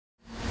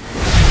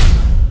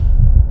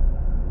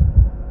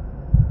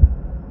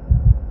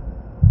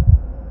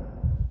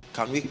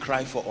Can we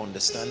cry for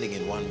understanding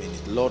in 1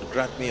 minute? Lord,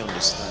 grant me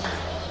understanding.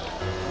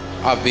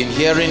 I've been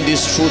hearing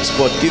these truths,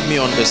 but give me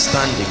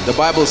understanding. The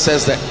Bible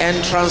says the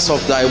entrance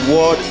of thy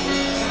word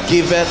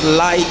giveth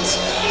light.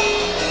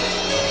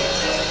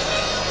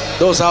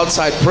 Those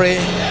outside, pray.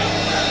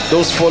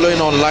 Those following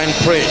online,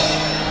 pray.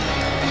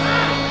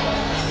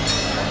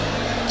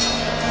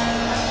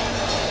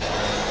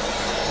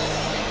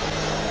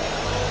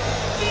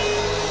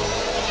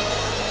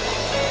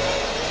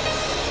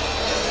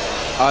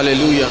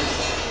 Hallelujah.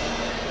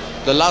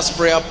 The last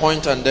prayer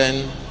point, and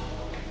then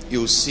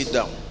you sit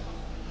down.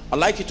 I'd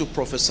like you to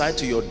prophesy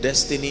to your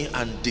destiny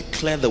and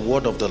declare the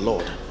word of the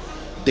Lord.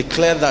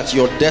 Declare that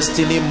your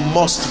destiny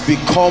must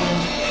become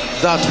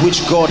that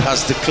which God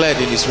has declared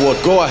in his word.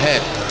 Go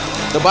ahead.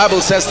 The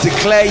Bible says,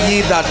 declare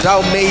ye that thou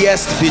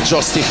mayest be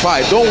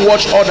justified. Don't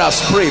watch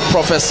others pray,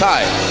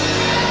 prophesy.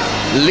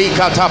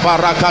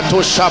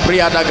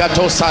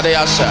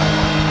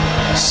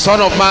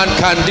 Son of man,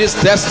 can this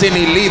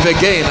destiny live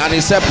again? And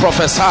he said,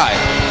 prophesy.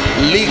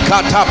 We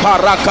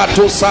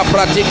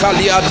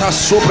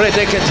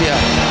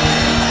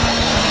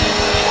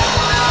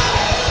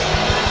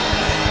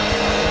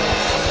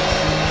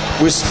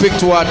speak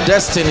to our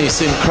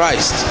destinies in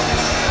Christ.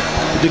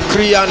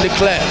 Decree and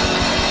declare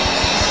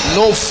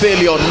no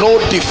failure, no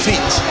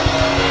defeat.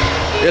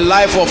 A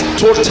life of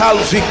total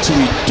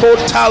victory,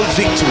 total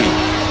victory,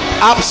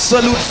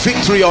 absolute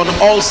victory on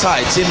all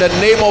sides in the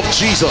name of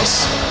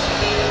Jesus.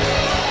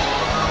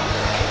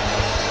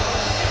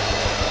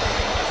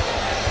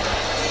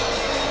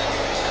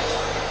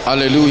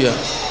 Hallelujah.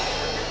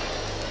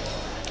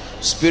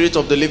 Spirit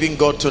of the living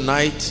God,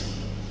 tonight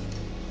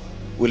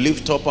we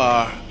lift up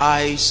our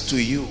eyes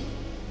to you.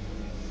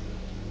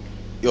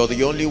 You're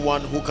the only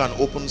one who can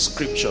open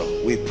scripture.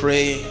 We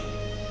pray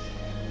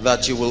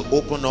that you will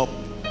open up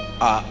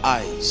our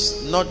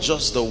eyes, not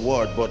just the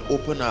word, but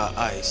open our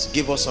eyes.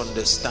 Give us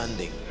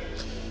understanding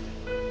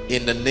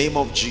in the name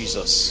of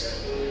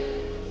Jesus.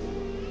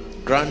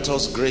 Grant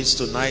us grace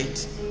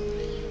tonight,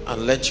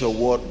 and let your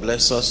word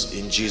bless us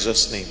in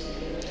Jesus' name.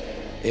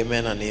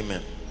 Amen and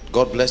amen.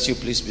 God bless you.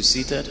 Please be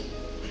seated.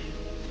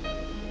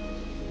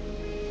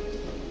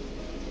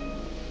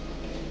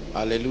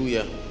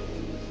 Hallelujah.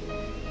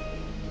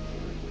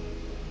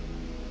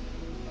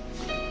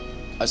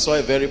 I saw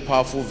a very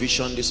powerful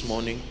vision this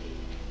morning.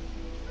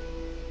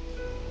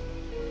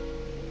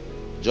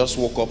 Just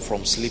woke up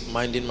from sleep,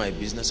 minding my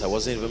business. I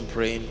wasn't even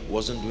praying,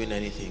 wasn't doing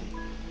anything.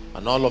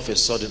 And all of a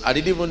sudden, I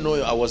didn't even know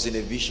I was in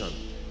a vision.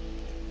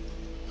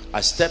 I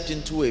stepped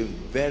into a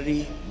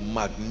very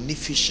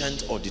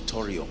magnificent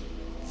auditorium.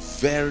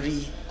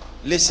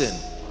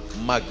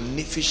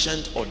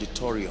 Magnificent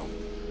auditorium.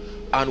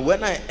 And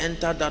when I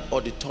entered that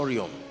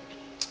auditorium,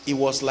 it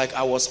was like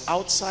I was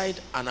outside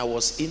and I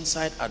was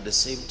inside at the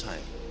same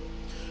time.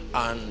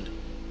 And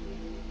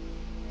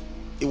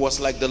it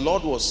was like the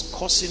Lord was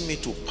causing me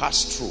to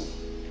pass through.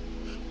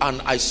 And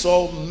I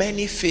saw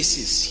many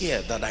faces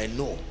here that I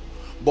know.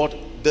 But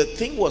the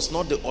thing was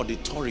not the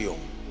auditorium.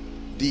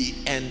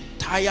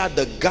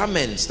 The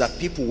garments that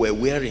people were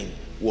wearing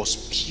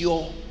was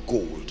pure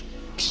gold.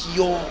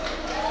 Pure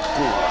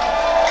gold.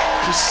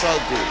 Crystal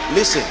gold.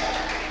 Listen.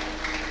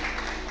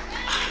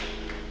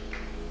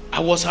 I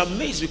was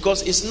amazed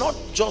because it's not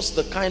just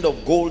the kind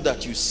of gold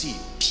that you see.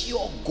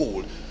 Pure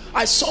gold.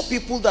 I saw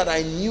people that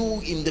I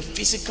knew in the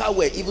physical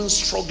were even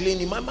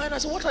struggling. In my mind, I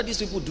said, what are these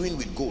people doing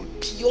with gold?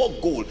 Pure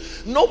gold.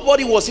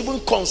 Nobody was even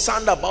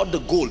concerned about the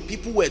gold.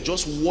 People were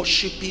just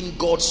worshiping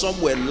God.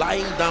 Some were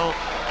lying down,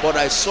 but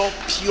I saw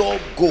pure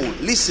gold.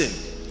 Listen,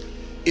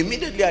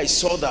 immediately I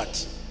saw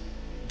that.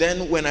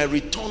 Then when I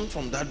returned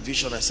from that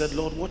vision, I said,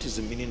 Lord, what is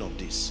the meaning of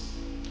this?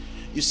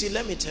 You see,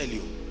 let me tell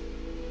you,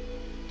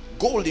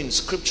 gold in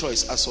scripture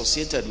is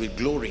associated with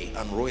glory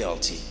and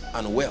royalty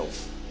and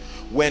wealth.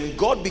 When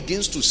God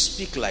begins to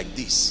speak like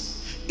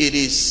this, it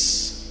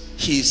is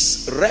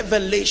his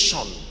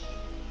revelation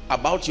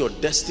about your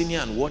destiny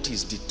and what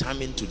he's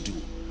determined to do.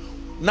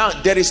 Now,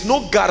 there is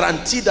no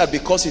guarantee that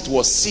because it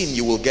was seen,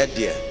 you will get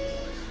there.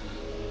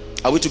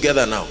 Are we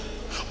together now?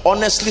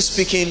 Honestly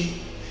speaking,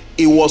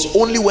 it was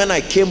only when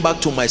I came back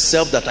to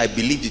myself that I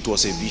believed it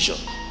was a vision.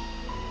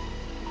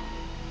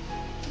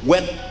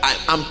 When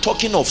I'm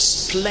talking of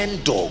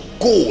splendor,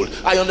 gold.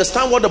 I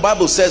understand what the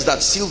Bible says,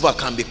 that silver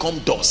can become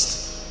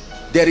dust.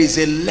 There is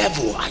a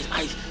level.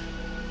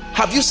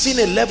 Have you seen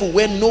a level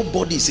where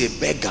nobody is a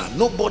beggar?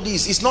 Nobody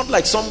is. It's not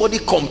like somebody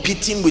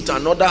competing with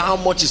another. How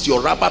much is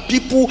your wrapper?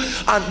 People,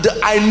 and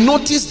I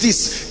noticed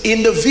this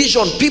in the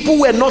vision. People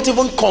were not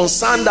even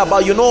concerned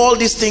about, you know, all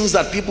these things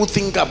that people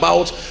think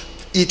about.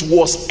 It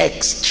was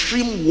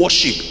extreme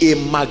worship. A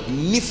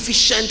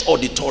magnificent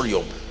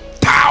auditorium.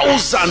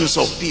 Thousands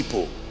of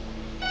people.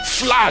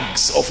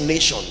 Flags of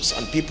nations,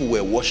 and people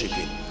were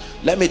worshiping.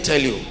 Let me tell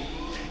you,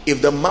 if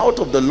the mouth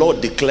of the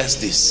Lord declares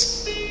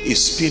this,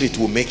 his spirit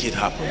will make it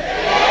happen.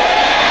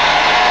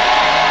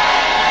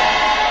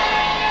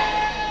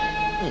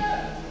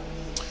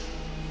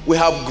 We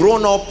have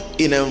grown up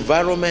in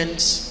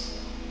environments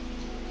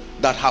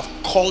that have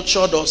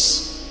cultured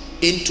us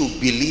into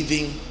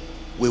believing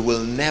we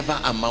will never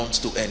amount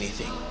to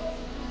anything.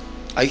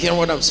 Are you hearing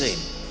what I'm saying?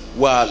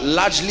 We're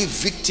largely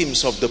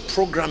victims of the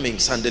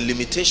programmings and the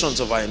limitations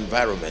of our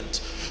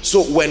environment.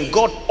 So when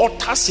God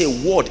utters a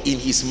word in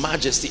his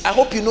majesty, I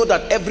hope you know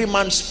that every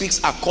man speaks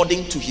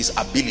according to his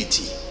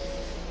ability.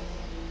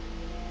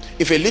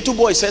 If a little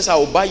boy says, I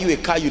will buy you a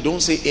car, you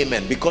don't say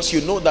amen, because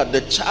you know that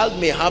the child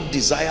may have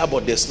desire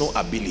but there's no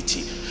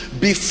ability.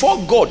 Before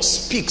God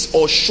speaks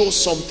or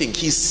shows something,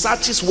 he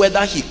searches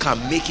whether he can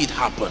make it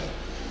happen.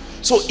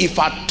 So if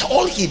at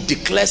all he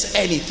declares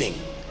anything,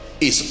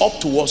 it's up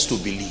to us to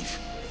believe.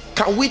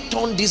 Can we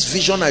turn this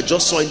vision I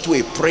just saw into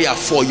a prayer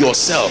for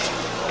yourself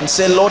and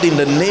say, Lord, in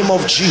the name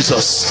of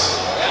Jesus,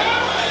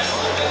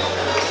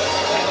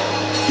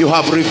 you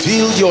have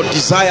revealed your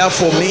desire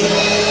for me.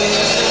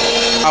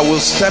 I will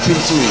step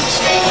into it.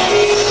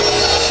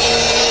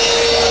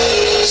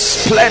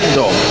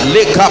 Splendor.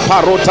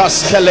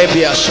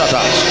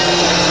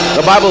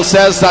 The Bible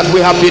says that we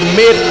have been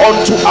made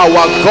unto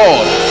our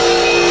God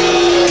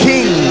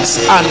kings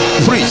and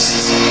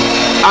priests,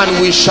 and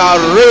we shall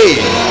reign,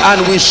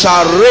 and we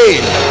shall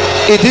reign.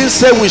 It didn't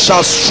say we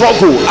shall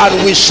struggle, and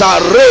we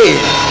shall reign,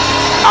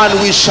 and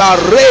we shall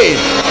reign.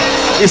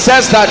 It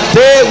says that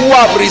they who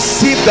have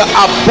received the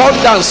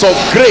abundance of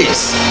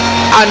grace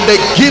and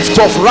the gift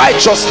of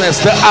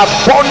righteousness, the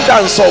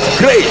abundance of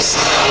grace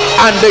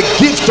and the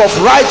gift of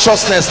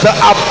righteousness, the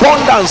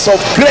abundance of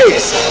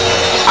grace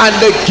and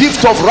the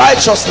gift of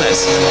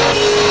righteousness.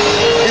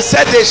 He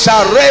said they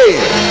shall reign.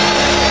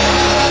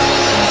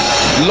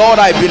 Lord,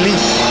 I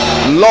believe.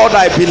 Lord,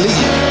 I believe.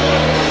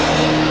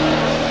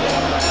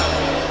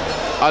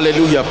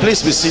 Hallelujah.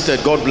 Please be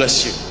seated. God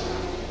bless you.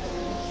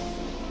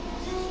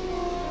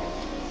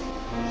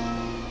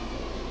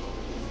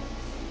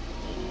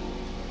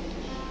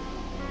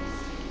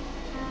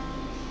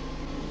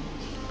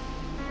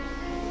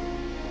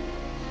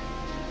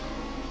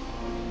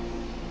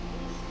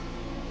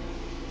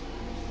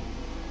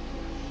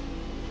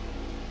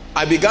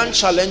 I began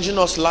challenging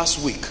us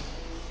last week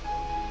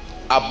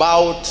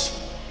about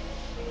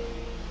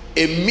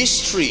a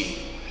mystery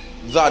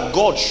that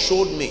God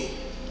showed me.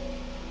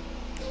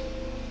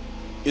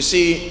 You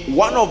see,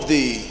 one of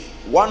the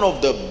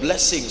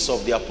blessings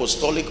of the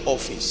apostolic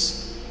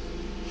office,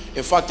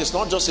 in fact, it's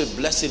not just a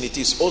blessing, it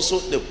is also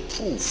the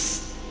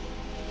proof,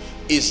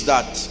 is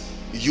that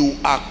you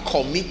are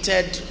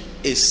committed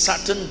a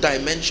certain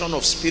dimension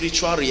of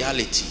spiritual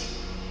reality.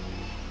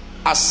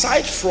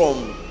 Aside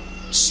from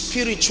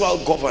spiritual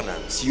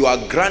governance, you are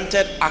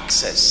granted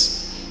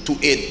access to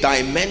a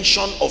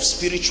dimension of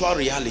spiritual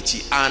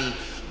reality, and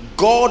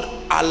God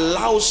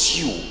allows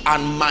you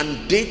and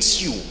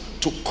mandates you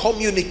to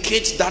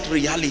communicate that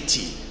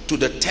reality to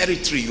the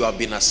territory you have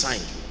been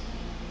assigned.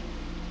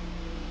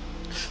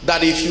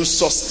 That if you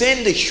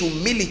sustain the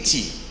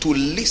humility to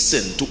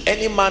listen to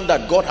any man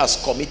that God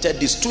has committed,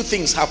 these two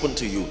things happen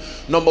to you.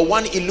 Number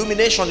one,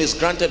 illumination is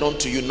granted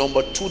unto you.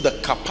 Number two, the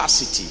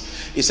capacity.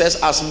 It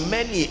says, as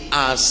many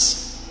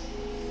as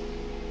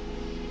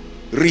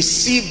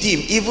received him,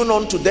 even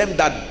unto them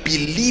that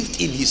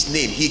believed in his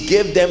name, he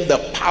gave them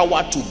the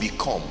power to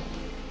become.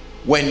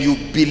 When you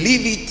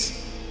believe it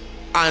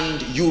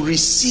and you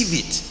receive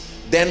it,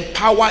 then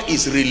power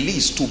is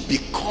released to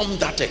become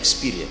that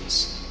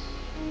experience.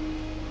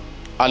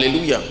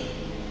 Hallelujah.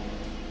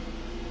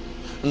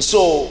 And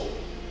so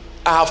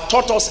I have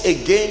taught us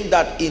again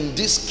that in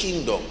this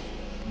kingdom,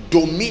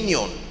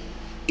 dominion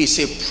is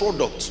a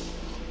product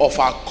of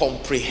our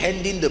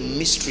comprehending the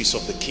mysteries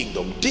of the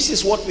kingdom. This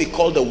is what we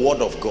call the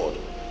word of God.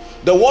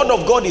 The word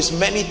of God is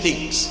many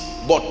things,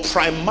 but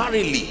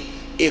primarily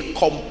a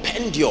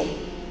compendium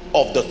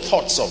of the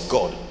thoughts of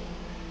God.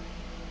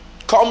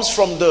 Comes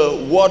from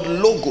the word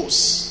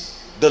logos,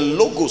 the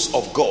logos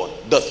of God,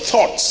 the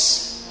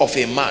thoughts of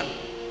a man.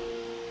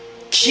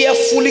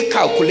 Carefully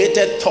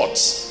calculated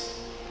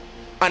thoughts.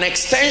 An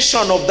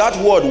extension of that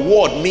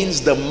word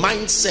means the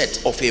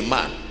mindset of a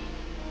man.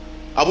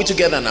 Are we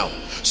together now?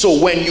 So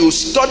when you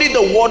study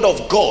the word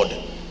of God,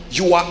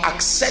 you are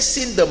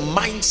accessing the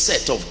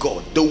mindset of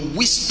God, the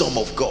wisdom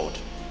of God.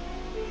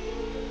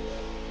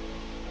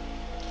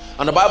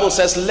 And the Bible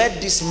says,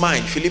 let this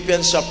mind,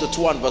 Philippians chapter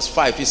 2 and verse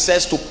 5, it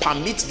says to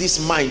permit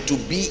this mind to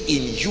be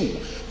in you,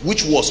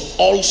 which was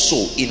also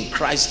in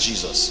Christ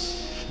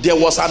Jesus. There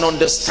was an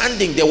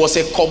understanding, there was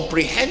a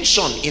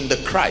comprehension in the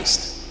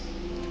Christ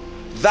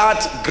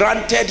that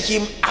granted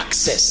him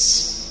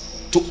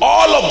access to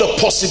all of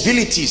the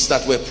possibilities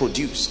that were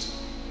produced.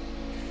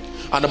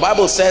 And the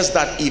Bible says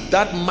that if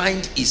that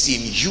mind is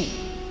in you,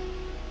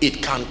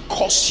 it can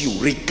cause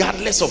you,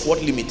 regardless of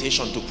what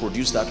limitation, to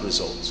produce that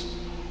result.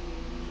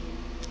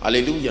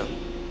 Hallelujah.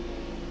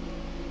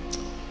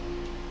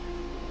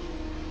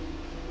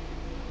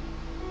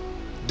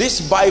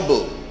 This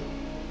Bible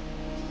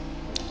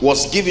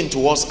was given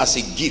to us as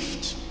a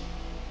gift.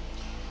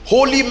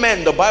 Holy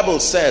men, the Bible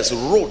says,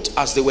 wrote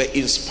as they were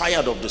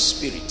inspired of the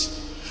Spirit.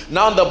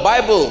 Now the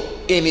Bible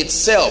in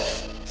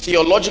itself,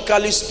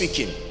 theologically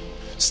speaking,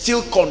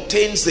 still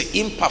contains the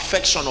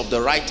imperfection of the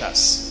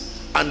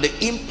writers and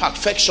the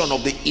imperfection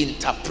of the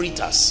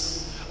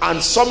interpreters.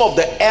 and some of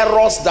the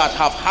errors that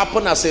have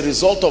happened as a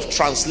result of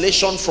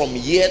translation from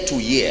year to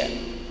year,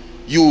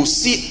 you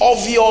see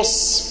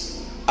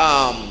obvious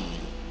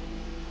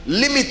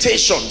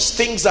limitations,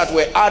 things that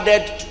were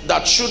added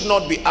that should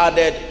not be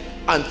added,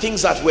 and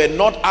things that were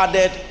not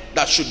added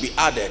that should be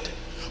added.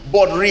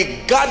 But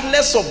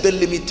regardless of the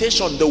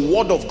limitation, the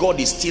word of God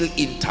is still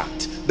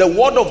intact. The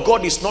word of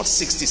God is not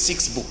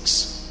 66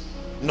 books.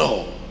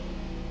 No.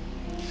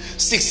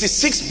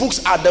 66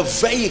 books are the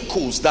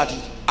vehicles that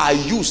are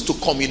used to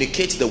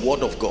communicate the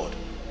word of God.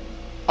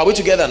 Are we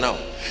together now?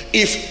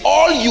 If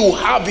all you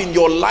have in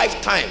your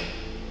lifetime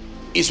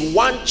is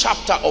one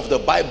chapter of the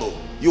Bible,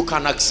 you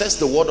can access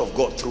the word of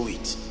God through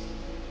it.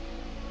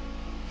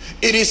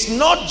 It is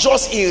not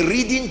just in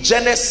reading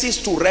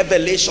Genesis to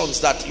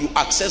Revelations that you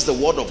access the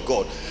word of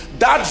God.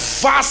 That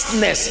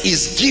vastness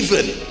is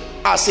given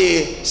as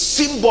a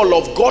symbol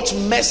of God's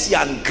mercy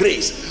and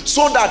grace,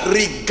 so that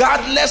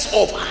regardless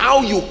of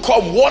how you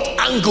come, what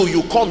angle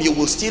you come, you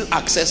will still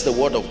access the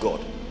word of God.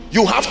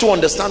 You have to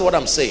understand what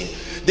I'm saying.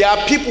 There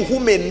are people who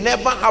may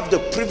never have the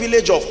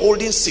privilege of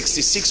holding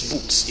 66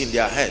 books in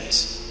their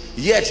hands,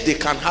 yet they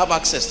can have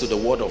access to the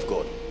word of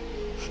God.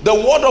 The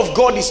word of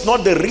God is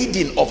not the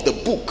reading of the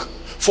book,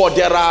 for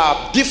there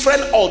are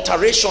different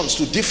alterations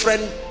to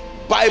different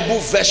Bible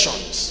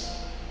versions.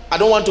 I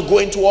don't want to go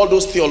into all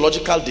those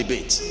theological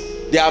debates.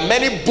 There are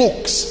many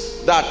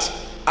books that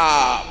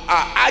are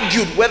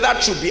argued whether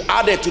it should be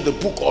added to the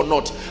book or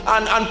not,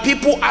 and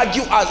people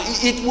argue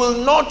as it will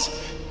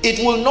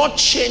not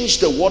change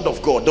the word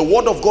of God. The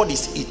word of God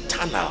is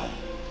eternal.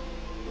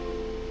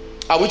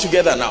 Are we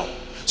together now?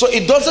 So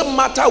it doesn't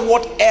matter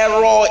what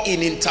error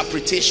in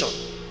interpretation.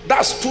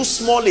 That's too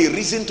small a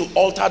reason to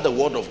alter the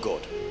word of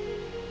God.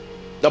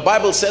 The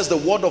Bible says the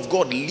word of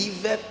God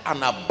liveth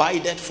and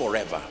abideth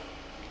forever.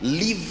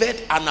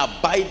 Liveth and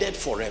abideth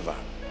forever.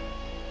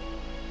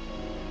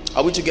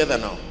 Are we together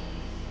now?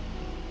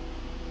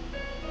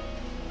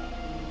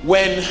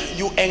 When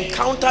you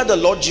encounter the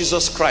Lord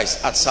Jesus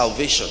Christ at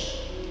salvation,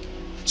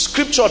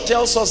 scripture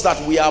tells us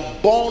that we are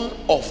born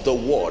of the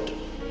word.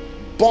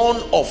 Born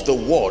of the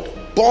word.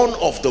 Born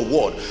of the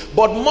word.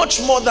 But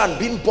much more than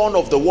being born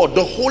of the word,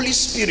 the Holy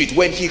Spirit,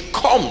 when he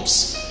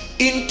comes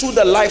into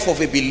the life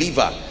of a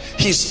believer,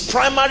 his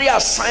primary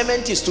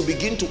assignment is to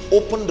begin to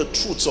open the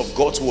truths of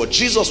God's word.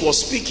 Jesus was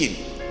speaking,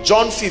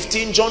 John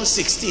 15, John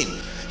 16.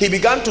 He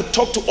began to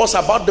talk to us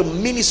about the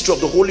ministry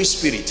of the Holy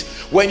Spirit.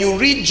 When you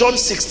read John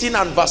 16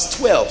 and verse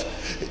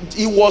 12,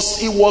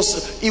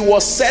 it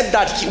was said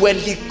that when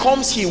he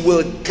comes, he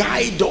will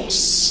guide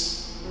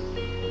us.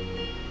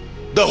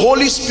 The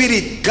Holy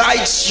Spirit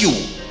guides you.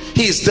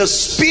 He is the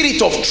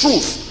Spirit of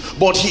truth,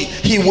 but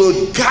he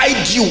will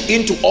guide you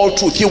into all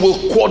truth. He will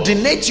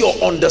coordinate your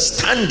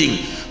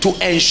understanding to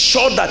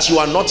ensure that you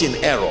are not in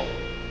error.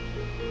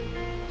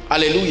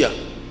 Hallelujah.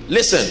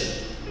 Listen.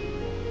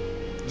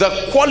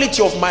 The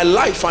quality of my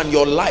life and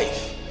your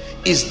life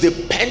is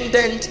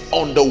dependent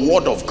on the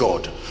word of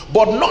God,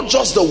 but not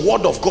just the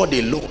word of God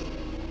alone.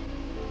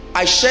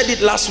 I shared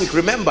it last week.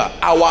 Remember,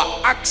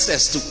 our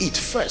access to it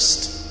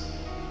first,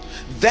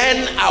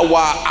 then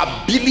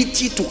our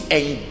ability to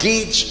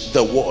engage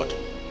the word.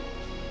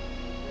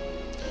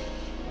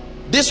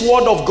 This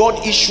word of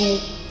God issue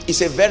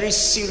is a very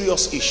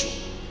serious issue.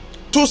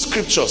 Two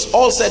scriptures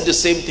all said the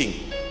same thing.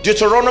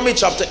 Deuteronomy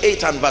chapter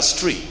 8 and verse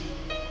 3.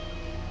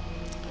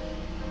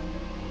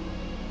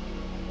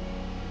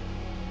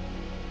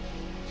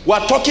 We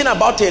are talking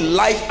about a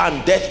life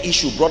and death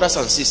issue, brothers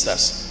and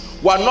sisters.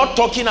 We are not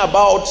talking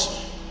about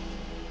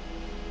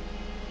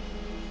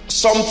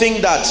something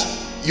that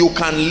you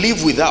can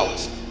live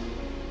without.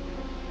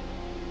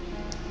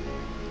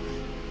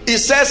 It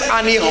says,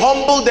 and he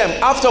humbled them.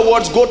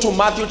 Afterwards, go to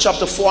Matthew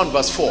chapter 4 and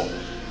verse 4.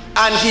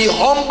 And he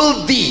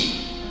humbled thee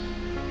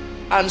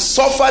and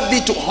suffered thee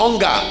to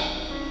hunger,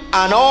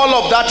 and all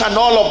of that and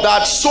all of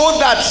that, so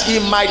that he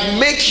might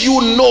make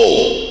you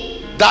know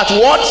that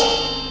what?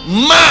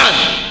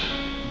 Man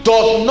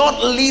doth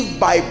not live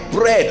by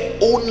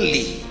bread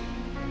only,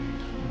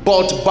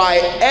 but by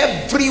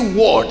every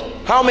word.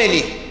 How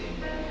many?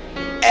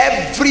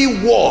 Every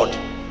word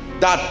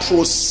that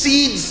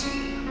proceeds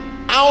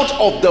out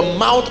of the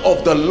mouth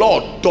of the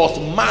Lord doth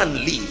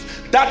man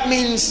live. That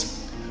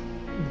means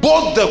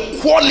both the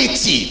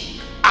quality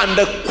and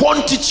the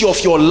quantity of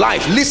your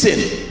life, listen,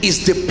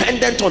 is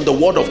dependent on the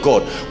word of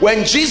God.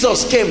 When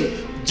Jesus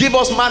came, give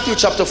us Matthew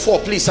chapter 4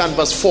 please and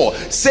verse 4.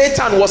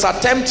 Satan was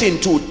attempting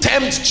to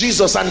tempt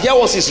Jesus, and here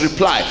was his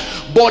reply.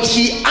 But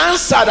he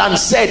answered and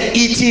said,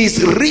 it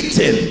is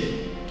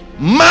written,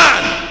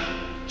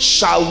 man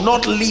shall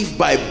not live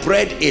by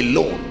bread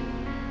alone,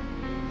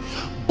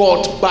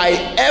 but by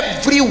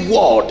every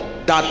word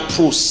that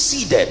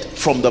proceeded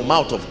from the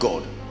mouth of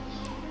God.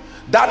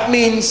 That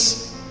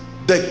means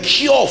the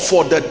cure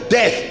for the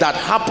death that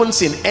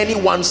happens in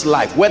anyone's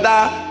life,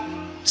 whether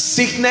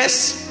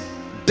sickness,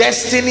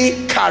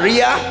 destiny,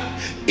 career,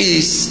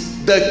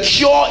 is the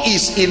cure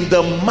is in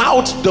the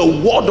mouth, the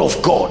word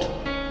of God.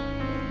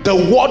 The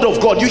word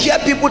of God. You hear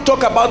people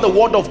talk about the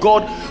word of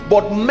God,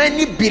 but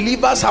many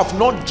believers have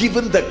not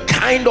given the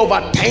kind of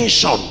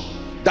attention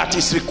that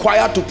is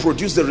required to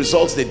produce the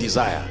results they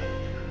desire.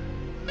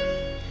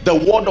 The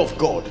word of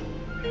God.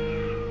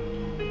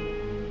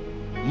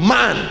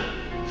 Man.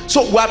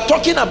 So we are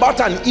talking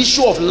about an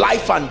issue of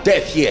life and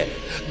death here.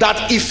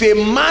 That if a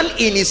man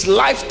in his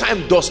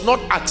lifetime does not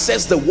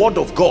access the word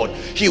of God,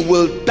 he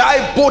will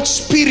die both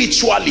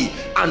spiritually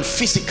and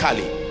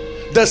physically.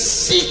 The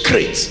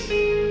secret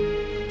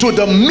to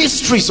the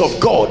mysteries of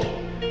God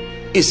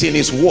is in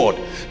his word.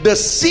 The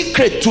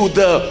secret to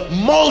the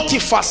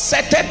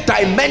multifaceted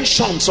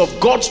dimensions of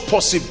God's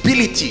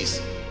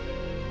possibilities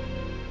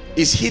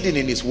is hidden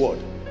in his word.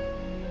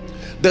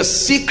 The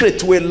secret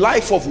to a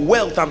life of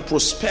wealth and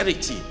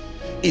prosperity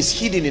is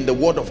hidden in the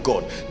word of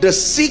God. The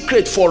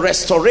secret for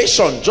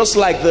restoration, just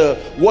like the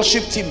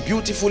worship team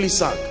beautifully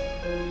sang,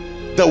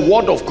 the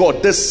word of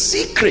God. The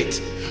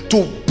secret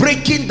to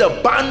breaking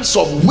the bands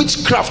of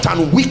witchcraft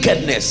and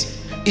wickedness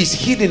is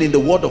hidden in the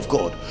word of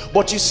God.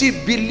 But you see,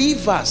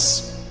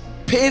 believers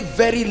pay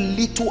very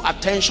little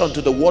attention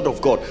to the word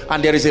of God,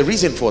 and there is a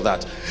reason for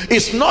that.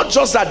 It's not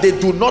just that they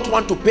do not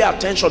want to pay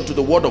attention to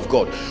the word of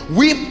God.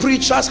 We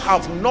preachers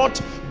have not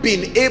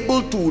been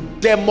able to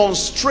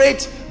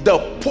demonstrate the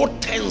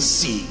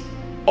potency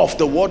of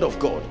the word of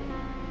God.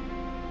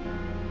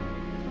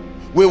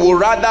 We will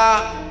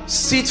rather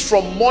sit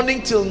from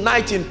morning till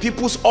night in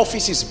people's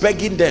offices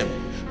begging them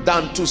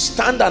than to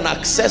stand and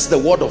access the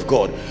word of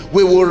God.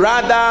 We will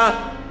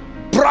rather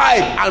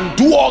bribe and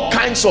do all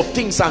kinds of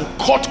things and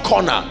cut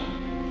corner.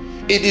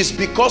 It is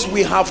because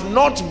we have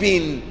not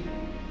been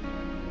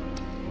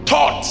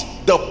taught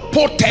the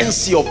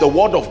potency of the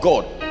word of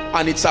God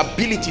and its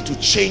ability to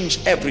change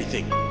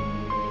everything.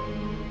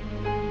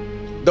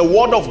 The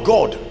word of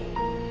God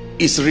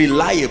is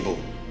reliable.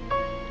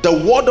 The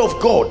word of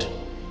God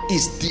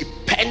is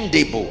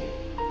dependable.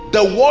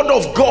 The word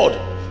of God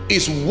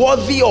is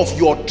worthy of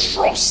your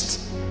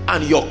trust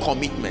and your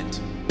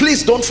commitment.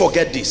 Please don't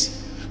forget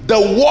this. The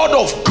word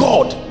of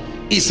God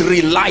is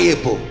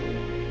reliable.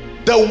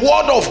 The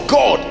word of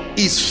God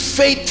is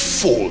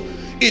faithful.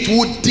 It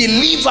would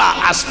deliver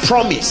as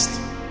promised.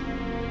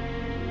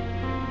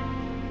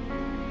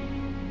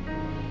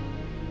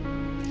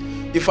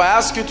 If I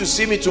ask you to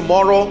see me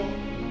tomorrow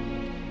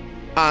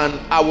and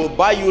I will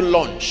buy you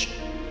lunch,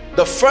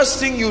 the first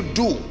thing you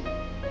do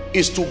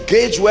is to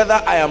gauge whether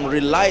I am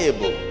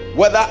reliable,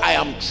 whether I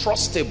am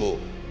trustable,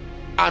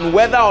 and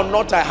whether or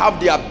not I have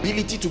the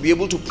ability to be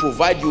able to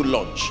provide you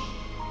lunch.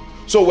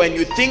 So when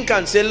you think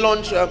and say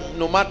lunch,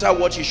 no matter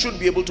what, you should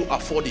be able to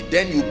afford it,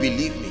 then you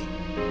believe me.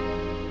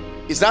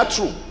 Is that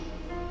true?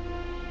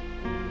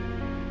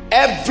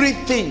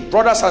 Everything,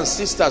 brothers and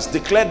sisters,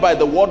 declared by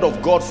the word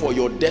of God for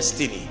your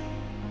destiny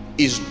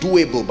is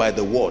doable by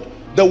the word.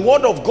 The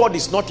word of God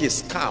is not a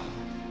scam.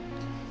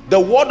 The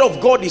word of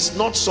God is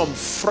not some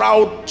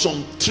fraud,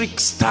 some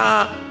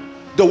trickster.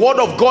 The word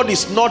of God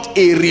is not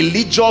a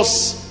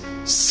religious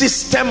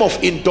system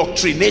of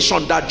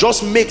indoctrination that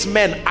just makes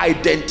men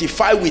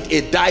identify with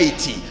a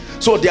deity.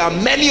 So there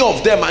are many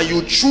of them and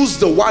you choose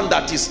the one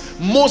that is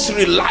most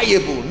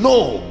reliable.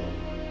 No.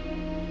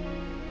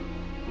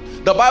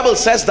 The Bible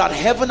says that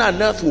heaven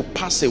and earth will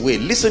pass away.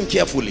 Listen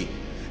carefully.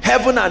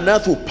 Heaven and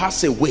earth will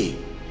pass away.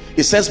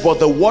 It says, but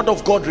the word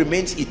of God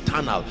remains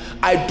eternal.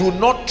 I do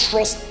not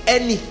trust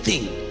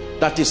anything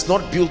that is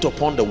not built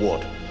upon the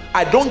word.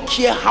 I don't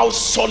care how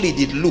solid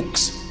it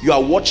looks. You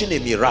are watching a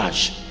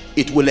mirage.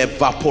 It will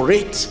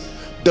evaporate.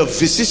 The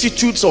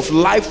vicissitudes of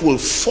life will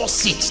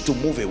force it to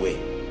move away.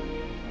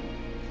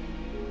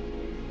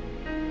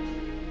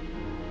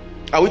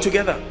 Are we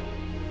together?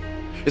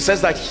 It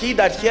says that he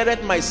that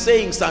heareth my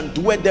sayings and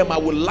doeth them, I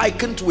will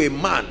liken to a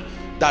man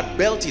that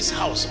built his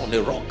house on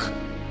a rock.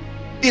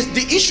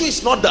 The issue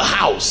is not the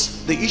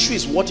house. The issue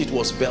is what it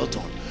was built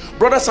on.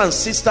 Brothers and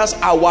sisters,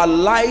 our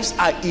lives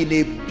are in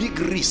a big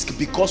risk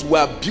because we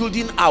are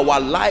building our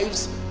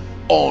lives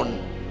on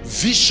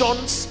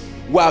visions.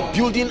 We are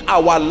building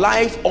our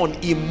life on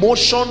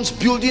emotions,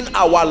 building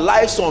our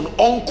lives on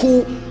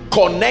uncle,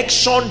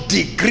 connection,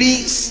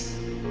 degrees,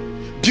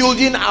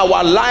 building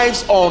our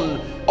lives on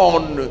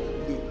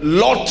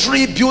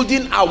lottery,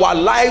 building our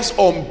lives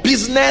on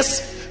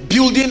business,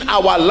 building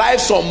our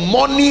lives on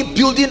money,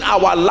 building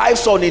our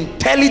lives on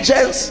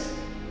intelligence.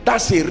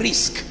 That's a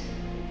risk.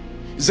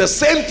 It's the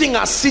same thing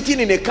as sitting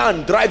in a car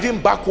and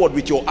driving backward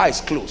with your eyes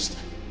closed.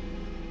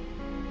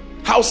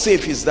 How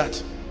safe is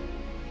that?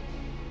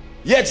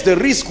 Yet the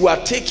risk we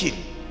are taking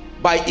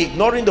by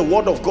ignoring the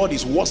word of God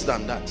is worse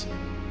than that.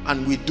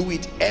 And we do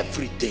it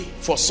every day.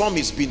 For some,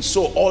 it's been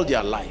so all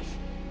their life.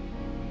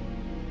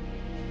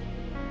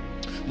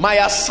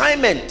 My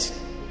assignment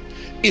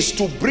is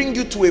to bring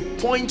you to a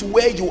point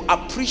where you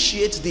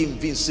appreciate the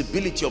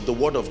invincibility of the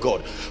word of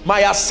God.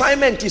 My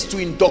assignment is to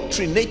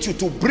indoctrinate you,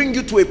 to bring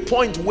you to a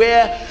point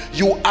where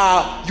you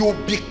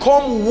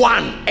become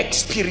one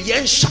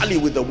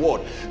experientially with the word,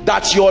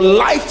 that your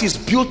life is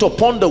built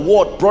upon the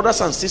word.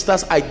 Brothers and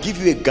sisters, I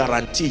give you a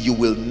guarantee, you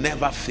will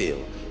never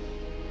fail.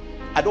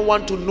 I don't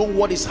want to know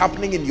what is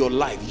happening in your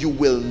life. You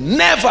will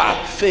never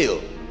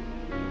fail.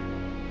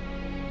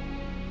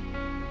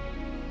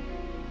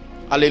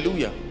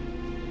 Hallelujah.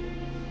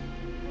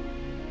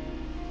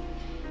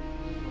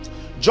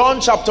 John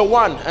chapter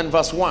 1 and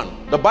verse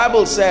 1. The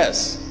Bible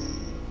says,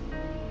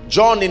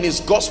 John in his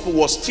gospel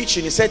was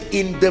teaching. He said,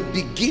 in the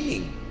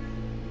beginning,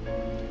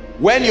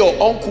 when your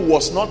uncle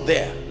was not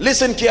there,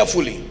 listen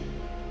carefully,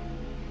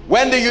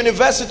 when the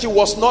university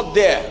was not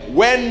there,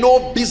 when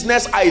no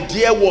business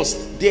idea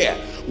was there,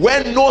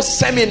 when no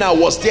seminar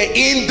was there,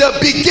 in the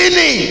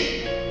beginning,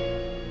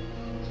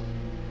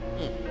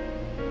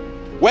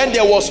 when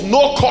there was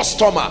no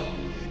customer,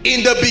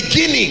 in the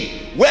beginning,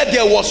 where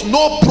there was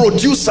no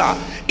producer,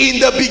 in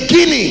the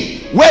beginning,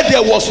 where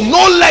there was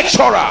no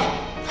lecturer,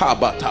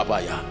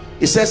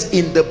 it says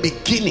in the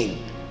beginning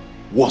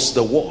was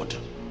the Word.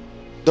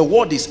 The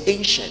Word is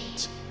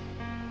ancient.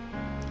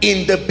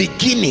 In the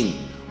beginning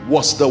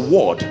was the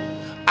Word,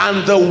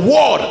 and the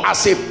Word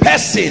as a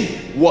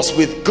person was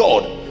with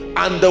God,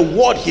 and the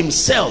Word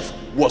himself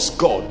was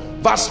God.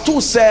 Verse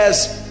 2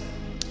 says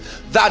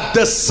that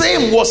the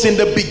same was in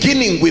the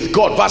beginning with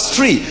God. Verse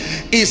 3,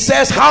 it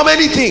says how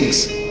many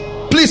things?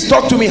 Please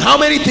talk to me. How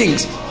many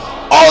things?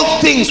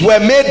 All things were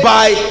made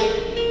by.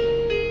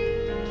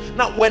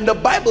 Now when the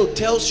Bible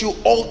tells you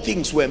all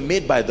things were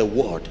made by the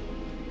Word,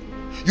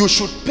 you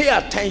should pay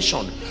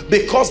attention,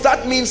 because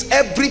that means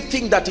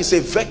everything that is a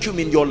vacuum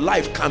in your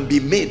life can be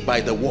made by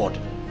the Word.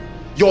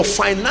 Your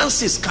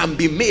finances can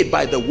be made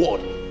by the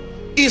Word.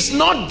 It's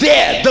not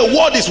there. The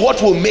Word is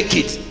what will make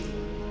it.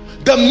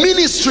 The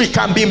ministry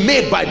can be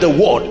made by the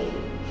Word.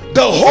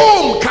 The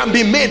home can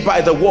be made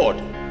by the Word.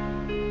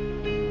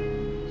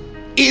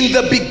 In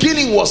the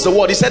beginning was the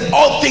Word. He said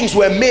all things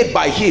were made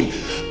by him,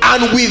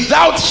 and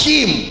without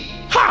him,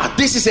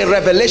 this is a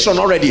revelation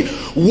already,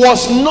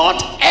 was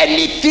not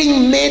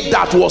anything made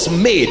that was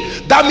made.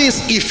 That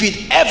means if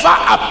it ever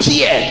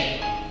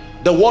appeared,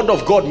 the Word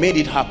of God made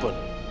it happen.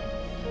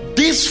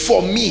 This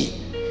for me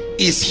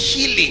is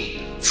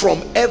healing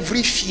from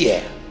every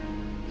fear.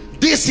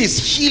 This is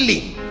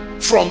healing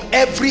from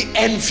every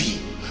envy,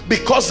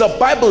 because the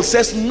Bible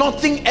says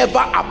nothing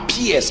ever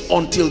appears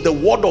until the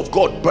Word of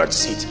God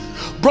births it.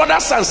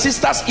 Brothers and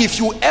sisters, if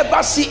you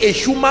ever see a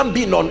human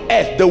being on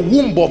earth, the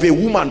womb of a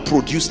woman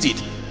produced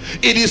it.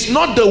 It is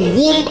not the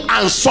womb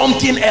and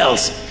something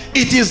else.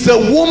 It is the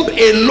womb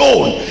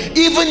alone.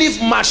 Even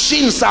if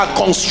machines are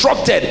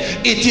constructed,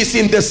 it is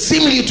in the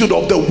similitude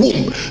of the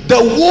womb. The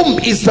womb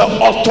is the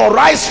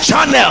authorized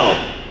channel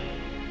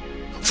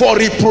for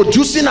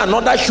reproducing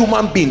another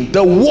human being.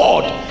 The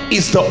Word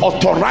is the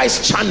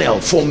authorized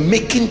channel for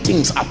making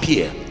things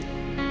appear.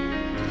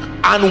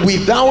 And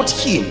without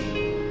him,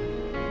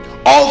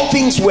 all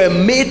things were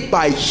made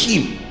by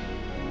him,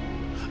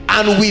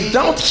 and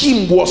without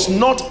him was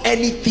not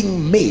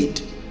anything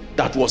made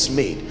that was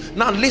made.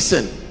 Now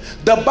listen,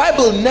 the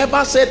Bible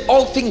never said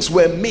all things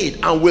were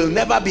made and will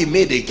never be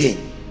made again.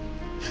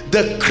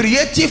 The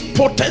creative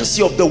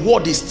potency of the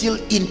Word is still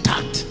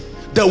intact.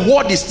 The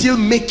Word is still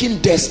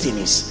making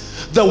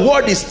destinies. The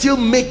Word is still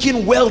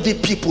making wealthy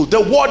people. The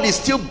Word is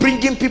still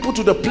bringing people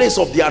to the place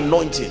of the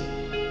anointing.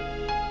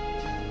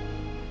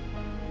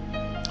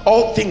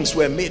 All things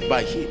were made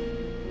by him.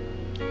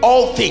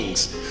 All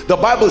things. The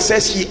Bible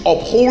says he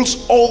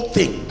upholds all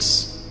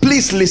things.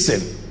 Please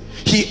listen.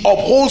 He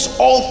upholds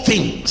all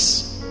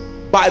things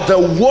by the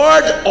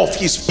word of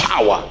his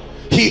power.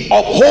 He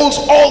upholds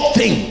all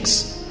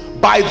things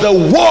by the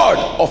word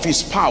of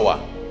his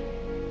power.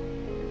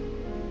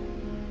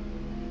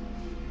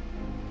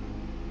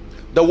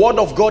 The word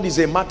of God is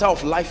a matter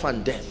of life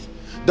and death.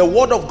 The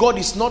word of God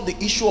is not the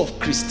issue of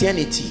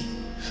Christianity.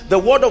 The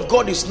word of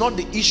God is not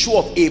the issue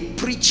of a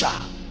preacher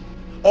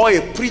or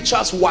a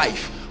preacher's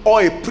wife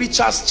or a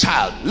preacher's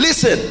child.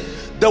 Listen,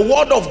 the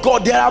word of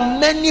God, there are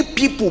many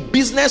people,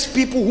 business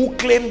people, who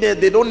claim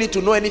that they don't need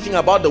to know anything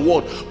about the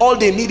word. All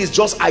they need is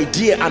just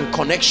idea and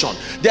connection.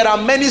 There are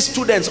many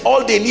students,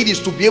 all they need is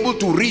to be able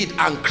to read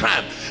and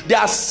cram. There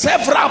are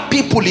several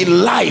people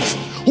in life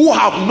who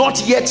have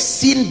not yet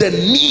seen the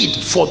need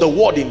for the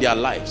word in their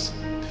lives.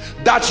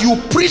 That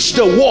you preach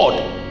the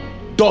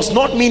word does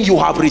not mean you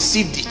have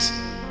received it.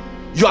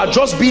 You are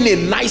just being a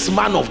nice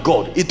man of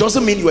God. It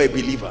doesn't mean you are a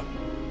believer.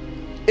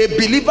 A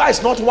believer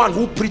is not one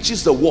who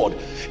preaches the word.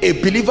 A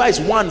believer is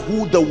one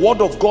who the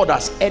word of God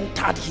has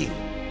entered him.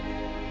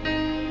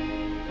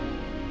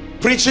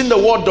 Preaching the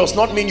word does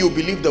not mean you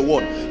believe the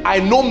word. I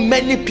know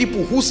many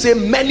people who say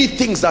many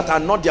things that are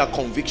not their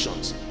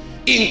convictions,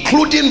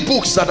 including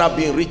books that have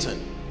been written.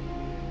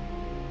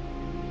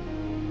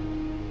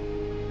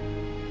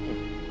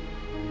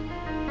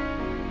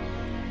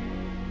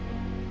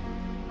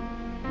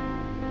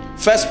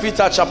 First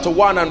Peter chapter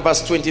 1 and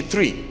verse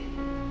 23.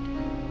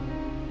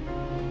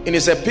 In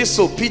his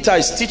epistle, Peter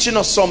is teaching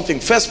us something.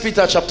 First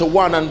Peter chapter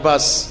 1 and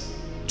verse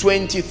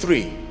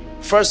 23.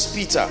 First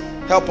Peter,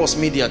 help us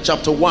media,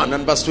 chapter 1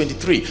 and verse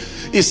 23.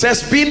 It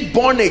says, being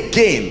born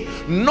again,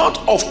 not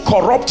of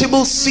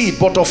corruptible seed,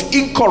 but of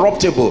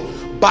incorruptible,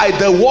 by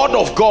the word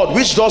of God,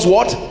 which does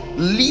what?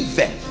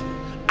 Liveth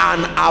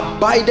and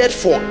abided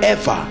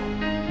forever.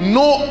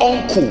 No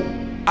uncle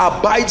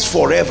abides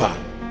forever.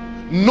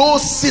 No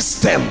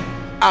system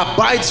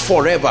abides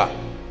forever.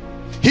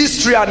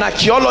 History and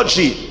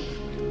archaeology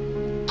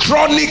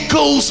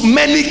chronicles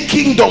many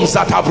kingdoms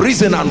that have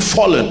risen and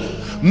fallen,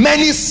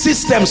 many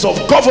systems of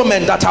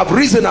government that have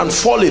risen and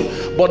fallen,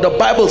 but the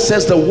Bible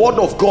says the word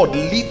of God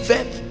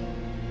liveth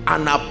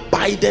and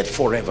abided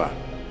forever.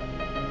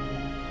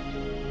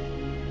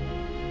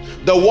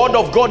 The word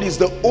of God is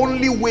the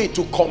only way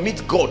to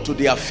commit God to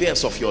the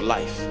affairs of your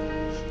life.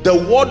 The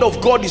word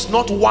of God is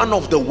not one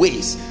of the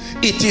ways.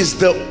 It is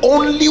the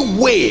only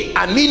way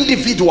an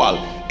individual,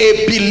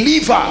 a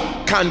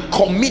believer, can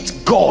commit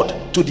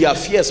God to the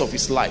affairs of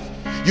his life.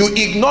 You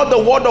ignore the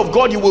word of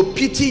God, you will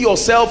pity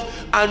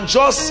yourself and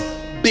just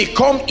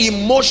become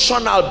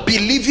emotional,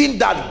 believing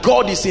that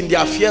God is in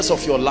the affairs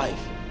of your life.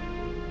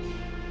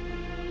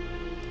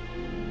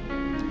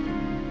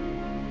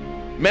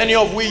 Many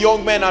of we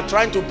young men are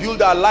trying to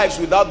build our lives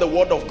without the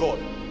word of God.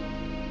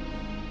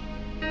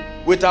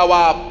 With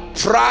our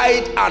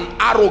pride and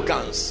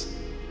arrogance,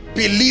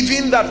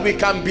 believing that we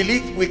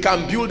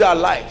can build our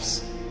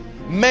lives.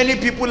 Many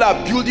people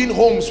are building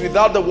homes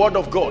without the word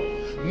of God.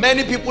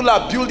 Many people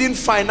are building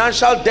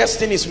financial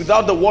destinies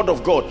without the word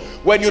of God.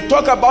 When you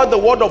talk about the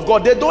word of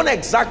God, they don't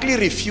exactly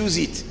refuse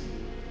it.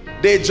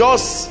 They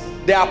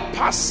are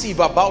passive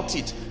about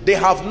it. They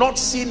have not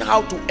seen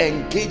how to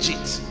engage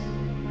it.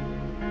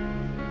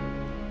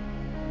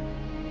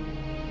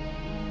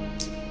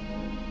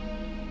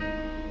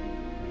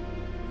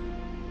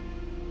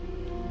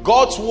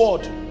 God's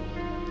word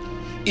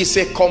is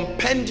a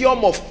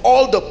compendium of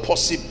all the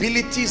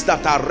possibilities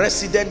that are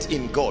resident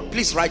in God.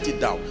 Please write it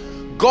down.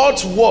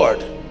 God's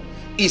word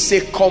is a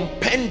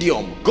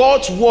compendium.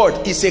 God's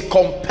word is a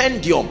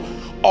compendium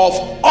of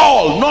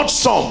all, not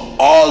some,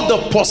 all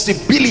the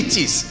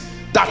possibilities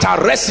that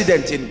are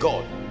resident in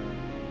God.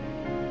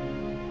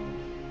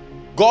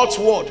 God's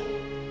word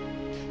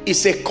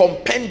is a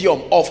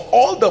compendium of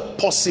all the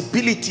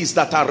possibilities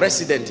that are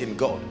resident in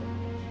God.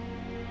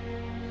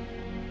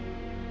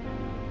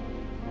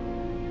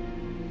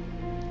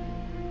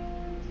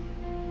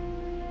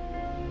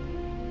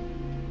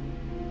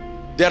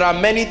 There are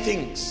many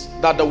things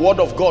that the word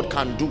of God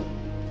can do.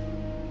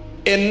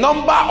 A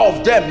number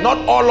of them, not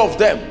all of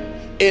them,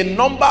 a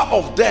number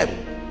of them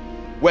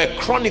were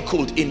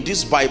chronicled in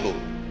this Bible.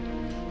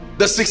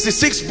 The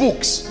 66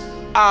 books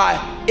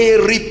are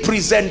a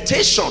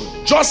representation,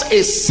 just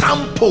a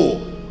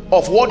sample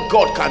of what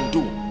God can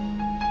do.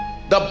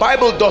 The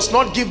Bible does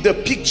not give the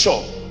picture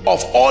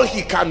of all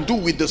he can do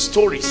with the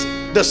stories.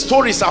 The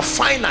stories are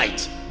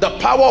finite. The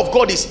power of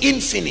God is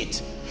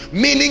infinite.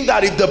 Meaning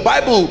that if the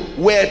Bible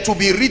were to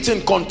be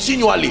written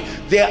continually,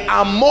 there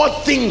are more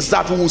things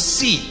that we will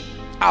see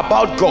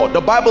about God.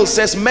 The Bible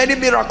says many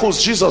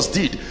miracles Jesus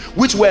did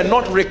which were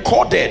not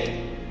recorded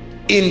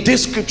in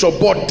this scripture,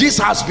 but this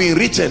has been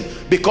written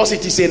because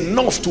it is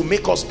enough to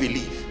make us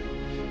believe.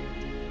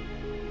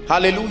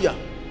 Hallelujah.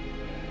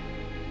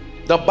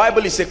 The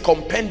Bible is a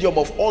compendium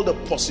of all the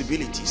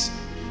possibilities.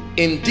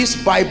 In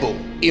this Bible,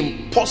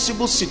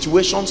 impossible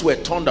situations were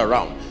turned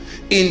around.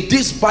 In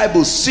this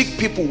Bible, sick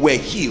people were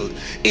healed.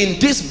 In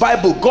this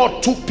Bible,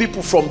 God took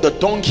people from the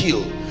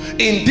dunghill.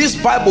 In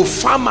this Bible,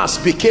 farmers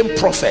became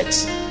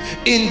prophets.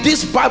 In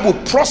this Bible,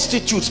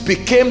 prostitutes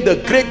became the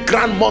great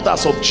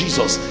grandmothers of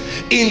Jesus.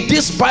 In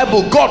this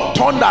Bible, God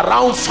turned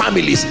around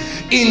families.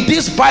 In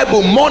this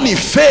Bible, money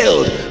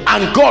failed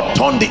and God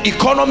turned the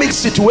economic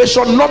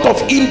situation not of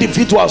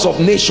individuals, of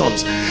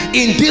nations.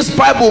 In this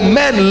Bible,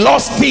 men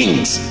lost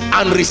things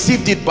and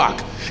received it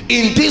back.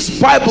 In this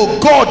Bible,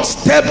 God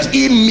stepped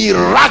in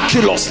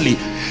miraculously.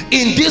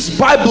 In this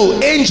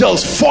Bible,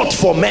 angels fought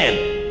for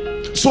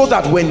men, so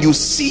that when you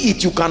see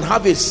it, you can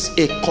have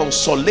a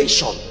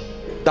consolation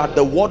that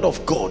the word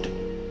of God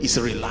is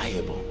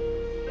reliable.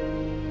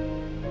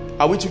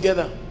 Are we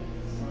together?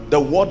 The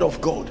word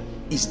of God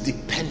is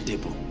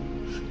dependable.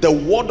 The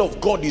word of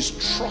God is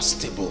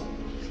trustable.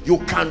 You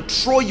can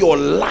throw your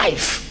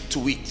life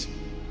to it.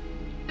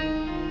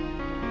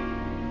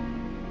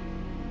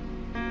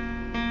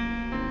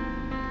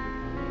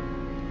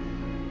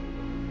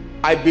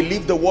 I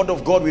believe the word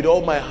of God with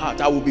all my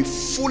heart. I will be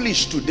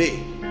foolish today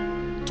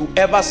to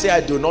ever say I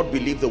do not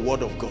believe the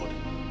word of God.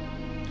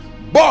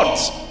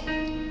 But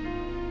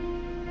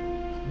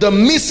the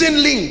missing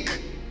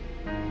link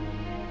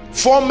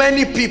for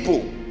many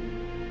people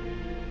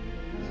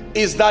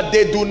is that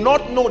they do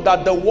not know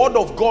that the word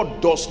of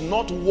God does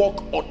not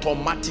work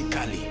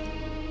automatically.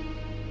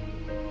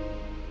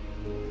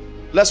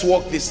 Let's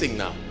walk this thing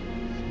now.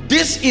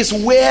 This is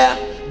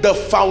where the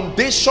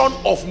foundation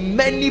of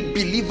many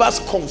believers'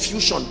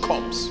 confusion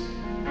comes.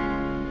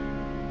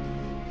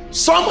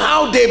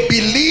 Somehow they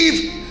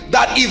believe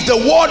that if the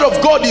word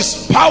of God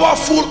is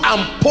powerful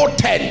and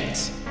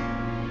potent,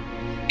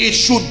 it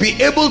should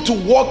be able to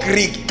work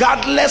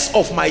regardless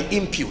of my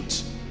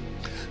input.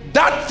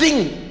 That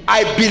thing,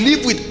 I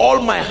believe with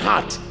all my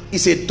heart,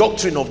 is a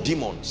doctrine of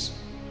demons.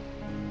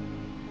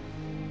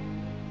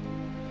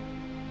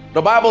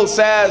 The Bible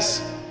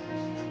says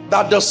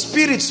that the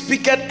Spirit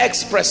speaketh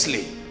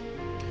expressly,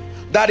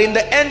 that in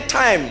the end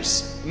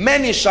times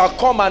many shall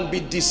come and be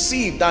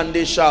deceived, and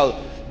they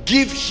shall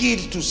give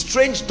heed to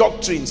strange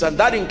doctrines, and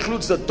that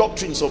includes the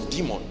doctrines of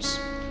demons.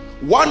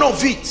 One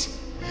of it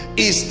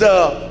is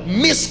the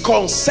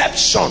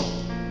misconception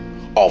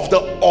of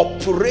the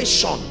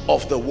operation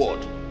of the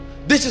word.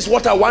 This is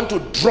what I want to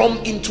drum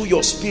into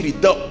your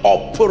spirit, the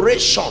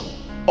operation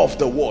of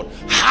the word,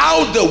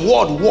 how the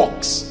word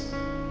works.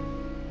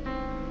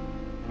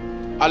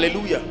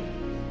 Hallelujah.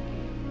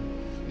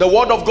 The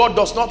word of God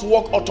does not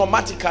work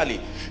automatically.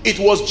 It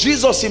was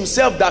Jesus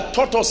himself that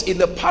taught us in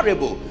the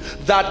parable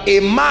that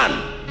the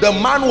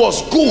man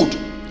was good.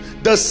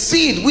 The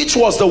seed, which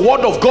was the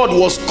word of God,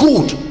 was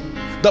good.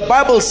 The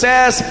Bible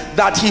says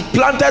that he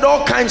planted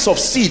all kinds of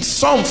seeds.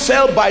 Some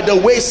fell by the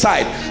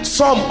wayside,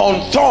 some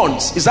on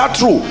thorns. Is that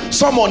true?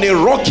 Some on a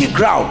rocky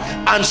ground,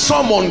 and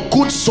some on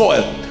good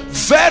soil.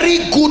 Very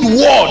good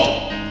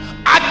word,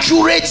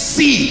 accurate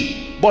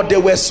seed. But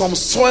there were some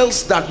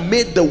soils that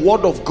made the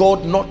word of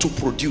God not to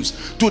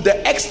produce, to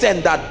the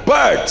extent that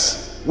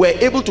birds were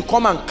able to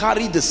come and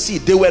carry the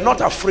seed. They were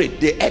not afraid.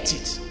 They ate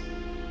it.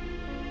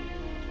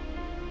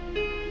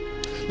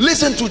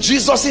 Listen to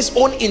Jesus's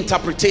own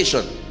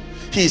interpretation.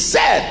 He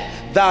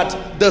said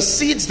that the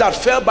seeds that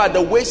fell by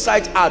the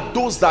wayside are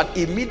those that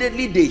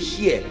immediately they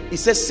hear. He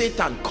says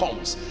Satan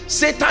comes.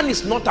 Satan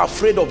is not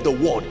afraid of the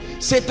word.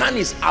 Satan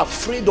is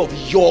afraid of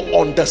your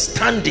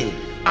understanding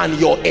and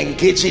your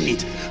engaging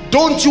it.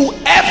 Don't you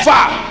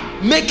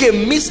ever make a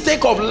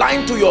mistake of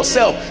lying to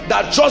yourself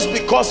that just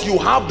because you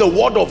have the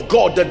word of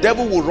God, the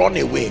devil will run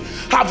away.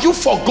 Have you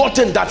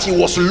forgotten that he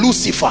was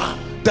Lucifer,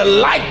 the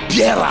light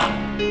bearer?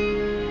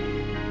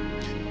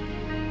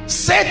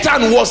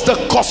 Satan was the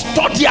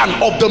custodian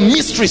of the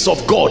mysteries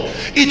of God.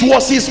 It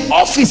was his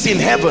office in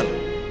heaven.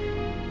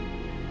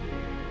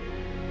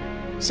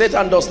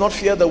 Satan does not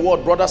fear the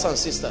word, brothers and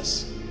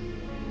sisters.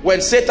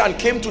 When Satan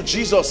came to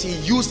Jesus, he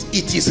used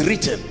 "it is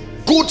written."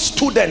 Good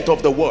student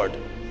of the word.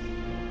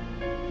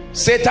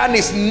 Satan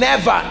is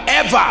never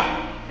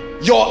ever,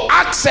 your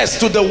access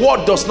to the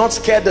word does not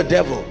scare the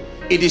devil.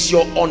 It is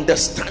your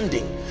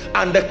understanding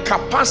and the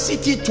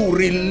capacity to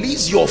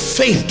release your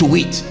faith to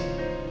it.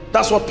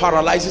 That's what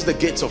paralyzes the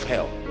gates of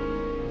hell.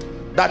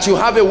 That you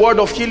have a word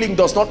of healing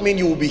does not mean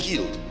you will be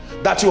healed.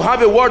 That you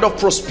have a word of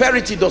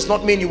prosperity does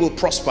not mean you will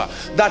prosper.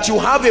 That you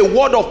have a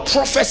word of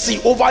prophecy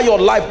over your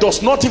life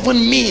does not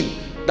even mean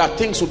that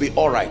things will be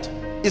all right.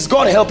 Is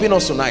God helping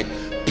us tonight?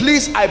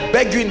 Please, I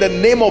beg you in the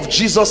name of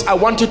Jesus, I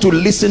want you to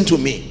listen to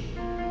me.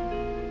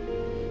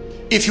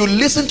 If you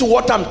listen to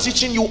what I'm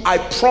teaching you, I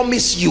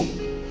promise you,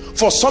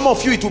 for some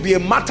of you it will be a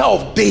matter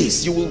of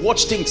days. You will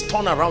watch things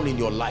turn around in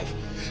your life.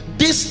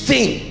 This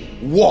thing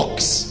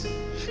works.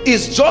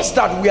 It's just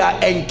that we are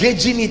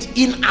engaging it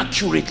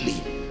inaccurately.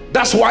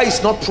 That's why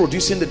it's not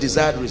producing the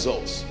desired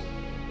results.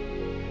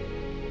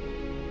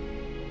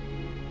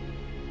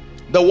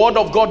 The word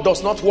of God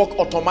does not work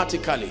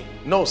automatically.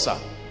 No, sir.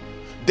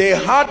 They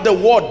heard the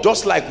word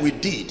just like we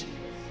did,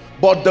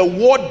 but the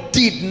word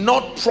did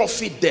not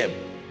profit them.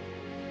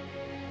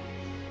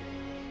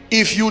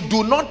 If you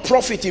do not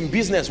profit in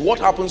business, what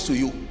happens to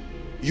you?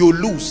 You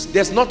lose.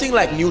 There's nothing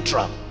like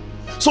neutral.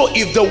 So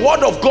if the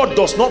word of God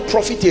does not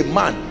profit a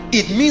man,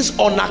 it means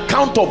on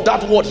account of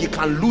that word he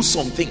can lose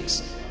some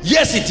things.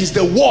 Yes, it is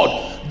the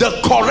word, the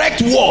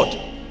correct word.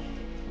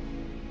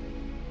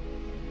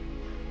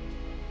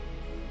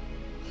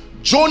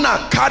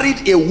 Jonah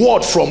carried a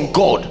word from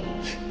God,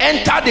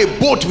 entered a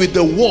boat with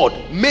the word,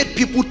 made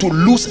people to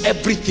lose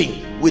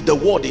everything with the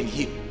word in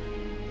him,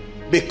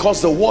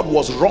 because the word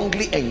was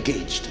wrongly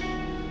engaged.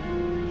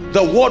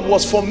 The word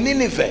was from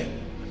Nineveh,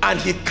 and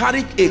he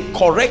carried a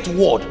correct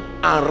word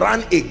and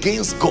ran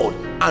against God,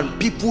 and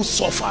people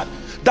suffered.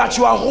 That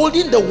you are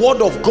holding the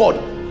word of God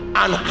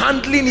and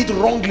handling it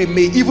wrongly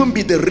may even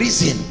be the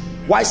reason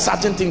why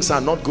certain things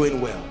are not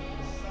going well.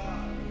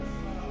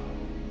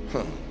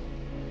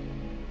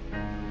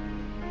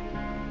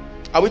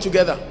 Are we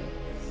together?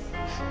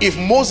 If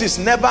Moses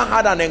never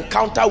had an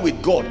encounter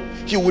with God,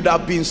 he would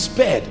have been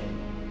spared.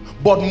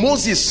 But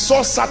Moses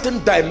saw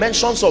certain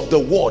dimensions of the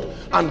word,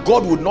 and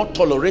God would not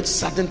tolerate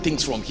certain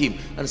things from him,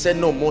 and said,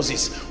 no,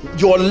 Moses,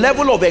 your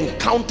level of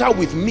encounter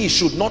with me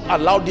should not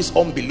allow this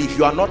unbelief.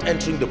 You are not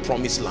entering the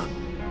promised land.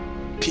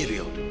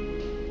 Period.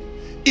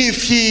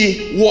 If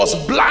he was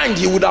blind,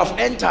 he would have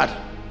entered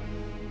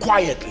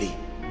quietly.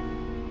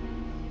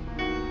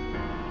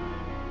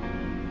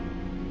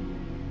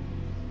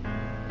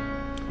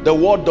 The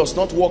word does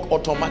not work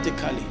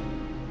automatically.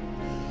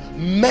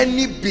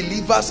 Many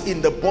believers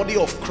in the body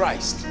of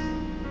Christ,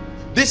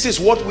 this is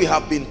what we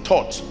have been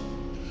taught.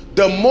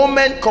 The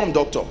moment, come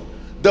doctor,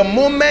 the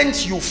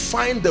moment you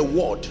find the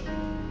word,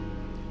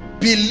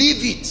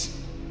 believe it,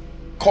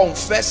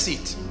 confess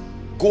it,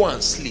 go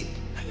and sleep.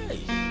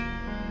 Hey.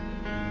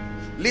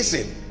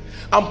 Listen,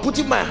 I'm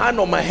putting my hand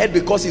on my head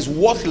because it's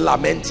worth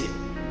lamenting.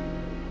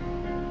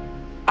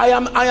 I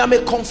am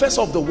a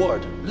confessor of the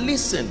word.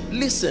 Listen,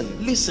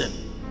 listen, listen.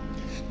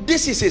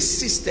 This is a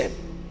system.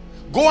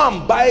 Go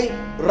and buy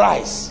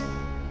rice,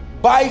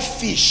 buy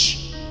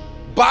fish,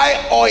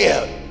 buy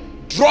oil,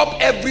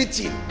 drop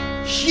everything,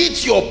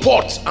 heat your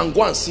pot and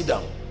go and sit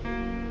down.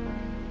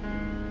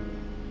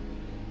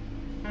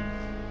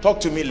 Talk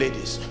to me,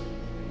 ladies.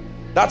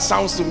 That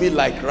sounds to me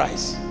like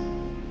rice.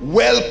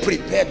 Well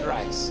prepared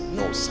rice.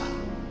 No, sir.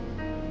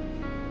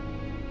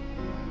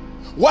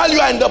 While you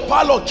are in the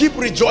parlor, keep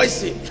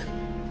rejoicing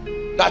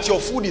that your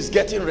food is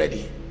getting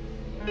ready.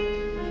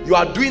 You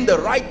are doing the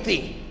right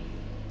thing,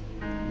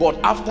 but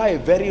after a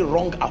very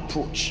wrong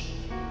approach.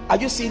 Are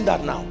you seeing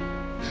that now?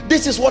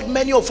 This is what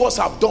many of us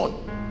have done.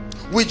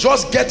 We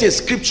just get a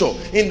scripture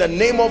in the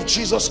name of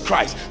Jesus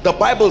Christ. The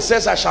Bible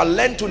says, I shall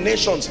lend to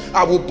nations,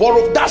 I will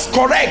borrow. That's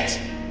correct,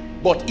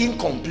 but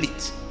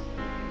incomplete.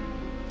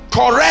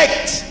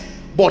 Correct,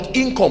 but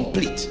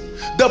incomplete.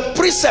 The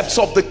precepts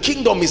of the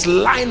kingdom is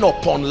line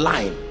upon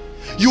line.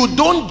 You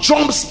don't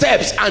jump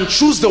steps and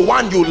choose the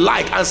one you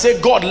like and say,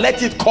 God,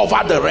 let it cover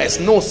the rest.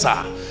 No,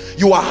 sir.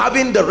 You are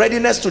having the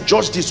readiness to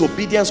judge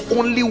disobedience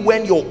only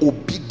when your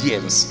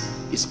obedience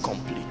is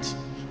complete.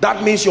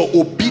 That means your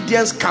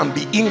obedience can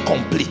be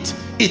incomplete.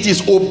 It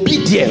is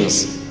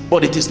obedience,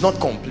 but it is not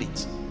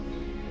complete.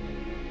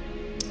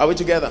 Are we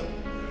together?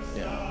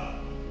 Yeah.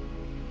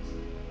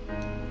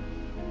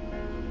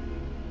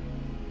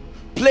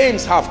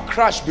 Planes have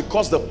crashed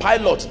because the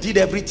pilot did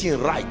everything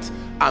right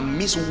and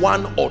missed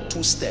 1 or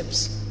 2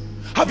 steps.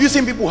 Have you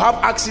seen people have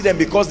accident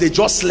because they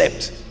just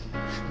slept?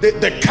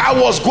 The car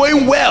was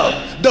going well,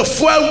 the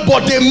fuel,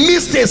 but they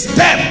missed a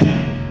step,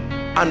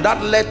 and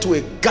that led to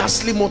a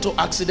ghastly motor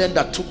accident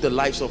that took the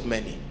lives of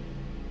many.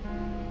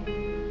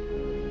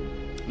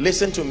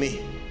 Listen to me.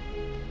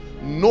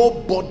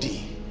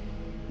 Nobody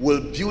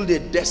will build a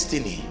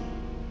destiny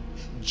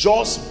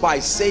just by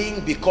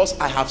saying, because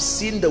I have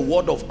seen the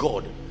word of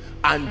God,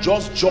 and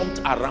just jumped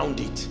around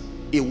it.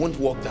 It won't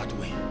work that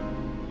way.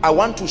 I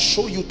want to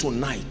show you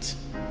tonight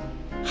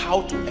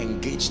how to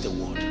engage the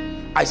word.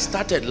 I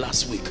started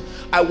last week.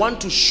 I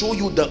want to show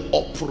you the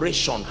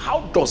operation.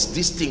 How does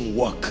this thing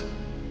work?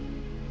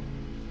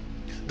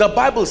 The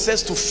Bible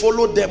says to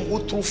follow them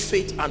who through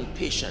faith and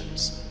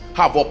patience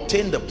have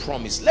obtained the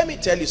promise. Let me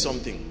tell you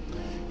something.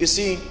 You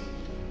see,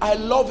 I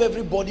love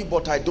everybody,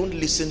 but I don't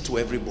listen to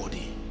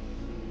everybody.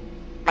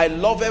 I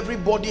love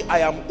everybody. I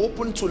am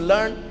open to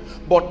learn,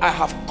 but I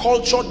have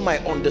cultured my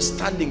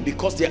understanding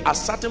because there are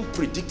certain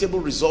predictable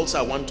results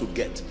I want to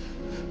get.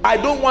 I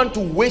don't want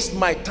to waste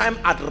my time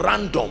at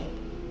random,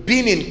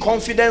 being in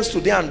confidence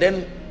today and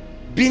then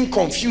being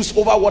confused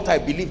over what I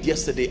believed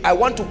yesterday. I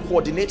want to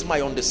coordinate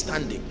my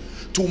understanding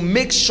to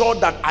make sure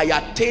that I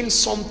attain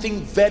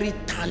something very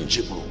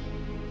tangible.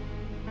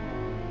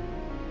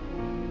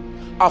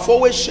 I've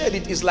always shared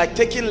it is like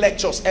taking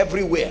lectures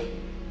everywhere.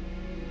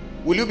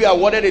 Will you be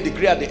awarded a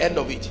degree at the end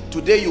of it?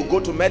 Today you go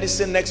to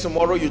medicine, next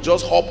tomorrow you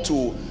just hop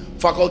to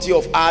Faculty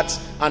of Arts,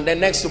 and then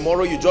next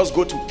tomorrow you just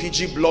go to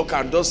PG block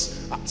and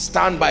just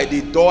stand by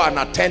the door and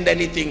attend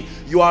anything.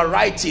 You are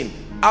writing.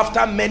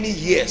 After many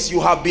years, you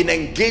have been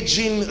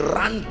engaging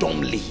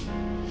randomly.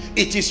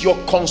 It is your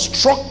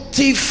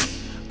constructive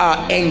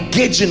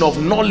engaging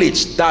of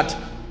knowledge that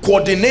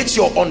coordinates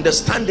your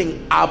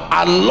understanding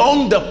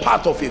along the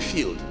path of a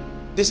field.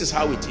 This is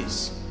how it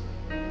is.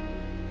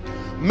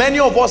 Many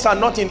of us are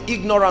not in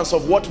ignorance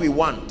of what we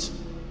want,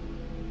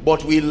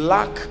 but we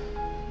lack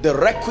the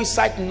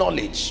requisite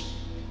knowledge,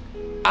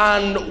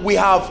 and we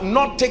have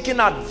not taken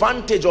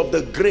advantage of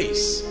the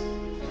grace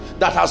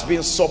that has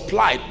been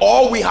supplied,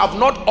 or we have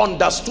not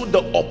understood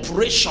the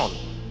operation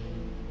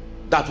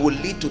that will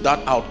lead to that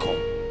outcome.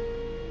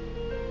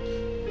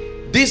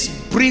 This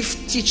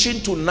brief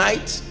teaching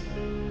tonight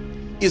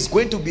is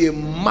going to be a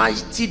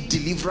mighty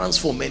deliverance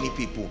for many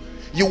people.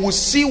 You will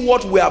see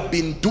what we have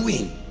been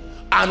doing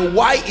and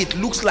why it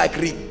looks like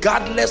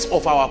regardless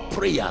of our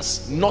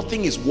prayers,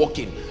 nothing is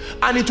working.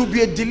 And it will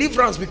be a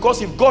deliverance,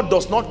 because if God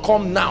does not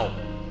come now,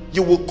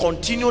 you will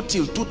continue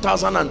till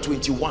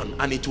 2021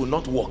 and it will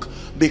not work.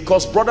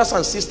 Because brothers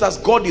and sisters,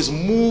 God is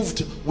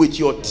moved with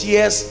your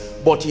tears,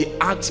 but he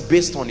acts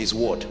based on his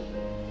word.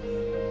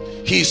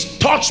 He is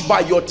touched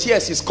by your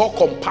tears. It's called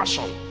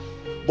compassion,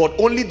 but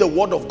only the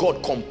word of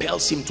God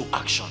compels him to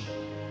action.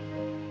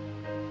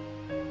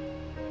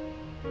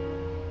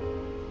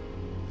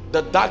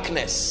 The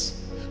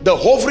darkness, the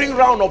hovering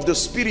round of the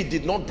spirit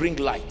did not bring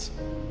light.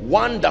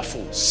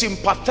 Wonderful,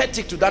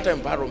 sympathetic to that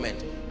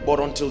environment, but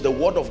until the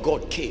word of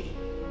God came,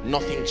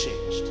 nothing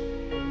changed.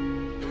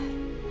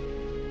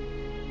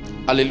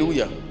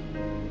 Hallelujah.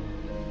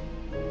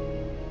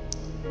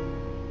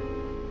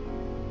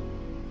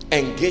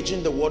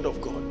 Engaging the word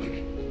of God.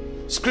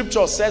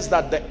 Scripture says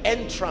that the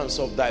entrance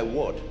of thy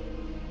word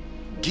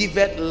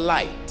giveth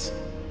light.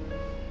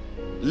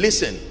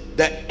 Listen,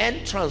 the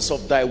entrance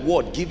of thy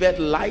word giveth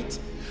light,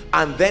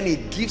 and then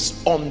it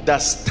gives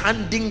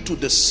understanding to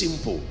the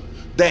simple.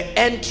 The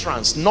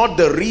entrance, not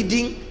the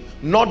reading,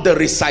 not the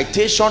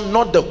recitation,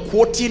 not the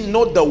quoting,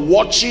 not the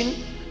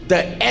watching.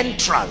 The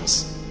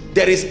entrance,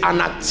 there is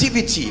an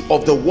activity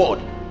of the word.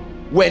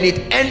 When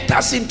it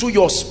enters into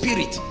your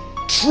spirit,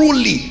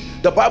 truly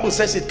the Bible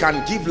says it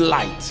can give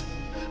light.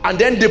 And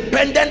then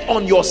dependent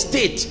on your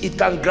state, it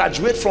can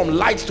graduate from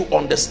light to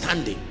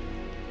understanding.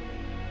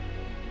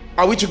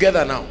 Are we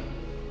together now?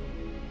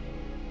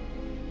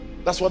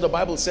 That's what the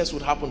Bible says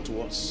would happen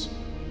to us.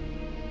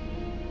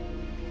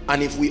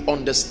 And if we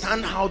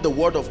understand how the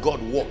word of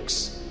God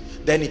works,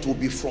 then it will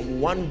be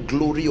from one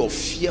glory of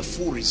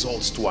fearful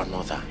results to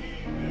another.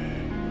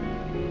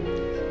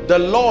 The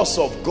laws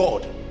of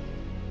God,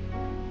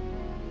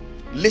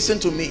 listen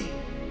to me,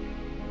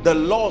 the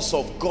laws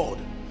of God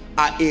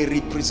are a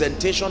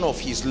representation of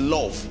his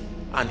love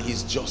and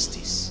his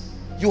justice.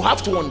 You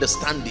have to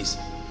understand this.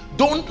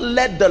 Don't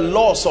let the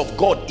laws of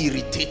God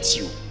irritate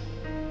you.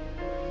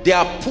 They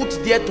are put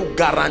there to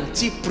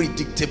guarantee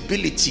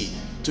predictability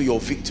to your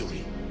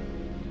victory.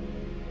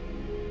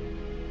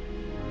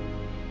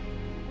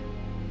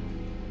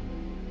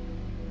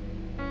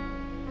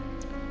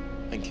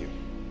 Thank you.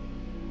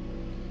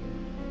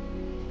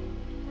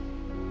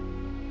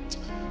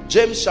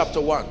 James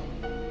chapter 1.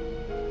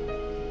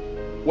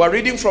 We're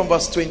reading from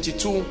verse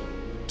 22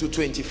 to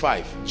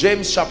 25.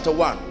 James chapter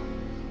 1.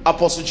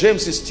 Apostle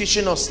James is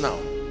teaching us now.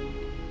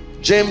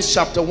 James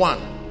chapter 1.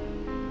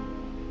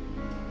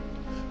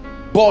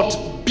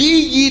 But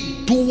be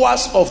ye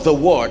doers of the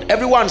word.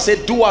 Everyone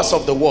say doers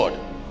of the word.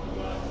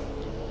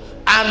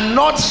 And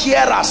not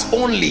hearers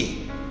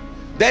only.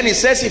 Then he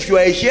says, if you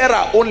are a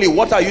hearer only,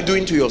 what are you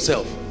doing to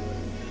yourself?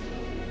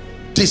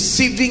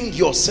 Deceiving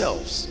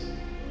yourselves.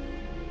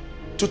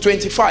 To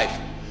 25.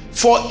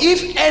 For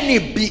if any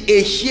be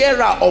a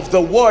hearer of the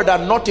word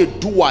and not a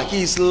doer,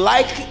 he is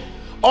like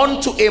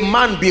unto a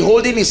man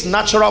beholding his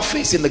natural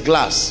face in the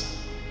glass.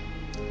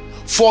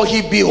 For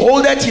he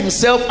beholdeth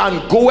himself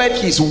and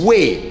goeth his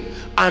way,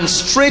 and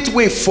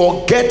straightway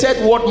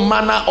forgetteth what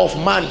manner of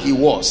man he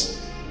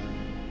was.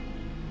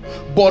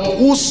 But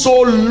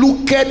whoso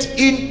looketh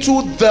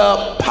into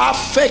the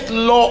perfect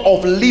law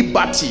of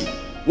liberty,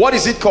 what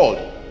is it called?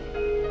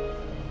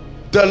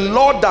 The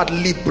law that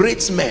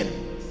liberates men.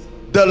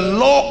 The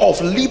law of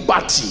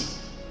liberty,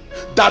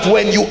 that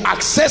when you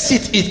access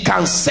it, it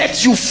can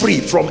set you free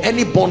from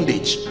any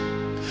bondage,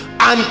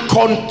 and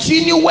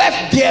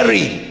continueth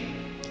therein,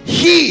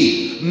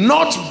 he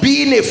not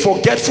being a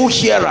forgetful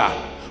hearer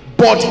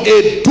but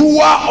a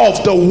doer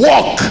of the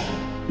work.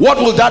 What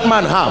will that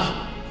man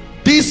have?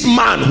 This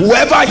man,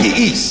 whoever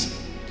he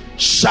is,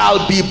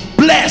 shall be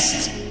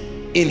blessed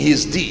in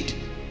his deed.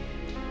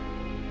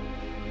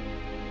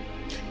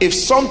 If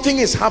something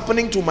is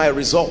happening to my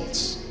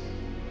results,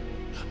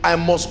 I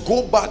must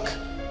go back.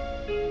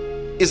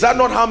 Is that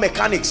not how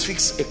mechanics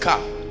fix a car?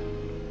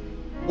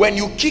 When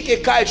you kick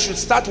a car, it should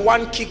start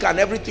one kick and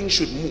everything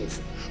should move.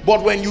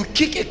 But when you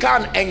kick a car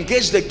and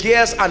engage the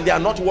gears and they are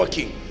not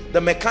working, the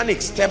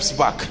mechanic steps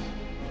back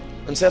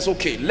and says,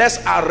 okay, let's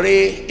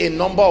array a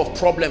number of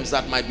problems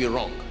that might be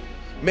wrong.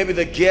 Maybe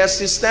the gear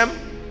system,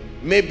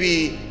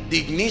 maybe the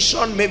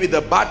ignition, maybe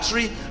the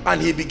battery,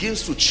 and he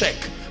begins to check.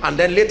 And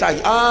then later,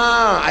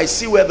 I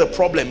see where the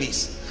problem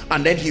is.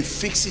 And then he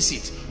fixes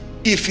it.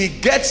 If he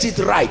gets it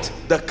right,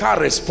 the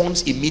car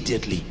responds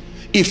immediately.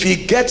 If he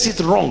gets it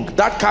wrong,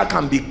 that car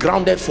can be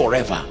grounded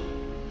forever.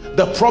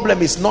 The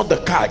problem is not the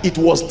car. It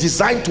was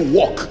designed to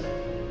work.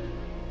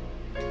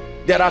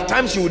 There are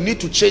times you will need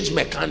to change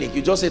mechanic.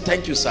 You just say,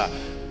 thank you, sir.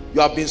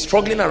 You have been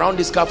struggling around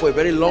this car for a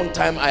very long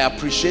time. I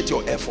appreciate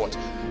your effort.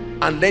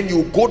 And then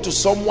you go to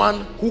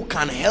someone who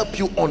can help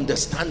you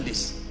understand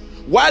this.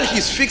 While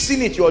he's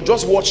fixing it, you're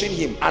just watching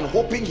him and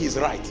hoping he's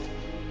right.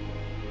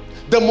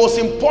 The most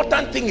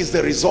important thing is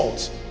the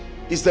result.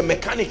 Is the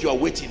mechanic you are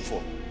waiting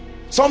for.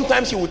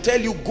 Sometimes he will tell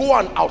you, go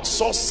and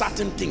outsource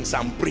certain things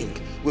and bring.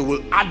 We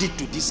will add it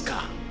to this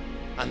car.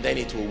 And then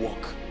it will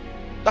work.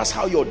 That's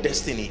how your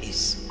destiny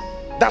is.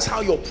 That's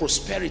how your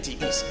prosperity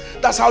is.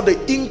 That's how the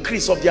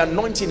increase of the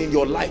anointing in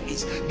your life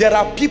is. There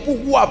are people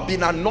who have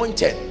been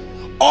anointed.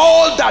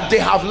 All that they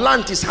have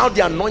learned is how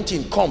the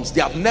anointing comes.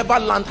 They have never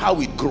learned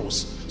how it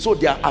grows. So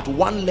they are at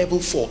one level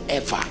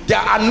forever. They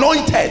are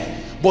anointed,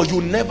 but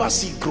you never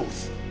see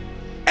growth.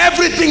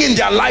 Everything in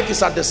their life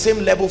is at the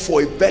same level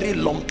for a very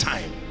long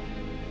time.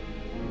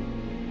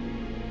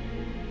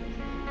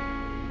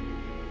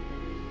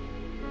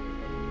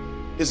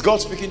 Is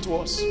God speaking to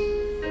us?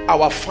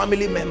 Our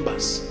family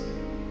members,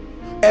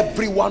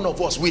 every one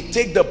of us, we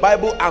take the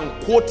Bible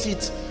and quote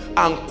it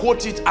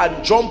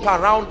and jump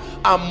around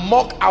and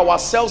mock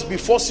ourselves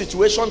before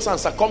situations and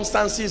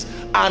circumstances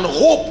and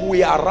hope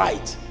we are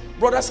right.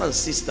 Brothers and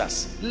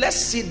sisters, let's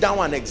sit down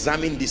and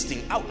examine this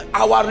thing.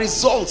 Our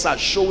results are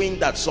showing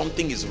that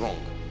something is wrong.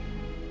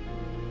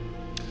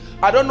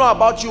 I don't know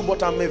about you,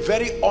 but I'm a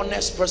very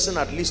honest person,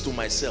 at least to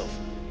myself.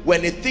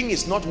 When a thing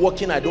is not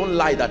working, I don't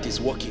lie that it's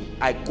working.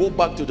 I go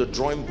back to the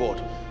drawing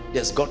board.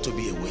 There's got to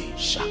be a way.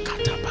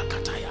 Shakata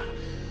bakataya.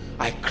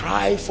 I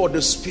cry for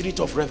the spirit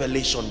of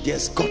revelation.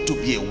 There's got to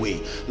be a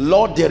way.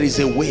 Lord, there is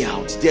a way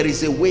out. There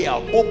is a way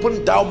out.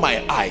 Open down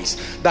my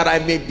eyes that I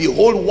may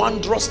behold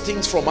wondrous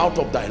things from out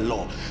of thy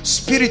law.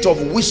 Spirit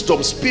of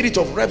wisdom, spirit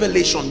of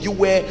revelation, you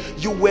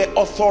were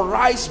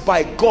authorized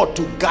by God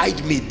to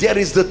guide me. There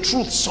is the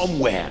truth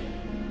somewhere.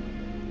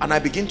 And I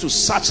begin to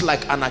search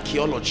like an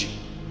archaeology.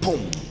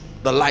 boom,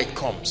 the light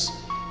comes.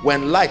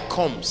 When light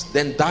comes,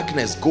 then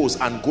darkness goes,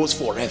 and goes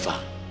forever.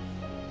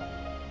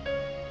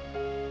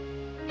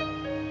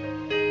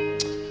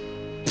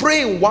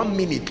 Pray in 1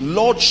 minute.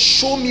 Lord,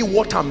 show me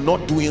what I'm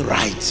not doing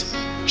right.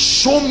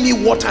 Show me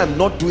what I'm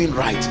not doing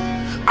right.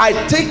 I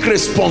take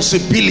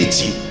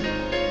responsibility.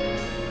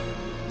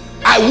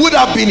 I would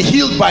have been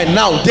healed by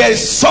now. There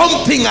is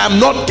something I'm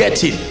not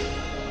getting.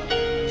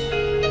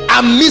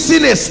 I'm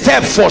missing a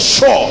step for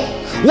sure.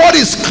 What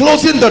is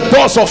closing the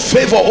doors of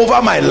favor over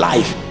my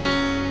life?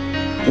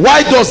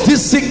 Why does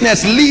this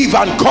sickness leave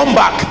and come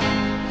back?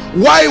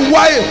 Why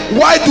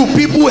do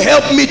people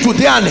help me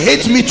today and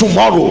hate me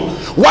tomorrow?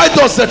 Why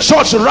does the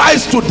church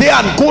rise today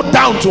and go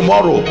down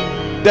tomorrow?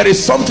 There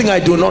is something I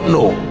do not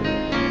know.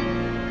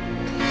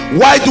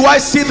 Why do I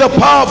see the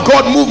power of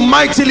God move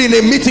mightily in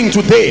a meeting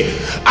today,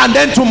 and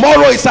then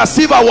tomorrow it's as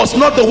if I was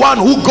not the one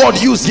who God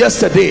used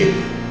yesterday?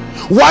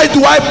 Why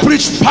do I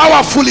preach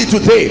powerfully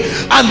today,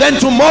 and then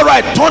tomorrow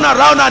I turn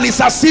around and it's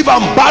as if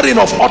I'm barren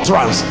of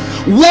utterance?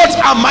 What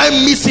am I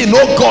missing?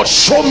 Oh God,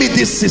 show me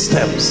these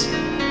systems.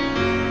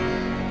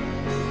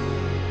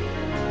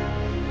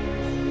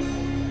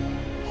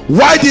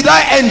 Why did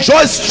I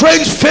enjoy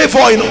strange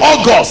favor in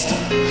August,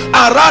 and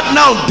right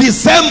now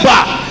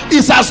December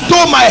is as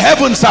though my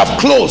heavens have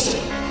closed?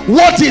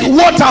 What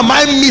am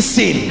I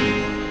missing?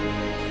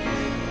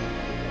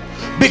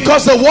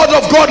 Because the word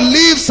of God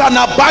lives and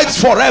abides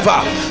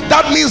forever.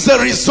 That means the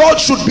result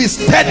should be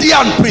steady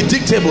and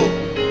predictable.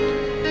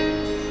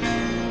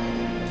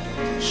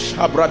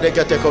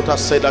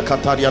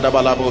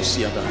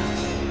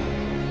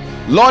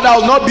 Lord,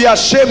 I'll not be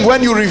ashamed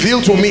when you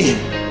reveal to me.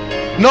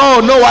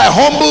 No, I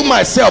humble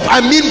myself.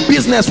 I mean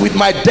business with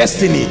my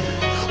destiny.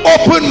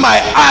 Open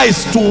my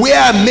eyes to where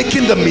I'm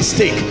making the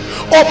mistake.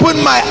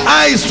 Open my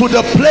eyes to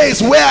the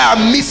place where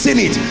I'm missing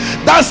it.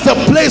 That's the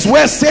place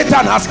where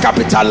Satan has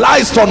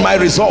capitalized on my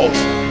result.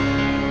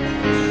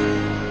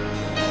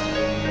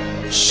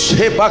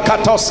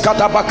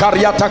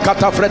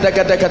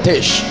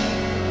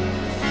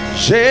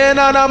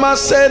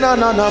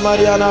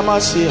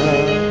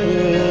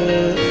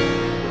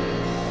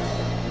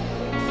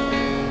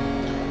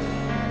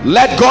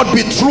 Let God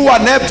be true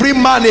and every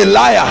man a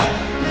liar.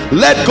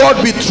 Let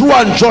God be true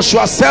and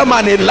Joshua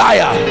Selman a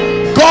liar.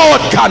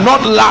 God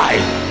cannot lie.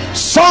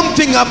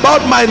 Something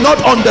about my not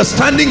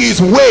understanding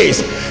his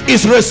ways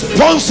is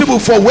responsible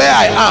for where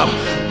I am.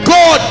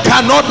 God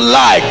cannot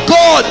lie.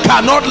 God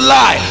cannot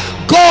lie.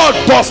 God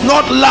does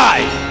not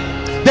lie.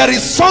 There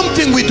is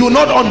something we do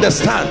not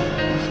understand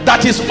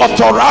that is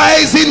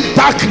authorizing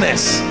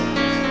darkness.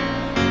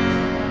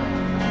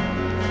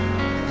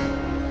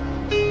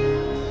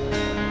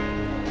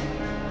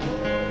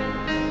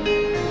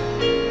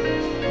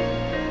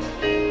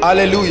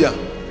 Hallelujah.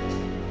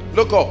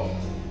 Look up.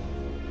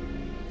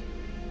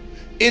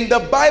 In the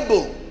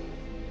Bible,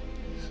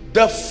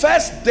 the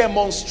first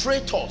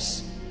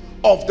demonstrators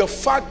of the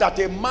fact that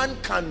a man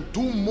can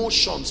do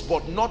motions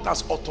but not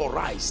as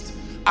authorized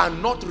and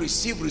not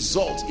receive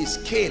results is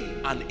Cain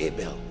and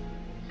Abel.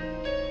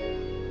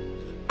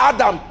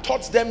 Adam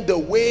taught them the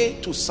way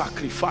to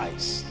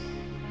sacrifice.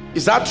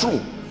 Is that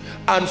true?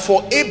 And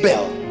for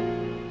Abel,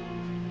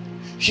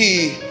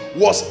 he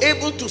was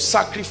able to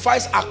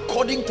sacrifice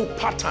according to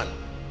pattern,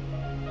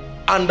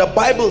 and the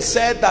Bible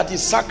said that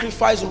his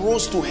sacrifice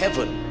rose to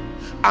heaven.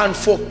 And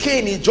for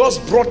Cain, he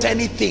just brought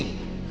anything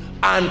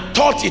and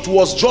thought it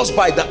was just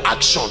by the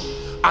action,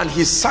 and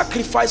his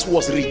sacrifice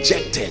was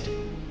rejected.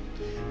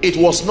 It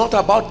was not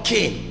about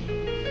Cain,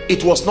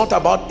 it was not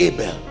about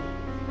Abel.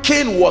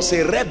 Cain was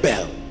a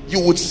rebel. You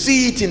would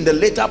see it in the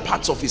later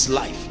parts of his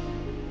life.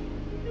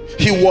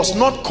 He was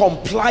not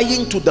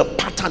complying to the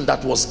pattern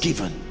that was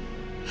given.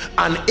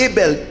 And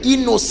Abel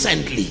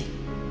innocently,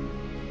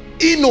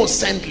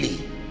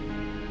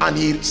 and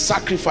his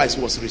sacrifice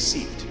was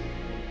received.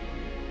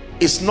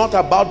 It's not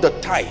about the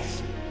tithe.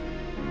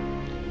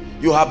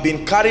 You have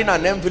been carrying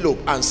an envelope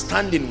and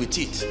standing with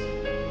it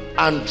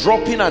and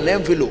dropping an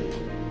envelope.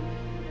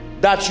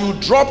 That you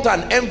dropped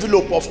an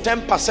envelope of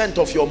 10%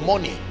 of your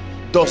money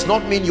does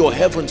not mean your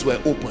heavens were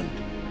opened.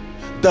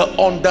 The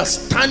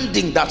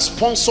understanding that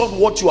sponsored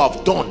what you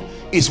have done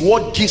is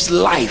what gives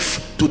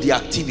life to the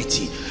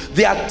activity.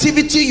 The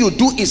activity you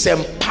do is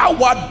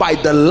empowered by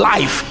the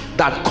life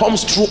that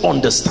comes through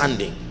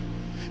understanding.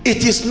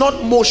 It is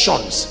not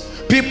motions.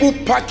 People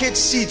package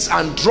seeds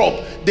and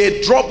drop.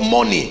 They drop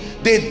money.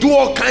 They do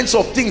all kinds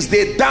of things.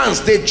 They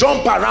dance. They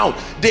jump around.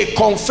 They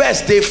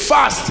confess. They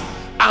fast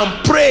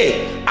and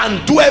pray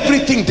and do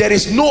everything. There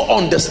is no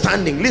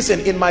understanding. Listen,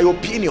 in my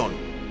opinion,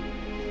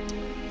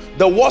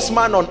 the worst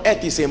man on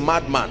earth is a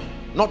madman,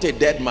 not a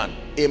dead man.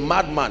 A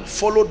madman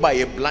followed by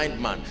a blind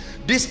man.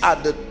 These are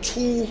the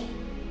two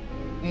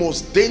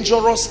most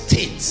dangerous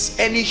states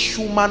any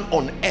human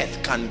on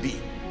earth can be.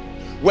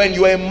 When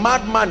you're a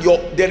madman,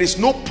 there is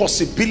no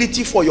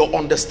possibility for your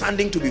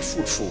understanding to be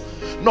fruitful.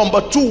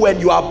 Number two, when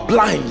you are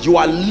blind, you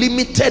are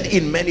limited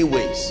in many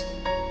ways.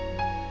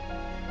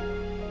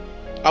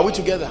 Are we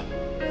together?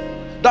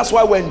 That's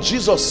why when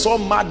Jesus saw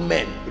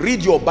madmen,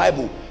 read your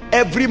Bible,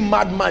 Every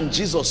madman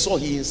Jesus saw,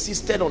 he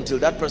insisted until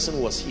that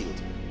person was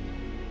healed.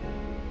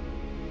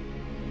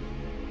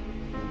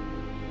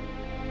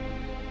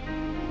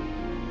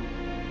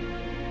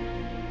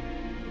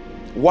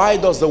 Why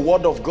does the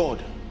word of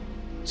God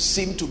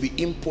seem to be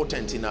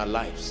impotent in our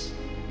lives?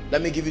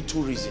 Let me give you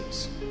two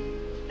reasons,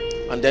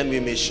 and then we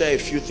may share a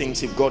few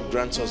things if God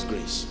grants us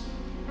grace.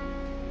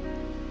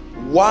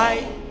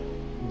 Why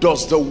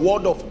does the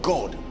word of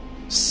God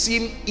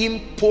seem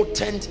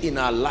impotent in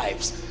our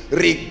lives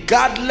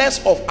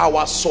regardless of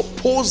our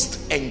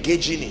supposed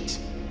engaging it?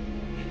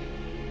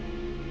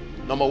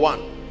 Number one,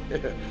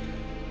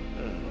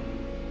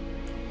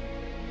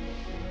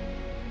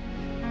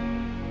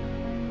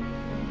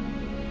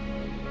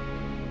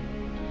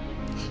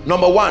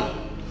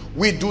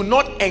 we do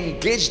not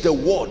engage the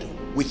word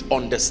with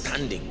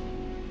understanding.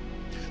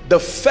 The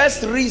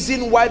first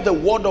reason why the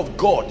word of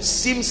God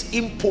seems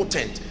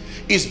impotent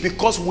is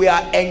because we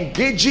are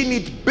engaging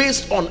it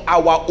based on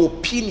our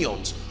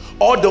opinions,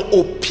 or the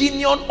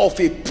opinion of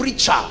a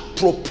preacher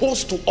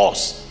proposed to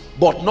us,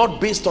 but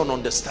not based on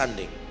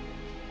understanding.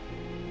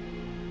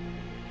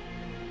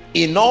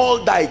 In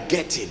all thy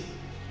getting,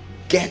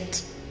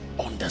 get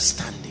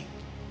understanding.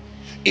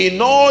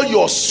 In all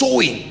your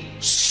sowing,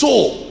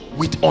 sow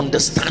with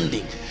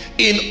understanding.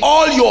 In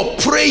all your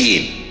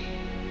praying,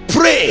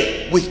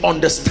 pray with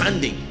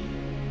understanding.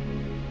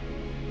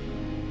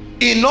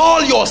 In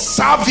all your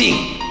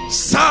serving,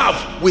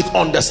 serve with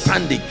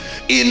understanding.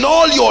 In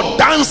all your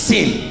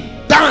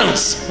dancing,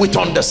 dance with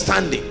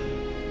understanding.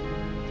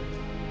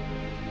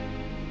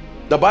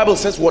 The Bible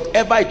says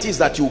whatever it is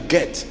that you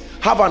get,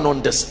 have an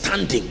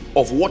understanding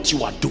of what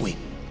you are doing.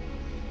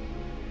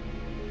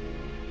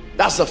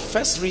 That's the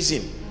first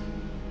reason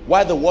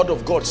why the word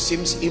of God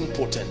seems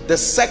impotent. The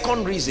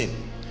second reason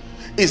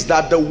is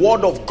that the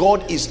word of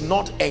God is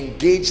not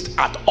engaged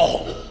at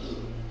all.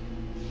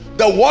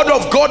 The word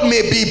of God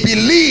may be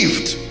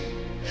believed,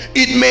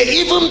 it may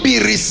even be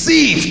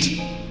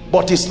received,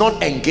 but it's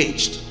not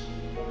engaged.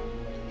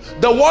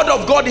 The word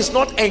of God is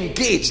not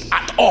engaged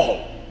at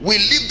all. We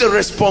leave the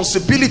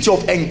responsibility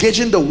of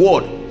engaging the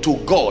word to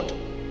God.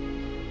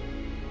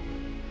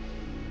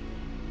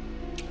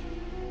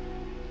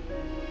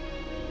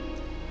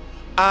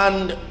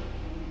 And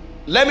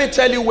let me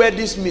tell you where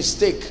this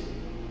mistake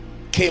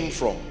came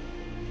from.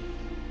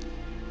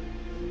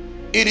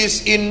 It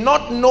is in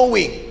not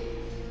knowing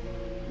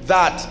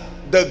that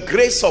the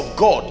grace of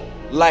God,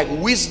 like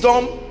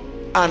wisdom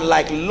and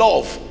like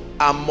love,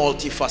 are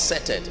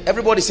multifaceted.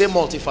 Everybody say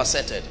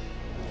multifaceted.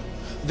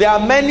 There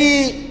are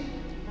many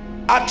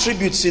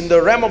attributes in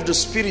the realm of the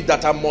spirit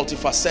that are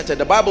multifaceted.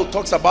 The Bible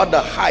talks about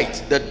the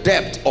height, the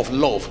depth of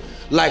love.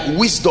 Like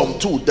wisdom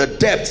too, the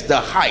depth, the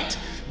height.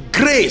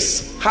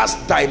 Grace has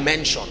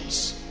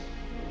dimensions.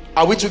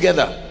 Are we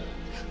together?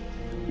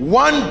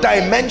 One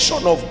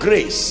dimension of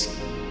grace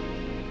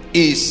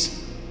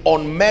is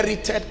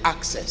unmerited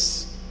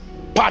access,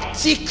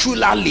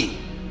 particularly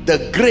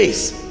the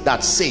grace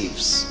that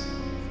saves.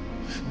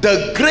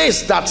 The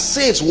grace that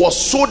saves was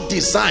so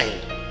designed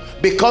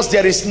because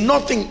there is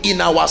nothing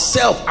in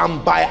ourselves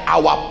and by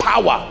our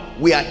power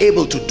we are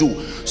able to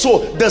do. So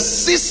the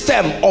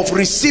system of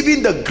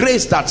receiving the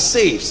grace that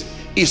saves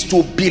is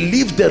to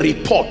believe the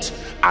report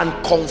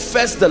and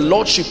confess the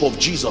lordship of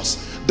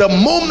Jesus. The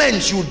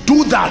moment you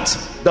do that,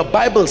 the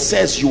Bible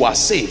says you are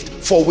saved.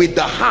 For with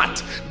the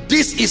heart,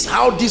 this is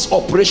how this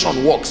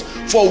operation works.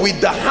 For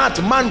with the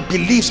heart man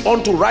believes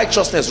unto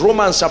righteousness,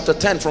 Romans chapter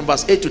 10 from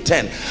verse 8 to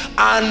 10,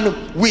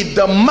 and with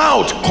the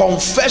mouth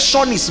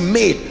confession is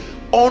made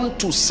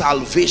unto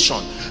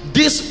salvation.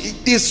 This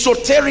is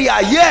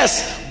soteria,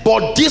 yes,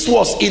 but this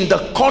was in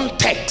the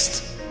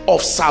context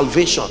of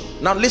salvation.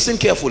 Now listen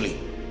carefully.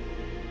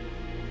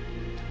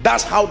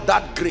 That's how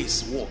that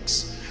grace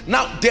works.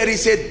 Now there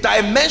is a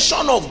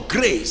dimension of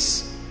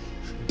grace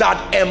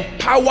that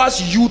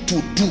empowers you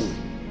to do.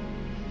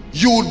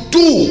 You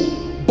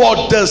do,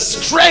 but the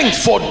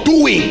strength for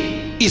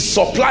doing is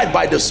supplied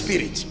by the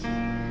Spirit.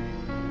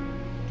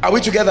 Are we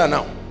together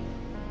now?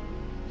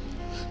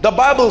 The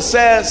Bible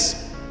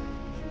says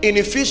in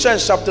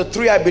Ephesians chapter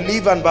 3, I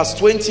believe, and verse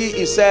 20,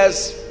 it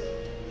says,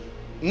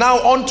 now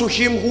unto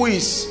him who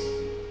is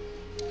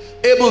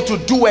able to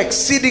do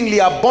exceedingly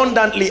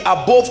abundantly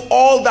above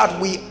all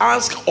that we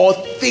ask or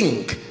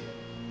think.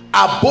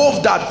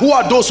 Above that, who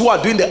are those who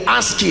are doing the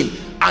asking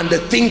and the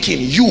thinking?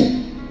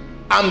 You.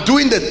 I'm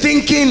doing the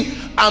thinking,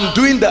 I'm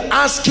doing the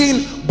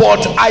asking,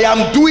 but I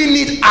am doing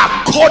it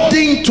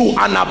according to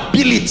an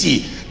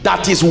ability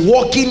that is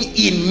working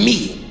in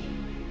me.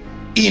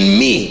 In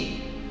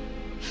me.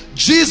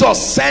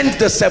 Jesus sent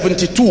the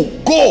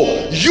 72.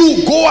 Go,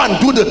 you go and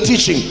do the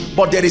teaching,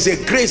 but there is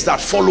a grace that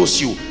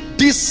follows you.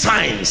 These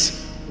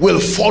signs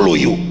will follow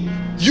you.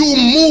 You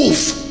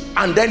move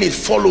and then it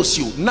follows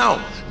you.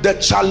 Now the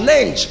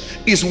challenge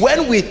is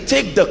when we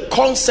take the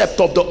concept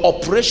of the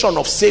operation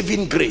of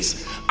saving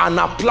grace and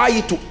apply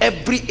it to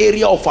every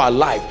area of our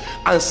life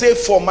and say,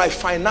 for my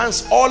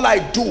finance, all I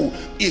do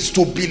is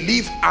to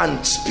believe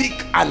and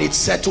speak and it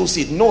settles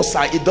it. No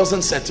sir, it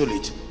doesn't settle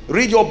it.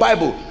 Read your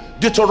Bible.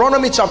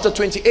 Deuteronomy chapter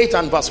 28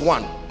 and verse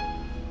 1.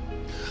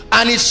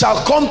 And it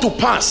shall come to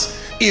pass,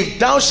 if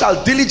thou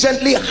shalt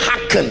diligently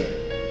hearken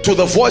to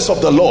the voice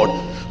of the Lord,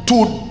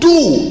 to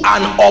do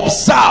and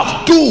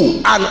observe,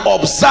 do and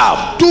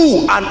observe,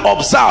 do and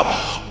observe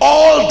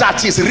all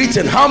that is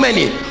written. How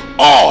many?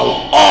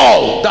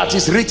 All that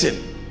is written.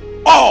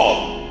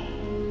 All.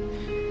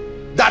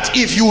 That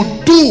if you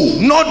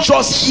do, not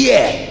just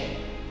hear,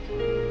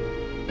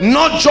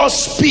 not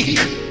just speak,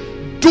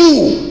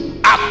 do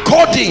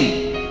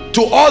according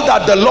to all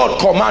that the Lord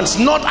commands,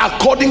 not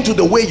according to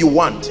the way you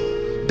want,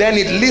 then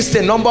it lists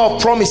a number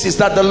of promises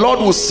that the Lord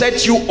will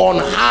set you on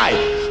high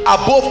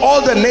above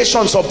all the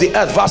nations of the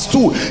earth. Verse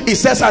 2, it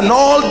says, and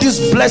all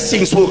these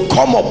blessings will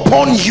come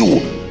upon you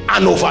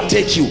and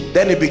overtake you.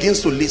 Then it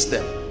begins to list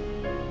them.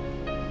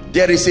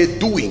 There is a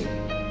doing.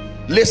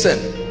 Listen,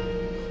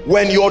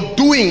 when your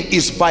doing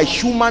is by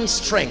human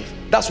strength,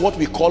 that's what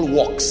we call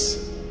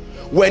works.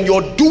 When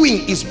your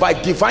doing is by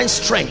divine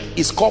strength,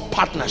 it's called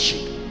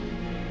partnership.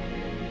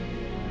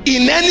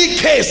 In any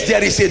case,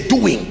 there is a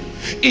doing.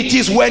 It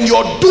is when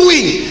your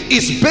doing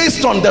is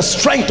based on the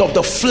strength of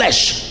the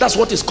flesh, that's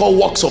what is called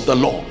works of the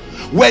law.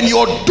 When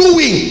your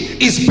doing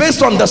is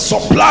based on the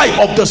supply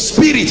of the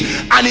spirit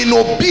and in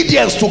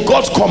obedience to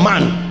God's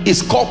command,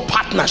 is called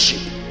partnership.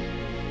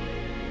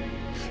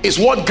 It's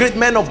what great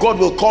men of God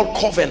will call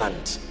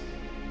covenant.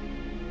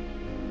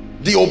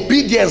 The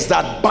obedience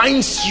that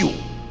binds you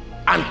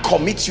and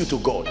commits you to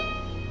God.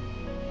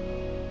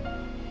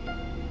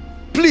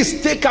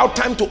 Please take out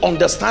time to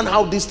understand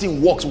how this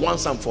thing works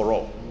once and for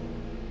all.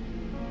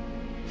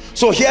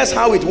 So here's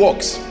how it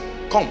works.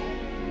 Come.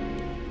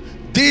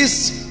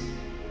 This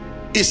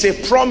is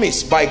a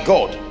promise by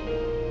God.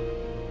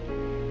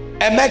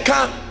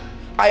 Emeka,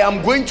 I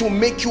am going to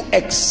make you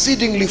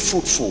exceedingly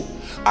fruitful.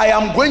 I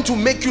am going to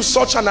make you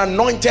such an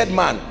anointed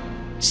man.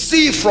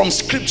 See from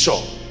scripture.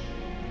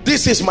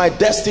 This is my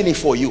destiny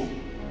for you.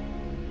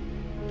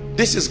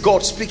 This is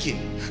God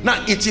speaking.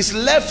 Now it is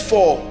left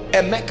for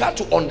Emeka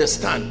to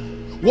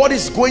understand what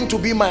is going to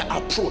be my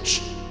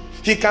approach.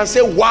 He can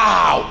say,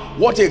 wow,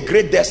 what a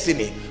great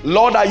destiny.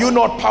 Lord, are you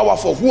not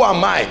powerful? Who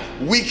am I?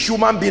 Weak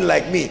human being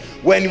like me.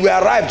 When we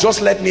arrive,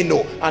 just let me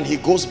know. And he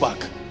goes back.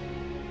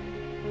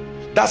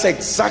 That's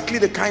exactly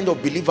the kind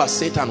of believer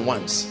Satan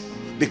wants.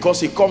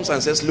 Because he comes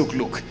and says,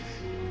 look,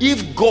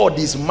 if God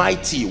is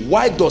mighty,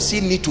 why does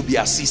he need to be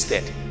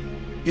assisted?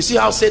 You see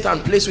how Satan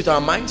plays with our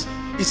minds?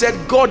 He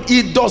said, God,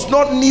 he does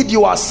not need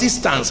your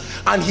assistance,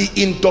 and he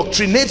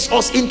indoctrinates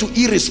us into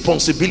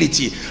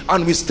irresponsibility.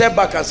 And we step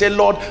back and say,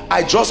 Lord,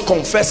 I just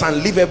confess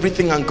and leave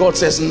everything. And God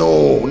says,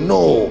 no.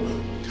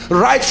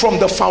 Right from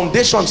the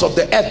foundations of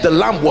the earth, the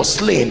lamb was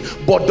slain,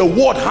 but the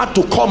word had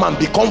to come and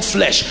become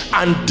flesh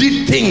and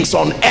did things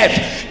on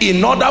earth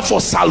in order for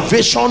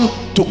salvation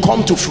to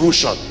come to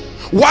fruition.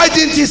 Why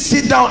didn't he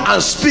sit down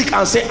and speak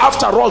and say,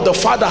 after all, the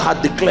Father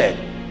had declared?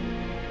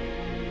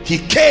 He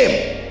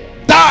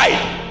came,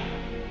 died,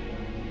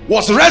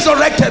 was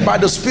resurrected by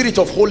the Spirit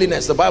of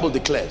holiness, the Bible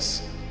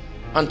declares,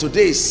 and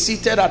today is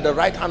seated at the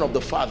right hand of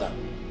the Father.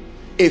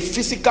 A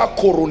physical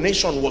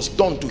coronation was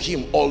done to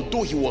him,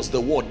 although he was the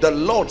Word. The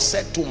Lord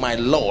said to my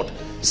Lord,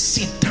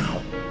 sit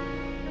down.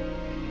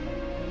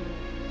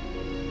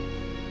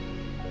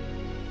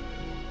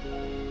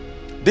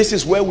 This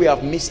is where we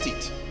have missed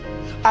it.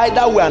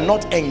 Either we are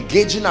not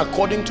engaging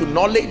according to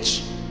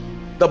knowledge.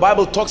 The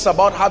Bible talks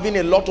about having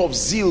a lot of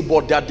zeal,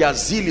 but that their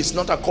zeal is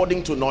not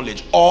according to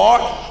knowledge. Or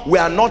we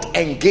are not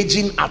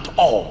engaging at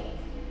all.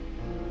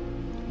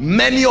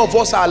 Many of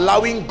us are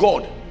allowing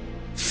God.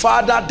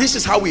 Father, this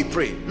is how we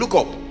pray. Look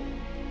up.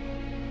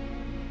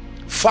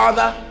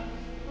 Father,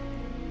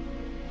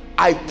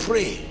 I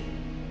pray,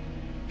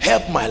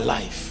 help my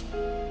life.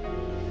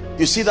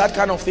 You see that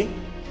kind of thing?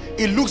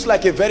 It looks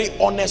like a very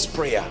honest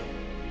prayer.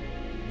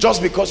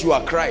 Just because you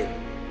are crying,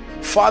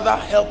 Father,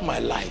 help my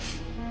life.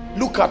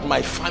 Look at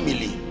my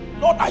family.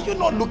 Lord, are you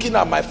not looking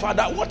at my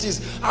father? What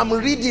is, I'm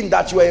reading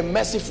that you are a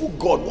merciful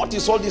God. What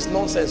is all this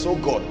nonsense, oh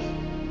God?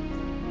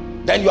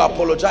 Then you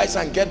apologize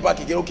and get back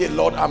again. Okay,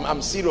 Lord,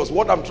 I'm serious.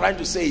 What I'm trying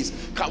to say is,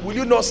 will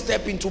you not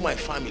step into my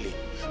family?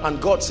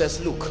 And God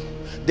says, look,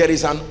 there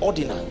is an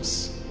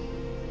ordinance.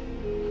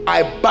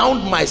 I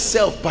bound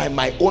myself by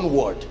my own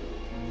word.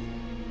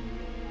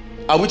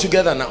 Are we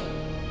together now?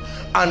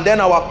 And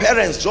then our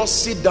parents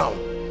just sit down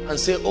and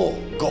say, oh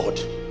God,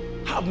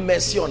 have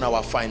mercy on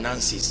our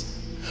finances.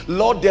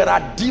 Lord, there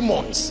are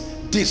demons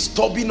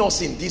disturbing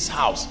us in this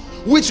house.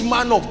 Which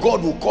man of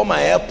God will come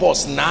and help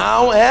us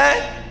now?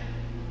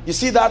 You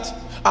see that?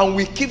 And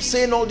we keep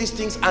saying all these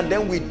things, and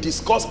then we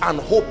discuss and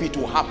hope it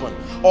will happen.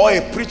 Or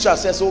a preacher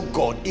says, oh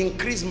God,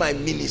 increase my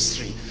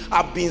ministry.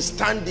 I've been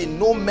standing,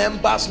 no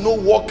members, no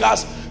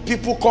workers.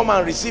 People come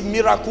and receive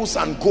miracles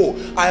and go.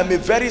 I am a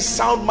very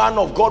sound man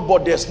of God,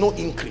 but there's no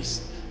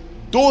increase.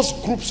 Those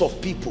groups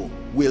of people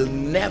will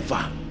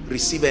never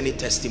receive any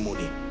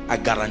testimony. I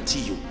guarantee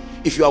you.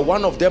 If you are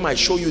one of them, I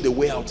show you the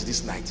way out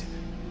this night,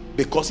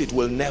 because it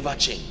will never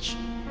change.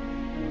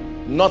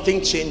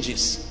 Nothing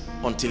changes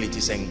until it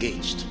is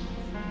engaged.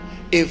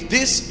 If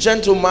this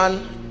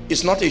gentleman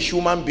is not a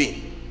human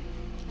being.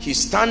 He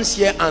stands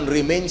here and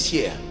remains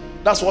here.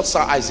 That's what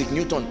Sir Isaac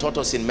Newton taught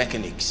us in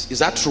mechanics. Is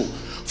that true?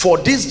 For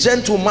this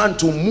gentleman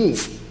to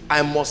move,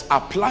 I must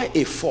apply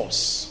a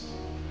force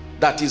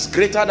that is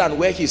greater than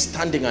where he's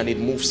standing, and it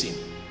moves him.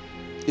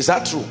 Is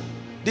that true?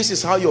 This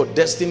is how your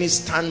destiny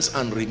stands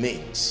and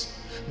remains.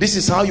 This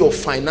is how your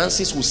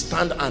finances will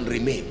stand and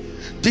remain.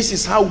 This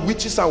is how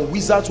witches and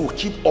wizards will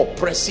keep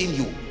oppressing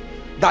you.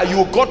 That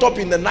you got up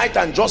in the night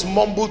and just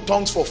mumble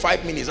tongues for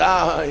 5 minutes.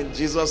 In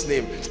Jesus'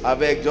 name, I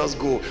beg, just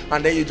go.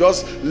 And then you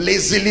just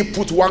lazily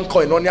put one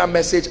coin on your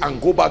message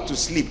and go back to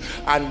sleep.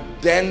 And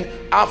then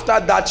after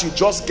that, you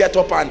just get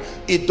up and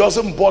it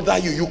doesn't bother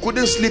you. You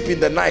couldn't sleep in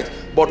the night.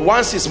 But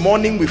once it's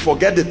morning, we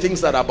forget the things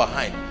that are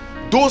behind.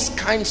 Those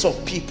kinds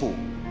of people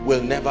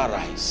will never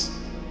rise.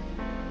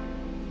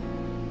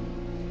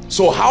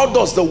 So how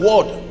does the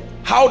word,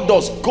 how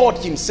does God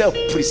himself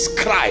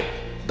prescribe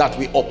that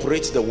we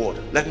operate the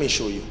word? Let me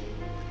show you.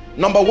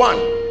 Number one,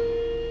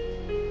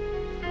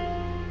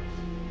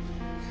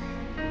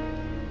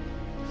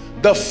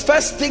 the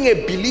first thing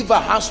a believer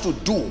has to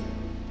do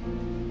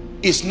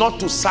is not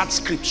to search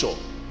scripture.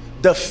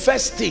 The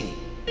first thing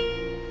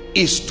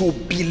is to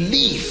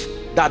believe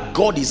that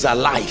God is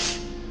alive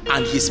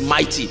and he's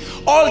mighty.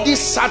 All this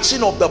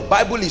searching of the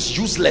Bible is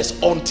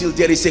useless until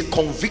there is a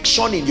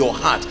conviction in your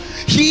heart.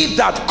 He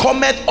that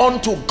cometh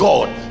unto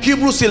God,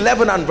 Hebrews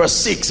 11 and verse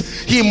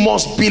 6, he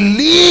must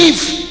believe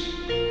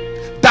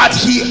that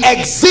he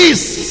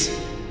exists.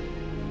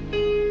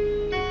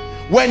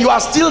 When you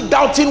are still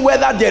doubting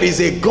whether there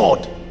is a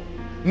God,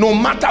 no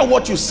matter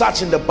what you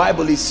search in the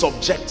Bible is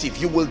subjective.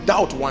 You will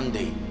doubt one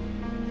day.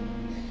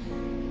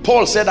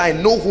 Paul said, I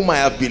know whom I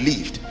have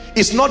believed.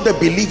 It's not the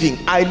believing.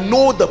 I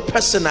know the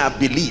person I have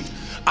believed,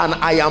 and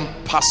I am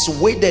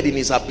persuaded in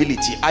his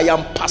ability. I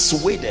am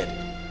persuaded.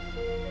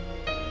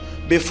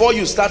 Before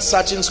you start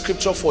searching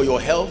scripture for your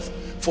health,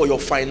 for your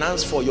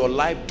finance, for your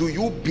life, do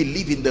you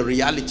believe in the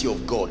reality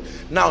of God?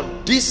 Now,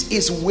 this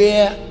is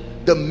where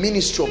the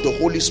ministry of the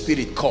Holy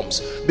Spirit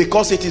comes,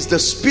 because it is the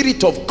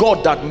Spirit of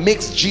God that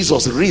makes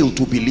Jesus real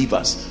to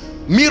believers.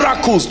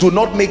 Miracles do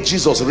not make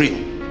Jesus real.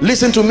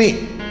 Listen to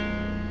me.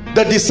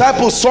 The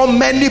disciples saw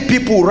many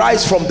people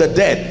rise from the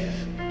dead.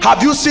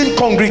 Have you seen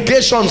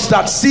congregations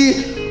that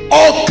see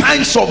all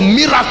kinds of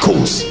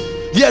miracles,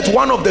 yet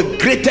one of the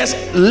greatest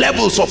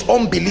levels of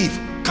unbelief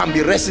can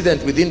be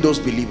resident within those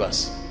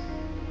believers?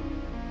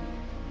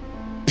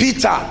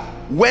 Peter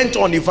went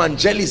on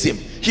evangelism.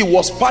 He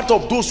was part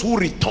of those who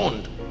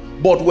returned,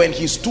 but when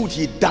he stood,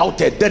 he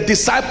doubted. The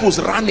disciples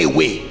ran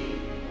away.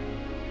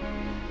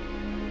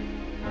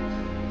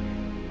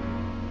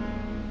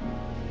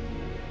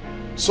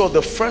 So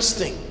the first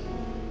thing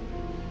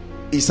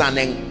is an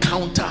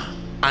encounter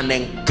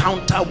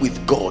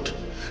with God.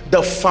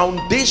 The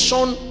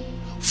foundation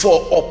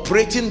for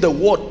operating the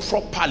word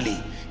properly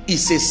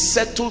is a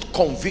settled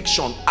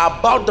conviction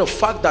about the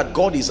fact that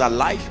God is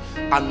alive,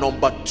 and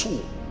number two,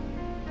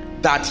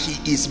 that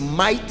he is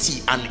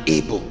mighty and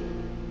able.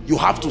 You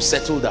have to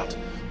settle that.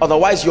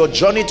 Otherwise, your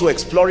journey to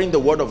exploring the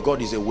word of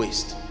God is a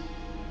waste.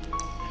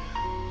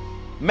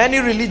 Many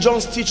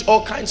religions teach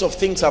all kinds of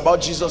things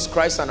about Jesus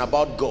Christ and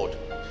about God.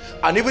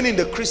 And even in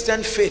the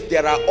Christian faith,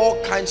 there are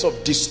all kinds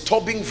of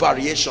disturbing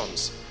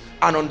variations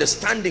and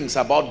understandings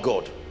about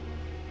God.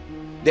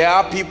 There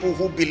are people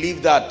who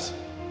believe that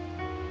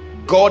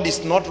God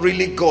is not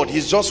really God.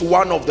 He's just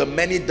one of the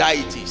many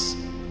deities.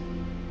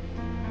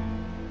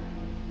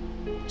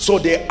 So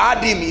they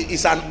add him.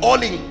 Is an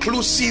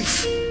all-inclusive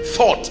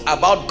thought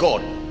about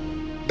God.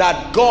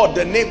 That God,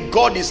 the name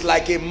God, is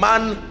like a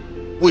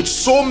man with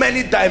so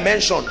many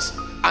dimensions,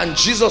 and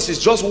Jesus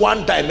is just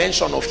one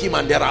dimension of him,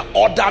 and there are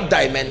other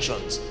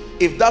dimensions.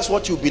 If that's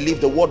what you believe,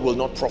 the word will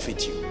not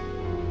profit you.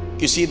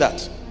 You see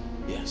that?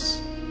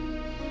 Yes.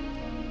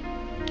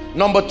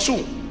 Number two,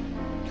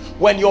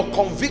 when your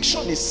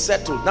conviction is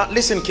settled, now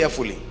listen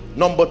carefully.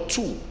 Number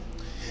two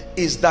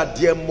is that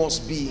there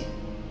must be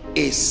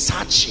a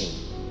searching.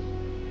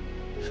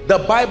 The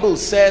Bible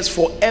says,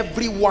 for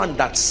everyone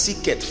that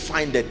seeketh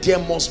findeth. There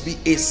must be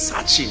a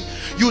searching.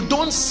 You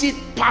don't sit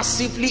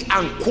passively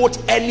and quote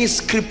any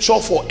scripture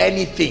for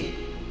anything.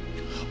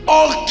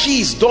 All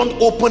keys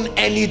don't open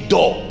any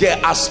door.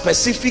 There are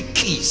specific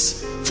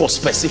keys for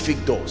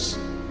specific doors.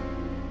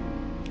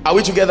 Are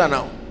we together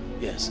now?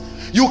 Yes.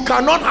 You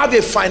cannot have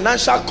a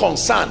financial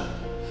concern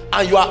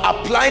and you are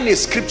applying a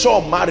scripture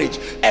on marriage,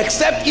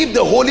 except if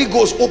the Holy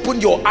Ghost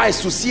opened your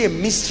eyes to see a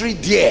mystery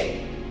there.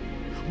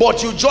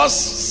 But you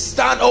just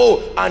stand,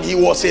 and he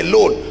was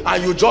alone,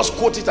 and you just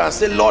quote it and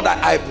say, Lord,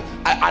 I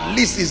at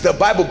least it's the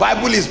Bible.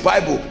 Bible is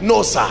Bible.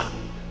 No, sir.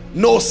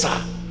 No,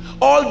 sir.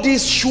 All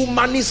these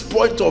humanist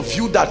point of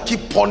view that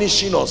keep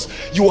punishing us,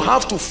 you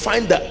have to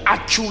find the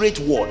accurate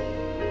word.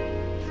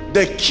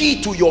 The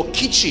key to your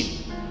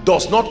kitchen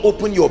does not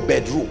open your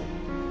bedroom.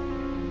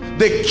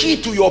 The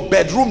key to your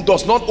bedroom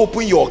does not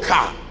open your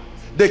car.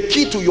 The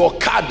key to your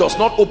car does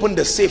not open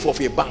the safe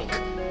of a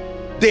bank.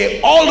 They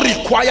all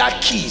require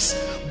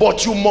keys.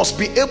 But you must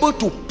be able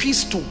to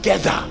piece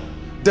together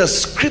the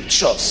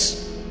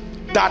scriptures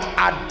that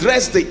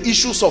address the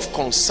issues of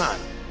concern.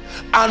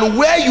 And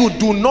where you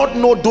do not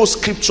know those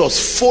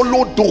scriptures,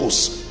 follow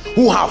those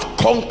who have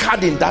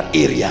conquered in that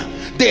area.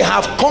 They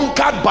have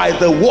conquered by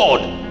the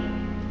word.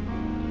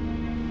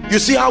 You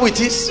see how it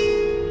is?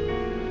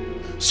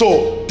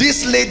 So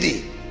this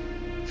lady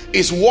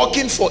is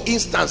walking, for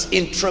instance,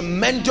 in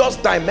tremendous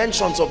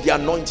dimensions of the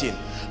anointing,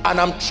 and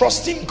I'm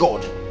trusting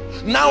God.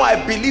 Now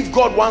I believe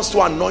God wants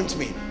to anoint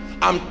me.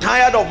 I'm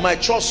tired of my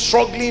church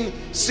struggling,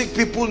 sick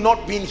people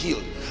not being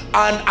healed,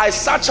 and I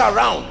search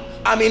around.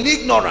 I'm in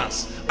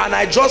ignorance, and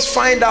I just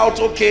find out,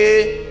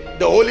 okay,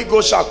 the Holy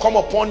Ghost shall come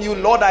upon you.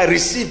 Lord, I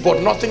receive,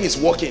 but nothing is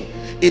working.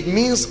 It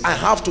means I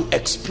have to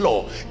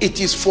explore.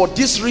 It is for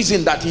this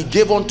reason that he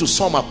gave unto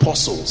some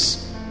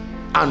apostles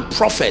and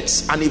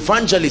prophets and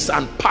evangelists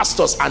and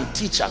pastors and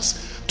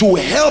teachers, to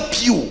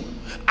help you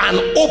and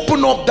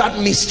open up that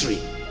mystery.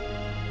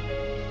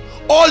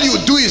 All you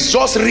do is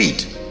just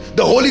read.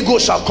 The Holy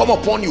Ghost shall come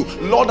upon you.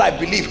 Lord, I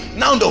believe.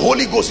 Now the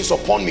Holy Ghost is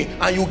upon me,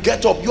 and you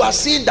get up. You are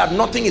seeing that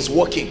nothing is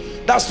working.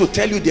 That's to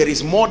tell you there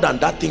is more than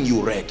that thing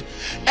you read.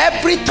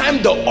 Every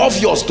time the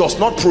obvious does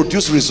not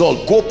produce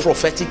result, go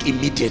prophetic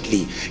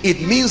immediately.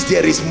 It means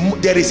there is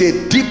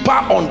a deeper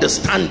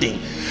understanding.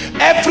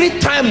 Every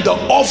time the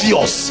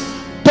obvious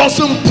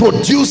doesn't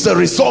produce the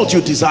result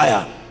you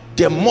desire,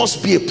 there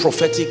must be a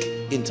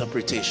prophetic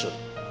interpretation.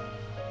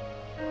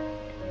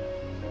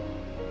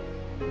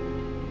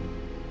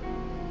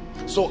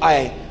 So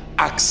I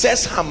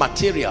access her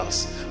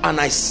materials and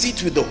I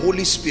sit with the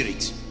Holy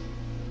Spirit,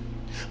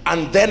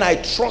 and then I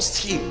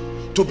trust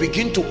him to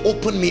begin to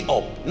open me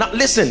up. Now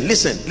listen.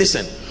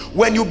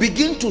 When you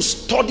begin to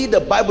study the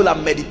Bible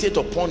and meditate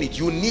upon it,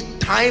 you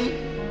need time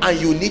and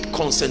you need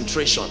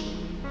concentration.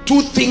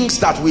 Two things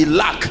that we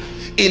lack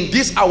in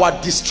this our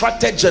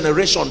distracted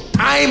generation: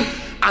 time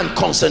and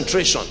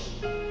concentration.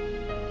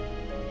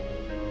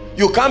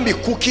 You can't be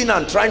cooking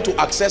and trying to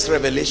access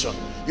revelation.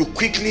 You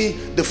quickly,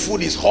 the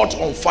food is hot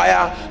on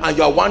fire and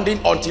you are wondering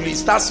until it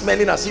starts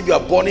smelling as if you are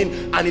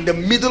burning, and in the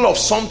middle of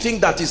something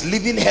that is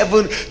leaving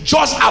heaven,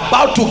 just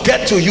about to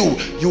get to you,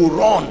 you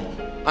run.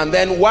 And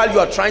then while you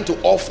are trying to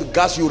off the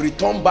gas, you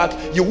return back.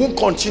 You won't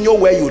continue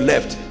where you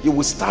left. You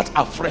will start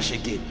afresh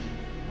again.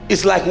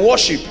 It's like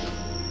worship.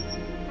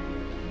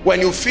 When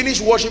you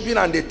finish worshiping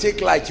and they take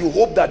light, you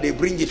hope that they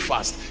bring it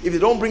fast. If they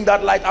don't bring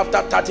that light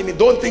after 30 minutes,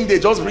 don't think they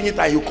just bring it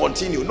and you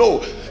continue.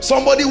 No,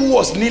 somebody who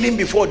was kneeling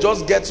before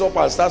just gets up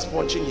and starts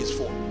punching his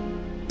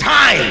phone.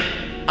 Time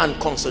and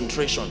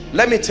concentration.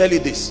 Let me tell you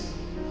this: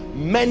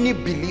 many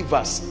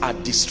believers are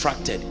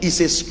distracted. It's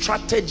a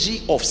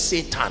strategy of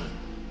Satan.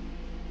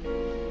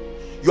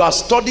 You are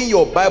studying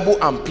your Bible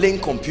and playing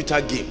computer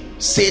game.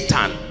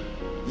 Satan.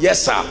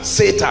 Yes sir,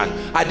 Satan.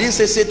 I didn't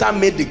say Satan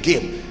made the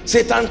game.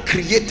 Satan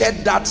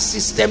created that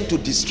system to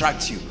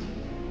distract you.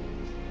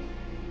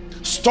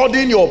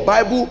 Studying your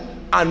Bible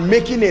and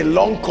making a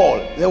long call.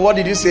 Then what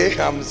did you say?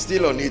 I'm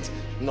still on it.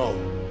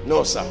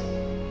 No sir.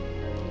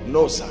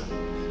 No sir.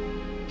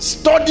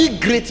 Study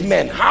great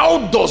men.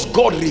 How does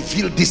God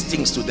reveal these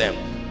things to them?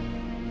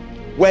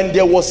 When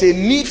there was a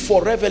need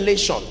for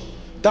revelation,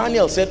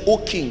 Daniel said, "Oh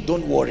king,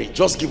 don't worry,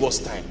 just give us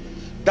time."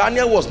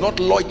 Daniel was not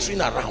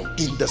loitering around.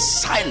 In the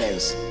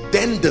silence,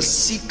 then the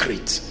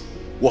secret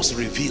was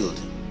revealed.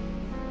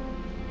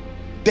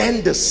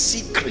 Then the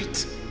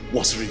secret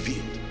was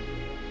revealed.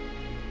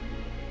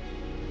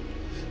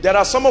 There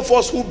are some of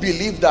us who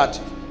believe that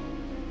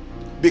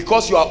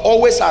because you are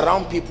always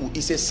around people,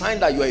 it's a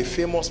sign that you are a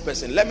famous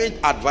person. Let me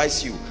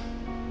advise you: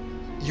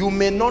 you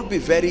may not be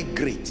very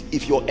great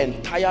if your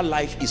entire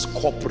life is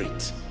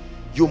corporate.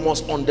 You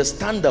must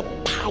understand the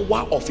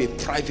power of a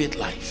private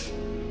life.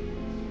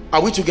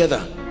 Are we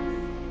together?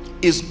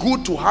 It's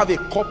good to have a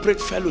corporate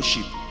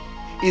fellowship.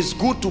 It's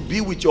good to be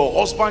with your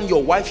husband,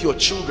 your wife, your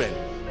children.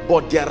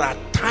 But there are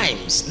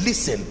times,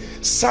 listen,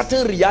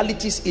 certain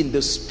realities in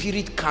the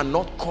spirit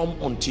cannot come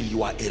until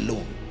you are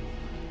alone.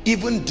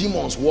 Even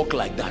demons walk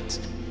like that.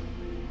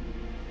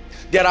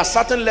 There are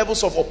certain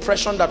levels of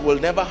oppression that will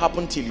never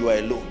happen till you are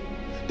alone.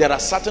 There are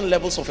certain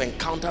levels of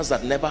encounters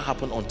that never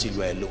happen until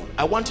you are alone.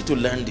 I want you to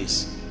learn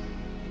this.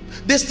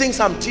 These things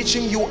I'm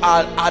teaching you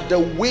are the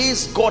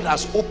ways God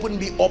has opened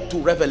me up to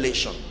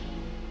revelation.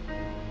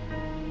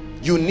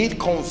 You need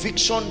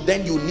conviction,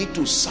 then you need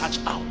to search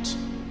out.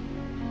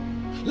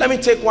 Let me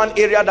take one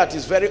area that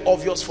is very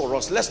obvious for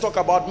us. Let's talk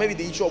about maybe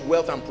the issue of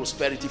wealth and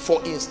prosperity.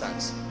 For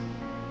instance,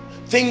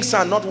 things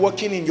are not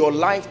working in your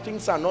life,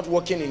 things are not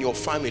working in your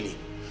family.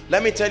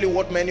 Let me tell you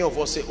what many of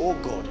us say: "Oh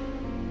God,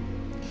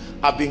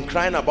 I've been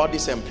crying about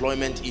this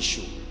employment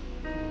issue.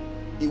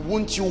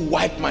 Won't you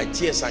wipe my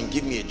tears and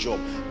give me a job?"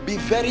 Be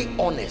very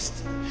honest.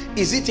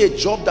 Is it a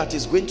job that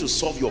is going to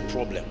solve your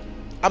problem?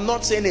 I'm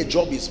not saying a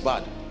job is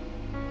bad,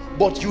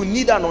 but you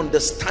need an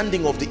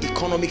understanding of the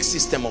economic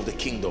system of the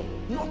kingdom,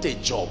 not a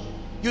job.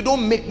 You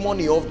don't make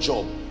money off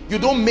job. You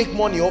don't make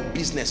money off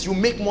business. You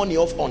make money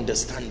off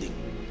understanding.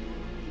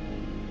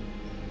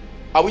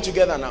 Are we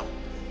together now?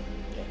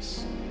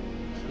 Yes.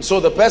 So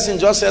the person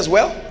just says,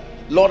 "Well,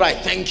 Lord, I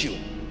thank you."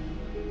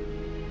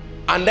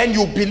 And then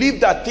you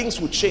believe that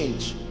things will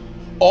change.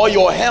 or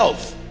your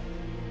health.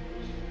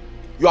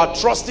 You are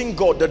trusting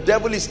God. The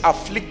devil is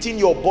afflicting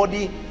your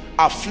body,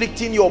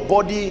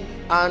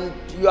 and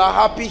you are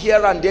happy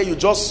here and there. You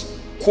just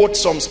quote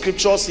some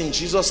scriptures in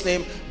Jesus'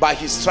 name. By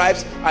his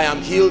stripes I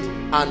am healed,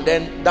 and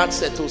then that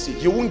settles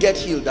it. You won't get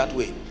healed that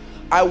way.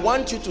 I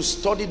want you to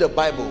study the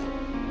Bible.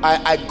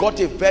 I got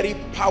a very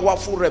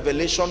powerful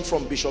revelation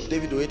from Bishop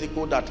David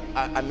Oyedepo that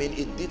I mean,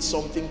 it did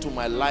something to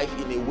my life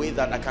in a way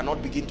that I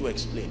cannot begin to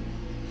explain.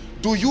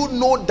 Do you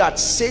know that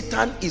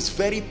Satan is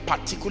very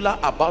particular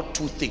about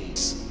two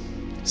things?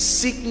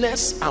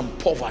 Sickness and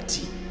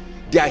poverty.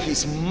 They are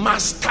his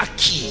master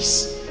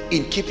keys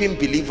in keeping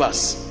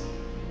believers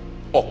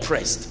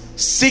oppressed.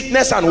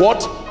 Sickness and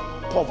what?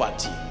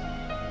 Poverty.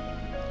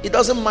 He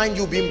doesn't mind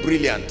you being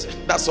brilliant.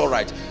 That's all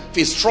right. If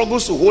he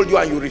struggles to hold you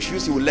and you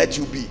refuse, he will let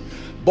you be.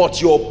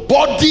 But your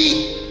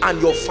body and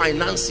your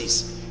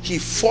finances, he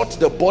fought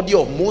the body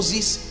of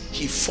Moses,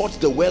 he fought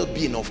the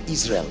well-being of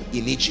Israel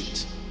in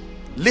Egypt.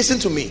 Listen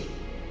to me.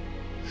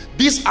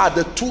 These are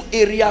the two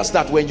areas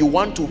that when you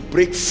want to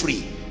break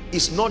free,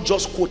 it's not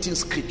just quoting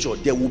scripture,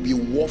 there will be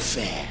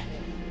warfare.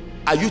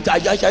 Are you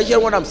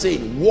hearing what I'm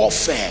saying?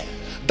 Warfare.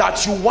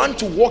 That you want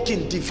to walk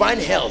in divine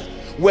health,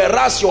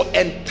 whereas your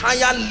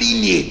entire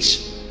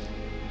lineage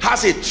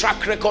has a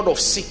track record of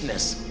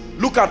sickness.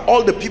 Look at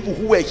all the people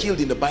who were healed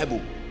in the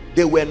Bible.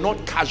 They were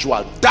not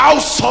casual. Thou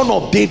son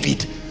of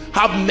David,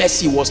 have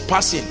mercy, was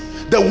passing.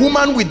 The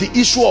woman with the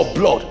issue of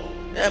blood,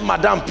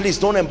 madam, please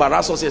don't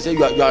embarrass us and say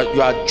you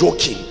are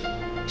joking.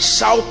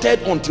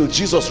 Shouted until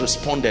Jesus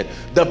responded.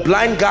 The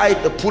blind guy,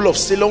 the pool of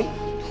Siloam.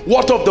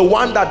 What of the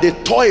one that they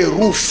tore a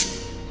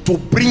roof to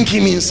bring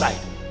him inside?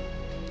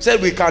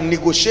 Said, we can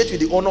negotiate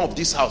with the owner of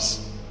this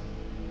house.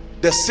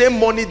 The same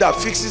money that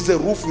fixes the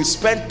roof, we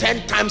spend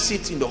 10 times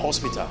it in the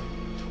hospital.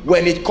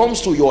 When it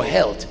comes to your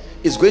health,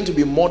 it's going to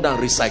be more than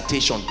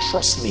recitation.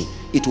 Trust me,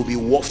 it will be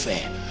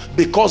warfare.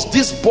 Because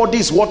this body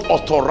is what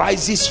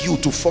authorizes you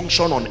to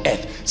function on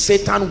earth.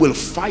 Satan will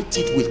fight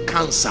it with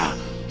cancer.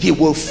 He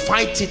will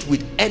fight it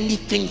with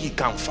anything he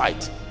can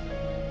fight.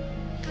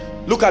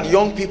 Look at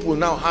young people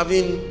now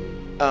having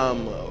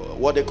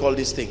what they call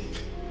this thing,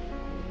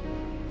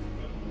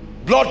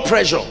 blood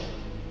pressure.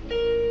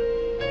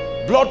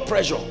 Blood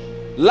pressure.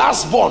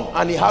 Last born,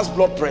 and he has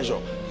blood pressure.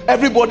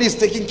 Everybody is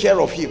taking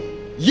care of him,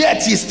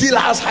 yet he still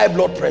has high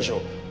blood pressure.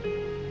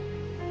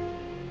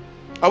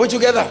 Are we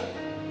together?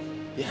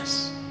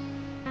 Yes.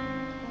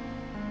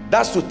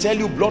 That's to tell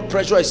you blood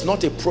pressure is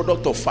not a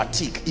product of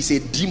fatigue. It's a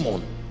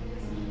demon.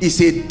 It's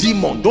a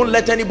demon. Don't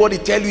let anybody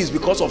tell you it's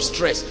because of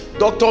stress.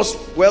 Doctors,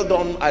 well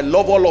done, I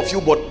love all of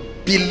you, but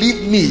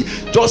believe me,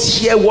 just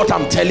hear what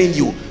I'm telling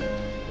you.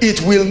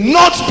 It will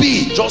not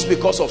be just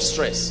because of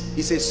stress.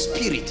 It's a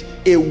spirit,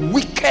 a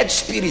wicked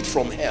spirit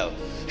from hell.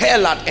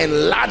 Hell had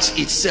enlarged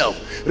itself,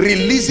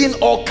 releasing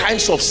all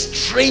kinds of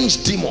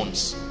strange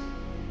demons.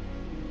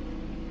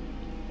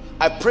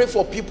 I pray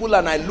for people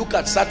and I look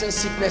at certain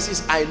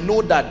sicknesses. I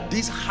know that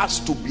this has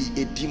to be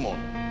a demon.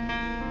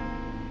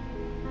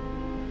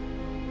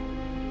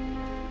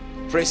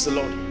 Praise the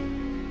Lord.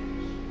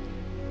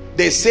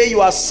 They say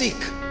you are sick,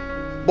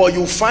 but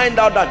you find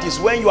out that is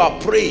when you are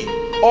praying,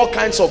 all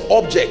kinds of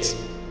objects,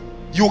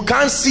 you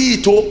can't see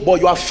it, but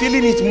you are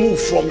feeling it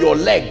move from your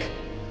leg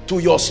to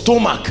your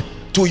stomach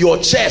to your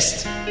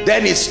chest.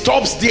 Then it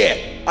stops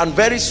there, and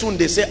very soon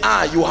they say,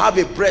 you have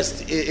a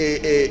breast,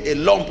 a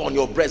lump on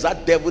your breast.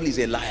 That devil is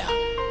a liar.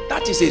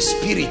 That is a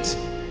spirit.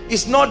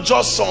 It's not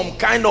just some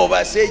kind of,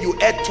 I say you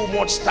ate too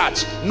much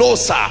starch. No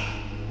sir,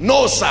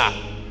 no sir.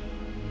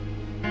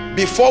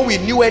 Before we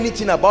knew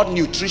anything about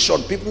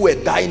nutrition, people were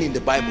dying in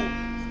the Bible.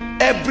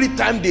 Every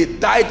time they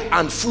died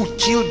and food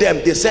killed them,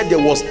 they said there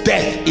was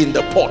death in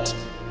the pot.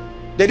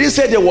 They didn't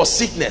say there was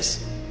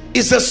sickness.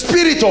 It's the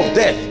spirit of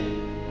death.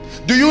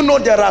 Do you know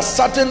there are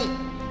certain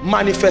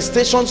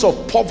manifestations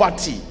of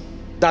poverty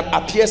that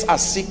appears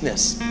as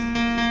sickness?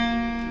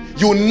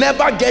 You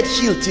never get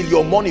healed till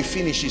your money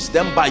finishes.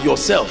 Then by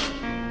yourself,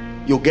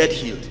 you get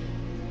healed.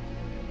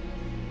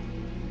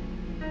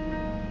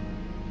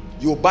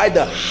 You buy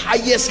the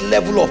highest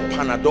level of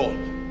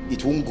Panadol,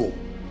 it won't go.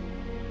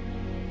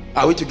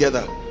 Are we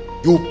together?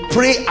 You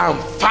pray and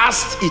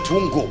fast, it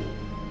won't go.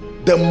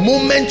 The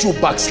moment you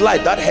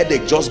backslide, that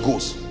headache just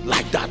goes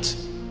like that.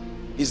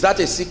 Is that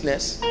a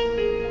sickness?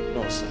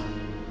 No, sir.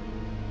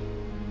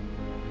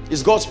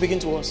 Is God speaking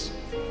to us?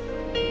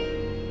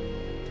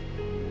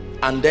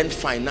 And then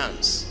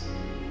finance.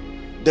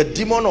 The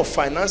demon of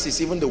finance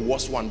is even the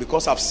worst one,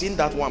 because I've seen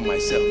that one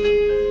myself.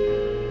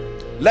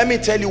 Let me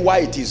tell you why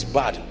it is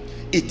bad.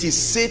 It is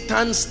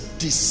Satan's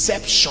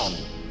deception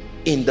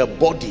in the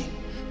body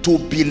to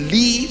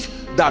believe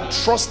that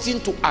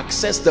trusting to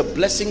access the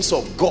blessings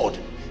of God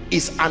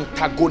is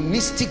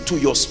antagonistic to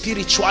your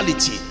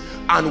spirituality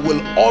and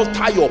will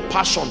alter your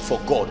passion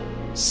for God.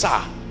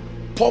 Sir,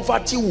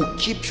 poverty will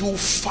keep you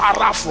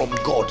farther from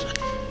God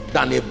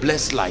than a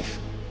blessed life.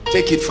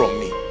 Take it from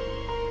me.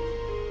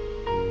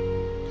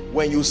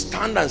 When you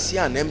stand and see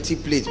an empty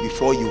plate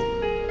before you,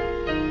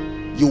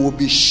 you will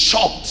be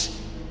shocked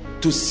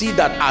to see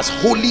that as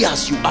holy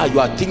as you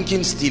are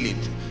thinking stealing.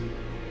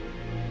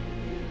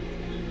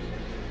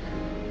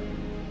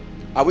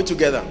 Are we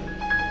together?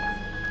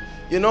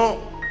 You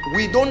know,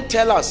 we don't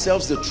tell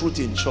ourselves the truth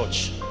in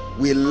church.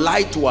 We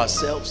lie to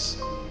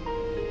ourselves.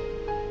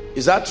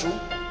 Is that true?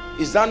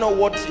 Is that not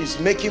what is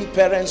making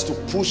parents to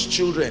push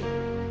children?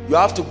 You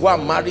have to go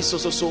and marry so.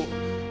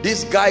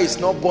 This guy is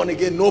not born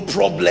again, no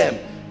problem.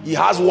 He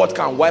has what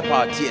can wipe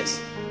our tears.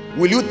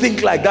 Will you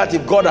think like that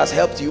if God has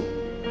helped you?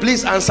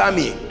 Please answer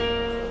me.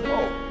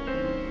 No.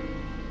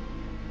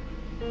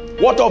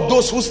 What of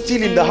those who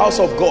steal in the house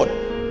of God?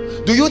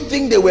 Do you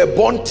think they were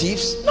born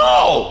thieves?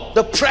 No.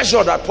 The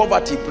pressure that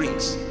poverty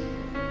brings.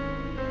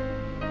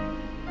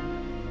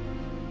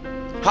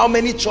 How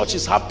many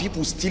churches have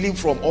people stealing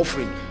from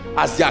offering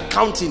as they are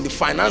counting the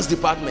finance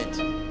department?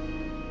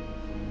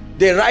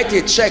 They write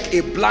a check,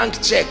 a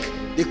blank check.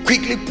 They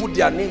quickly put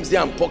their names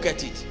there and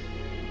pocket it.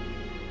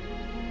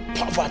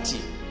 Poverty.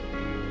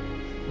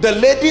 The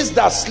ladies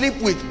that sleep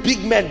with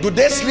big men, do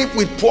they sleep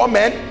with poor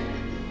men?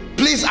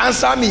 Please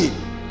answer me.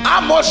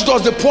 How much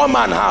does the poor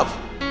man have?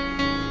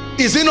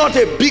 Is he not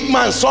a big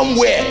man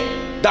somewhere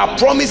that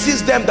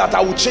promises them that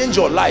I will change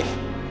your life?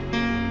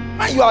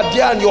 And you are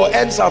there and your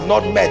ends have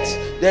not met.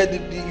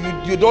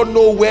 You don't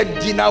know where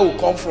dinner will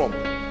come from.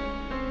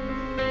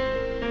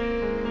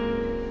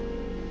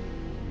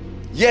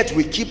 Yet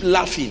we keep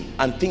laughing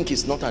and think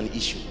it's not an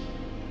issue.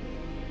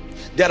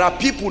 There are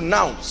people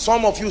now,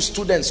 some of you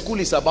students, school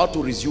is about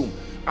to resume,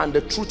 and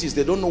the truth is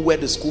they don't know where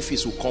the school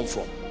fees will come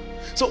from.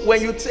 So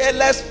when you say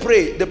let's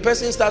pray, the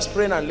person starts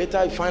praying and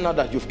later you find out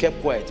that you've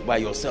kept quiet by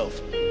yourself.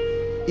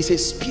 It's a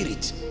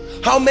spirit.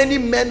 How many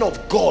men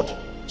of God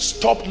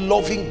stopped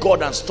loving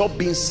God and stopped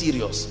being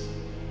serious?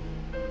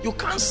 You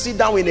can't sit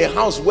down in a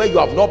house where you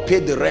have not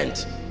paid the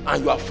rent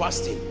and you are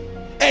fasting.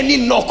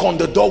 Any knock on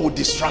the door will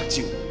distract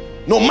you,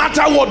 no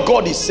matter what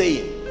God is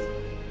saying.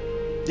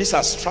 These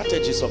are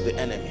strategies of the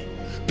enemy.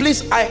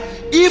 Please,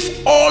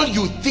 if all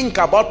you think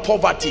about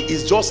poverty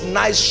is just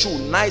nice shoe,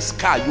 nice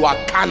car, you are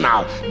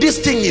carnal. This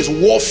thing is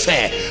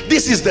warfare.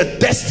 This is the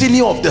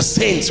destiny of the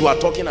saints we are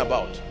talking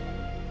about.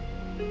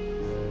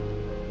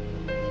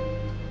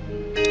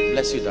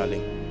 Bless you,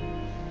 darling.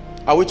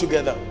 Are we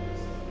together?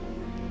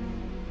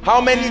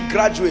 How many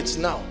graduates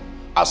now,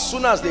 as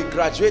soon as they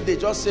graduate, they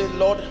just say,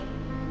 Lord,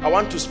 I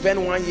want to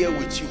spend 1 year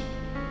with you.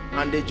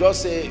 And they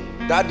just say,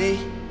 Daddy,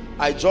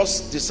 I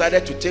just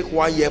decided to take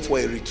 1 year for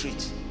a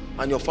retreat.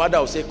 And your father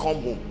will say,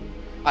 come home.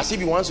 As if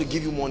he wants to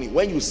give you money.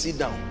 When you sit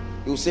down,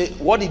 he will say,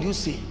 what did you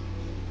say?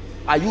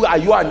 Are you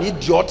an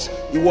idiot?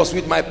 It was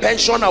with my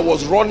pension I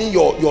was running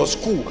your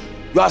school.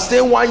 You are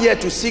staying 1 year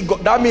to see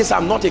God. That means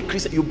I'm not a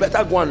Christian. You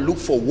better go and look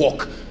for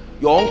work.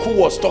 Your uncle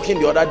was talking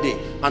the other day,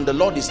 and the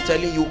Lord is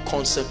telling you,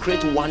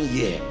 consecrate 1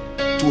 year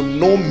to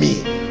know me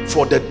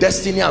for the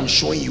destiny I'm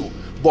showing you.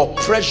 But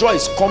pressure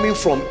is coming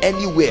from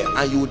anywhere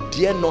and you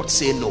dare not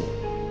say no.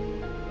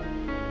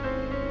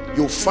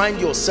 You find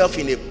yourself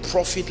in a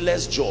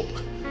profitless job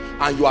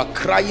and you are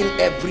crying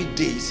every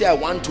day. You say, I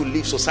want to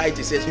leave.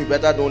 Society says, you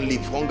better don't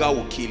leave. Hunger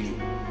will kill you.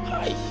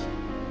 Hi.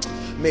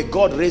 May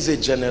God raise a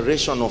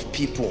generation of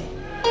people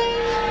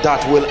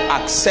that will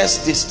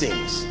access these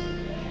things.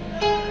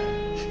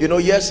 You know,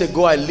 years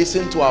ago, I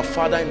listened to our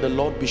father in the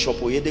Lord, Bishop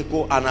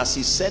Oyedeko, and as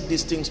he said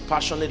these things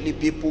passionately,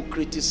 people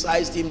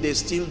criticized him. They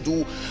still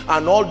do.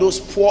 And all those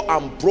poor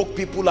and broke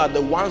people are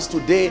the ones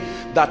today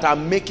that are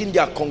making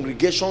their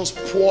congregations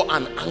poor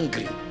and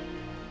angry.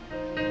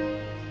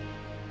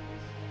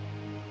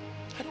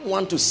 I don't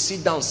want to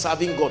sit down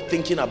serving God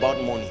thinking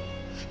about money.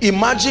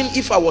 Imagine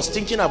if I was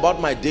thinking about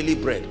my daily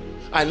bread.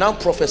 I now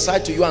prophesy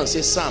to you and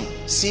say, Sam,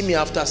 see me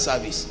after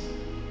service.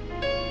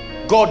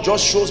 God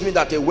just shows me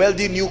that a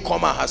wealthy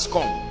newcomer has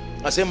come.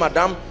 I say,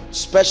 Madam,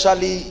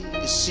 specially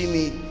see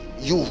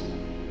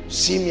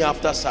me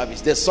after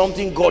service. There's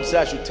something God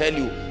said I should tell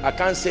you. I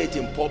can't say it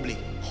in public.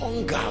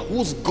 Hunger,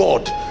 whose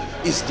God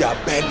is their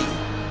belly?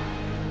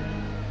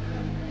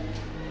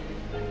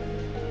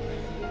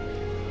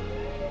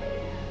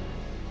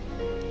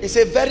 It's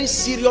a very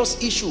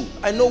serious issue.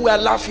 I know we are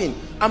laughing.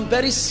 I'm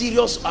very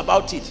serious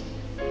about it.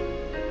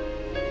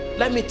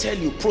 Let me tell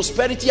you,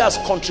 prosperity has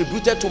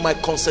contributed to my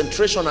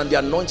concentration and the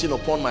anointing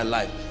upon my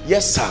life.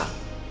 Yes, sir.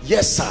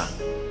 Yes, sir.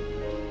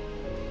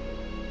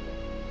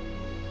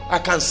 I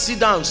can sit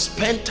down,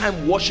 spend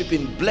time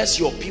worshiping, bless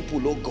your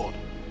people, oh God.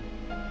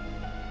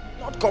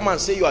 Not come and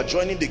say you are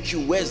joining the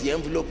queue. Where's the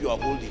envelope you are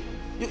holding?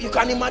 You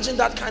can imagine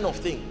that kind of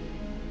thing.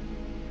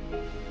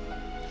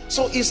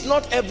 So it's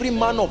not every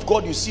man of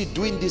God you see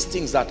doing these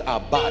things that are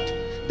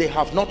bad. They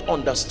have not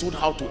understood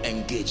how to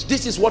engage.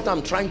 This is what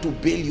I'm trying to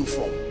bail you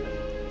from.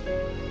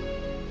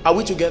 Are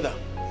we together?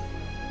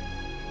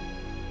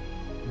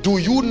 Do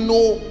you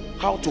know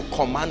how to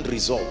command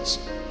results?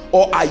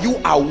 Or are you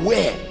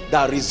aware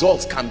that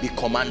results can be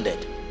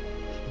commanded?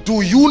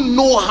 Do you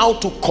know how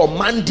to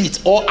command it,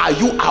 or are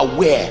you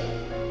aware?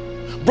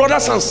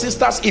 Brothers and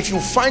sisters, if you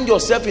find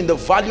yourself in the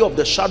valley of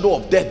the shadow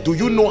of death, do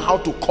you know how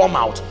to come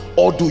out,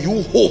 or do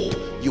you hope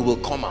you will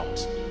come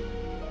out?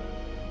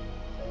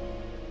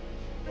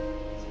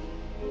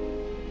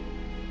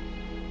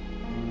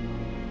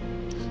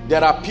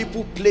 There are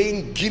people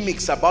playing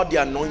gimmicks about the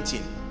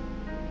anointing.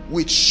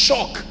 With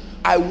shock,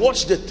 I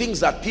watch the things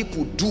that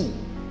people do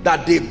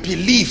that they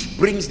believe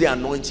brings the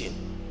anointing.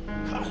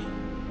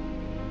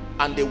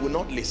 And they will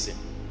not listen.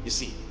 You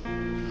see,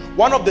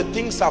 one of the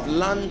things I've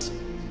learned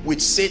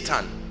with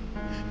Satan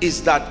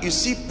is that, you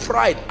see,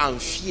 pride and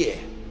fear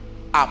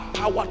are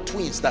power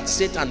twins that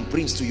Satan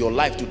brings to your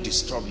life to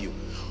disturb you.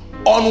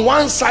 On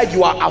one side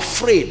you are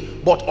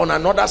afraid, but on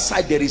another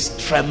side there is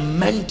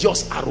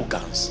tremendous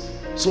arrogance,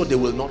 so they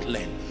will not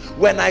learn.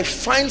 When I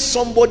find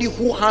somebody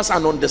who has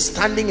an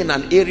understanding in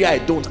an area I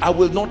don't, I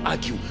will not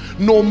argue.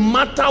 No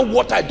matter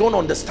what I don't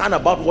understand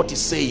about what he's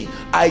saying,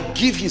 I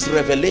give his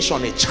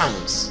revelation a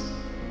chance.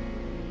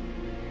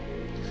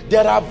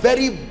 There are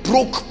very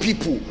broke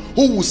people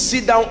who will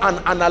sit down and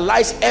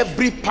analyze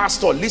every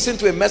pastor, listen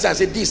to a message and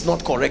say, this is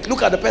not correct.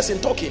 Look at the person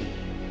talking.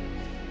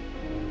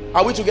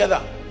 Are we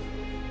together?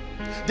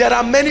 There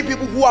are many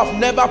people who have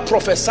never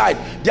prophesied.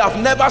 They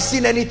have never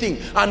seen anything.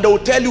 And they will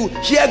tell you,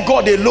 hear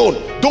God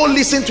alone. Don't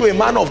listen to a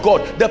man of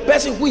God. The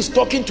person who is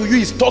talking to you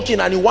is talking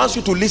and he wants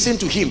you to listen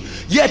to him.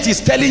 Yet he's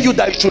telling you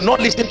that you should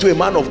not listen to a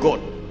man of God.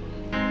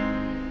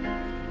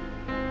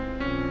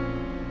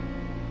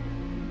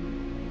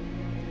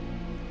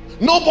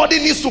 Nobody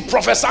needs to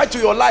prophesy to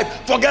your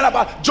life. Forget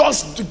about,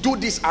 just do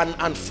this.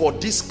 And for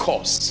this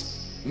cause,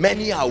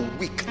 many are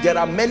weak. There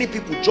are many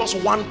people, just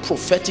one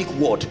prophetic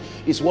word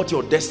is what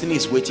your destiny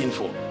is waiting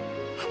for.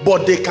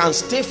 But they can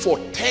stay for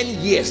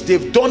 10 years.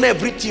 They've done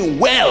everything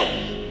well,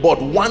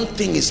 but one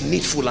thing is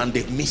needful and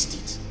they've missed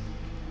it.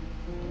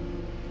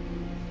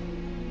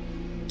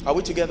 Are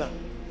we together?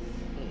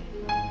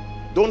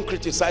 Don't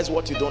criticize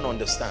what you don't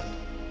understand.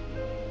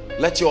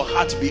 Let your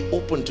heart be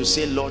open to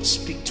say, Lord,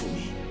 speak to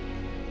me.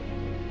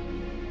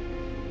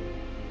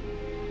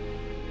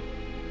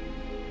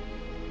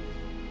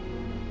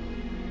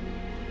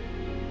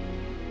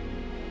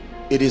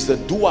 It is the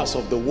doers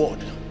of the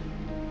word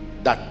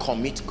that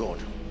commit God,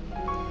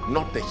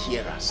 not the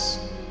hearers,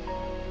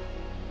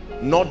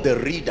 not the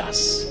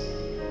readers,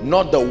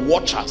 not the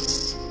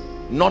watchers,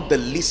 not the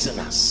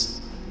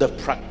listeners, the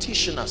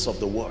practitioners of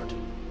the word.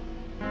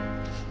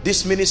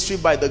 This ministry,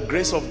 by the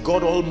grace of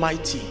God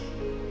Almighty,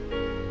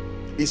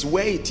 is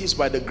where it is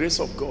by the grace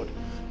of God,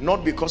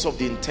 not because of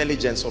the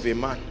intelligence of a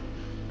man.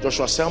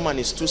 Joshua Selman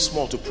is too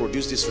small to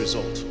produce this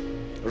result.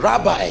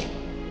 Rabbi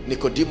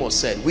Nicodemus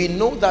said, we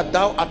know that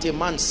thou art a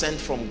man sent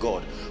from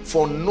God,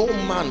 for no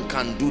man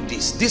can do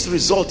this. This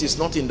result is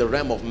not in the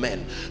realm of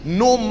men.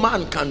 No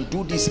man can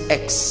do this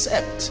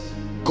except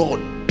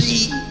God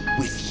be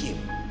with him.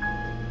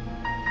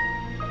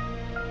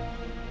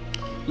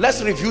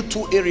 Let's review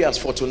 2 areas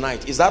for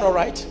tonight. Is that all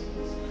right?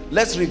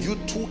 Let's review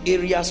 2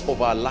 areas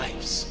of our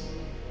lives.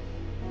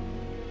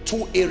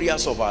 2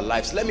 areas of our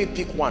lives. Let me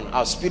pick one,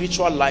 our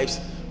spiritual lives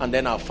and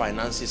then our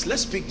finances.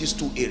 Let's pick these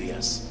 2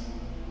 areas.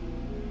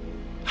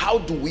 How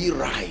do we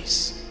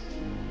rise?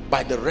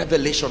 By the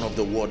revelation of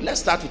the word. Let's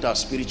start with our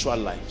spiritual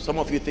life. Some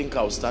of you think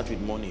I'll start with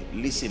money.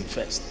 Listen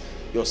first.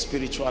 Your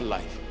spiritual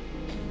life.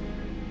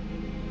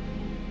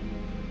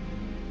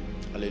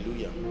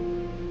 Hallelujah.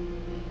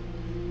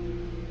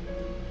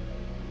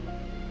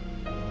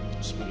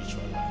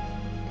 Spiritual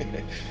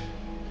life.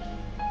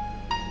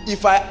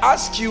 If I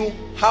ask you,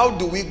 how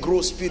do we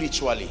grow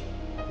spiritually?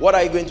 What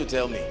are you going to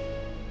tell me?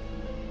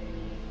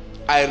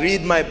 I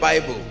read my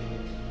Bible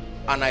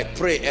and I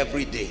pray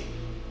every day.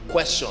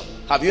 Question: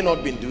 have you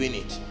not been doing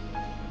it?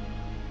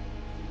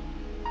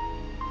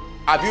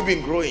 Have you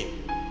been growing?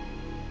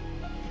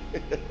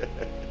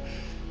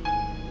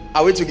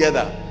 Are we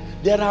together?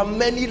 There are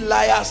many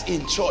liars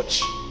in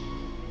church.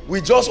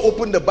 We just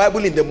open the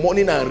Bible in the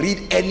morning and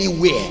read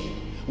anywhere.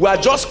 We are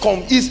just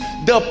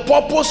the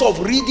purpose of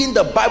reading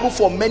the Bible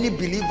for many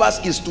believers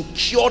is to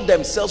cure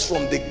themselves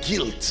from the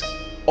guilt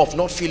of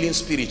not feeling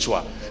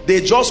spiritual.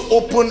 They just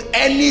open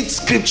any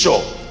scripture.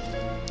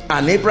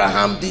 And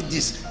Abraham did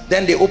this.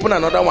 Then they open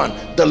another one.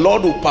 The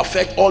Lord will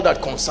perfect all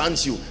that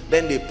concerns you.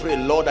 Then they pray,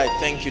 Lord, I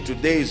thank you.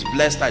 Today is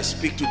blessed. I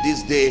speak to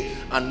this day.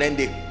 And then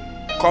they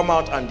come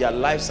out and their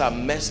lives are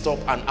messed up.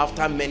 And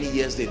after many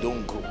years, they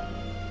don't grow.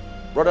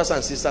 Brothers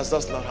and sisters,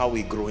 that's not how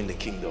we grow in the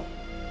kingdom.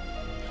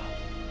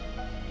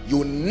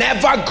 You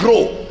never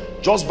grow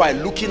just by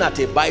looking at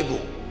a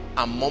Bible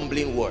and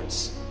mumbling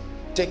words.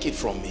 Take it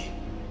from me.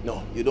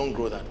 No, you don't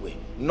grow that way.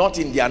 Not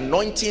in the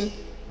anointing,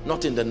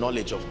 not in the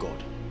knowledge of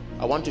God.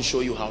 I want to show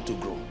you how to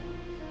grow.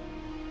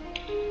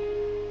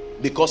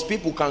 Because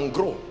people can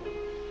grow.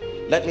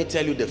 Let me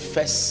tell you the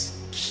first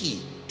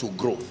key to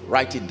growth.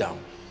 Write it down.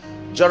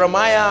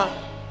 Jeremiah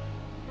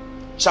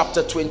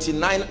chapter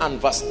 29 and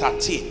verse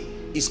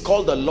 13 is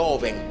called the law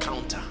of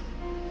encounter.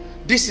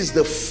 This is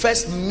the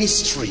first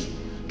mystery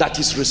that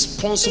is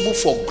responsible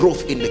for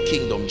growth in the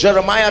kingdom.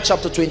 Jeremiah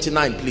chapter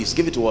 29, please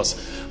give it to us.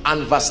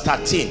 And verse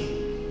 13.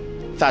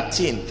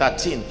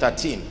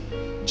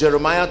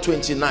 Jeremiah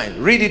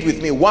 29. Read it with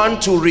me. 1,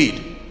 2,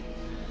 read.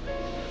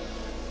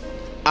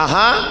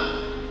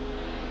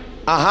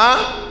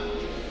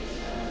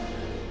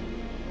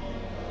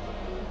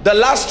 The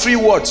last 3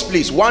 words,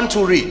 please. 1,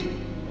 2, read.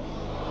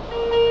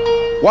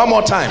 One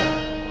more time.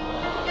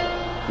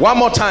 One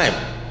more time.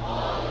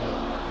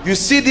 You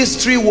see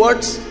these three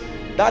words?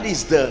 That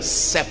is the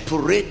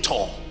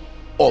separator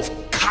of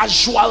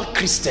casual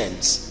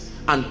Christians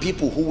and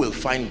people who will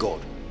find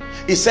God.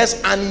 It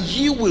says, and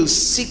ye will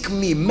seek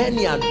me.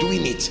 Many are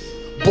doing it,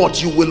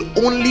 but you will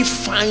only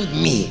find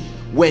me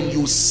when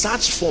you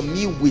search for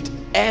me with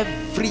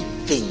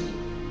everything.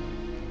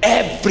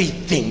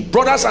 Everything.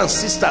 Brothers and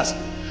sisters,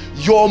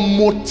 your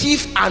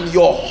motive and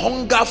your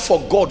hunger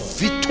for God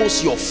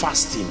vetoes your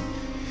fasting.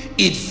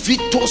 It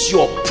vetoes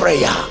your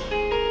prayer.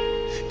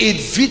 It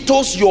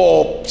vetoes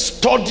your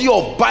study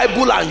of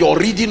Bible and your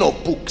reading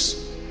of books.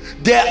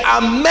 There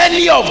are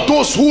many of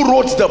those who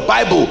wrote the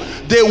Bible.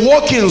 They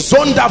work in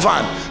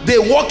Zondervan, they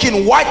work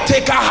in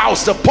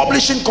ChristianHouse, the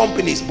publishing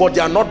companies, but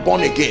they are not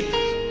born again.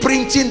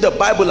 Printing the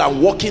Bible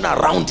and walking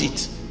around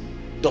it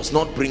does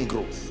not bring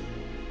growth.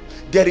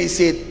 There is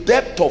a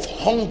depth of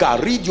hunger.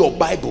 Read your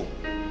Bible.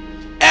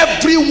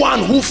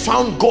 Everyone who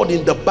found God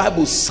in the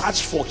Bible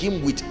searched for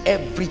him with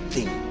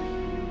everything.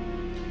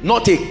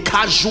 Not a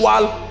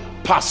casual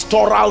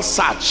pastoral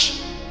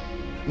search,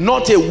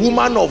 not a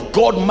woman of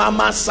God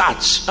mama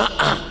search,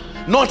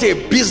 not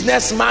a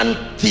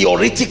businessman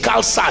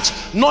theoretical search,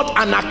 not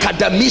an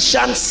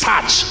academician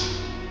search.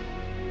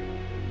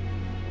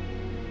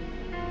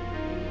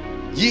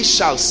 Ye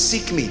shall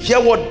seek me. Hear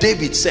what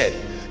David said.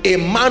 A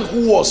man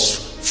who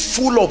was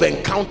full of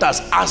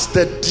encounters, as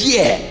the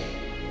deer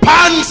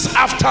pants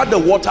after the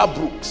water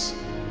brooks.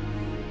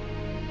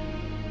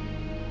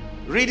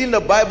 Reading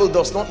the Bible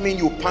does not mean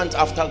you pant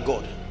after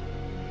God.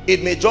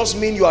 It may just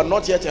mean you are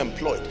not yet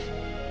employed,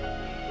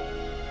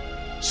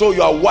 so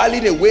you are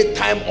whiling away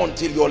time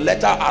until your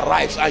letter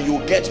arrives and you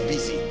get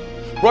busy.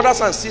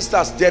 Brothers and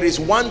sisters, there is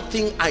one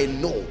thing I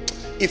know.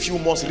 If you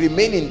must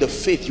remain in the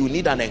faith, you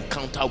need an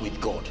encounter with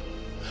God.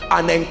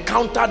 An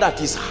encounter that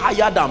is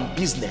higher than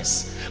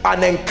business,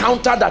 an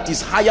encounter that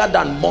is higher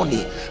than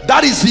money.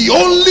 That is the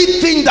only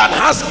thing that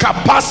has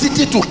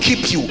capacity to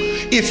keep you.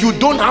 If you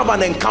don't have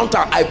an encounter,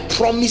 I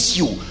promise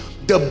you,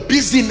 the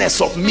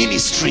busyness of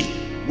ministry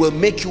will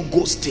make you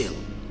go still.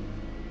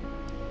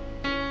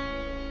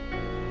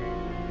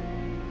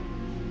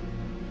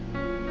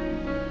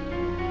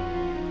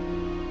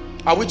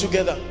 Are we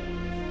together?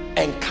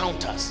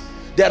 Encounters.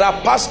 There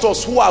are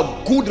pastors who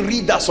are good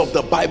readers of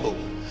the Bible,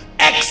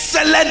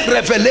 excellent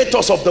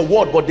revelators of the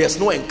word, but there's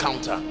no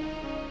encounter.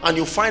 And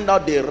you find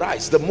out they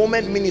rise. The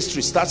moment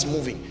ministry starts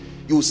moving,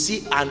 you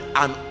see an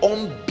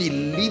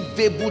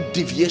unbelievable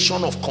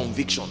deviation of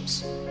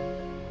convictions.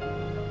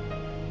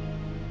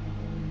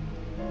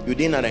 You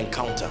need an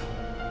encounter.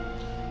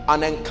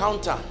 An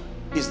encounter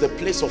is the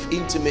place of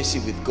intimacy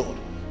with God.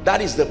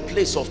 That is the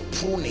place of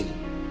pruning.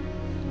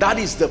 That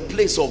is the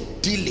place of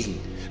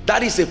dealing.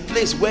 That is a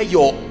place where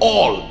your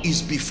all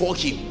is before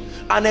him.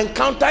 An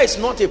encounter is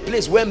not a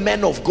place where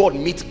men of God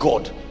meet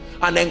God.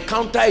 An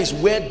encounter is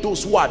where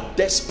those who are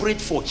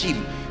desperate for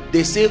him,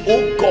 they say,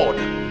 oh God,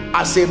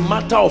 as a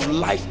matter of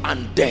life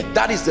and death.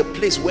 That is the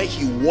place where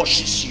he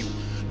washes you.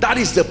 That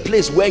is the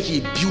place where he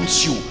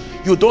builds you.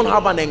 You don't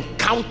have an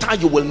encounter,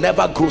 you will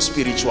never grow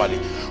spiritually.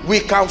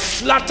 We can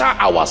flatter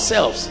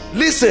ourselves.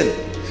 Listen,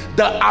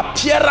 the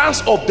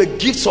appearance of the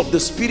gifts of the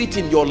Spirit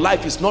in your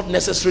life is not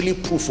necessarily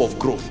proof of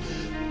growth.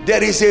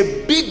 There is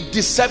a big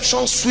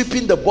deception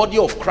sweeping the body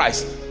of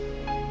Christ.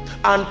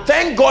 And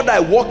thank God I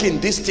walk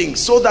in these things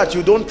so that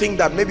you don't think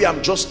that maybe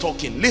I'm just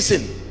talking.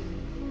 Listen,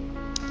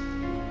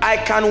 I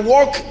can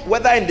walk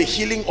whether in the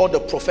healing or the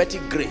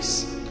prophetic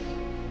grace.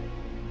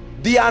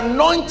 The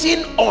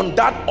anointing on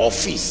that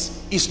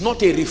office is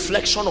not a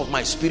reflection of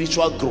my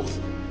spiritual growth.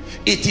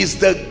 It is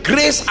the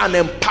grace and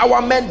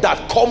empowerment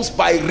that comes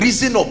by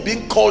reason of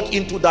being called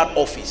into that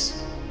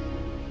office.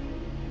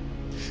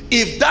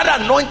 If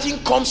that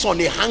anointing comes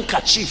on a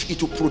handkerchief,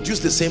 it will produce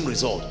the same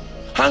result.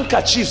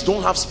 Handkerchiefs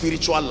don't have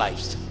spiritual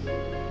lives.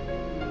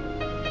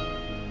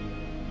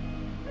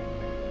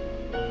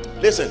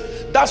 Listen,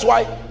 that's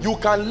why you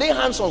can lay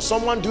hands on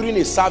someone during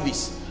a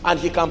service and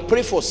he can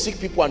pray for sick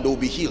people and they will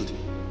be healed.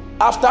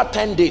 After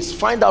 10 days,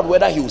 find out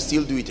whether he will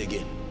still do it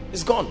again.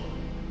 It's gone.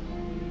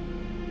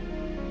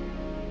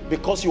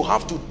 Because you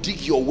have to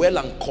dig your well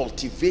and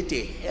cultivate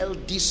a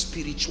healthy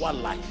spiritual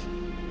life.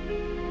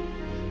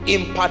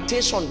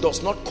 Impartation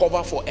does not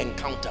cover for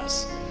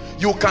encounters.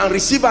 You can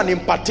receive an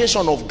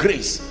impartation of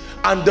grace,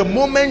 and the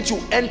moment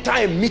you enter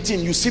a meeting,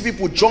 you see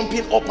people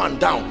jumping up and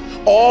down,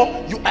 or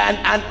you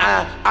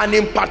an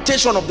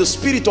impartation of the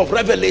spirit of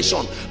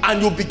revelation,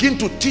 and you begin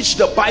to teach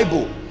the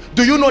Bible.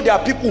 Do you know there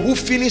are people who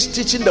finish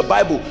teaching the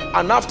Bible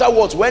and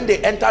afterwards when they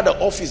enter the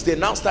office they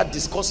now start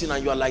discussing,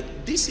 and you are like,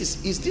 is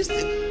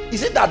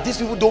it that these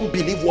people don't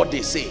believe what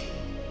they say?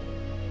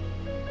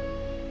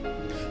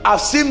 I've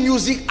seen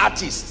music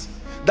artists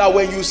that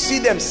when you see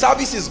them,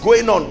 service is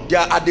going on, they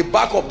are at the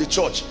back of the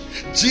church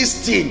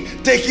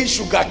gisting, taking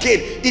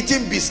sugarcane,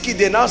 eating biscuit.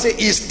 They now say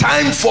it's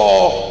time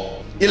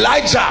for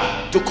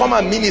Elijah to come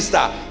and minister,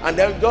 and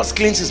then just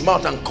cleans his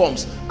mouth and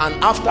comes, and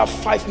after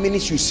 5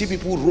 minutes you see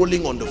people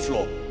rolling on the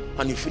floor,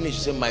 and you finish, you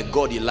say, my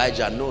God,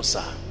 Elijah. No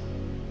sir,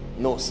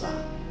 no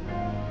sir.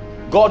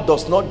 God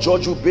does not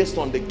judge you based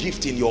on the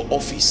gift in your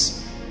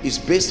office. It's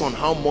based on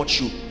how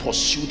much you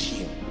pursued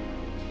him.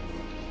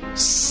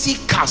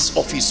 Seekers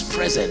of his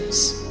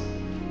presence.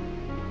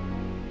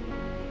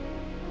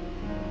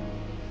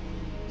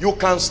 You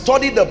can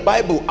study the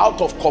Bible out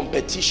of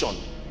competition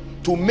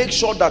to make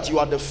sure that you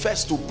are the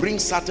first to bring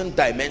certain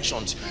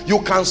dimensions.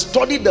 You can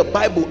study the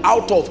Bible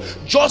out of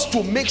just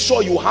to make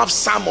sure you have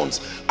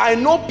sermons. I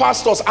know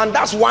pastors, and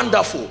that's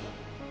wonderful.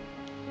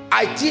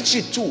 I teach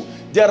it too.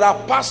 There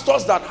are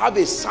pastors that have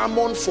a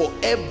sermon for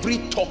every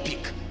topic.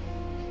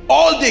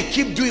 All they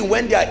keep doing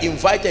when they are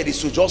invited is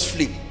to just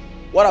flip.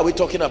 What are we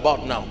talking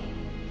about now?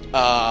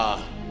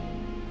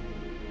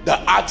 The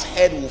axe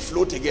head will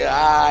float again.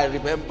 I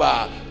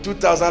remember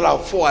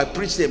 2004, I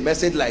preached a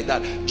message like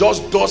that.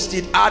 Just dust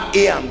it, add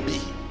A and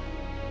B.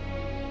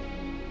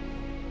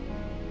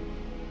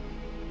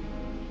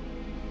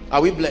 Are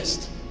we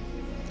blessed?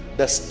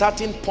 The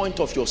starting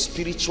point of your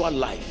spiritual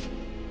life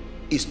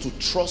is to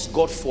trust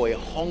God for a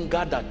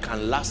hunger that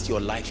can last your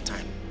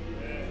lifetime.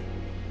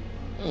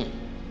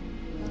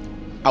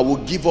 I will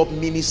give up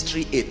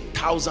ministry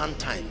 1,000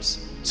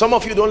 times. Some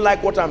of you don't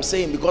like what I'm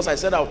saying because I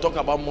said I'll talk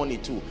about money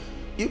too.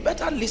 You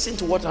better listen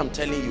to what I'm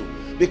telling you,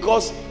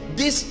 because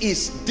this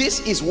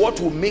is what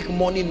will make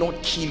money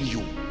not kill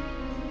you.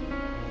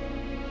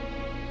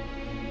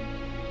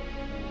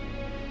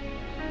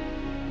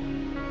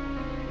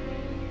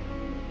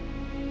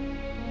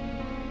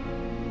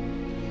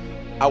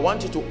 I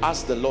want you to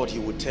ask the Lord. He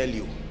will tell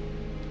you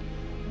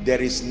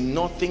there is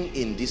nothing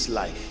in this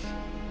life,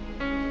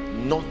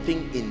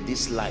 nothing in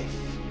this life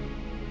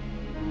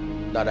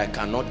that I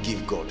cannot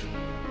give God.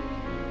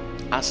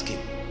 Ask him.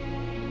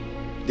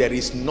 There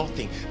is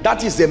nothing.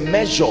 That is the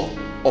measure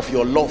of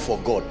your love for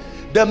God.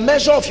 The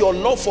measure of your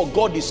love for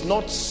God is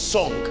not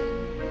sung.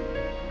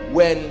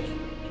 When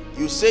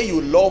you say you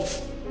love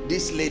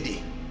this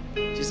lady,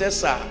 she says,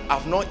 sir,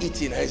 I've not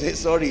eaten. I say,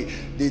 sorry,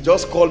 they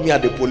just called me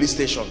at the police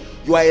station.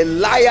 You are a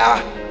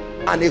liar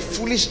and a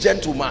foolish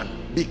gentleman,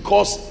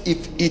 because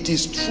if it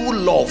is true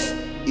love,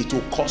 it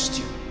will cost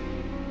you.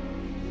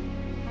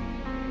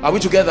 Are we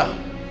together?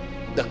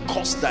 The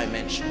cost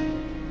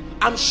dimension.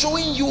 I'm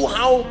showing you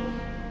how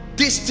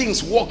these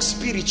things work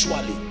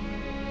spiritually.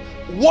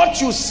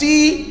 What you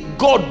see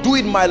God do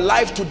in my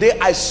life today,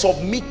 I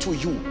submit to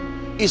you,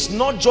 is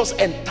not just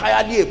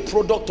entirely a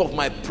product of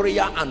my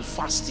prayer and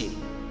fasting.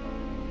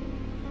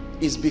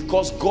 It's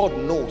because God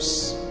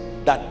knows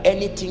that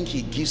anything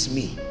he gives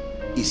me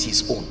is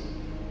his own.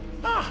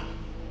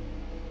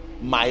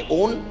 My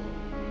own,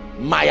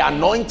 my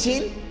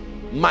anointing,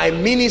 my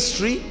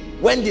ministry.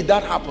 When did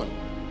that happen?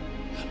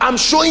 I'm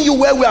showing you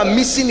where we are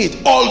missing it.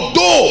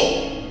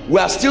 Although we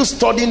are still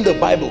studying the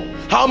Bible.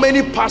 How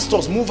many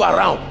pastors move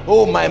around?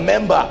 Oh, my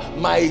member,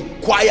 my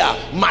choir,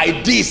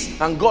 my this.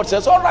 And God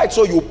says, all right,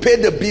 so you pay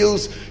the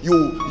bills,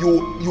 you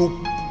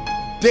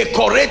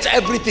decorate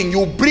everything,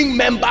 you bring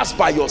members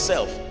by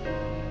yourself.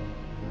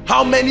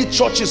 How many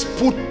churches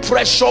put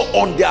pressure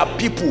on their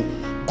people?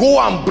 Go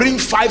and bring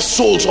 5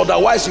 souls,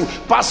 otherwise you,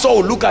 pastor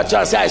will look at you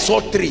and say, I saw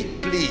 3.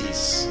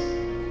 Please,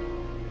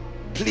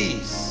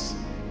 please,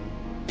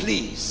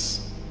 please.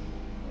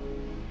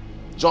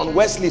 John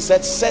Wesley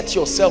said, set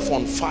yourself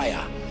on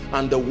fire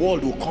and the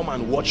world will come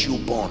and watch you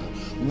burn.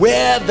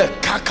 Where the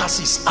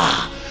carcasses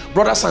are,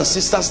 brothers and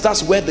sisters,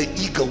 that's where the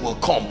eagle will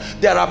come.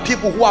 There are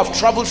people who have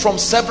traveled from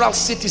several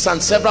cities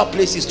and several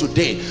places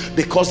today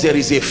because there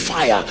is a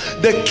fire.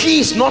 The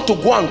key is not to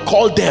go and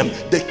call them.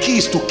 The key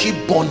is to keep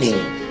burning.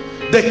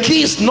 The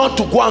key is not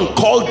to go and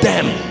call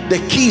them. The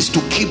key is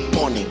to keep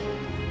burning.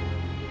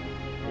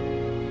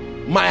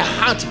 My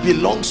heart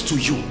belongs to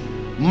you.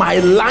 My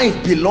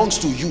life belongs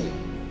to you.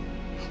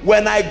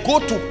 When I go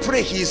to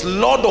pray, he is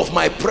Lord of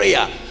my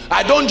prayer.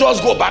 I don't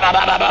just go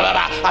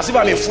as if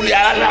I'm a fool,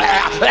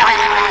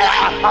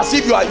 as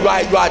if you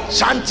are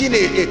chanting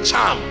a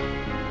charm.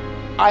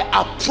 I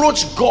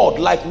approach God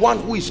like one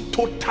who is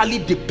totally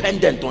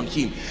dependent on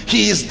him.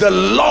 He is the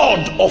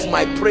Lord of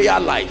my prayer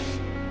life.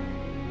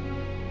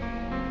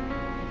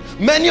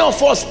 Many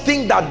of us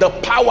think that the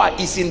power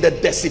is in the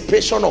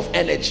dissipation of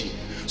energy.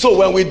 So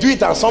when we do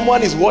it and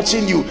someone is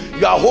watching you,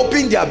 you are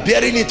hoping they are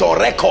bearing it on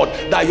record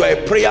that you are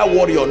a prayer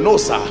warrior. No,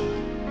 sir.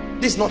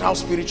 This is not how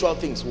spiritual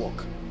things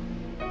work.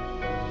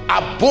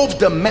 Above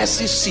the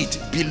mercy seat,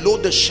 below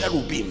the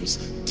cherubims,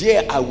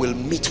 there I will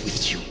meet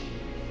with you.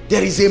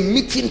 There is a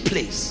meeting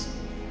place.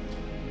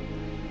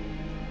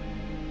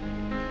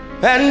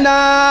 And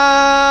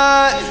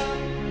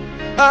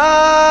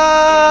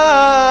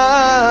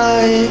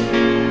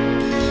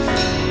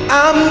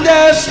I'm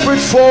desperate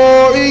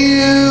for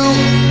you.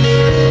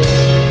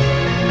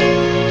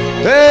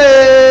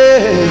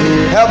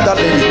 Hey, help that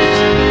lady.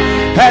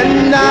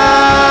 And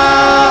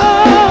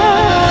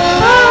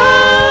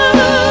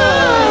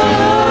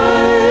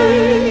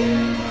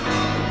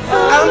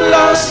I'm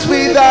lost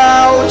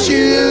without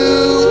you.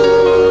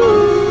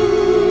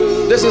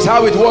 This is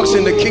how it works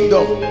in the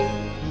kingdom.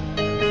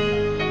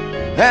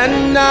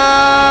 And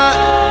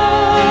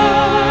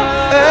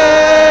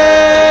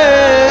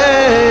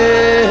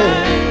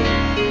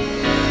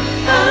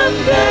I'm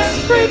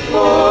desperate.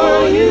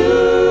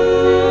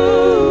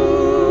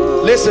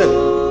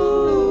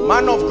 Listen,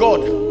 man of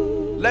God,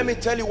 let me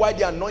tell you why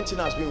the anointing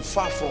has been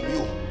far from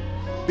you.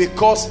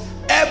 Because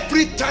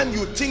every time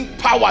you think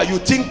power, you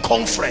think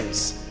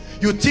conference,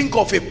 you think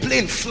of a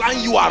plane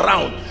flying you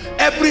around.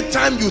 Every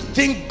time you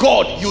think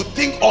God, you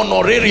think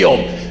honorarium.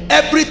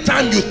 Every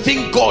time you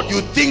think God, you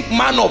think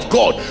man of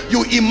God.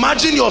 You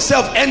imagine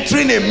yourself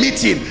entering a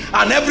meeting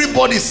and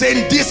everybody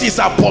saying this is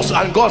apostle,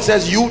 and God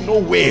says, you no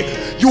way.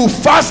 You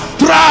fast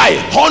dry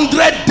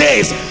 100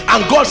 days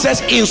and God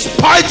says, in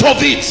spite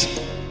of it,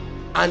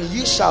 and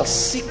ye shall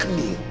seek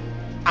me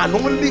and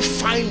only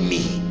find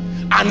me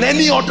and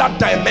any other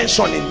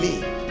dimension in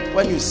me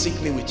when you seek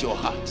me with your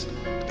heart.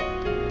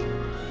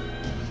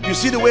 You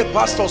see the way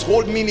pastors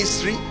hold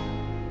ministry?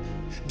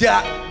 They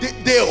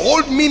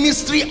hold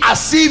ministry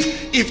as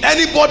if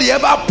anybody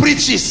ever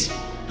preaches,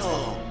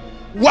 no,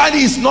 one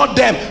is not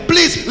them,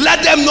 please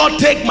let them not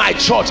take my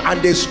church,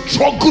 and they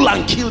struggle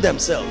and kill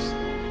themselves.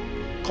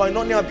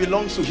 Koinonia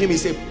belongs to him.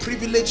 It's a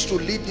privilege to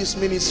lead this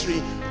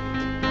ministry.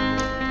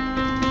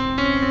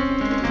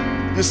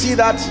 You see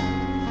that?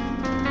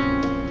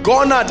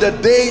 Gone are the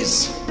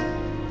days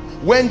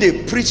when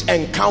they preach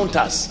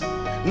encounters.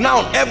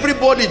 Now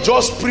everybody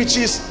just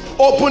preaches,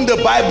 open the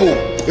Bible,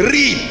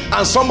 read,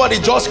 and somebody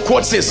just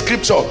quotes a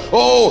scripture.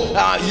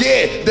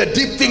 Yeah, the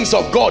deep things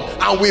of God,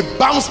 and we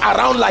bounce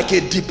around like a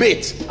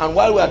debate, and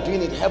while we are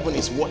doing it, heaven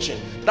is watching.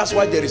 That's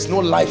why there is no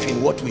life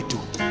in what we do.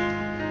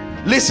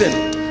 Listen,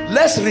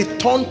 let's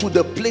return to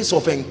the place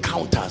of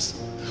encounters.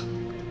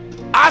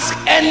 Ask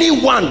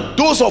anyone,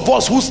 those of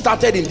us who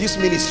started in this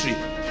ministry,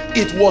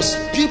 it was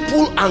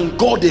people and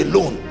God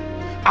alone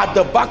at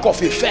the back of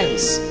a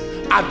fence.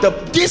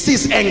 This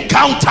is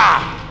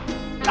encounter.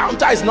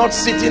 Encounter is not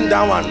sitting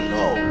down and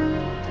no.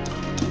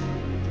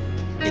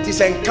 It is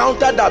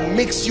encounter that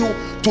makes you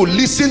to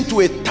listen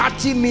to a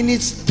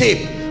 30-minute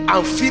tape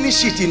and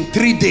finish it in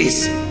 3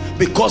 days,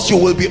 because you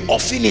will be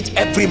offing it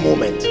every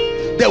moment.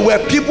 There were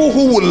people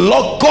who would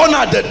gone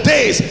are the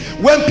days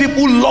when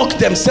people lock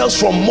themselves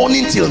from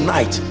morning till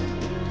night.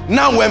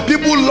 Now when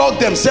people lock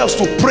themselves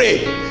to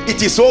pray,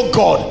 it is, oh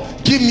God,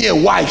 give me a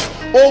wife.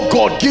 Oh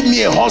God, give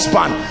me a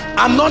husband.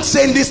 I'm not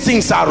saying these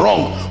things are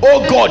wrong.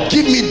 Oh God,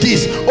 give me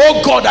this.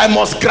 Oh God, I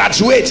must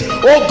graduate.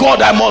 Oh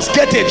God, I must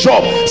get a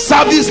job.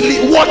 Service,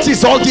 what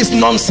is all this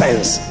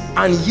nonsense?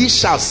 And ye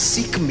shall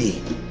seek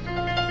me.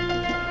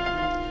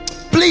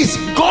 Please,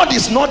 God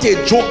is not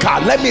a joker.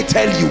 Let me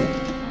tell you,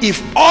 if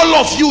all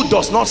of you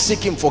does not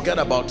seek him, forget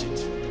about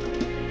it.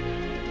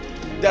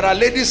 There are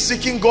ladies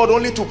seeking God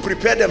only to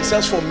prepare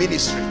themselves for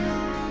ministry.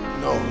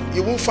 No,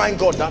 you won't find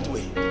God that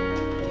way.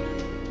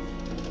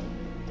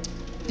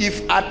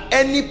 If at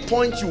any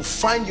point you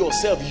find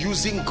yourself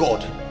using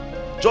God,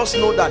 just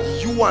know that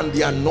you and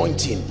the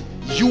anointing,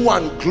 you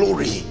and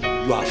glory,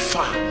 you are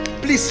far.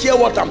 Please hear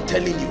what I'm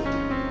telling you.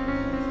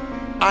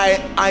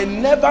 I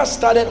never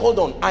started, hold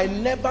on, I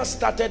never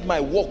started my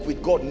walk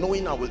with God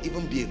knowing I will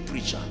even be a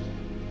preacher.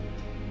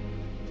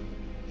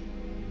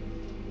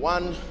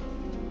 One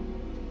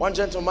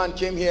gentleman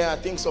came here, I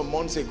think some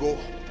months ago,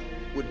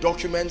 with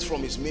documents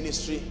from his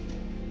ministry,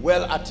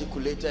 well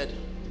articulated.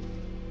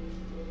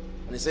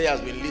 And he said he has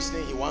been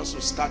listening, he wants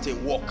to start a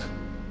walk,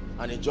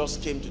 and he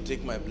just came to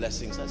take my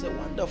blessings. I said,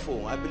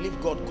 wonderful, I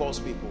believe God calls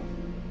people.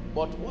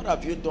 But what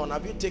have you done?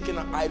 Have you taken?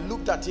 I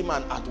looked at him,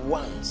 and at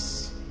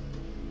once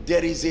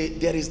there is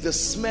the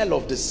smell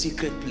of the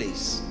secret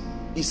place.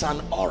 It's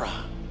an aura.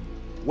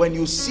 When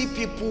you see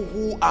people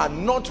who are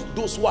not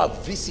those who are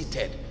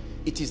visited,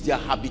 it is their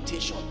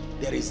habitation.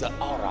 There is the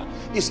aura.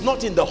 It's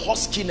not in the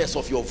huskiness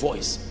of your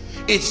voice.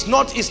 It's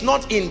not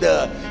in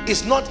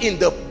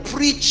the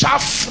preacher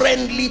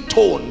friendly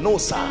tone. No,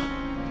 sir.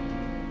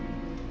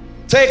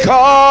 Take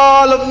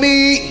all of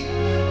me,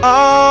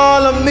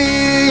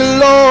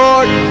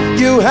 Lord.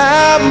 You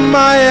have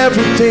my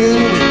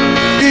everything.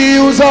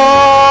 Use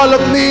all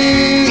of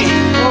me,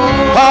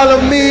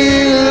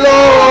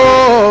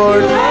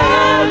 Lord.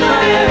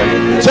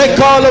 Take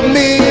all of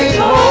me,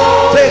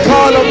 take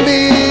all of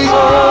me,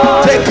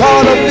 take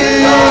all of me.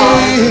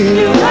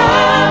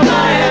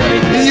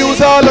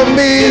 Use all of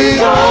me,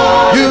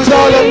 use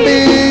all of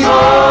me.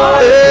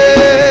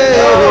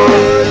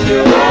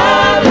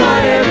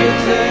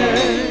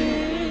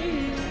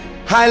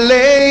 I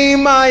lay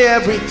my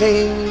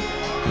everything.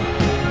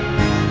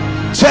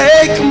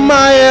 Take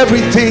my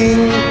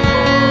everything.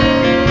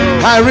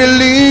 I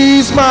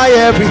release my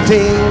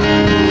everything.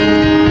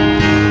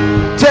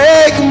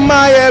 Take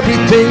my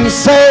everything.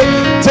 Say,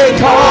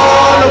 take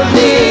all of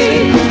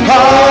me,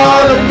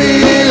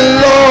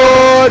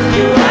 Lord.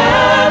 You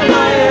have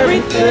my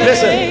everything.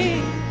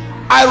 Listen,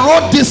 I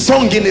wrote this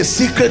song in a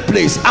secret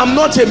place. I'm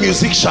not a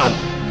musician.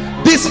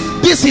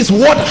 This is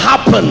what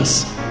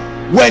happens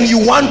when you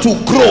want to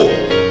grow.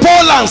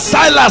 Paul and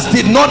Silas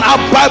did not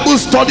have Bible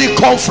study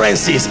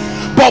conferences,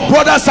 but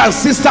brothers and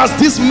sisters,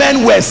 these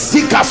men were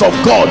seekers of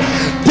God.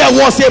 There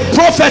was a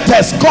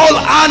prophetess called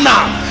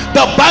Anna.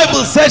 The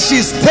Bible says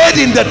she stayed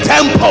in the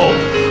temple,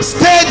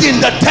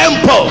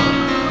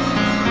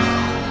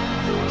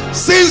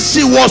 since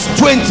she was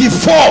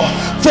 24,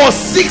 for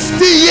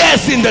 60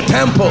 years in the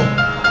temple.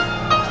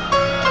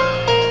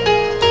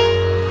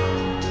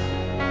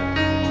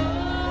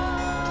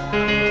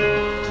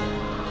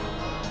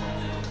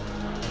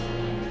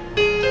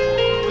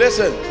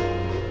 Listen,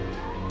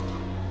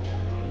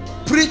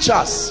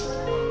 preachers,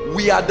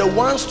 we are the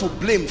ones to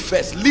blame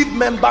first. Leave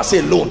members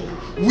alone.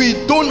 We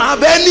don't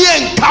have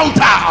any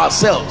encounter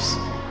ourselves.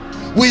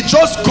 We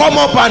just come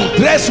up and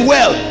dress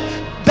well.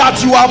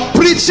 That you are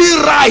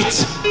preaching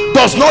right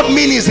does not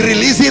mean it's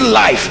releasing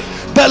life.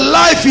 The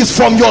life is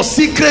from your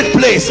secret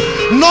place,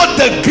 not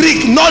the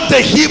Greek, not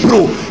the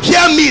Hebrew.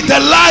 Hear me, the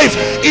life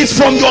is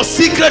from your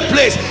secret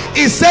place.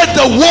 It said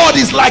the word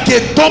is like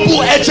a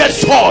double-edged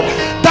sword.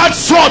 That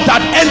sword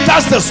that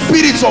enters the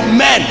spirits of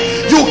men.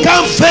 You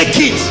can't fake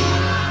it.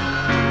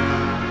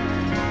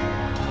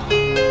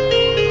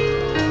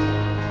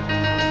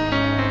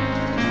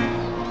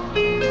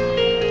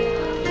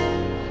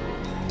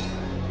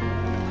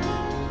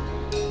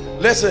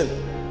 Listen,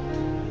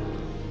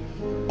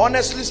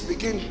 honestly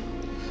speaking,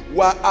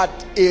 we're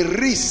at a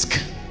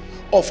risk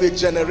of a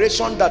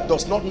generation that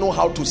does not know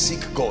how to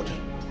seek God.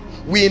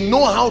 We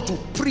know how to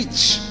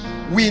preach,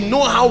 we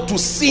know how to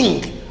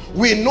sing,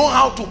 we know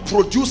how to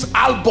produce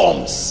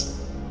albums,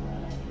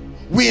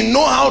 we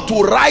know how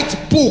to write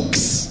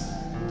books,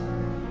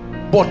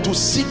 but to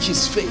seek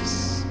his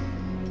face,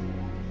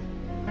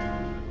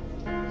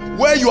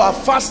 where you are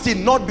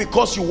fasting not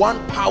because you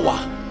want power,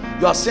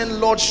 you are saying,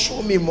 Lord,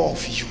 show me more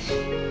of you,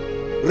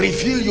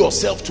 reveal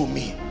yourself to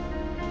me.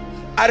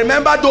 I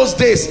remember those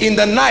days in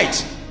the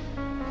night.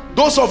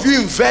 Those of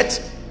you in vet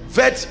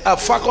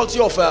faculty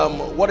of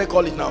what they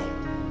call it now,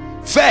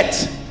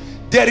 vet,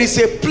 there is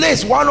a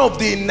place, one of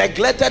the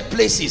neglected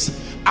places.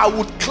 I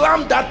would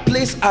climb that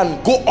place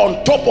and go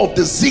on top of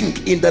the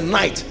zinc in the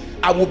night.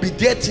 I would be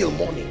there till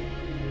morning,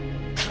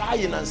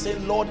 crying and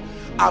saying, Lord,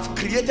 I've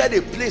created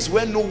a place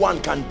where no one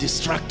can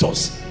distract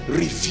us.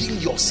 Reveal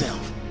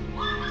yourself.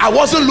 I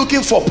wasn't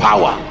looking for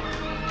power.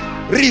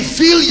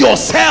 Reveal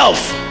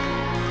yourself.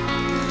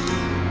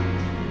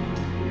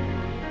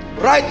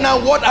 Right now,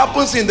 what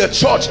happens in the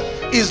church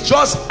is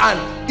just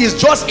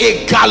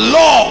a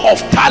galore of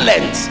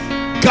talent.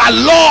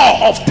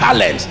 Galore of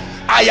talent.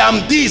 I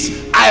am this,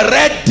 I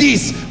read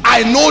this,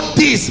 I know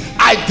this,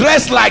 I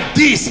dress like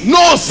this.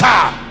 No,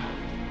 sir.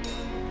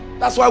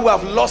 That's why we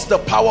have lost the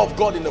power of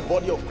God in the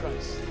body of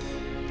Christ.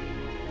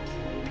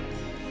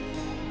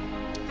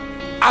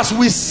 As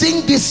we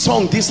sing this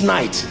song this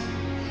night,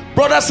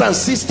 brothers and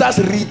sisters,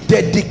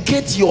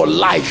 rededicate your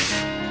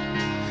life.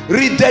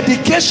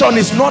 Rededication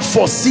is not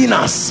for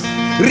sinners.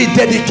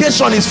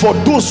 Rededication is for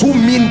those who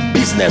mean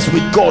business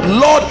with God.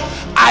 Lord,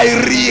 I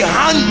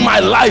rehand my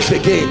life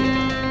again.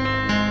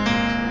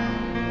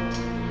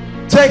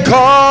 Take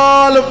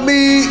all of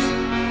me,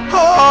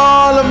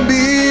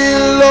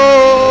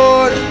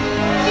 Lord.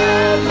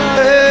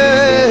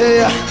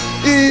 Hey,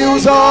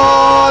 use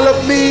all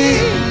of me,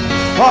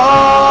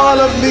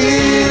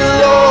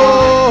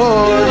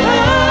 Lord.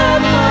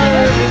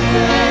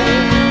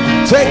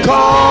 Take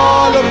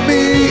all of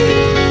me,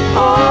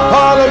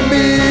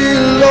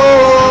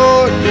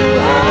 Lord.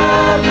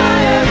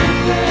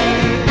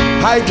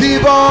 I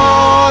give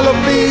all of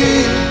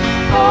me,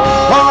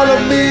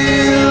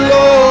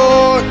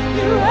 Lord.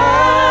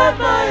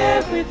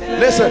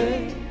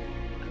 Listen,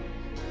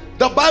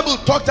 the Bible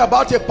talked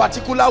about a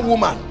particular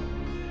woman,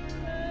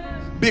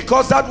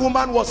 because that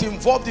woman was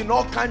involved in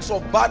all kinds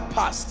of bad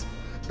past.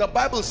 The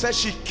Bible says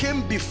she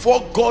came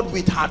before God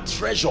with her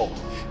treasure,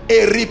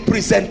 a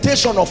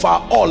representation of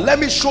her all. Let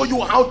me show you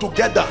how to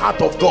get the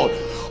heart of God.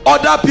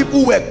 Other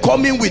people were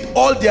coming with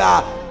all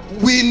their,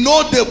 we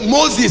know that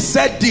Moses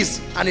said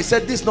this, and he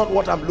said, this is not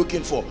what I'm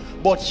looking for.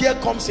 But here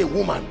comes a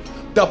woman.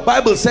 The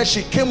Bible says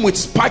she came with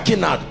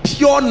sparking nard,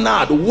 pure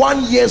nard,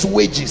 1 year's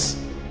wages.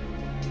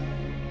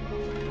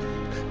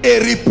 A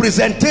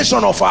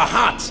representation of her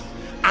heart.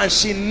 And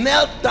she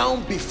knelt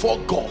down before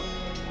God.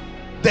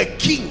 The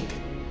king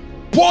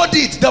poured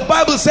it. The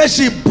Bible says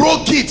she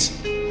broke it.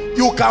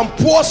 You can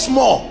pour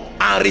small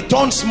and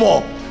return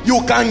small.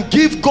 You can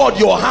give God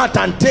your heart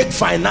and take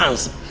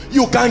finance.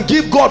 You can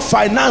give God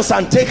finance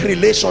and take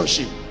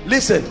relationship.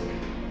 Listen,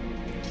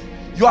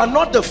 you are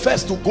not the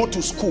first to go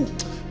to school.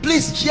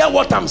 Please hear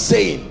what I'm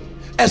saying,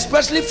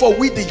 especially for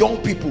we the young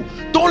people.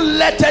 Don't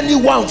let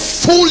anyone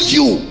fool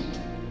you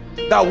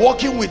that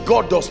walking with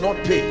God does not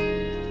pay.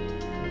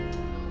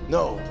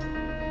 No.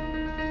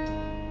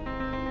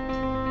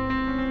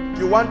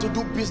 You want to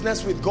do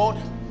business with God?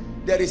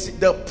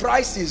 The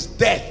price is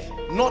death,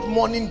 not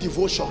morning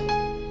devotion.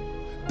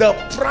 The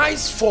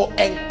price for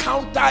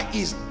encounter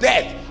is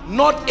death,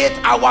 not 8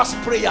 hours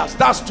prayers.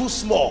 That's too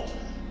small.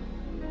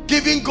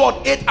 Giving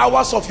God 8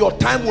 hours of your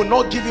time will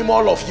not give him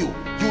all of you.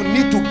 You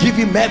need to give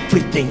him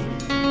everything.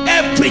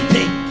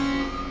 Everything.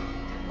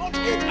 Not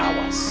 8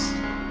 hours.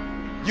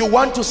 You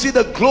want to see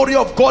the glory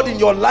of God in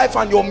your life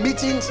and your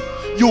meetings?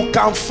 You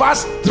can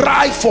fast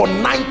dry for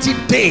 90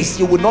 days.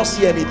 You will not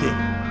see anything.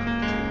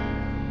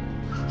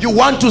 You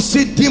want to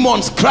see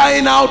demons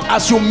crying out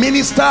as you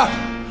minister?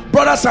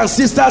 Brothers and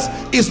sisters,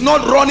 it's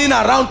not running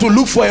around to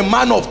look for a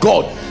man of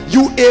God.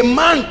 A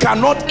man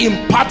cannot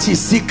impart his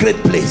secret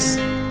place.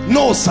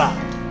 No, sir.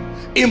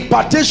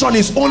 Impartation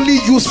is only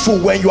useful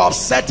when you have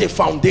set a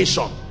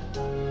foundation.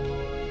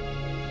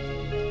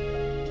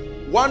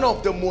 One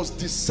of the most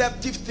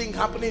deceptive things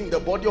happening in the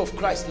body of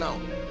Christ now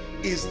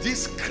is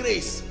this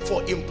craze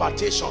for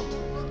impartation.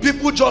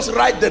 People just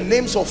write the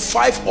names of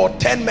 5 or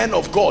 10 men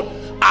of God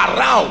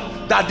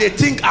around that they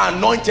think are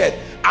anointed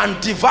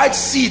and divide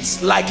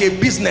seeds like a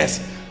business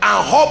and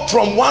hop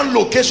from one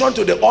location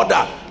to the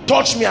other.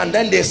 Touch me and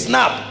then they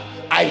snap.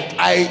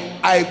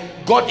 I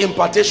got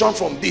impartation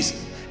from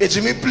this. Hey,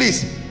 Jimmy,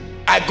 please,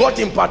 I got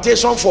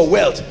impartation for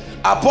wealth.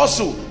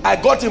 Apostle, I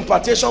got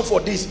impartation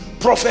for this.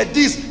 Prophet,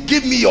 this,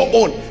 give me your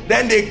own.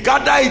 Then they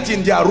gather it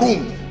in their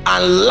room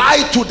and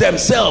lie to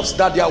themselves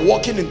that they are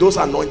walking in those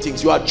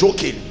anointings. You are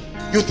joking.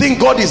 You think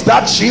God is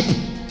that cheap?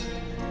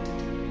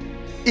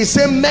 He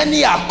said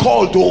many are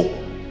called though,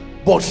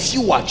 but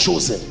few are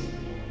chosen.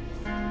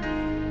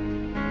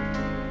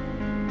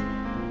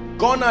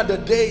 Gone are the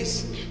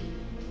days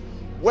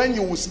when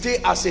you will stay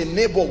as a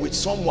neighbor with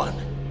someone,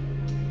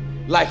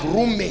 like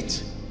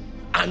roommate,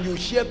 and you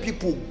hear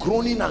people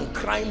groaning and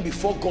crying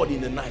before God in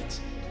the night.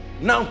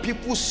 Now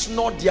people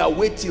snort their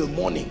way till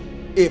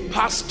morning. A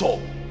pastor,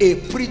 a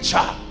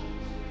preacher.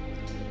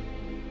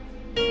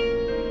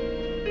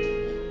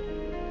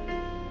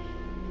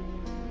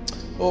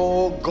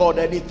 Oh God,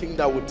 anything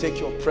that will take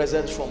your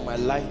presence from my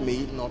life, may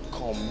it not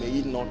come, may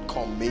it not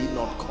come, may it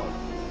not come,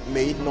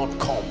 may it not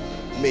come,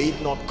 may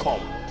it not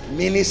come.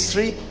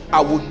 Ministry, I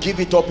will give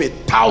it up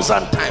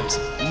 1,000 times.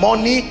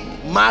 Money,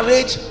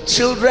 marriage,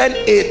 children,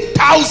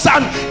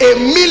 1,000,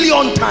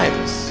 1,000,000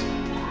 times.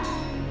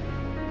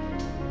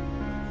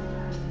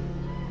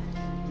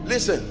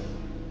 Listen,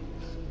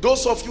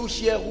 those of you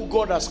here who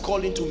God has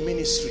called into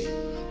ministry,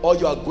 or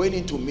you are going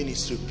into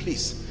ministry,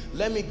 please,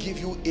 let me give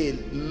you a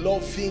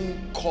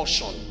loving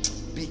caution.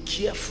 Be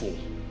careful.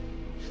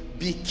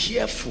 Be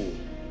careful.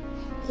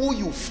 Who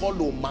you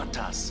follow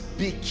matters.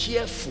 Be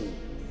careful.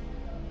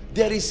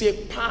 There is a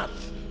path.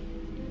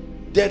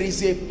 There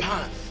is a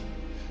path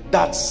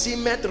that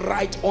seemeth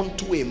right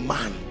unto a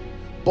man,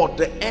 but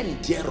the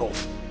end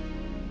thereof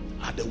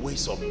are the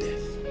ways of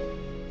death.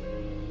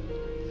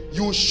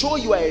 You show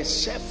you are a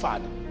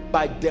shepherd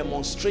by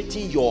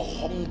demonstrating your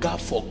hunger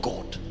for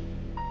God.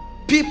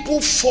 People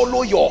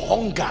follow your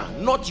hunger,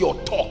 not your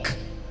talk.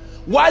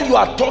 While you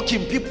are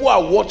talking, people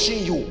are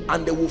watching you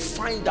and they will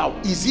find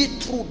out, is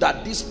it true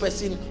that this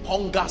person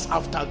hungers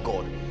after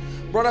God?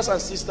 Brothers and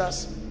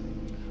sisters,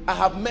 I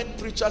have met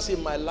preachers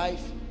in my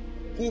life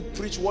who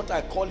preach what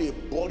I call a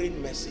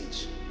boring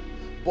message,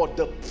 but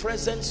the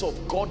presence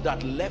of God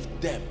that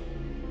left them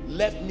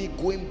left me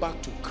going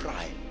back to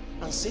cry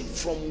and say,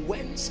 from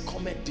whence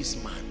cometh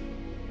this man?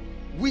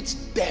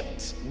 Which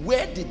depth?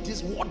 Where did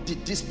this, what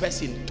did this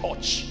person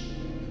touch?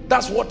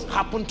 That's what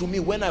happened to me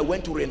when I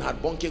went to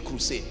Reinhard Bonnke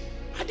crusade.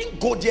 I didn't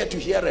go there to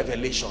hear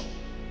revelation.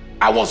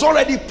 I was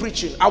already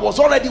preaching. I was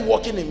already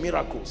working in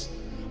miracles.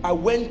 I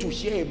went to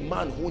hear a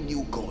man who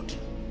knew God.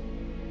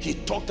 He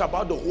talked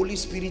about the Holy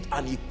Spirit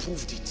and he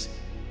proved it.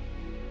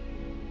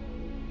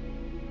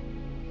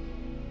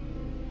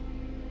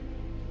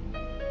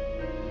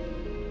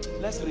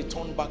 Let's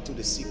return back to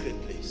the secret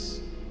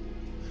place.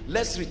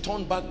 Let's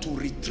return back to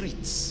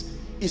retreats.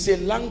 It's a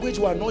language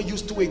we are not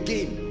used to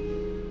again.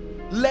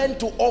 Learn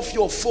to off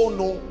your phone.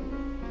 No,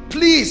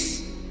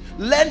 please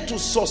learn to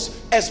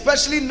source,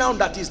 especially now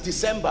that it's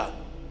December.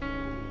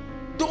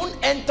 Don't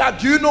enter.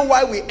 Do you know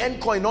why we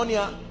end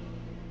Koinonia?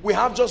 We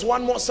have just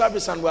one more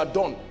service and we are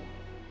done.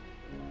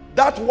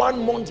 That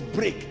 1 month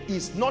break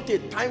is not a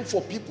time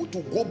for people to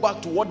go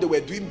back to what they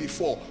were doing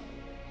before.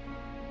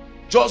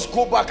 Just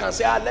go back and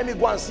say, let me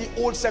go and see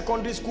old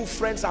secondary school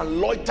friends and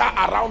loiter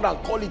around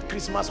and call it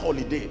Christmas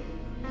holiday.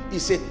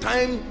 It's a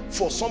time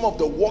for some of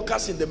the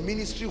workers in the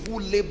ministry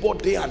who labor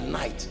day and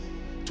night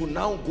to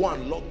now go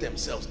and lock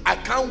themselves. I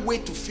can't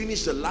wait to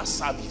finish the last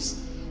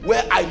service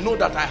where I know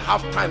that I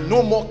have time.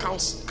 No more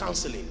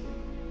counseling,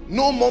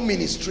 no more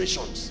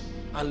ministrations,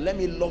 and let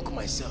me lock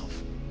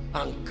myself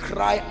and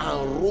cry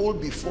and roll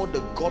before the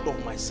God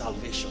of my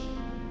salvation.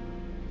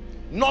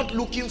 Not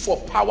looking for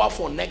power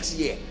for next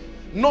year,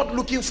 not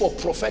looking for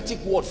prophetic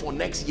word for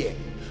next year.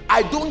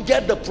 I don't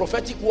get the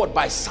prophetic word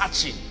by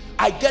searching.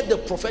 I get the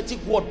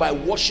prophetic word by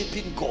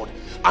worshiping God,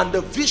 and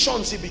the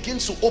visions he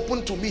begins to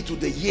open to me to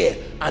the year,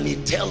 and he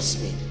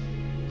tells me.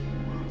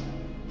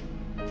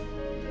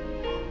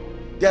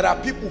 There are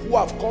people who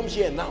have come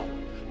here now,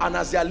 and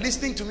as they are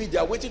listening to me, they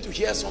are waiting to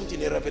hear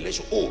something, a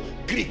revelation. Oh,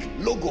 Greek,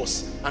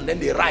 logos, and then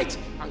they write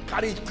and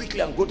carry it quickly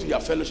and go to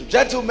their fellowship.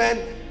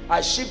 Gentlemen, I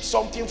shipped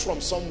something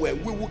from somewhere.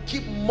 We will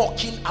keep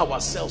mocking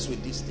ourselves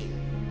with this thing.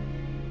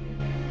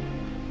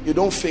 You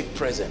don't fake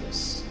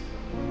presence.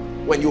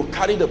 When you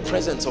carry the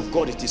presence of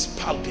God, it is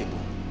palpable.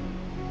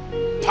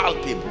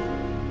 Palpable.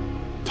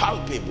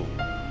 Palpable.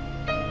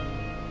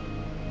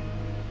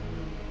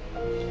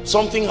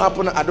 Something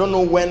happened, I don't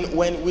know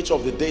which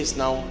of the days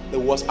now it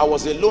was. I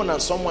was alone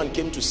and someone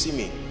came to see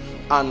me,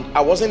 and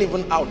I wasn't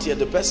even out yet.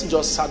 The person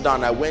just sat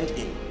down. I went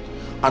in,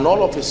 and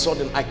all of a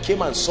sudden I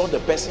came and saw the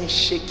person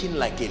shaking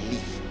like a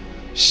leaf.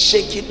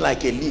 Shaking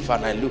like a leaf.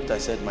 And I looked, I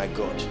said, my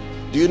God.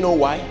 Do you know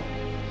why?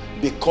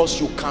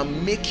 Because you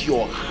can make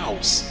your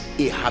house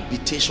a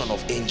habitation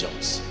of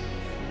angels.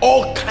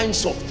 All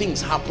kinds of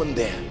things happen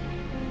there.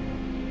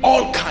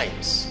 All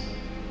kinds.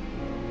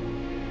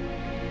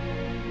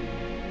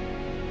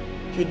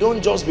 You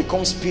don't just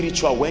become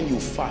spiritual when you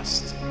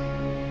fast.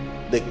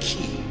 The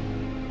key,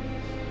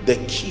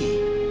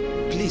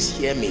 please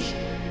hear me.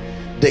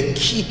 The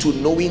key to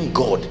knowing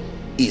God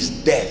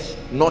is death,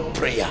 not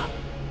prayer,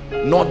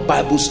 not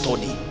Bible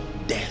study.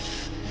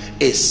 Death.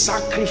 A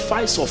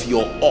sacrifice of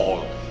your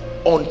all.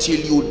 Until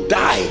you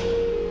die,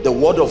 the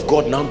word of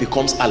God now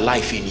becomes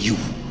alive in you.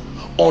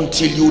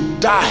 Until you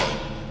die,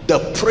 the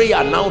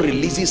prayer now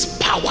releases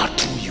power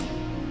through you.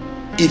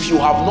 If you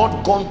have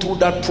not gone through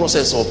that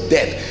process of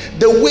death,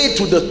 the way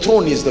to the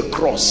throne is the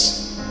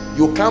cross.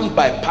 You can't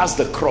bypass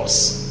the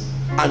cross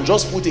and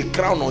just put a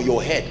crown on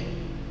your head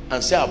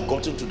and say, I've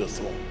gotten to the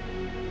throne.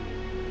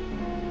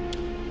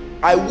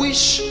 I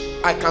wish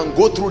I can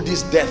go through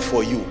this death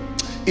for you.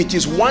 It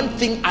is one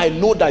thing I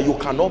know that you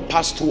cannot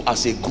pass through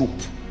as a group.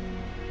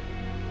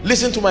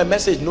 Listen to my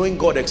message, knowing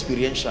God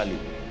experientially.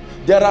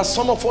 There are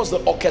some of us, the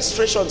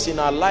orchestrations in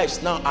our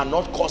lives now are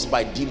not caused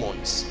by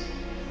demons.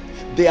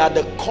 They are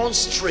the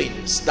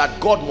constraints that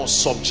God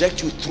must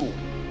subject you through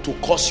to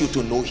cause you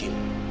to know him.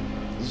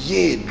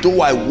 Yea,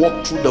 though I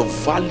walk through the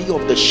valley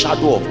of the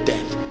shadow of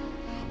death.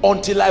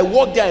 Until I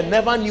walk there, I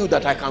never knew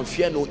that I can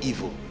fear no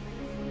evil.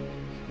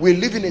 We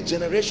live in a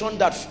generation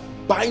that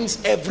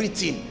binds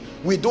everything.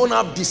 We don't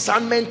have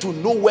discernment to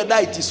know whether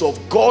it is of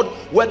God,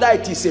 whether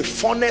it is a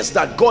furnace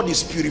that God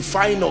is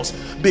purifying us,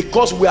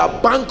 because we are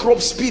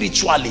bankrupt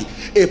spiritually.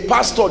 A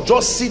pastor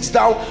just sits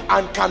down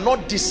and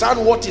cannot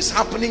discern what is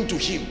happening to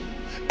him.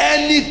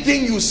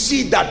 Anything you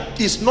see that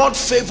is not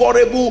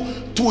favorable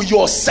to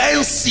your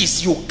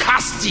senses, you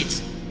cast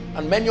it.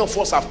 And many of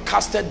us have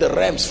casted the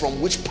realms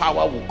from which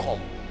power will come.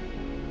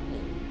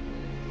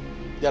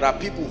 There are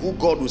people who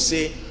God will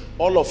say,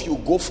 all of you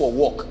go for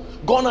walk.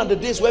 Gone are the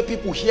days where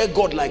people hear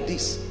God like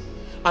this.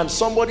 And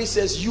somebody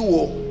says,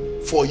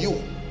 you, for you,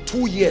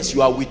 2 years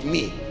you are with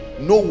me,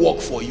 no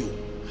work for you.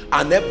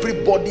 And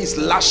everybody is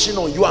lashing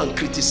on you and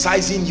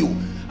criticizing you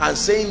and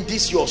saying,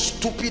 this your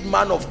stupid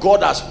man of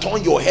God has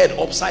turned your head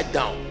upside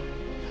down.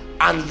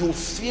 And you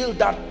feel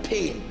that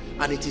pain,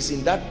 and it is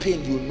in that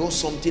pain you know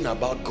something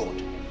about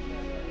God.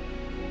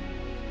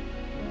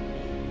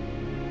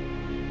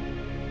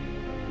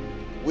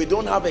 We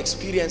don't have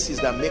experiences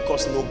that make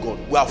us know God.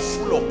 We are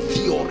full of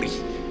theory.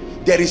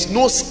 There is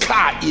no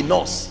scar in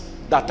us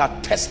that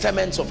are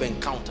testaments of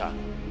encounter.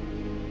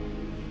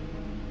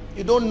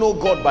 You don't know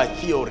God by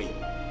theory.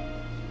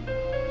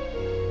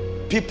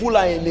 People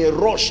are in a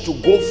rush to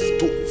go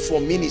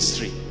for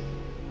ministry.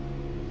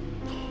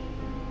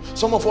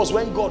 Some of us,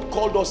 when God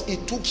called us,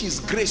 it took his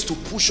grace to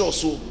push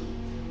us so,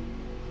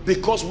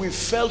 because we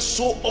felt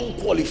so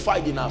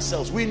unqualified in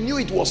ourselves. We knew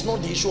it was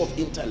not the issue of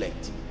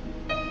intellect.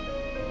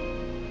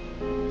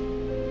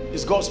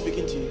 Is God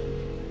speaking to you?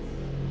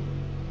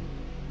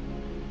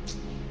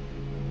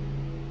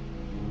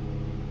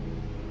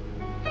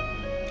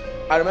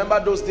 I remember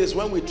those days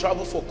when we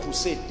traveled for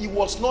crusade. It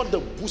was not the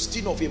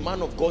boosting of a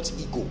man of God's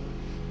ego.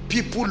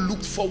 People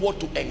looked forward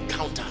to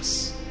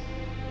encounters.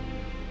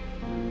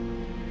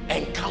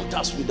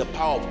 Encounters with the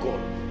power of God.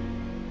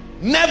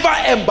 Never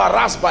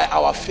embarrassed by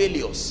our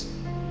failures.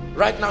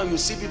 Right now you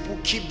see people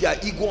keep their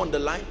ego on the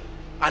line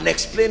and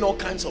explain all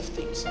kinds of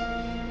things.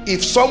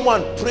 If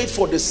someone prayed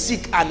for the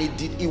sick and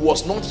it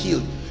was not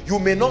healed, you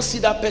may not see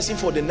that person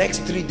for the next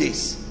 3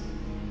 days.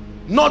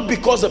 Not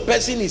because the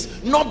person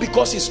is, not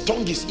because his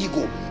tongue is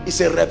ego. It's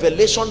a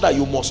revelation that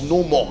you must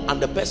know more, and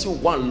the person will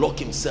go and lock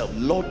himself.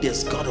 Lord,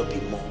 there's got to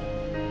be more.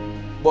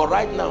 But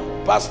right now,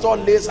 pastor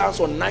lays hands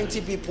on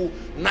 90 people,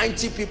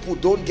 90 people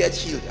don't get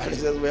healed, and he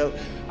says, well,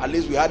 at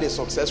least we had a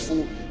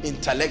successful,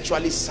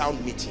 intellectually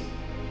sound meeting.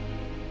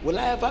 Will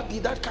I ever be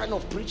that kind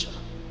of preacher?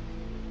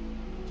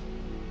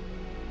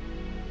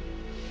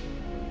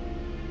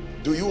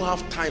 Do you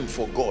have time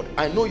for God?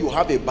 I know you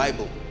have a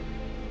Bible.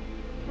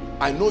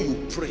 I know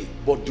you pray,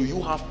 but do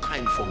you have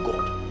time for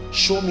God?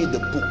 Show me the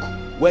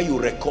book where you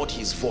record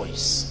his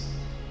voice.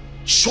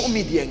 Show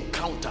me the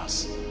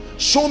encounters.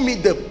 Show me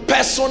the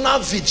personal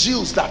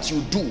vigils that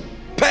you do.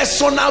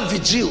 Personal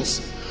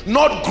vigils,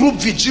 not group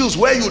vigils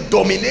where you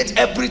dominate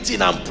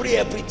everything and pray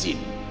everything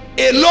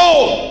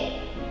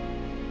alone.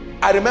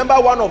 I remember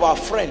one of our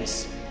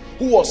friends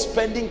who was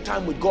spending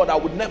time with God. I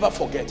would never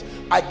forget.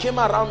 I came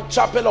around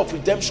Chapel of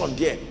Redemption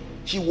there.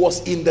 He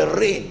was in the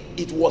rain.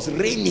 It was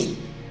raining,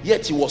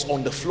 yet he was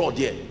on the floor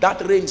there.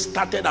 That rain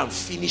started and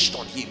finished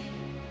on him.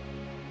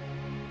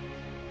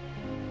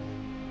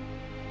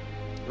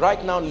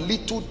 Right now,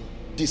 little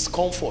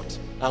discomfort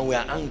and we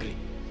are angry.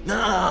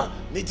 No,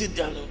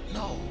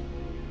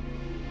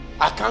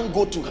 I can't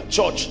go to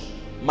church.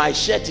 My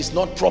shirt is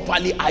not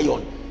properly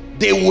ironed.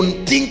 They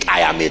will think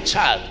I am a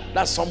child.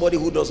 That's somebody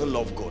who doesn't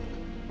love God.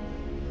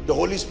 The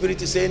Holy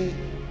Spirit is saying,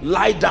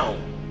 lie down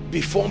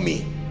before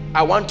me.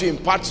 I want to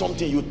impart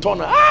something. You turn,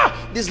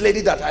 this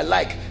lady that I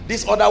like,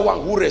 this other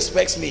one who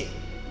respects me.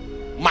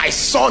 My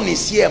son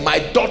is here, my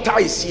daughter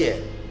is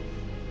here.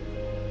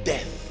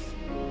 Death.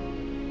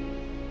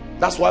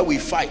 That's why we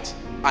fight.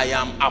 I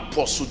am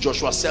Apostle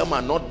Joshua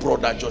Selman, not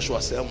Brother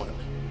Joshua Selman.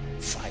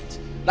 Fight.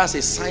 That's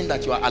a sign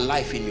that you are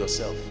alive in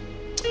yourself.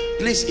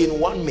 Please, in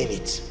 1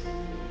 minute,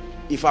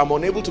 if I'm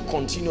unable to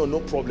continue, no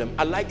problem.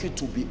 I'd like you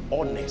to be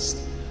honest.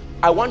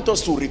 I want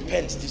us to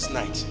repent this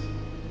night.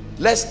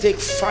 Let's take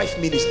 5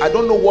 minutes. I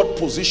don't know what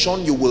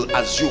position you will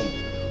assume.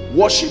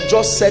 Worship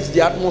just set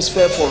the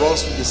atmosphere for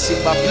us with the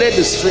cymbal. Play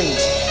the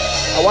strings.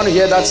 I want to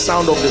hear that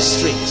sound of the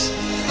strings.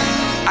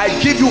 I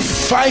give you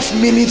 5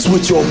 minutes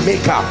with your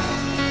makeup.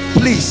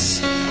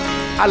 Please,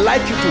 I'd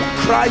like you to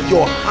cry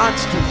your heart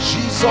to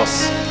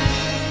Jesus,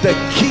 the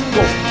King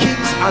of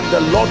Kings and the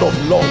Lord of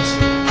Lords.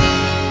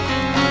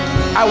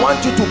 I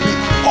want you to be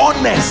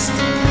honest.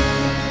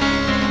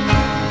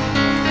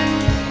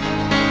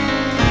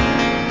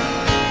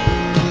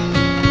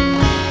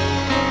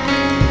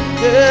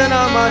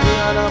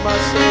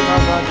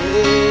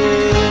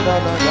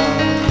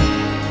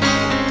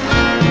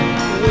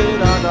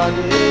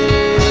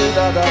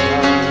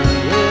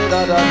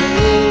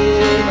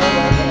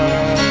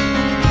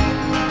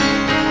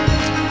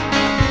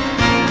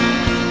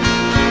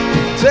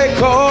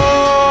 Take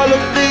all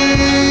of me.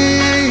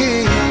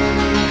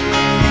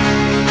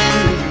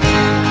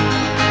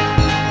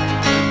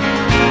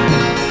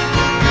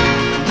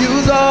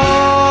 Use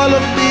all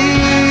of me.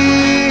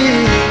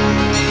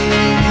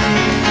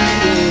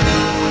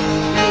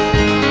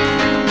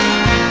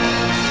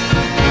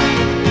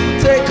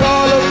 Take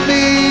all of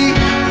me.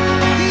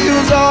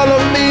 Use all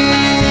of me.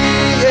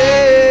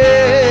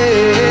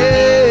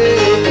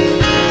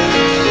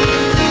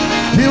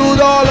 Build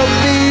all of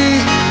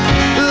me.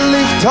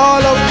 Lift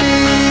all of me.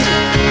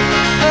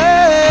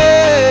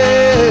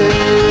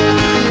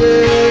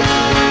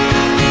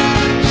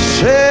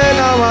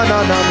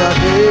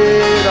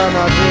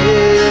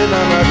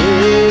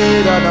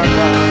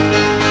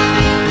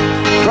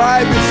 Cry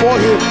before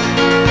him.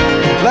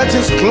 Let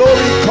his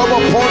glory come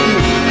upon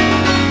you.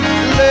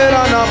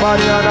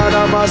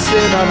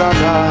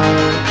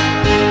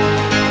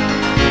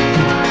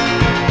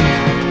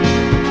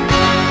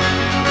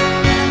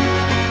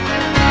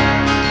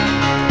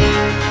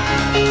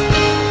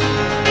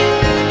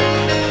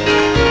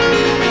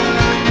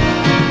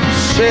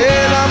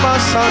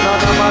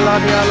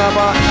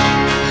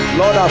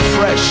 Lord,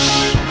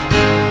 afresh,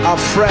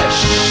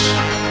 afresh,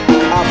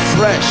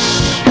 afresh,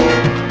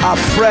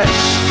 afresh,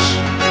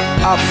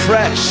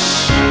 afresh,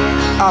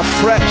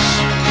 afresh,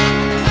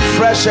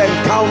 fresh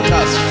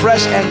encounters,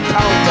 fresh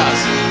encounters.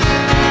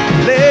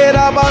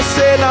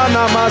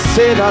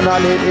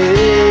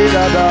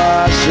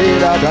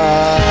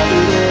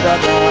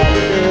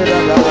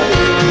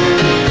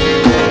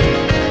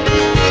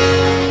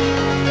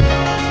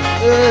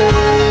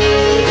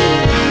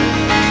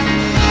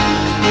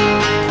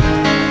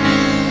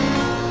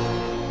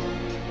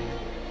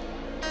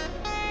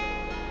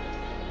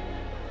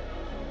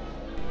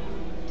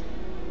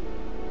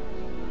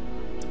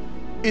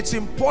 It's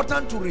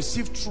important to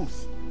receive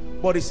truth,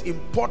 but it's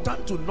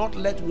important to not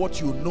let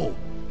what you know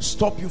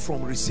stop you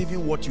from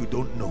receiving what you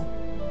don't know.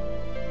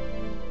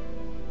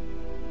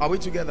 Are we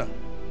together?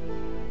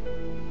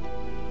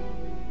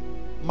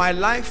 My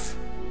life,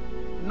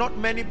 not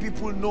many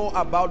people know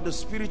about the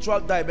spiritual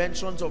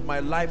dimensions of my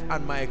life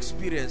and my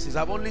experiences.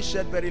 I've only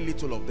shared very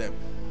little of them.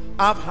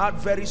 I've had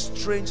very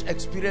strange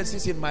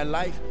experiences in my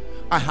life.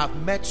 I have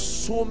met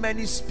so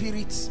many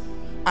spirits.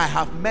 I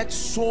have met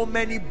so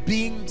many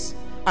beings.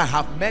 I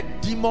have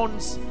met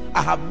demons.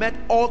 I have met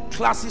all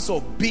classes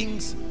of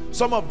beings.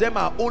 Some of them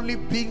are only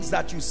beings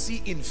that you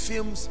see in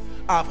films.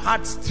 I've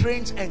had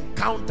strange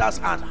encounters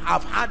and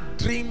I've had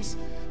dreams.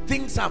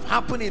 Things have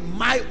happened in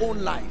my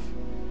own life.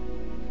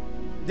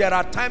 There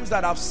are times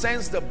that I've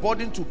sensed the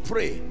burden to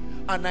pray,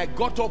 and I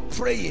got up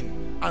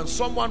praying, and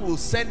someone will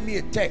send me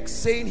a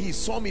text saying he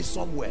saw me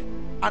somewhere,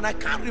 and I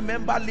can't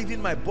remember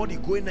leaving my body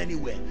going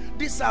anywhere.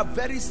 These are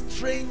very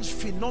strange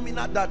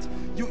phenomena that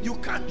you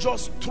can't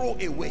just throw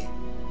away.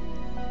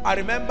 I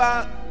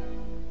remember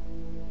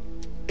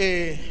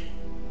a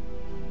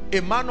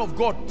man of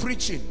God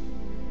preaching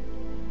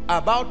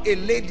about a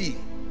lady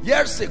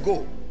years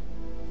ago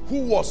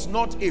who was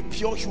not a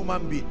pure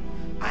human being.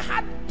 I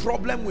had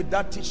problem with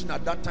that teaching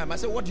at that time. I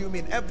said, what do you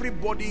mean?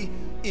 Everybody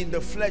in the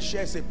flesh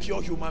is a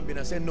pure human being.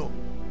 I said, no.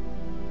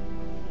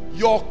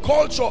 Your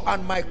culture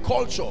and my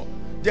culture,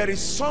 there is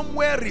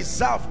somewhere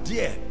reserved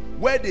there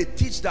where they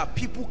teach that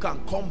people can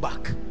come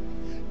back.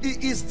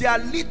 It is their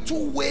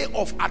little way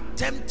of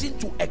attempting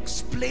to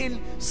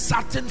explain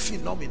certain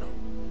phenomena.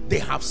 They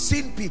have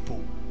seen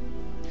people.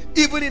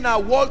 Even in our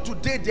world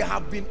today, there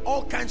have been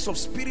all kinds of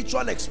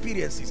spiritual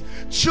experiences.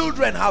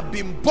 Children have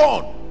been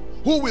born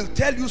who will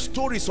tell you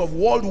stories of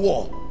World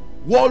War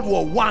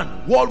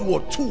I, World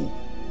War II,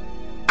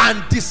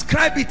 and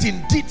describe it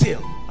in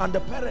detail. And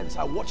the parents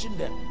are watching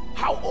them.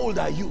 How old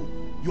are you?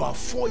 You are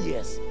 4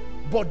 years.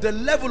 But the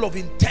level of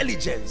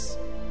intelligence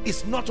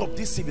is not of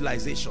this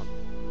civilization.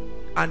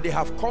 And they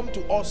have come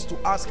to us to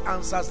ask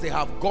answers. They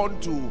have gone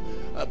to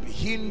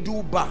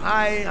Hindu,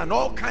 Baha'i, and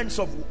all kinds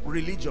of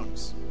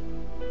religions.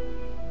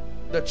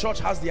 The church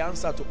has the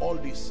answer to all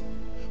this.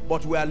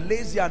 but we are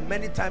lazy and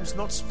many times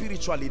not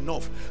spiritual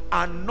enough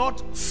and not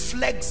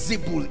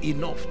flexible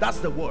enough. That's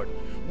the word.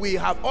 We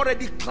have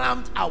already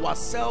clamped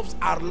ourselves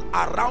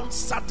around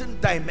certain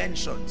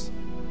dimensions,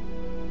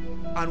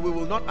 and we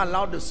will not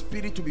allow the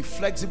Spirit to be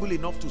flexible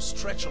enough to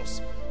stretch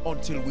us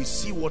until we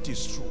see what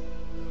is true.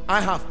 I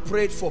have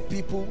prayed for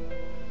people.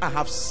 I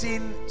have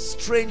seen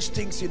strange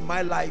things in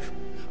my life.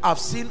 I've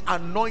seen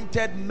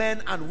anointed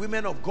men and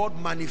women of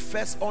God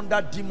manifest under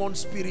demon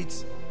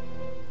spirits,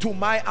 to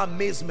my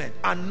amazement.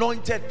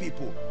 Anointed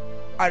people.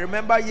 I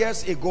remember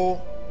years ago,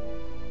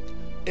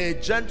 a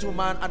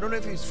gentleman, I don't know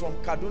if he's from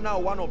Kaduna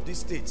or one of these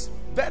states,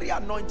 very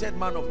anointed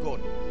man of God.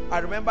 I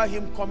remember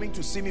him coming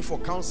to see me for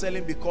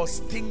counseling because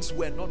things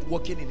were not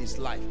working in his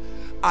life.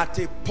 At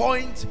a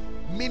point,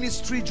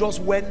 ministry just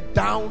went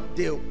down.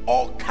 There were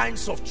all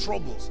kinds of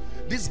troubles.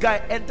 This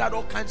guy entered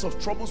all kinds of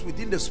troubles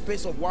within the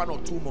space of 1 or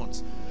 2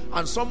 months.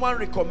 And someone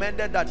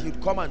recommended that he'd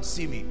come and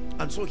see me.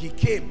 And so he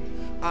came.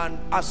 And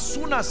as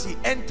soon as he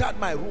entered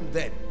my room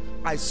then,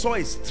 I saw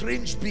a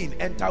strange being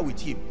enter with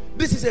him.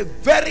 This is a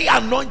very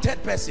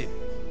anointed person.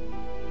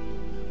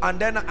 And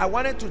then I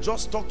wanted to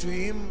just talk to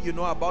him, you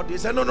know, about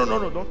this. He said, no,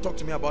 don't talk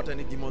to me about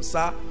any demon,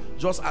 sir.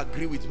 Just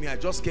agree with me. I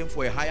just came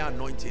for a higher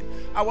anointing.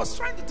 I was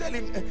trying to tell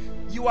him,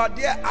 you are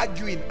there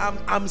arguing.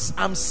 I'm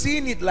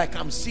seeing it like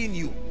I'm seeing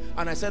you.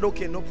 And I said,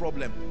 okay, no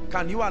problem.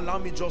 Can you allow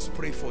me just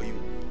pray for you?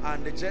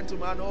 And the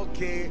gentleman,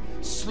 okay,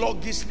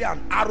 sluggishly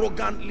and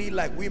arrogantly,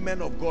 like we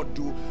men of God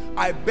do,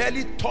 I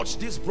barely touched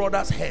this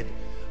brother's head,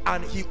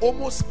 and he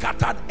almost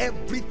scattered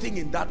everything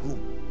in that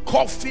room,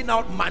 coughing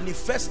out,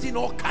 manifesting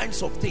all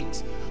kinds of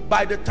things.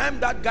 By the time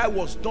that guy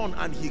was done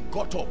and he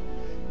got up,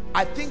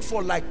 I think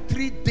for like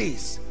 3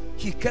 days,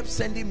 he kept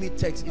sending me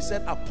texts. He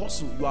said,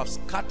 Apostle, you have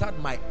scattered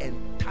my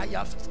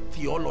entire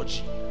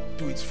theology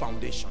to its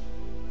foundation.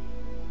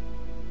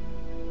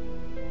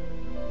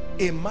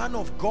 A man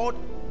of God,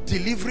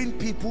 delivering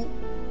people,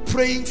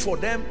 praying for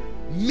them,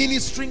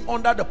 ministering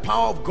under the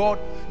power of God.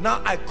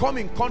 Now I come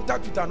in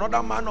contact with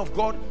another man of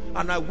God,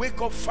 and I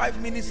wake up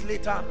 5 minutes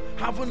later,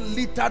 haven't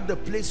littered the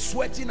place,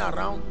 sweating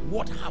around.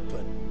 What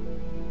happened?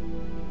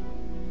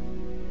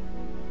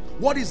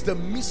 What is the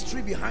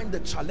mystery behind the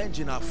challenge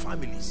in our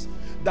families?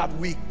 That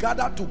we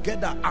gather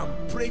together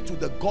and pray to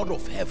the God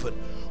of heaven.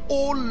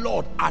 Oh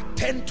Lord,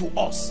 attend to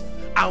us.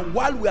 And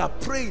while we are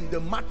praying, the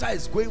matter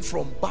is going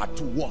from bad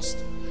to worst.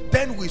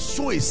 Then we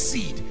sow a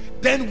seed.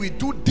 Then we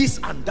do this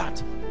and that.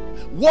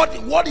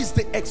 What is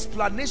the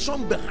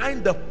explanation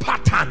behind the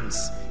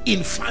patterns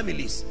in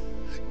families?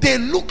 They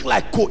look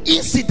like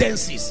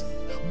coincidences,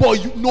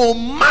 but no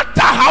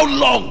matter how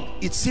long,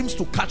 it seems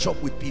to catch up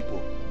with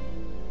people.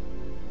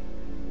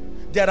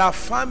 There are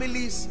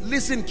families,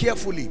 listen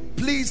carefully,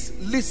 please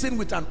listen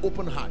with an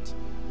open heart.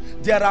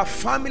 There are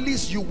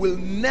families you will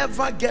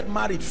never get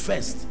married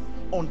first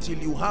until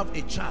you have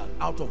a child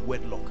out of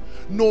wedlock.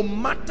 No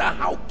matter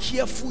how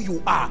careful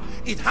you are,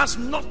 it has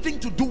nothing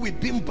to do with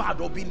being bad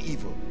or being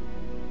evil.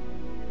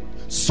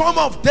 Some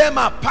of them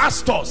are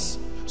pastors,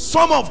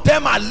 some of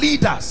them are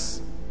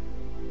leaders.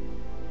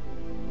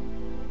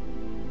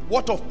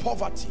 What of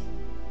poverty?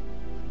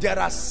 There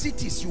are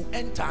cities you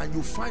enter and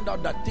you find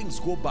out that things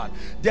go bad.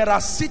 There are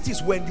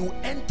cities when you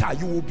enter,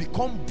 you will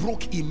become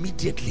broke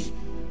immediately.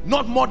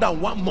 Not more than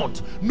 1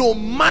 month. No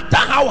matter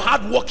how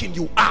hardworking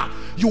you are,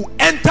 you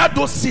enter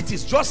those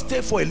cities, just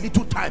stay for a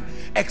little time,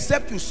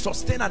 except you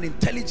sustain an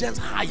intelligence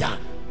higher.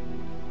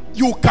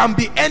 You can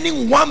be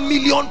earning 1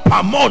 million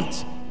per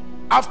month.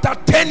 After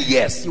 10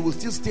 years, you will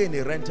still stay in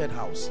a rented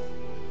house.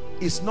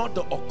 It's not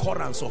the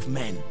occurrence of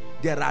men.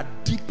 There are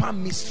deeper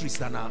mysteries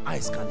than our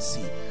eyes can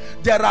see.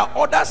 There are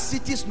other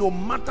cities, no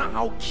matter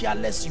how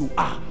careless you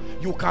are,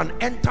 you can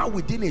enter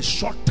within a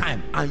short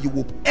time and you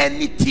will,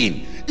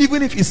 anything,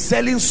 even if it's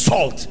selling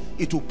salt,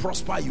 it will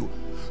prosper you.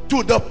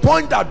 To the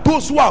point that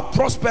those who are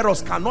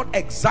prosperous cannot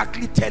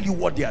exactly tell you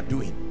what they are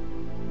doing.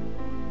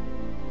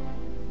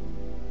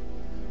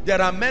 There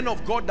are men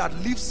of God that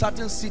leave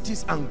certain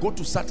cities and go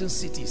to certain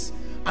cities,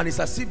 and it's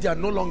as if they are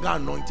no longer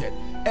anointed.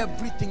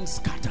 Everything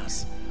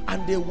scatters.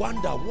 And they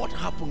wonder, what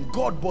happened?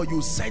 God, but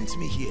you sent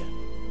me here.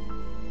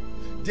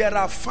 There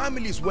are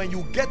families, when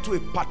you get to a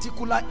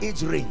particular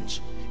age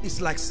range, it's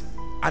like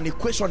an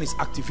equation is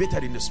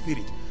activated in the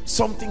spirit.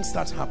 Something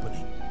starts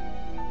happening.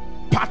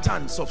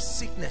 Patterns of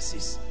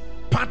sicknesses,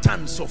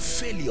 patterns of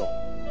failure.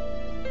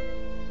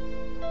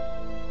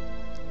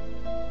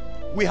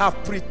 We have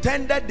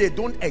pretended they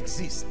don't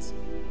exist.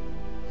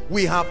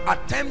 We have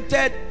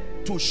attempted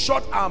to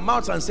shut our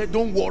mouths and say,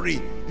 don't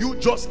worry, you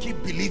just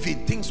keep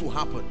believing, things will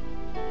happen.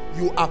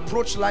 You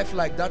approach life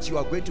like that, you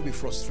are going to be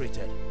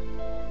frustrated.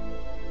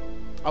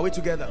 Are we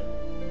together?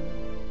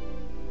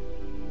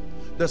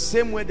 The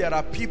same way there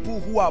are people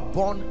who are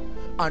born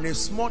and a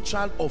small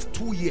child of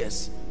 2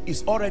 years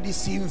is already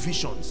seeing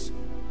visions.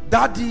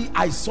 Daddy,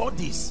 I saw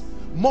this.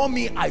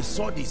 Mommy, I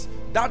saw this.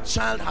 That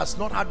child has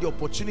not had the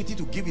opportunity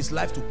to give his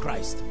life to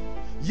Christ.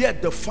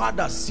 Yet the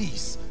father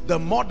sees, the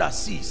mother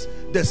sees,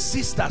 the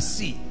sister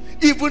sees.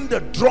 Even the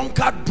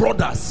drunkard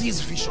brother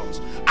sees visions,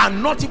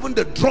 and not even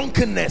the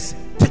drunkenness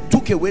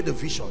took away the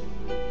vision.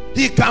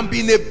 He can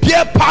be in a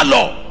beer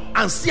parlor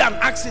and see an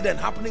accident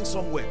happening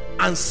somewhere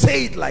and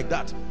say it like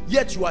that.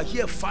 Yet you are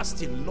here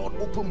fasting. Lord,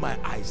 open my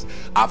eyes.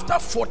 After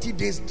 40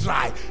 days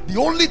dry, the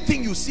only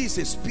thing you see is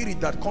a spirit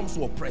that comes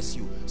to oppress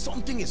you.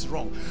 Something is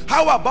wrong.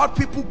 How about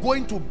people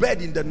going to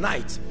bed in the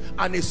night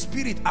and a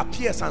spirit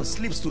appears and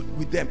sleeps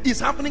with them? It's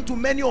happening to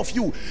many of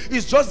you.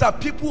 It's just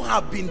that people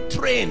have been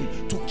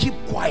trained to keep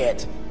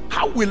quiet.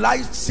 How will I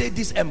say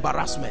this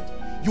embarrassment?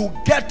 You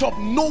get up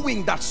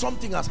knowing that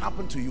something has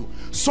happened to you.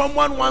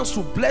 Someone wants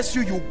to bless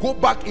you, you go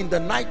back in the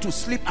night to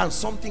sleep and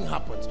something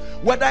happens.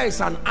 Whether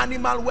it's an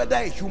animal, whether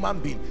a human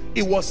being.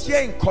 It was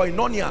here in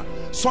Koinonia.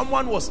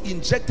 Someone was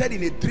injected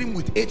in a dream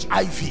with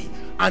HIV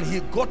and he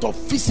got up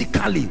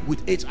physically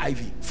with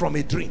HIV from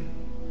a dream.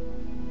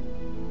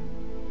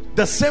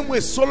 The same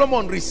way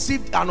Solomon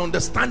received an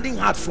understanding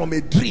heart from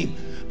a dream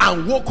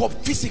and woke up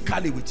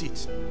physically with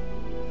it.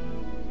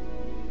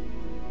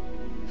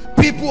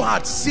 People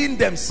had seen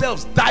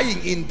themselves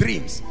dying in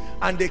dreams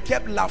and they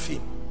kept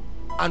laughing,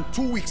 and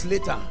 2 weeks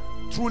later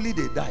truly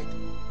they died.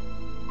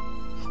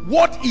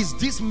 What is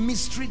this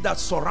mystery that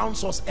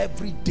surrounds us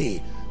every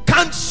day?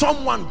 Can't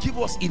someone give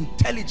us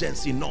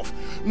intelligence enough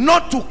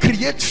not to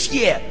create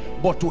fear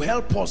but to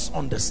help us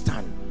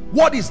understand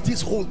what is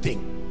this whole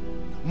thing?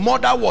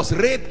 Mother was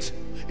raped,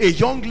 a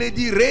young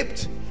lady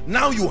raped,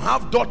 now you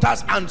have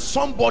daughters, and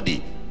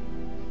somebody,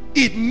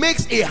 it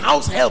makes a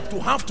house help to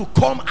have to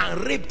come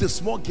and rape the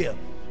small girl,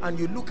 and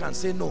you look and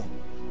say, no,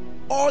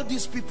 all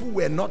these people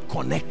were not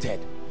connected.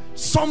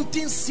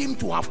 Something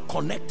seemed to have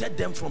connected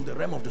them from the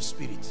realm of the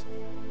spirit.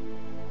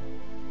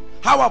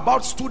 How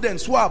about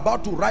students who are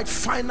about to write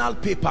final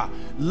paper,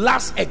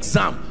 last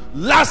exam,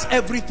 last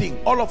everything?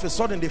 All of a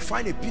sudden they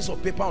find a piece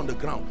of paper on the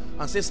ground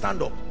and say,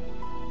 stand up,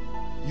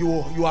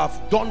 you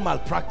have done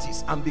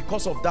malpractice, and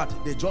because of that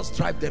they just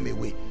drive them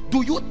away.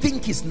 Do you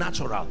think it's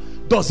natural?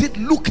 Does it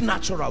look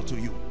natural to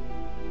you?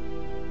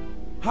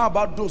 How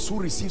about those who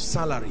receive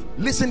salary?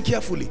 Listen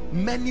carefully.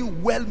 Many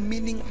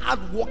well-meaning,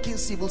 hard-working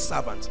civil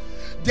servants.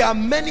 There are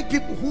many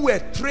people who were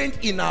trained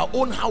in our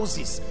own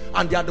houses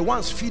and they are the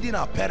ones feeding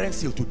our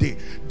parents till today.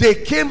 They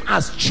came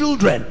as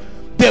children.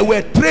 They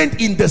were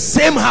trained in the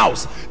same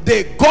house.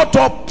 They got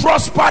up,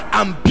 prospered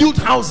and built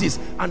houses,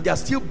 and they are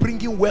still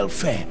bringing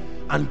welfare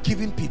and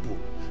giving people.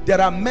 There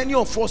are many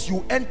of us,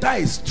 you enter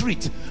a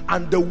street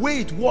and the way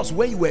it was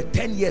when you were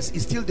 10 years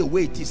is still the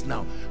way it is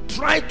now.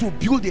 Try to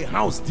build a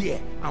house there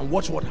and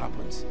watch what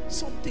happens.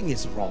 Something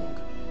is wrong.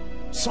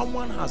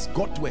 Someone has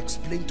got to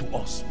explain to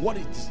us what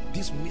is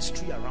this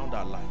mystery around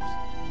our lives.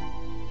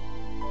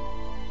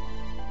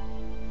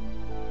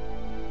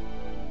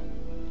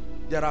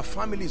 There are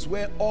families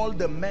where all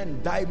the men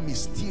die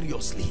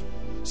mysteriously,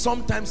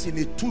 sometimes in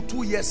a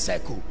 2-2-year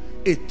cycle,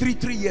 a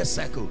 3-3-year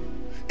cycle.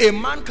 A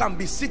man can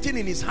be sitting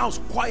in his house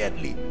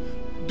quietly.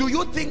 Do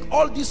you think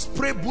all these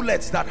spray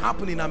bullets that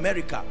happen in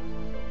America,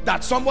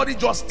 that somebody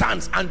just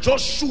stands and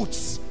just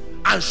shoots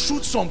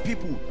some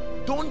people,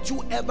 don't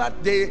you ever,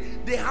 they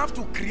have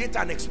to create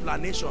an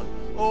explanation.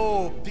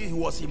 Oh, he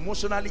was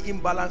emotionally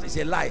imbalanced. It's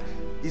a lie.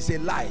 It's a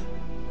lie.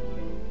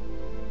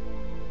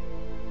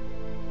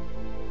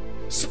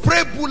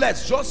 Spray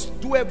bullets just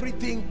do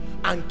everything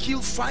and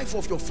kill 5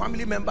 of your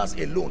family members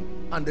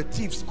alone, and the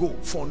thieves go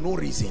for no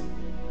reason.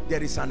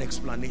 There is an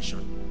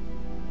explanation.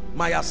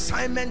 My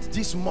assignment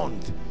this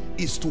month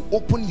is to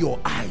open your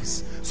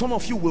eyes. Some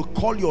of you will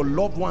call your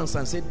loved ones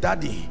and say,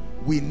 Daddy,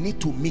 we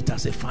need to meet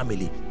as a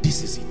family.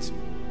 This is it.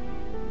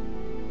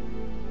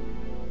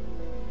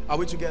 Are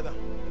we together?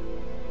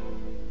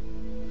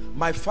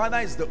 My father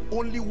is the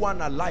only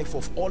one alive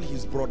of all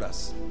his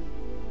brothers.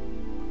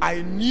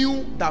 I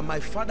knew that my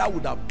father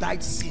would have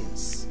died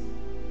since.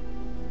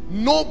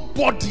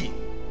 Nobody,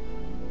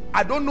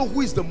 I don't know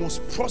who is the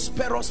most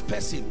prosperous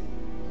person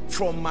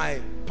from my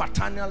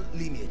paternal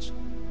lineage.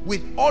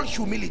 With all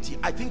humility,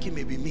 I think it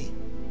may be me.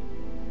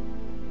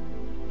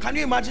 Can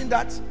you imagine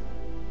that?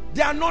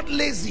 They are not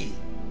lazy.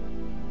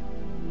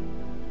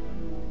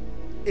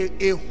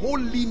 A whole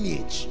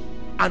lineage,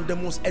 and the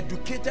most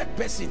educated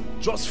person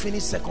just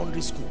finished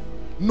secondary school,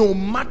 no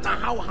matter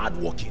how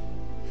hardworking.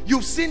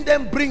 You've seen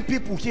them bring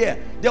people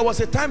here. There was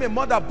a time a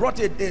mother brought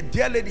a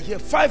dear lady here,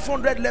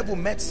 500 level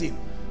medicine.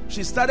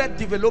 She started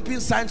developing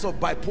signs of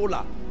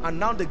bipolar, and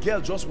now the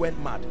girl just went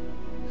mad.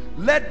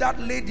 Let that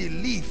lady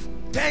leave.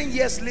 10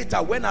 years later,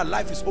 when her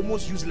life is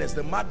almost useless,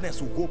 the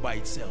madness will go by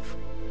itself.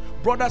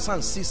 Brothers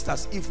and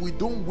sisters, if we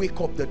don't wake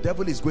up, the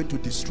devil is going to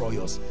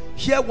destroy us.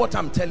 Hear what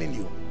I'm telling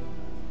you.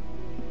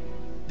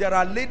 There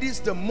are ladies,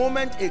 the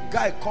moment a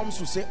guy comes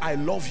to say, I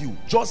love you,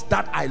 just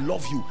that I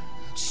love you,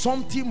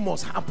 something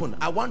must happen.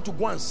 I want to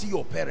go and see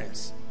your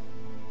parents.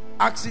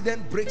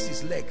 Accident, breaks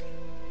his leg,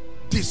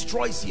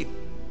 destroys him.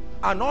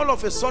 And all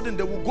of a sudden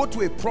they will go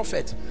to a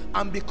prophet,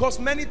 and because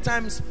many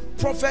times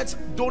prophets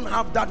don't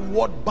have that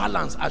word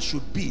balance as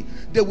should be,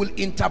 they will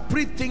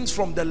interpret things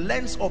from the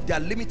lens of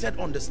their limited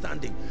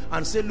understanding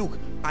and say, look,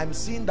 I'm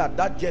seeing that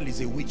that girl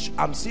is a witch.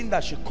 I'm seeing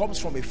that she comes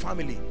from a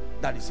family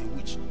that is a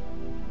witch.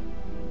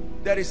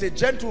 There is a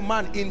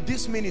gentleman in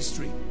this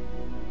ministry,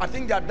 I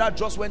think that dad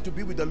just went to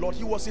be with the Lord.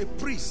 He was a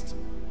priest.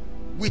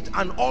 with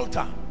an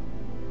altar.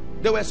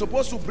 They were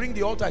supposed to bring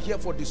the altar here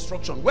for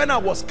destruction. When I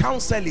was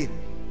counseling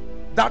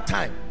that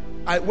time,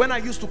 when I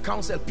used to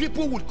counsel,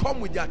 people would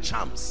come with their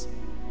charms.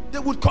 They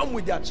would come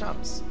with their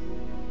charms.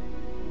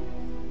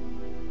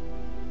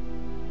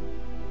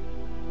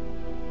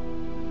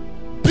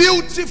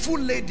 Beautiful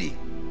lady.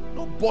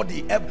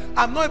 Nobody ever,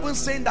 I'm not even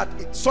saying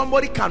that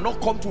somebody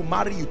cannot come to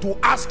marry you, to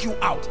ask you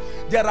out.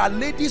 There are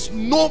ladies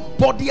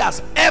nobody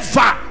has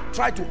ever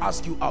tried to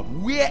ask you out.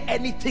 Wear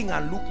anything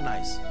and look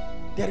nice.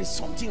 There is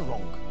something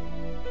wrong.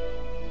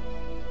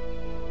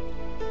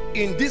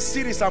 In this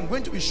series, I'm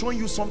going to be showing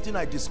you something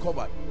I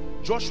discovered.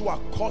 Joshua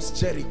cursed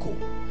Jericho.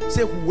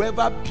 Say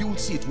whoever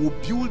builds it will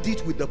build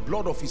it with the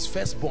blood of his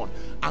firstborn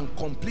and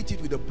complete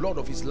it with the blood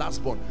of his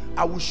lastborn.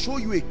 I will show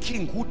you a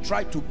king who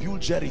tried to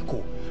build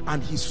Jericho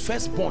and his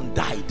firstborn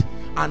died,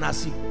 and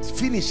as he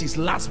finished, his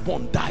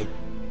lastborn died.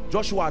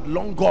 Joshua had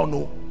long gone,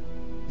 oh,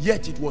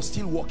 yet it was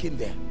still working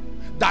there.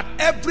 That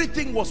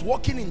everything was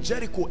working in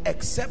Jericho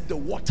except the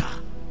water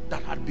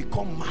that had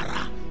become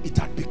Mara. It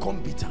had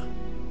become bitter.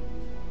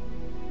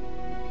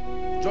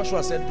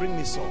 Joshua said, bring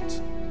me salt.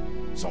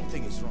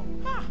 Something is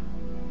wrong. Ah.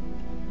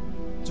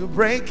 To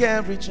break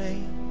every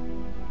chain,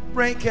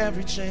 break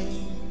every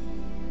chain,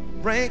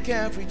 break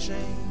every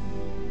chain,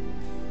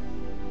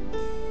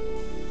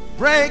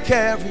 break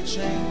every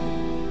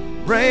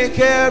chain, break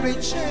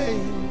every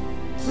chain,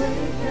 break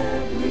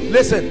every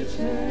Listen,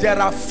 there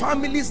are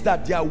families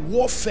that their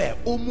warfare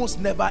almost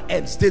never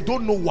ends. They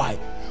don't know why.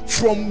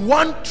 From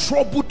one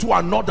trouble to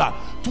another.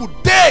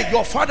 Today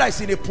your father is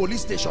in a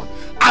police station.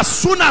 As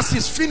soon as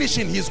he's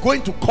finishing, he's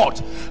going to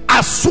court.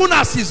 As soon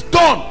as he's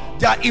done,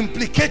 they are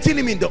implicating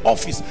him in the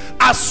office.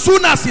 As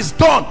soon as he's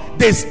done,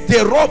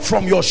 they rob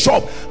from your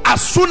shop.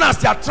 As soon as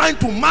they are trying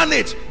to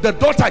manage, the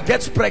daughter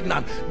gets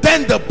pregnant,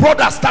 then the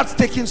brother starts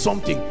taking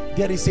something.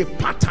 There is a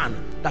pattern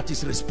that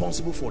is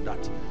responsible for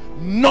that.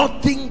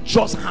 Nothing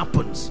just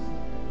happens.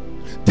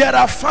 There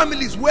are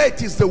families where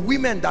it is the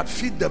women that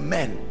feed the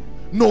men.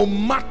 No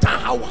matter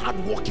how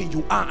hardworking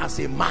you are as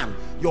a man,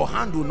 your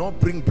hand will not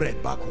bring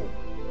bread back home.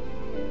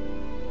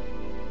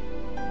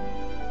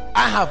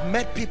 I have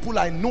met people,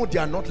 I know they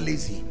are not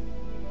lazy.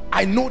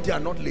 I know they are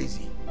not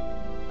lazy.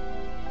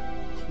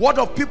 What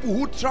of people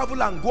who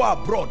travel and go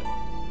abroad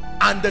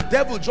and the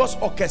devil just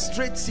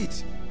orchestrates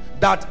it,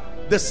 that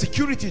the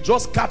security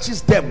just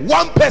catches them,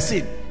 one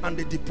person, and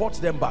they deport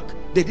them back.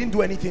 They didn't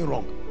do anything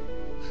wrong.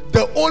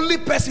 The only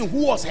person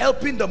who was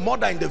helping the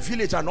mother in the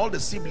village and all the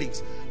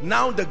siblings,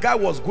 now the guy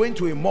was going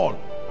to a mall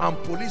and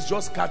police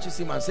just catches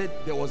him and said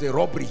there was a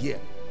robbery here,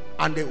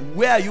 and they,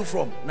 where are you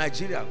from?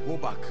 Nigeria. Go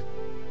back.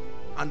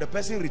 And the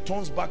person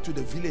returns back to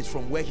the village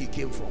from where he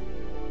came from,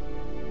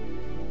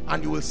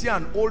 and you will see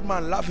an old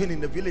man laughing in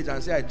the village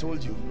and say, I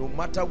told you, no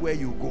matter where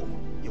you go,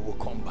 you will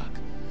come back.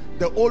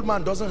 The old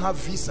man doesn't have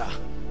visa,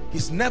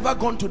 he's never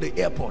gone to the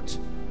airport,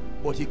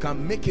 but he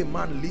can make a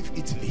man leave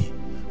Italy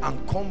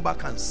and come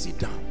back and sit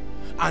down.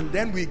 And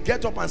then we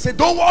get up and say,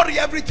 don't worry,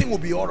 everything will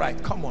be all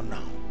right. Come on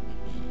now.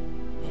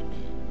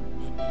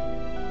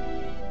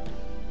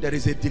 There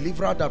is a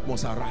deliverer that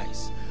must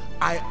arise.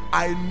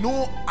 I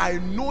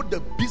know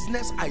the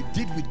business I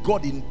did with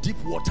God in deep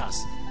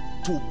waters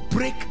to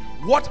break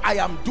what I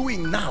am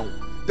doing now.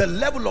 The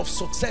level of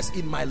success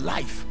in my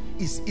life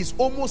is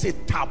almost a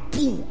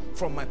taboo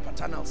from my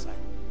paternal side.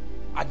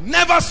 I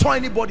never saw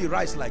anybody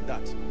rise like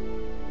that.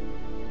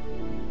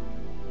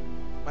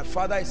 My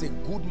father is a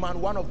good man,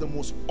 one of the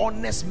most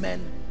honest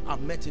men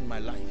I've met in my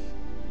life.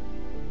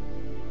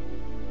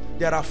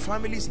 There are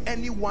families,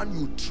 anyone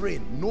you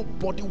train,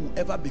 nobody will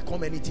ever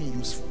become anything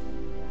useful.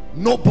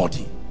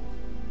 Nobody.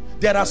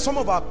 There are some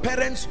of our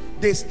parents,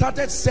 they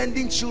started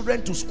sending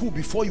children to school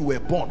before you were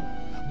born.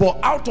 But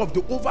out of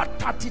the over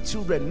 30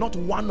 children, not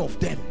one of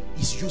them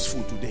is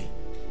useful today.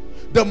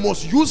 The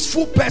most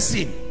useful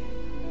person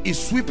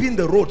is sweeping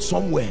the road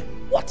somewhere.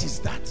 What is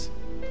that?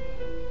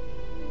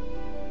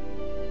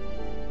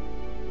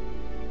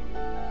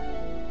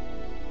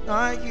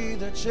 I hear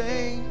the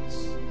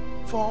chains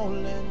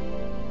falling.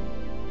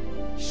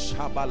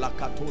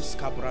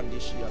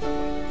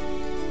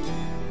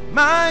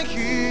 I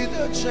hear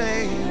the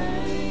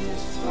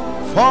chains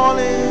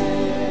falling.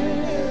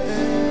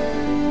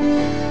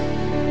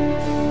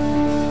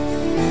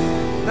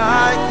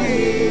 I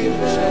hear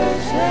the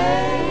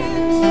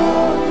chains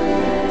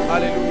falling.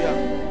 Hallelujah.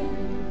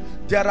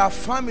 There are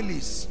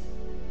families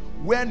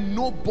where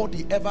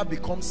nobody ever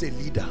becomes a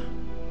leader.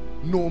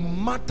 No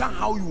matter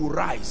how you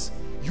rise,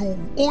 you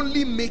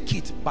only make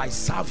it by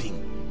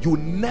serving. You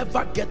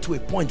never get to a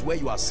point where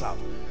you are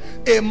served.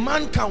 A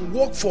man can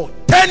work for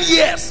 10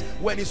 years.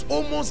 When he's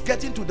almost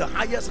getting to the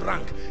highest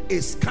rank,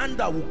 a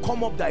scandal will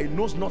come up that he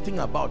knows nothing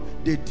about.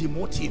 They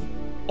demote him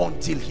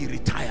until he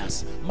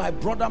retires. My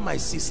brother, my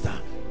sister,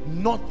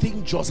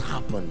 nothing just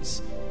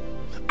happens.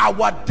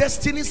 Our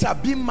destinies are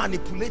being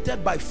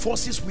manipulated by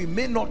forces we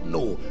may not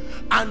know,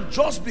 and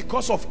just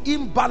because of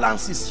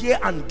imbalances here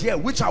and there,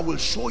 which I will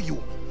show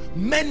you,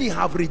 many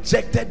have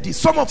rejected this.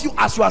 Some of you,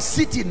 as you are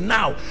sitting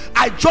now,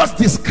 I just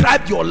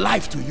described your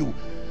life to you.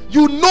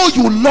 You know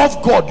you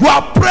love God, you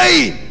are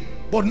praying,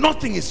 But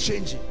nothing is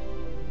changing.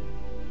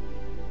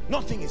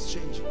 Nothing is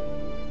changing.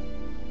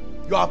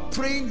 You are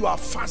praying, you are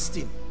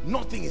fasting,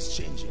 nothing is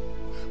changing.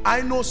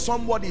 I know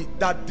somebody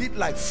that did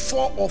like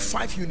 4 or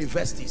 5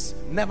 universities,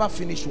 never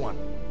finished one.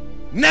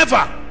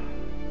 Never.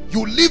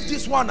 You leave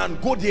this one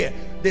and go there,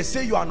 they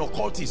say you are an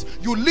occultist.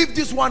 You leave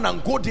this one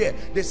and go there,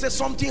 they say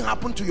something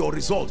happened to your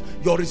result.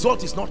 Your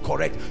result is not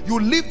correct. You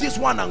leave this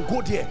one and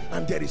go there,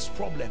 and there is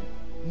problem.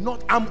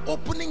 Not, I'm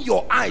opening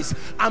your eyes.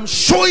 I'm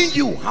showing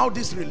you how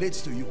this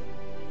relates to you.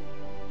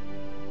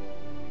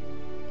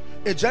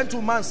 A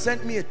gentleman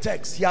sent me a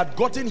text. He had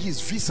gotten his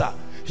visa.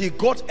 He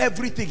got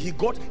everything. He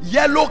got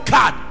yellow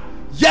card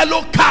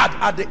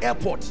at the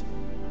airport.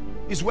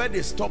 Is where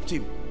they stopped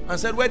him and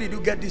said, where did you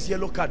get this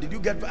yellow card? Did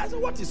you get? I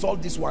said, what is all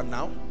this one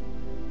now?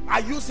 I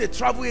use a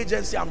travel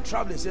agency, I'm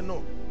traveling. Say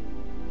no.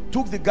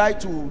 Took the guy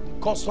to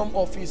custom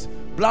office,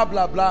 blah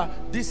blah blah,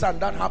 this and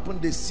that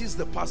happened. They seized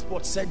the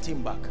passport, sent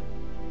him back.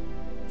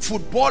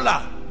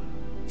 Footballer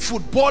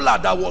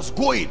that was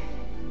going,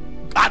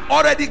 had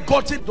already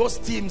gotten those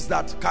teams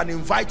that can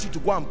invite you to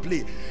go and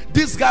play.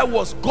 This guy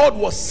was, God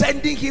was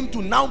sending him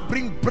to now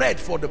bring bread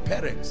for the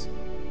parents.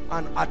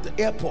 And at the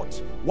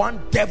airport,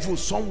 one devil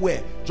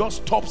somewhere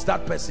just stops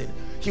that person.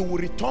 He will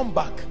return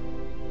back.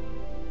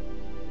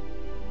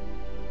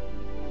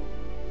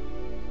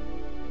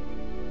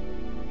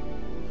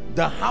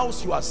 The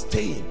house you are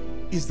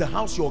staying is the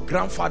house your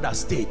grandfather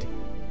stayed.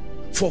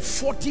 For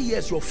 40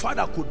 years, your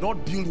father could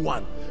not build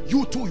one.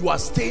 You too, you are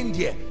staying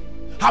there.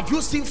 Have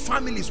you seen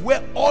families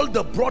where all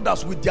the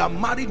brothers with their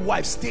married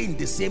wives stay in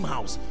the same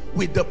house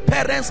with the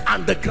parents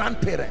and the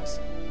grandparents?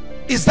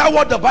 Is that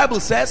what the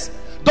Bible says?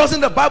 Doesn't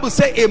the Bible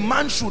say a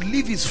man should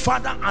leave his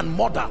father and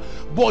mother,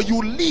 but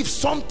you leave,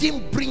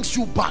 something brings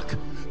you back?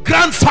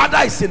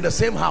 Grandfather is in the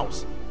same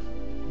house,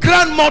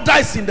 grandmother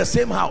is in the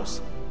same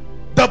house,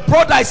 the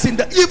brother is in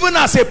the, even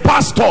as a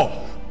pastor,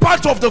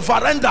 part of the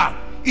veranda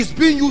is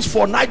being used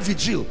for night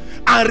vigil,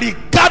 and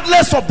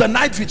regardless of the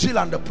night vigil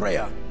and the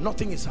prayer,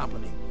 nothing is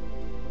happening.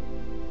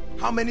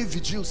 How many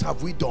vigils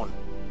have we done?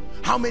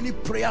 How many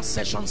prayer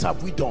sessions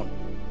have we done?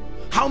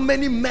 How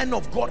many men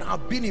of God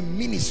have been in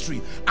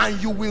ministry,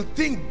 and you will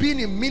think being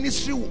in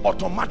ministry will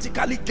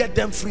automatically get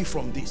them free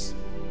from this?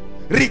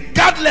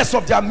 Regardless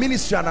of their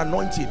ministry and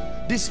anointing,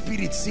 these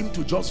spirits seem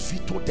to just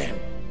veto them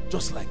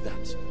just like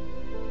that.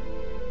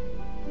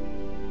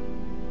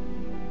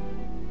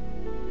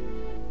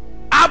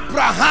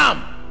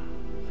 Abraham,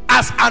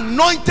 as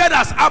anointed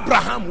as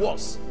Abraham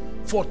was,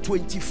 for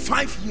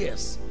 25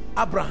 years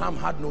Abraham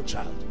had no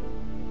child.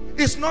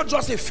 It's not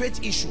just a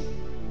faith issue,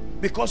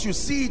 because you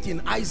see it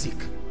in Isaac.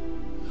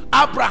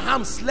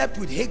 Abraham slept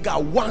with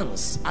Hagar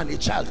once and a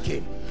child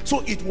came. So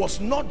it was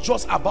not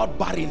just about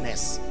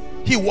barrenness.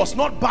 He was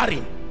not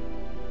barren.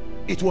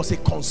 It was a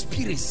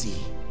conspiracy.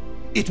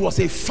 It was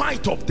a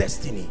fight of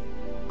destiny.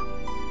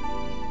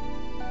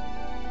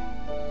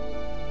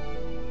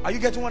 Are you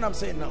getting what I'm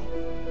saying now?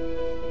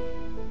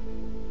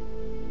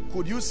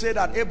 Could you say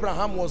that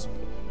Abraham was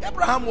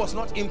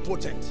not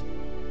impotent?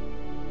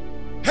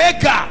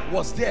 Hagar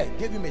was there,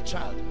 gave him a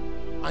child,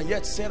 and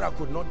yet Sarah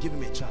could not give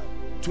him a child.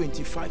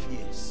 25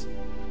 years.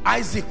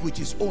 Isaac with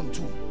his own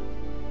too.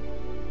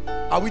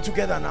 Are we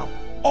together now?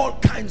 All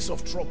kinds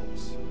of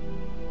troubles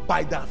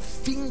by the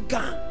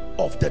finger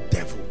of the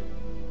devil.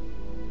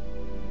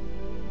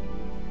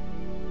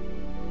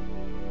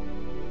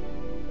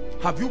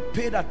 Have you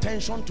paid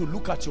attention to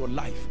look at your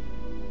life?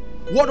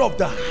 What of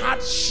the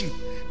hardship,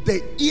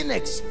 the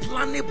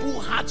inexplainable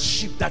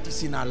hardship that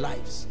is in our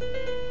lives?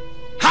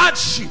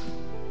 Hardship.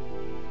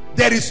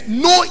 There is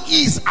no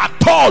ease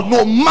at all,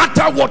 no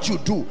matter what you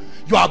do.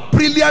 You are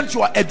brilliant,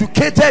 you are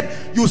educated,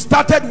 you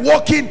started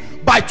working,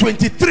 by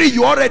 23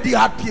 you already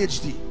had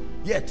PhD,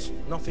 yet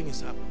nothing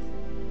is happening.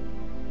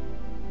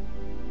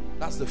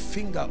 That's the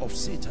finger of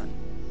Satan.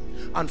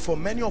 And for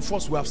many of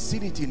us, we have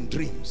seen it in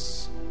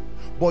dreams.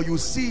 But you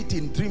see it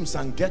in dreams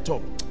and get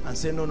up and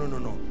say, no,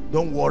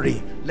 don't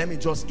worry, let me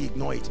just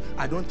ignore it.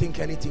 I don't think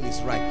anything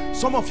is right.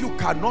 Some of you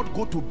cannot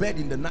go to bed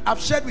in the night. I've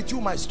shared with you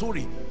my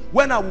story.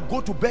 When I would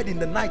go to bed in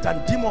the night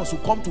and demons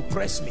would come to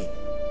press me.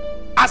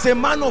 As a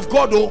man of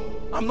God, oh,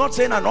 I'm not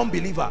saying an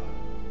unbeliever,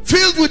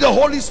 filled with the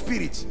Holy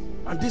Spirit,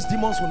 and these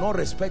demons will not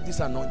respect this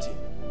anointing.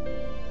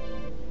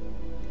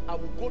 I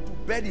will go to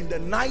bed in the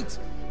night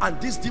and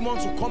these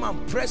demons will come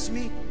and press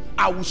me.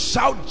 I will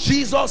shout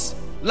Jesus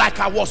like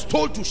I was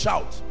told to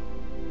shout.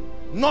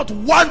 Not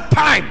one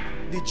time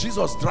did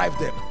Jesus drive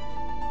them.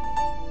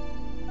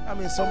 I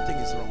mean, something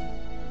is wrong,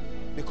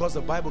 because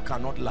the Bible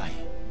cannot lie.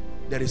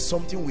 There is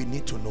something we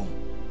need to know.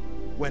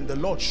 When the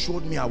Lord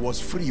showed me I was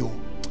free,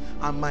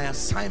 and my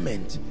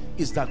assignment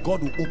is that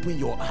God will open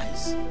your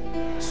eyes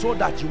so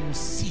that you will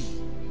see.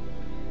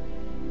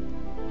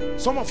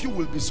 Some of you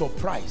will be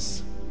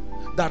surprised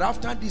that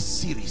after this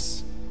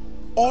series,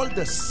 all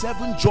the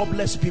 7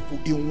 jobless people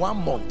in 1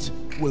 month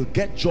will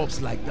get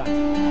jobs like that.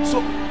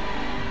 So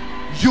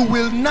you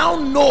will now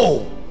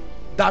know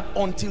that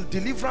until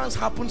deliverance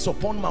happens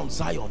upon Mount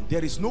Zion,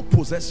 there is no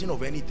possession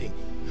of anything.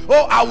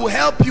 Oh, I will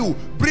help you,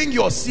 bring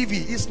your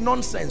CV. It's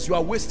nonsense. You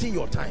are wasting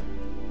your time.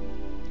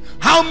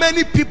 How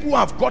many people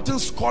have gotten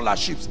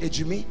scholarships,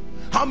 Ejimi?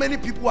 How many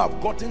people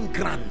have gotten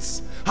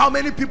grants? How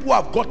many people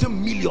have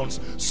gotten millions?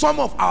 Some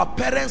of our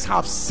parents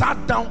have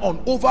sat down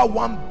on over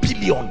 1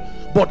 billion,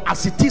 but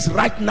as it is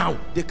right now,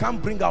 they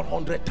can't bring out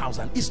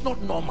 100,000. It's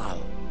not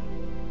normal.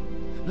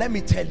 Let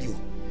me tell you,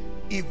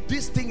 if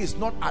this thing is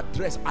not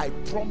addressed, I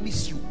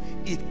promise you,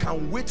 it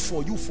can wait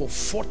for you for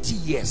 40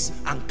 years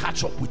and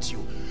catch up with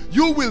you.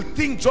 You will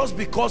think just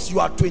because you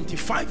are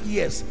 25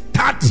 years,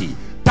 30,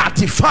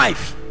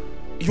 35,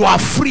 you are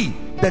free.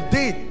 The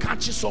day it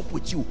catches up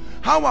with you.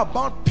 How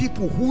about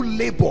people who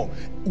labor?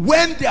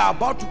 When they are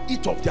about to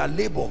eat of their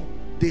labor,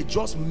 they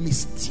just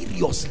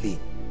mysteriously,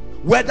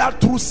 whether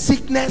through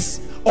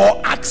sickness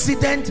or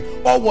accident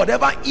or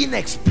whatever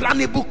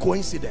inexplainable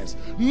coincidence,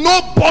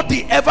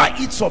 nobody ever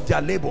eats of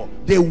their labor.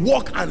 They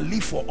work and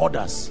live for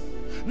others.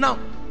 Now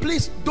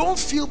please don't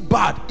feel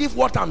bad if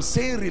what I'm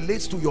saying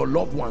relates to your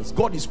loved ones.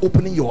 God is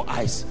opening your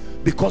eyes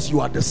because you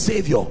are the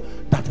Savior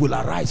that will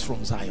arise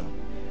from Zion.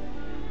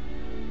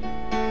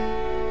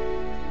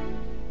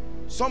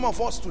 Some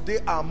of us today,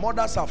 our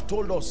mothers have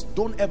told us,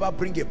 don't ever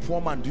bring a poor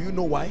man. Do you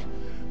know why?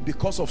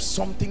 Because of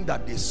something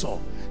that they saw.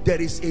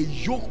 There is a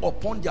yoke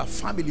upon their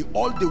family.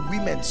 All the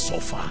women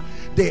suffer.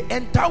 They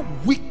enter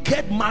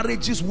wicked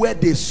marriages where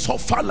they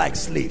suffer like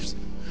slaves.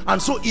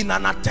 And so in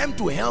an attempt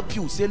to help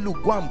you, say,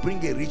 look, go and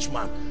bring a rich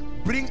man.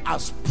 Bring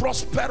as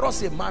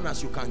prosperous a man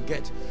as you can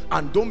get.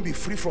 And don't be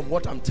free from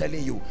what I'm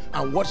telling you.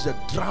 And watch the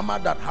drama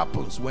that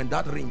happens when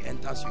that ring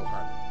enters your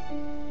hand.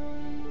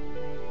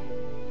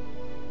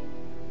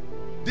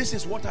 This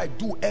is what I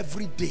do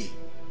every day.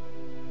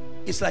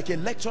 It's like a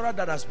lecturer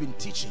that has been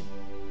teaching.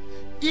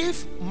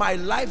 If my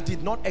life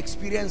did not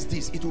experience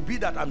this, it would be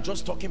that I'm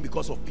just talking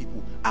because of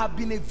people. I've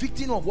been a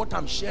victim of what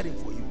I'm sharing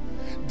for you.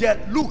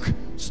 Look,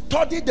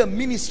 study the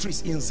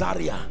ministries in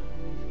Zaria.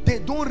 They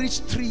don't reach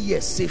 3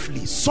 years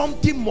safely.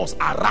 Something must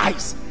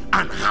arise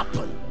and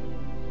happen.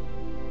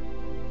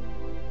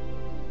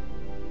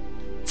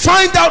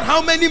 Find out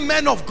how many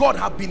men of God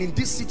have been in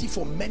this city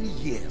for many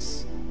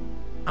years.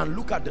 And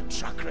look at the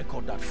track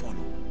record that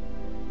follow.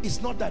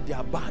 It's not that they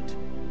are bad.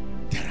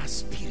 There are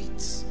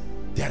spirits,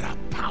 there are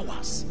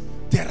powers,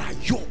 there are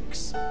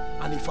yokes,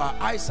 and if our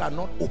eyes are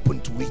not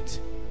open to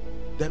it,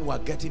 then we're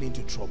getting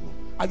into trouble.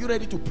 Are you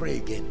ready to pray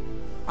again?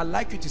 I'd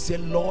like you to say,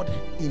 Lord,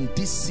 in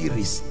this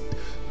series,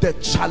 the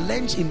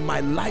challenge in my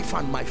life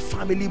and my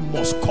family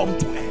must come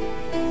to end.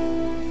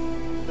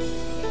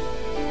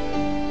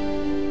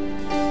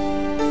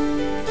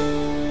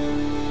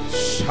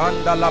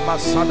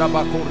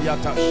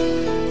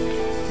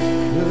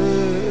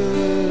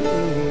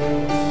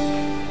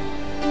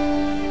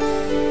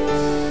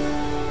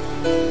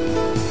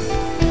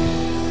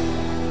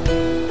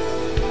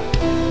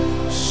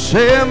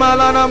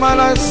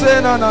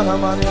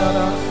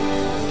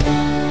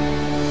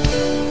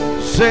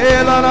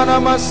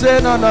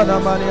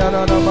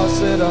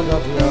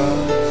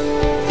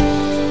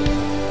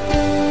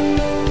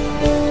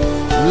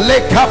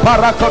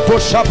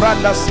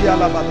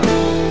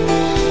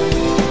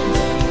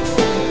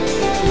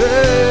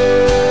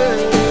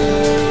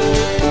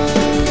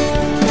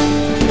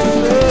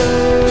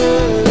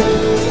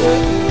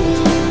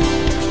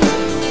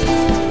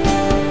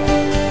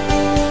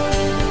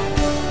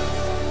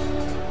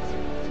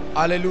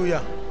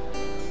 Hallelujah.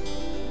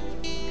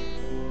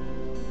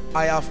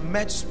 I have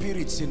met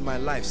spirits in my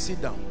life.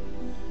 Sit down.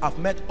 I've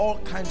met all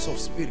kinds of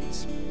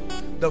spirits.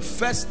 The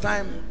first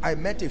time I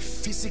met a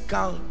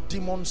physical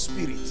demon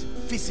spirit,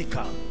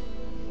 physical,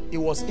 it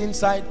was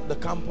inside the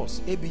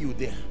campus, ABU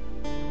there.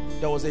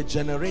 There was a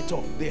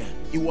generator there.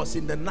 It was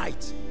in the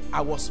night.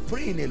 I was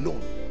praying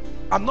alone.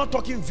 I'm not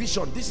talking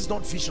vision. This is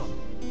not vision.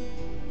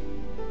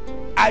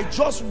 I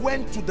just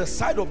went to the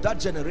side of that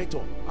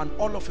generator and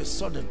all of a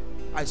sudden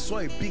I saw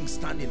a being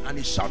standing and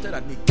he shouted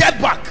at me,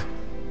 "Get back!"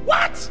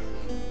 What?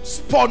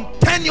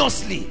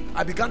 Spontaneously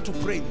I began to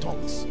pray in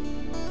tongues,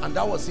 and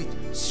that was it.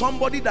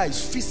 Somebody that is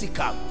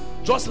physical,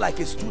 just like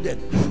a student,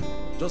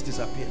 just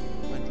disappeared,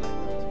 went like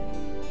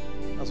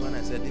that. That's when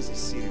I said, this is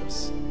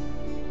serious.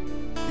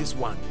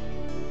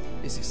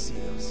 This is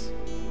serious.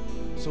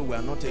 So we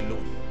are not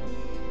alone.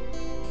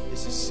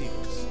 This is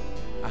serious.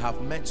 I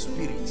have met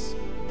spirits.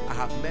 I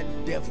have met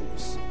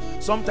devils.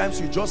 Sometimes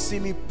you just see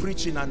me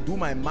preaching and do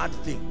my mad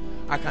thing.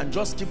 I can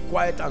just keep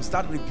quiet and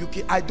start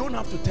rebuking. I don't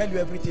have to tell you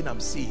everything I'm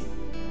seeing.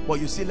 But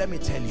you see, let me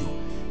tell you,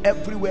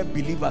 everywhere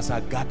believers are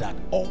gathered,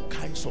 all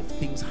kinds of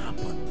things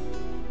happen.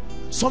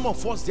 Some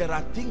of us, there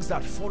are things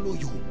that follow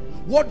you.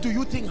 What do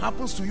you think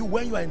happens to you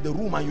when you are in the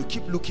room and you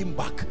keep looking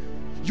back?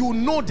 You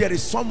know there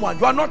is someone.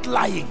 You are not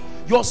lying.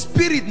 Your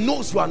spirit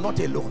knows you are not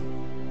alone.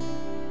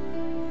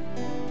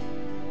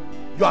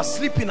 You are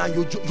sleeping and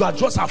you are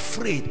just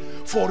afraid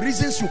for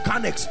reasons you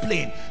can't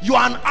explain. You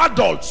are an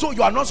adult, so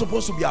you are not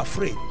supposed to be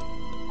afraid.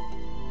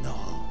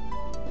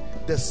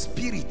 The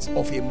spirit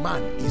of a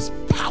man is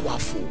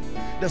powerful.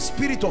 The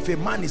spirit of a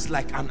man is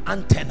like an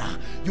antenna.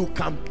 You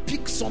can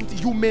pick something.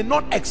 You may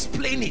not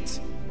explain it,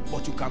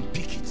 but you can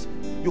pick it.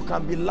 You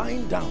can be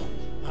lying down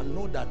and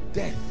know that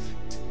death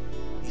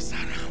is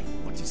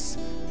around. What is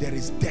there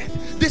is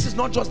death. This is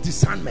not just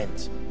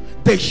discernment.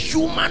 The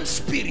human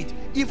spirit,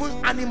 even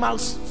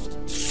animals,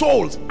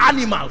 souls,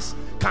 animals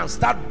can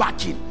start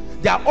backing.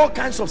 There are all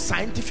kinds of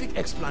scientific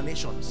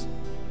explanations.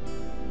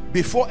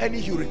 Before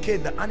any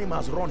hurricane, the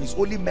animals run. It's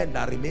only men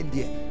that remain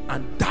there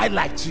and die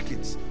like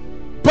chickens.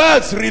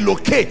 Birds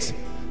relocate.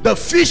 The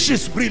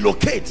fishes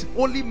relocate.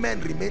 Only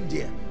men remain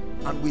there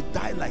and we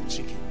die like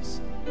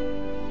chickens.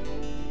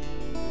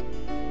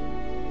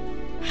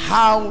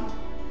 How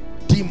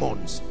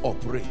demons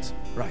operate,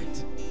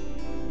 right?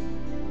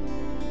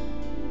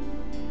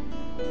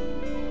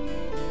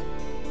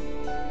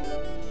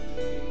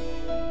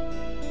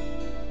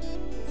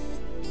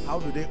 How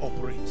do they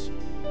operate?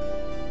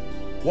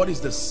 What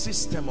is the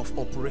system of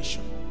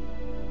operation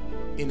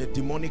in a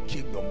demonic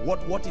kingdom?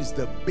 What is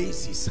the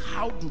basis?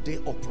 How do they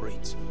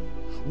operate?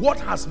 What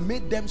has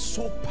made them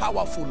so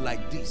powerful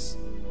like this?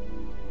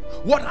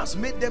 What has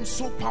made them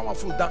so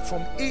powerful that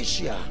from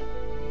Asia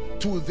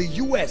to the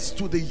US,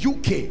 to the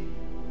UK,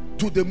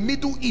 to the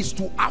Middle East,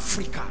 to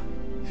Africa,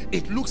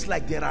 it looks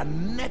like there are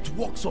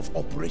networks of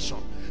operation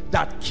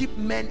that keep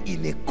men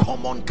in a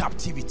common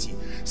captivity.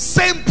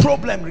 Same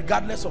problem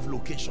regardless of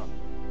location.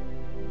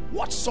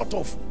 What sort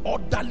of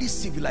orderly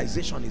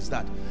civilization is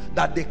that?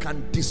 That they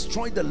can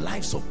destroy the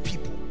lives of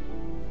people,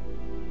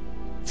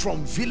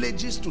 from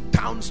villages to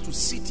towns to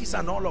cities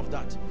and all of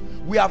that.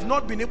 We have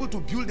not been able to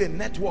build a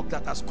network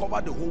that has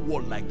covered the whole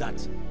world like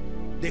that.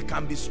 They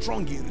can be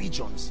strong in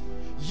regions.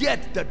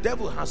 Yet the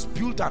devil has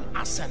built an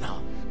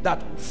arsenal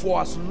that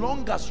for as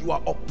long as you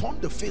are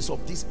upon the face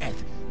of this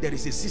earth, there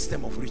is a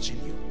system of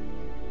reaching you.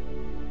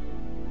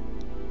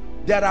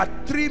 There are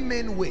three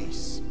main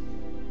ways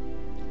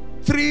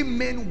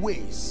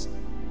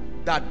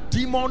that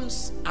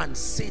demons and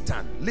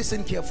Satan,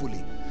 listen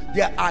carefully,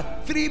 there are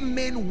three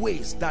main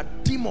ways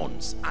that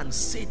demons and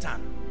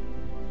Satan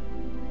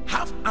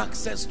have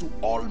access to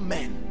all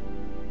men,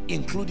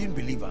 including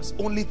believers.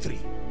 Only three.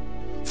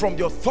 From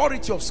the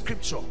authority of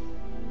scripture,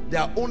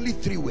 there are only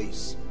three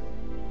ways.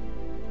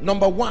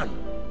 Number one,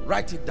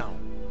 write it down: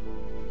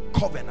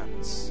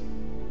 covenants.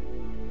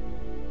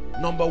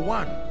 Number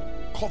one,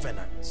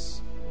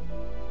 covenants.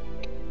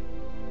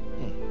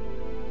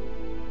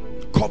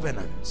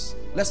 Covenants.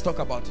 Let's talk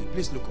about it.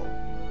 Please look up.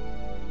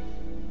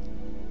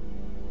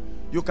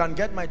 You can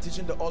get my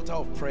teaching, The Altar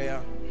of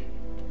Prayer.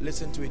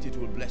 Listen to it, it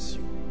will bless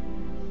you.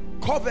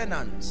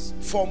 Covenants,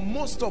 for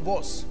most of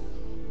us,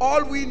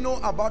 all we know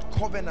about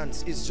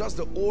covenants is just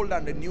the Old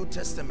and the New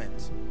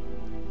Testament.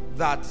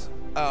 That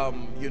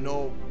you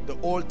know, the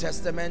Old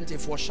Testament, a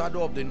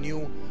foreshadow of the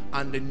New,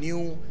 and the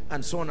New,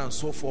 and so on and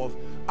so forth.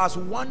 As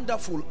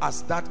wonderful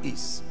as that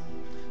is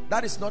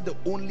not the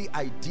only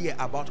idea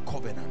about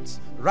covenants.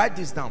 Write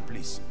this down,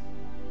 please.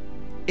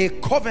 A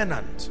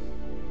covenant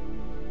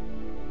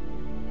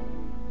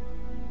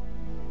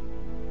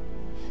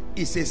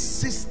is a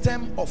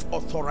system of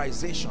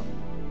authorization.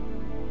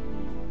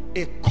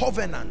 A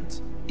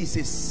covenant is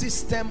a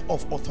system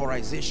of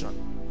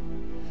authorization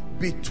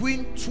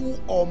between two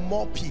or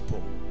more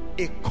people.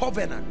 A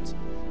covenant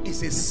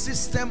is a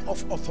system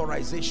of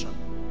authorization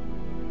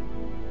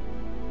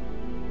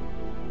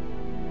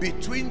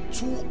between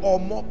two or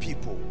more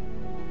people,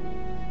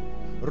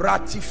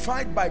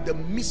 ratified by the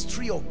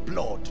mystery of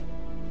blood.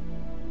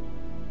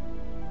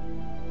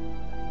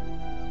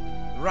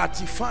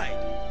 Ratified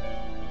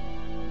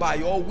by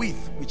or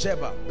with,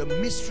 whichever, the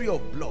mystery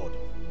of blood,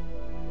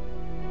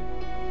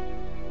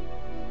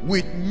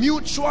 with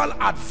mutual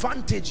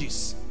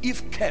advantages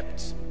if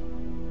kept.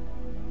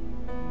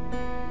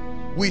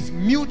 With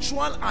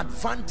mutual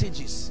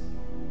advantages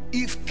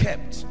if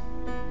kept,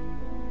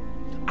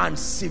 and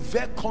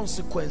severe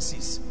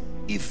consequences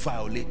if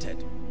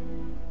violated.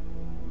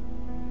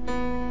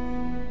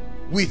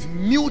 With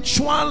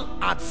mutual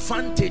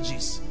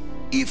advantages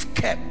if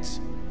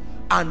kept,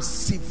 and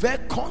severe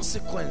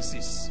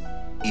consequences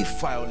if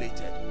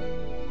violated.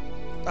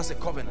 That's a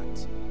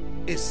covenant.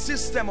 A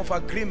system of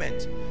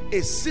agreement,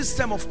 a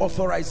system of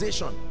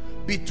authorization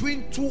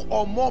between two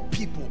or more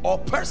people or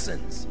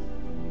persons.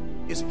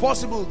 It's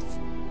possible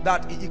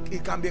that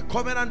it can be a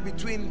covenant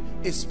between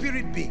a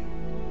spirit being.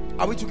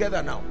 Are we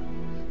together now?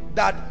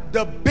 That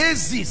the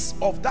basis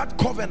of that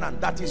covenant,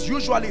 that is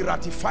usually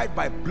ratified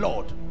by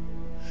blood,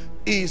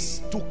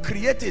 is to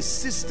create a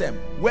system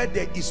where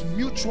there is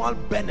mutual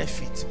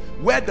benefit,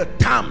 where the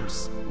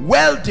terms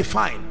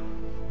well-defined,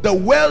 the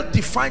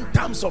well-defined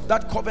terms of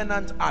that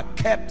covenant are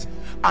kept,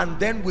 and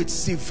then with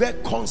severe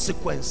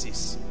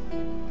consequences.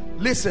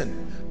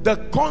 Listen, the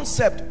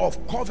concept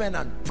of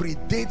covenant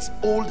predates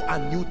Old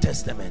and New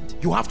Testament.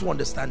 You have to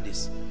understand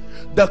this.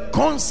 The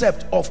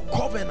concept of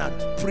covenant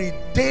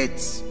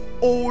predates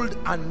Old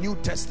and New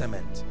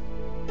Testament.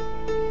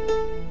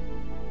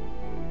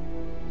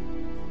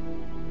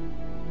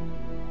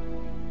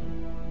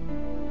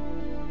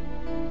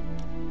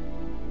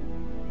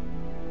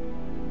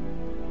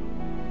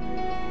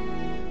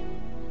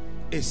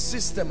 A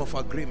system of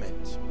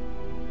agreement.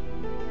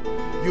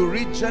 You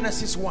read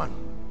Genesis 1,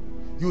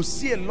 you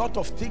see a lot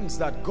of things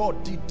that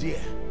God did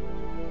there.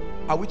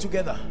 Are we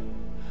together?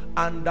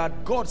 and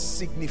that God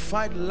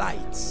signified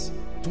lights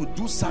to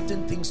do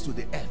certain things to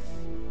the earth.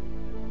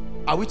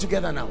 Are we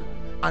together now?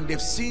 And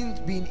they've seen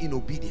being in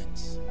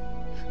obedience.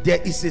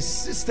 There is a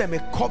system, a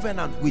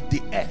covenant with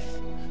the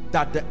earth,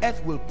 that the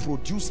earth will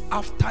produce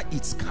after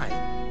its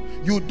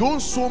kind. You don't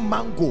sow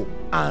mango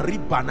and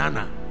reap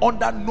banana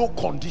under no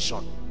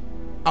condition.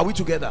 Are we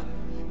together?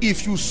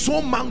 If you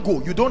sow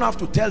mango, you don't have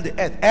to tell the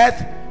earth,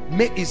 earth,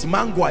 make is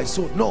mango I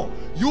sow. No,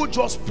 you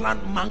just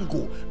plant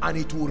mango and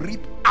it will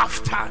reap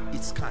after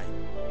its kind.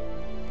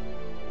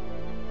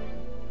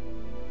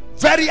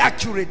 Very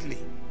accurately.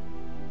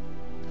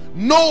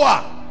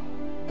 Noah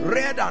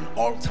reared an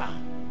altar,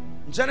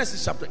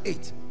 Genesis chapter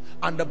 8,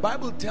 and the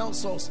Bible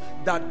tells us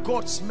that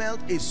God smelled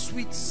a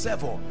sweet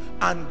savour,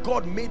 and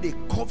God made a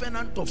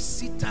covenant of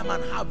seed time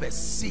and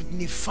harvest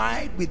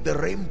signified with the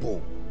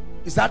rainbow.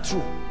 Is that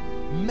true?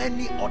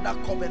 Many other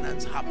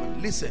covenants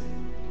happen. Listen,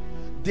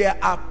 there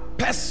are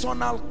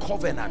personal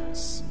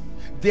covenants,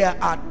 there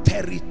are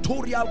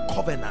territorial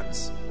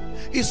covenants.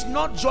 It's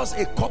not just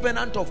a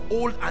covenant of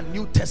Old and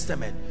New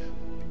Testament.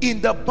 In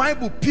the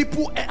Bible,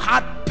 people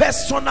had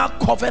personal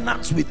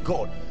covenants with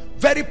God,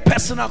 very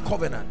personal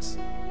covenants.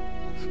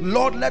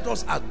 Lord, let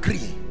us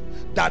agree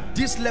that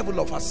this level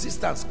of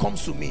assistance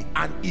comes to me,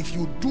 and if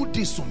you do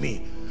this to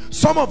me.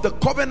 Some of the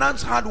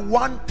covenants had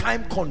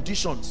one-time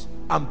conditions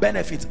and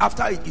benefits.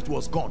 After it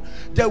was gone.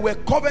 There were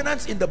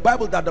covenants in the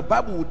Bible that the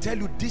Bible will tell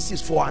you this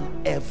is for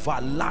an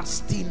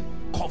everlasting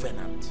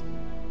covenant.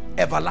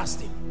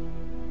 Everlasting.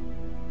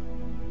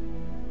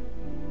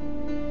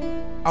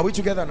 Are we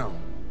together now?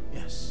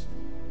 Yes.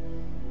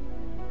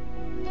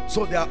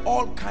 So there are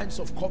all kinds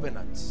of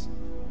covenants.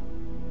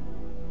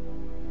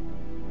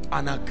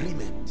 An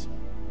agreement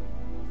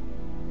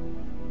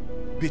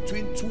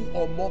between two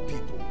or more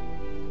people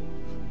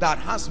that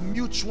has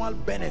mutual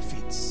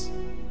benefits.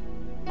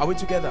 Are we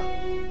together?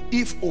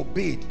 If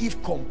obeyed,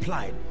 if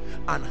complied,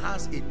 and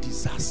has a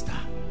disaster.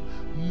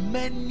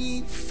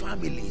 Many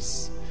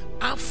families,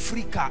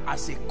 Africa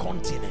as a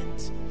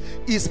continent,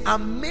 is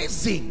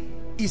amazing.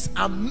 It's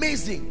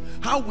amazing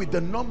how with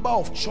the number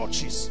of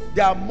churches,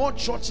 there are more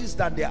churches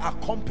than there are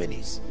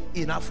companies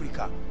in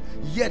Africa,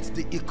 yet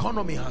the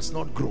economy has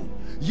not grown,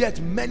 yet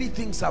many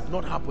things have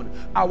not happened.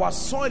 Our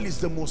soil is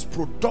the most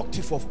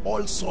productive of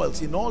all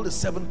soils in all the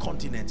 7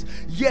 continents,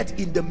 yet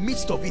in the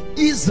midst of it,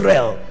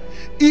 Israel,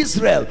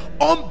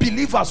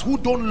 unbelievers who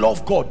don't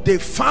love God, they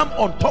farm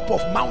on top of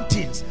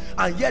mountains,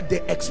 and yet they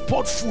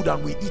export food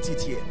and we eat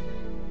it here.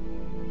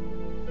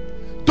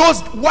 Those,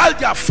 while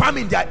they are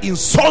farming, they are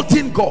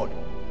insulting God,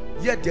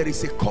 yet there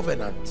is a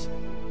covenant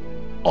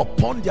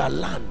upon their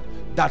land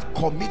that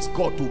commits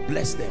God to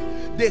bless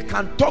them. They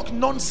can talk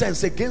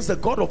nonsense against the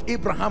God of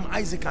Abraham,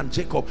 Isaac and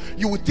Jacob.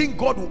 You would think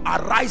God will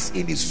arise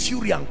in his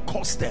fury and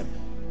curse them.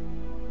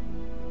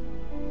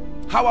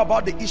 How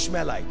about the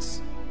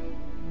Ishmaelites?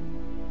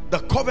 The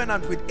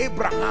covenant with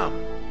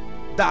Abraham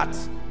that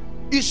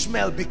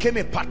Ishmael became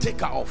a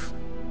partaker of.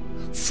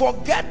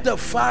 Forget the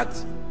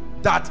fact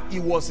that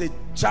he was a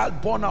child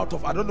born out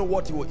of, I don't know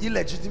what he was,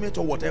 illegitimate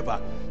or whatever.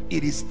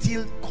 It is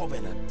still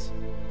covenant.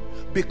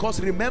 Because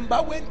remember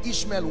when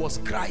Ishmael was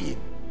crying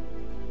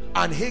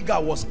and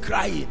Hagar was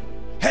crying,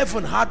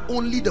 heaven had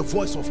only the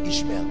voice of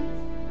Ishmael,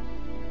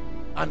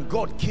 and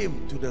God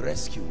came to the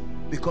rescue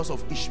because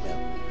of Ishmael.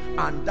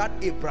 And that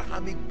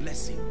Abrahamic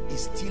blessing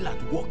is still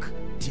at work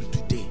till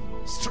today.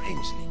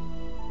 Strangely,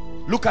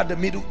 look at the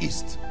Middle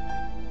East,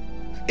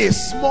 a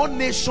small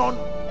nation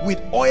with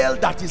oil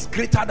that is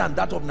greater than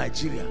that of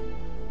Nigeria,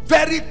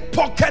 very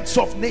pockets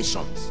of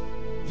nations,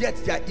 yet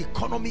their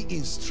economy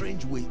in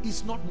strange way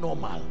is not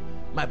normal.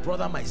 My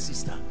brother, my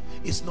sister,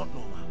 it's not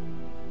normal.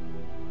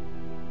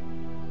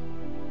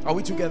 Are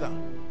we together?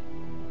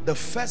 The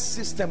first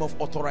system of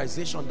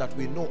authorization that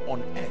we know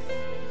on earth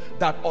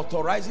that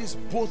authorizes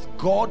both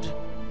God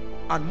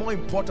and, more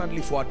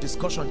importantly for our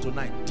discussion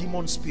tonight,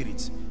 demon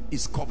spirits,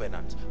 is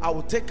covenant. I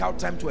will take out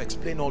time to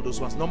explain all those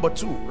ones. Number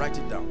 2, write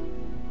it down.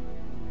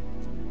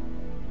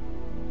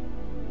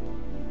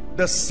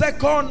 The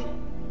second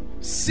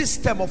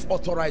system of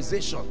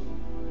authorization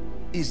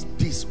is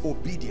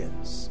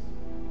disobedience.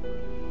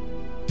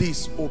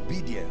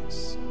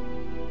 Disobedience.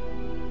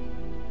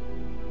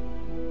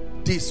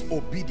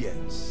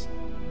 Disobedience.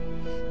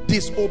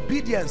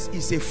 Disobedience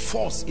is a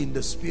force in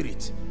the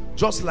spirit,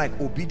 just like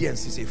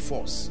obedience is a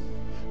force.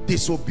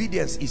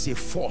 Disobedience is a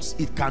force.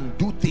 It can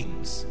do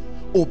things.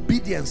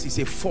 Obedience is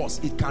a force.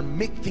 It can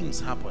make things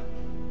happen.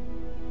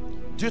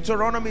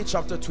 Deuteronomy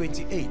chapter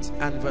 28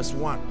 and verse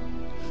 1.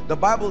 The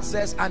Bible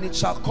says, and it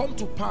shall come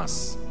to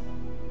pass,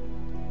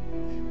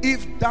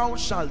 if thou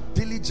shalt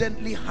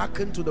diligently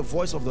hearken to the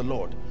voice of the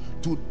Lord,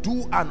 to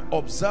do and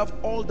observe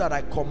all that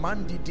I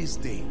command thee this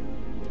day.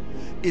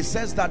 It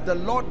says that the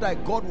Lord thy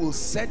God will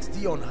set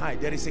thee on high.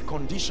 There is a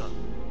condition.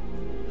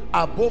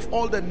 Above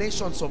all the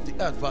nations of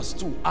the earth. Verse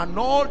 2. And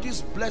all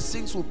these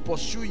blessings will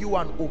pursue you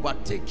and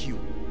overtake you.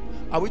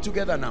 Are we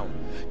together now?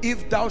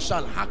 If thou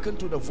shalt hearken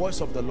to the voice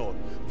of the Lord.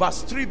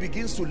 Verse 3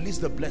 begins to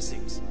list the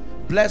blessings.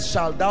 Blessed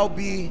shalt thou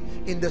be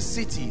in the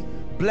city.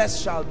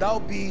 Blessed shalt thou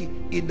be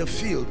in the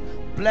field.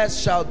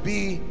 blessed shall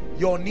be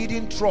your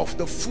kneading trough,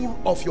 the fruit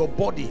of your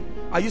body.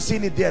 Are you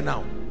seeing it there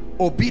now?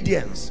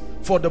 Obedience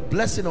for the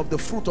blessing of the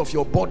fruit of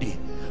your body,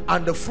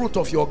 and the fruit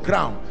of your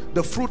ground,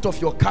 the fruit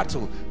of your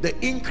cattle, the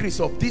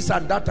increase of this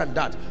and that and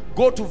that.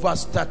 Go to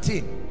verse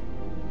 13.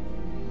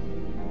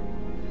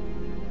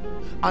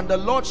 And the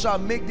Lord shall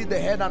make thee the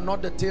head and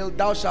not the tail.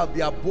 Thou shalt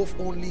be above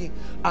only,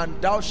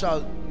 and thou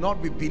shalt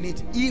not be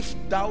beneath, if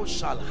thou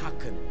shalt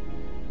hearken.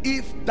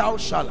 If thou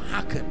shalt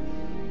hearken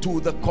to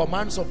the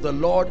commands of the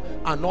Lord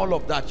and all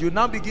of that. You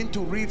now begin to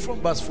read from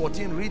verse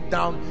 14, read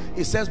down.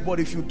 It says, but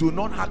if you do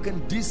not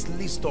hearken, this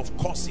list of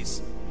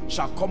curses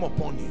shall come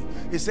upon you.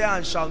 It says,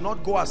 and shall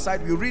not go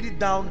aside. We read it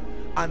down,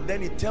 and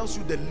then it tells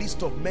you the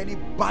list of many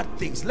bad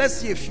things. Let's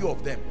see a few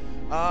of them.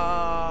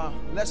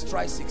 Let's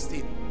try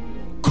 16.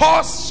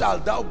 Cursed shall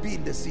thou be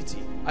in the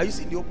city. Are you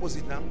seeing the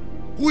opposite now?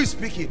 Who is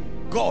speaking?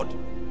 God.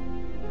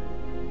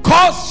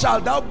 Cursed shall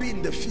thou be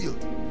in the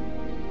field.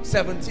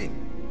 17.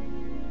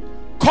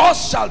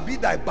 Cursed shall be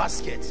thy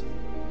basket.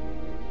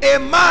 A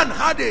man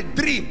had a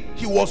dream.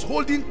 He was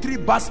holding 3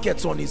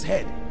 baskets on his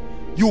head.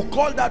 You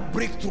call that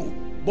breakthrough.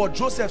 But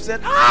Joseph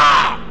said,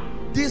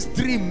 this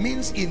dream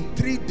means in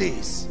 3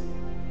 days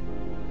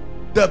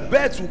the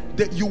birds,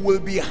 you will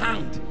be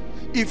hanged.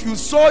 If you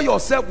saw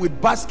yourself with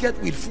basket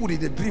with food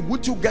in the dream,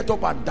 would you get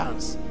up and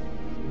dance?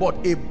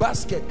 But a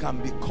basket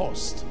can be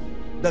cursed.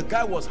 The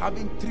guy was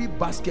having 3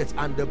 baskets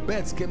and the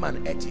birds came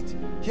and ate it.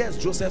 Here's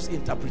Joseph's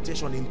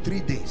interpretation: in 3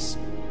 days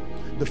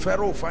the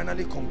Pharaoh will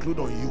finally conclude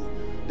on you.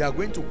 They are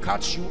going to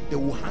catch you, they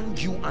will hang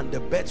you, and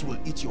the birds will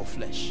eat your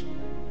flesh.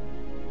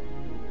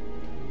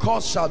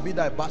 Cursed shall be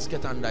thy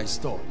basket and thy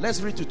store.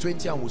 Let's read to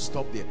 20 and we'll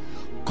stop there.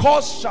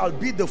 Cursed shall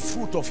be the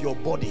fruit of your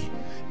body.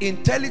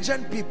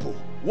 Intelligent people,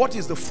 what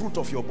is the fruit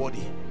of your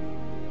body?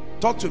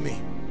 Talk to me.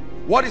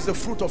 What is the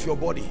fruit of your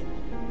body?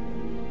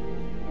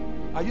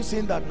 Are you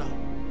seeing that now?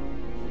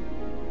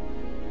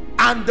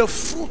 And the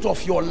fruit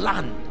of your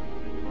land,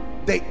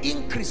 the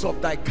increase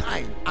of thy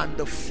kind, and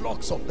the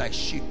flocks of thy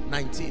sheep.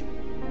 19.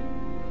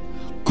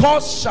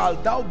 Cursed shall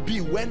thou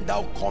be when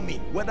thou come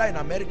in, whether in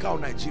America or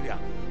Nigeria.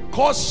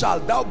 Cursed shall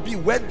thou be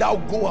when thou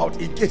go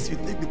out, in case you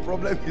think the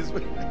problem is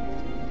with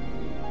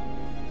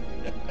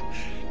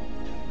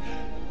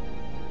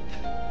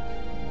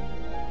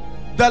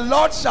the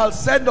Lord shall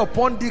send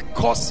upon thee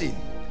cursing,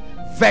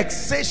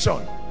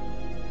 vexation,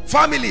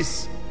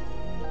 families,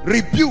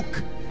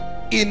 rebuke,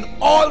 in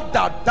all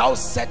that thou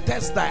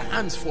settest thy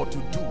hands for to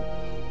do,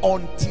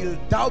 until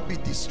thou be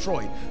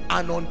destroyed,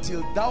 and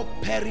until thou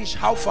perish.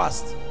 How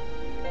fast?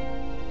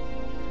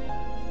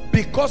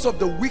 Because of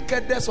the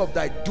wickedness of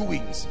thy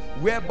doings,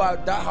 whereby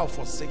thou hast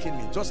forsaken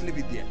me. Just leave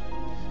it there.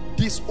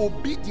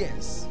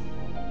 Disobedience.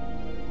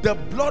 The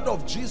blood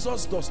of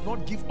Jesus does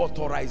not give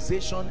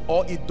authorization,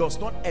 or it does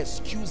not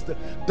excuse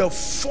the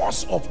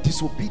force of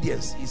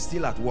disobedience is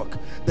still at work.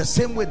 The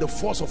same way the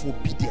force of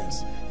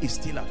obedience is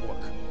still at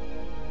work.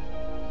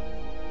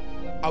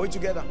 Are we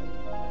together?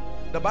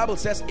 The Bible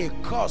says a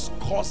curse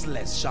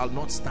causeless shall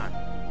not stand,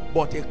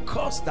 but a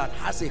curse that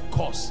has a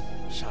cause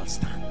shall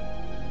stand.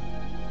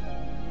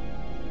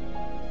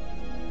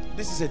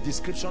 This is a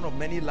description of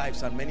many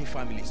lives and many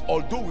families,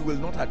 although we will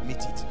not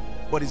admit it.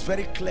 But it's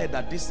very clear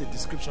that this is a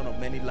description of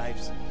many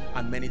lives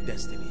and many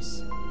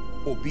destinies.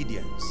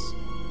 Obedience,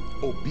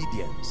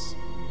 obedience,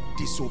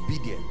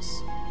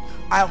 disobedience.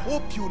 I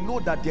hope you know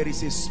that there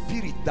is a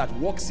spirit that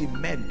works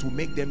in men to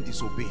make them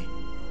disobey.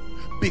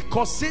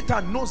 Because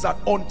Satan knows that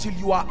until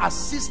you are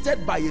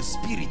assisted by a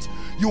spirit,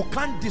 you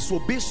can't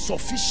disobey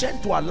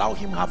sufficient to allow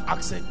him have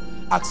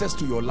access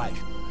to your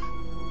life.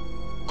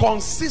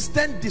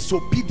 Consistent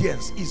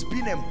disobedience is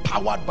being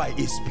empowered by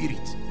a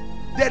spirit.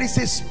 There is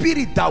a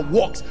spirit that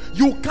works.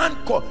 You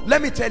can't call.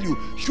 Let me tell you,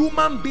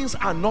 human beings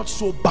are not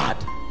so bad.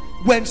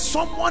 When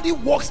somebody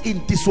walks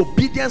in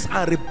disobedience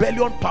and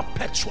rebellion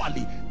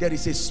perpetually, there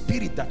is a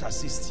spirit that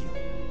assists you.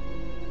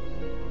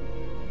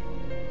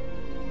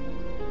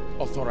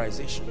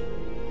 Authorization.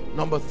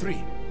 Number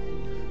 3,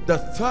 the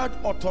third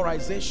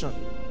authorization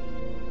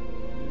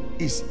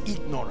is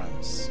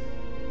ignorance.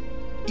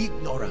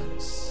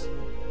 Ignorance.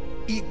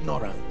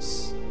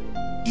 Ignorance.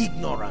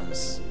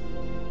 Ignorance.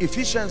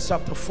 Ephesians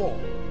chapter 4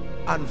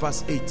 and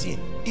verse 18.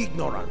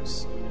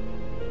 Ignorance.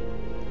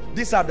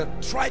 These are the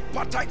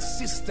tripartite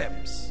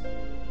systems,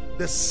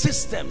 the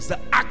systems, the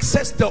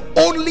access, the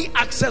only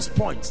access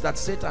points that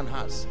Satan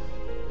has.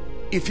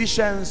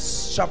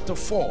 Ephesians chapter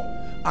 4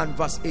 and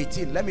verse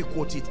 18, let me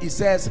quote it. It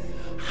says,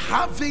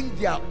 having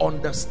their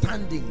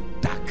understanding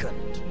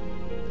darkened.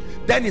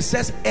 Then it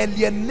says,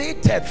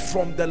 alienated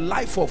from the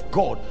life of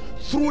God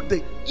through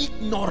the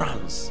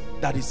ignorance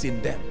that is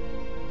in them.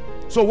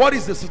 So what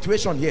is the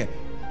situation here?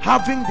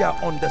 Having their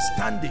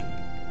understanding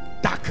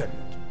darkened.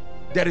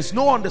 There is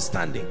no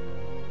understanding.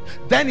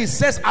 Then it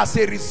says, as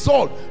a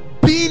result,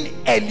 being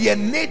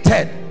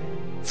alienated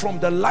from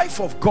the life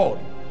of God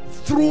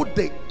through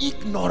the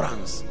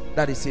ignorance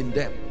that is in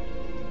them.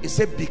 It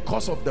said,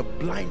 because of the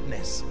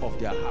blindness of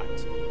their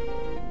heart.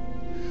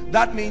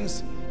 That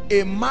means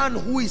a man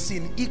who is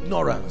in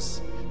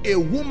ignorance, a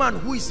woman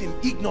who is in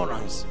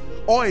ignorance,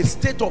 or a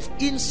state of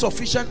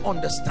insufficient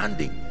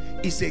understanding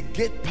is a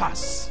gate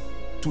pass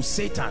to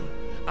Satan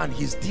and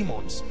his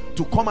demons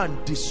to come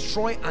and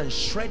destroy and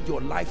shred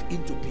your life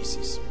into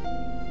pieces.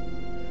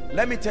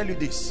 Let me tell you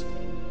this,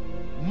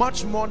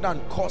 much more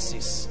than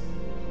curses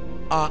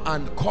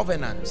and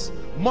covenants,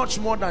 much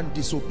more than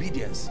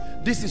disobedience,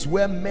 this is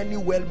where many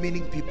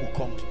well-meaning people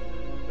come to.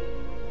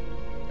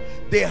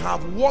 They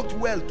have worked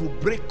well to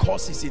break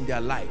curses in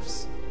their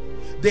lives.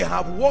 They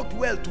have worked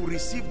well to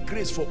receive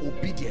grace for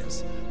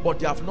obedience, but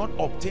they have not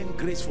obtained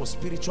grace for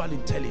spiritual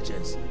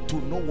intelligence to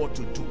know what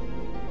to do.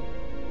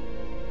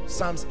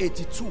 Psalms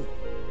 82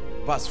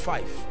 verse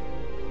 5.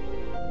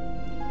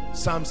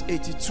 Psalms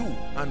 82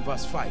 and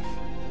verse 5.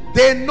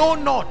 They know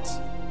not,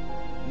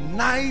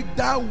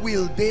 neither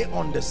will they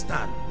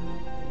understand.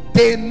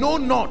 They know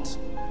not,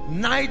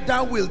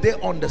 neither will they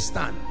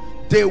understand.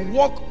 They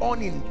walk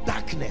on in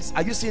darkness.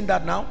 Are you seeing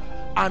that now?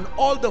 And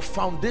all the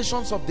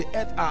foundations of the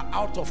earth are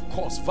out of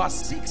course. Verse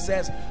 6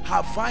 says,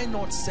 have I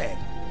not said,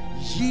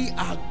 ye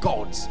are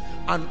gods,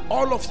 and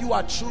all of you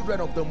are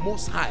children of the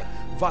Most High.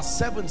 Verse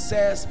 7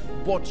 says,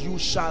 but you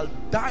shall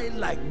die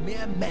like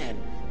mere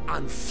men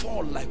and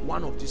fall like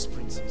one of these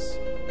princes.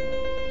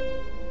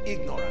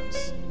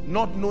 Ignorance,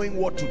 not knowing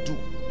what to do.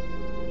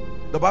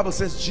 The Bible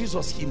says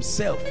Jesus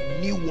himself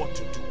knew what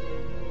to do.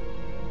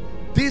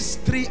 These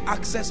three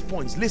access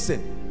points,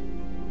 listen,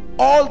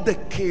 all the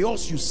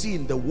chaos you see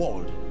in the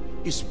world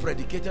is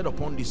predicated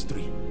upon these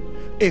three.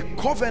 A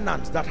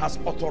covenant that has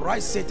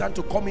authorized Satan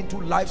to come into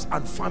lives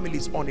and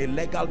families on a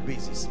legal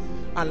basis.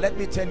 And let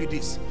me tell you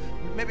this,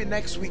 maybe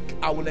next week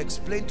I will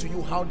explain to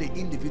you how they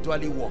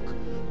individually work,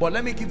 but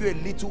let me give you a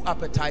little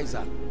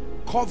appetizer.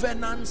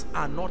 Covenants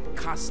are not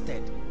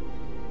casted.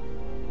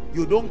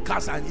 You don't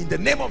cast, and in the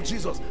name of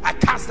Jesus I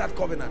cast that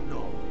covenant.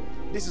 No,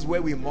 this is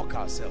where we mock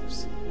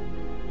ourselves.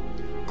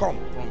 Come,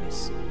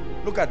 promise.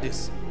 Look at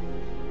this.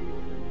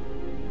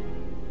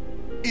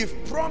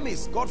 If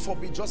promise, God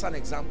forbid, just an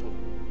example,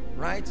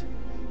 right?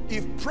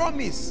 If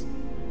promise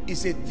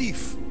is a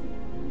thief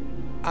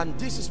and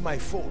this is my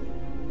phone,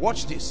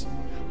 watch this,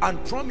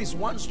 and promise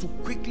wants to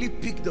quickly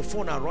pick the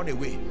phone and run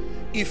away,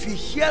 if he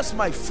hears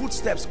my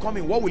footsteps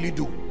coming, what will he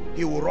do?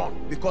 He will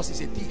run, because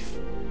he's a thief.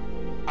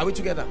 Are we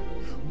together?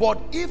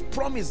 But if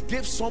promise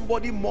gave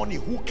somebody money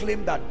who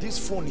claimed that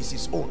this phone is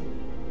his own,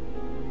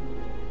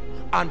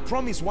 and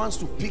promise wants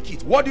to pick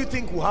it, what do you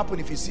think will happen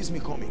if he sees me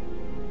coming?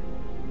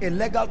 A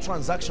legal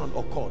transaction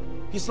occurred.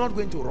 He's not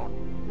going to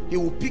run. He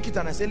will pick it,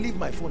 and I say, leave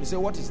my phone. He say,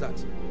 what is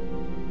that?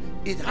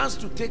 It has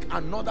to take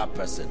another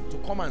person to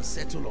come and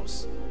settle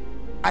us.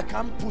 I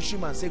can't push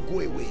him and say, go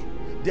away.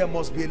 There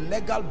must be a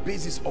legal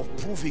basis of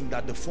proving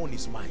that the phone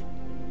is mine.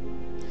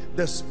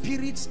 The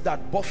spirits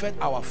that buffet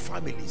our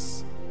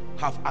families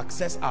have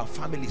accessed our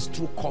families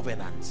through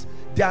covenants.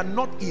 They are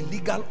not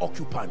illegal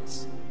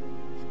occupants.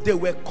 They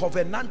were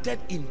covenanted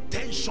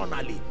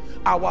intentionally.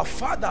 Our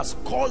fathers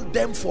called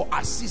them for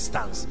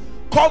assistance.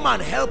 Come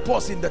and help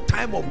us in the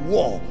time of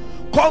war.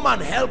 Come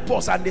and help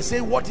us. And they say,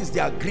 what is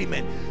the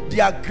agreement? The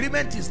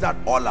agreement is that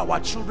all our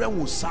children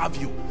will serve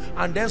you.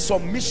 And then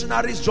some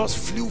missionaries just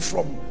flew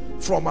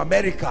from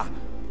America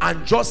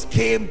and just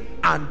came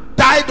and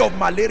died of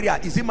malaria.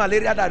 Is it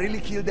malaria that really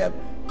killed them?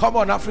 Come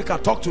on, Africa,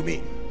 talk to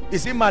me.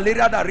 Is it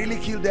malaria that really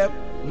killed them?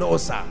 No,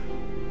 sir.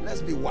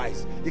 Let's be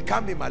wise. It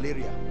can't be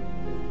malaria.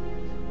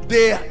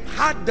 They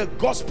had the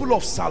gospel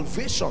of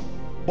salvation,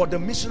 but the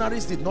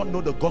missionaries did not know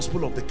the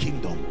gospel of the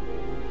kingdom.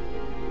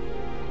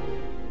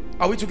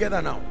 Are we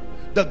together now?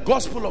 The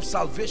gospel of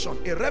salvation,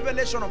 a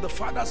revelation of the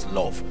Father's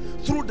love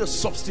through the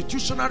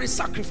substitutionary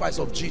sacrifice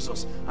of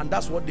Jesus. And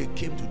that's what they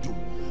came to do.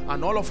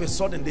 And all of a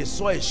sudden they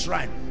saw a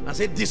shrine and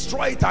said,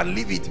 destroy it and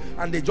leave it.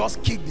 And they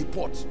just kicked the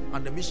pot,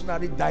 and the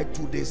missionary died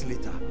 2 days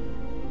later.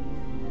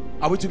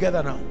 Are we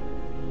together now?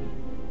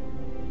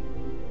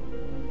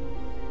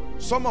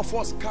 Some of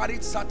us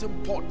carried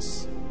certain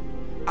pots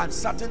and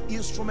certain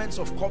instruments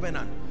of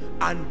covenant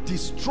and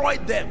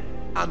destroyed them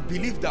and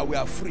believed that we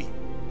are free.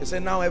 They say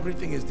now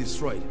everything is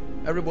destroyed.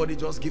 Everybody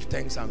just give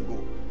thanks and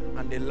go.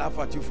 And they laugh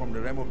at you from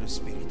the realm of the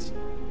spirit.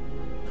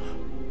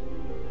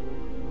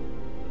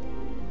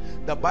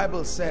 The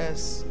Bible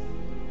says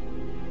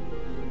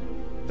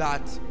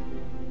that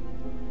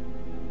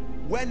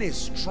when a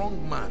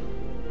strong man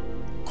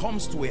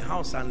comes to a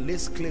house and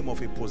lays claim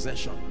of a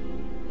possession,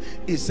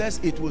 it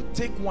says it will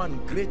take one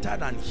greater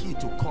than he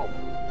to come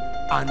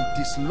and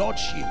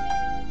dislodge him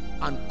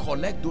and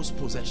collect those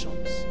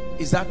possessions.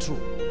 Is that true?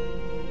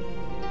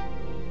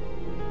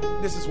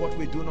 This is what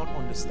we do not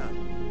understand.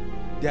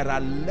 There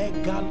are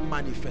legal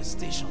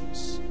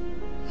manifestations.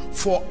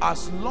 For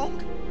as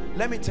long,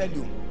 let me tell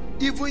you,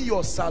 even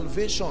your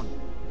salvation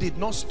did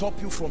not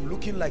stop you from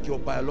looking like your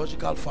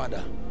biological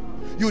father.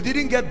 You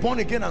didn't get born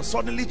again and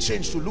suddenly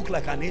change to look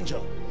like an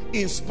angel.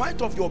 In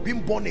spite of your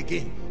being born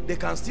again, they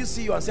can still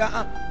see you and say,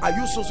 are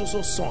you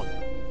so son?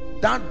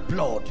 That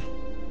blood,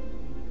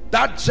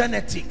 that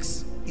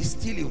genetics is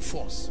still in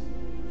force.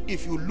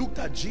 If you looked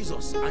at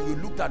Jesus and you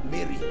looked at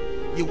Mary,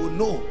 you will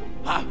know,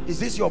 is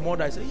this your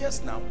mother? I say,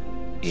 yes, now,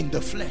 in the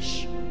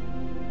flesh.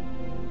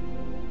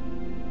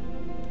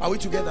 Are we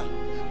together?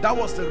 That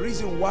was the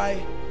reason why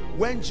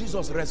when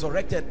Jesus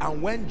resurrected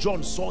and when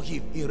John saw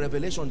him in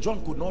Revelation,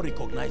 John could not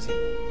recognize him.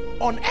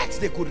 On earth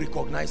they could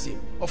recognize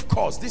him. Of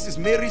course, this is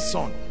Mary's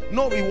son.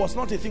 No, it was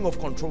not a thing of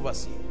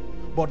controversy.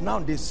 But now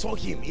they saw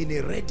him in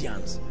a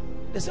radiance.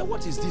 They said,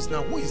 what is this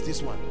now? Who is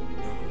this one?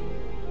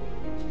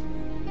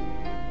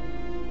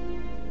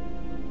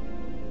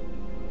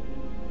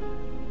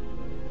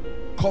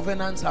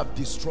 Covenants have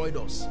destroyed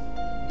us.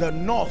 The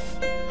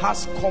north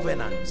has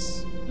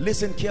covenants.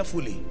 Listen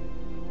carefully.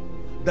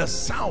 The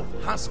south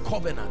has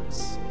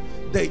covenants.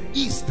 The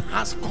east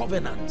has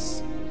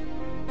covenants.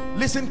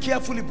 Listen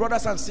carefully,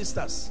 brothers and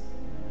sisters.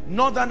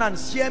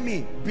 Northerners, hear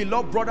me,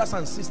 beloved brothers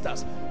and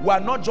sisters. We are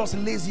not just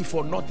lazy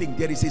for nothing.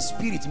 There is a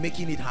spirit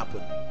making it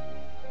happen.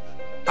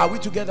 Are we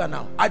together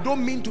now? I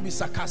don't mean to be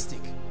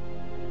sarcastic.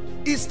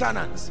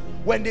 Easterners,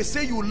 when they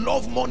say you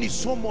love money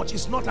so much,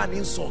 it's not an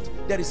insult.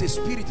 There is a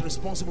spirit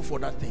responsible for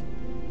that thing.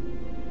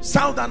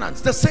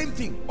 Southerners, the same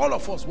thing. All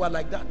of us were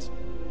like that.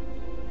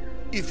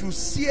 If you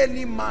see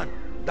any man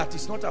that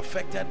is not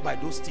affected by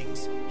those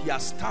things, he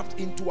has tapped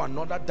into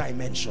another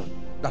dimension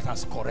that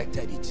has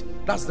corrected it.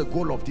 That's the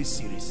goal of this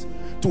series,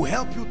 to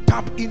help you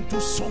tap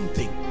into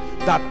something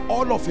that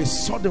all of a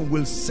sudden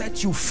will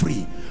set you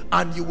free,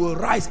 and you will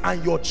rise,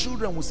 and your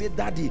children will say,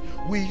 Daddy,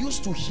 we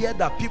used to hear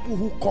that people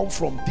who come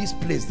from this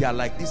place, they are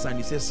like this. And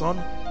you say,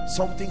 son,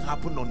 something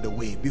happened on the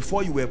way.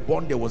 Before you were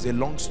born, there was a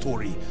long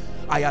story.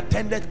 I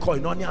attended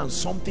Koinonia and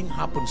something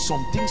happened.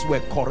 Some things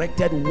were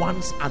corrected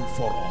once and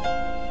for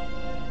all.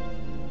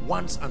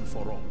 Once and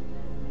for all.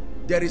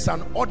 There is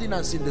an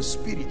ordinance in the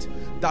spirit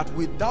that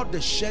without the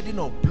shedding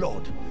of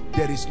blood,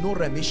 there is no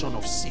remission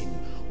of sin.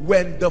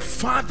 When the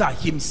Father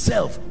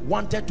himself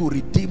wanted to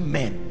redeem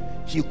men,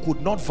 he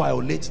could not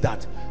violate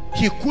that.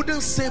 He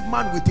couldn't save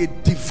man with a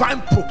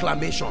divine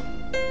proclamation.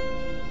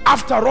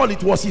 After all,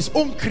 it was his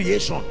own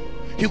creation.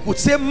 He could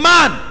say,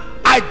 man,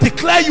 I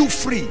declare you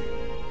free.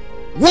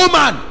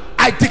 Woman,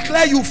 I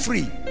declare you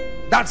free.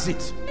 That's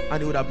it.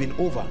 And it would have been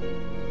over.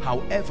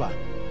 However,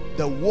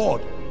 the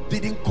word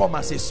didn't come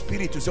as a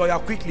spirit to say, oh yeah,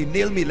 quickly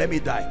nail me, let me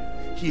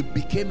die. He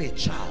became a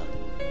child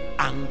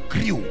and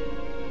grew.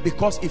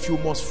 Because if you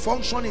must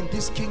function in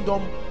this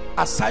kingdom,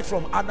 aside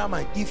from Adam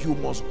and Eve, you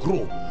must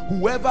grow.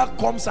 Whoever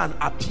comes and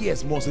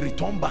appears must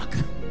return back.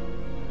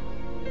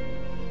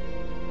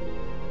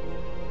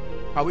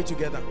 Are we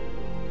together?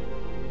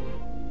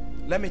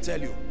 Let me tell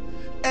you,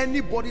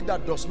 anybody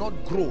that does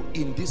not grow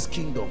in this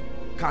kingdom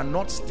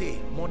cannot stay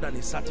more than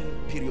a certain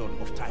period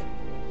of time.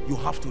 You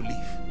have to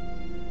leave.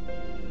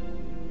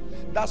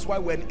 That's why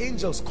when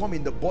angels come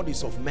in the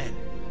bodies of men,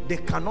 they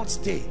cannot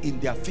stay in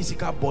their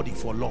physical body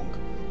for long.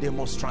 They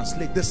must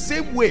translate. The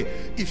same way,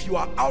 if you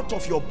are out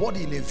of your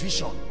body in a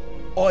vision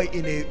or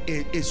in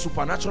a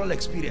supernatural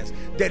experience,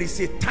 there is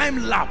a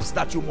time lapse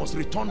that you must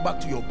return back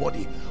to your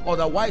body.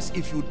 Otherwise,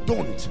 if you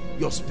don't,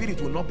 your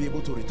spirit will not be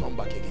able to return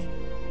back again.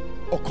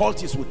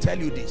 Occultists will tell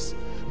you this.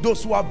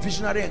 Those who have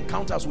visionary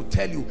encounters will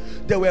tell you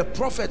there were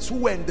prophets who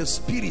were in the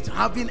spirit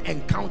having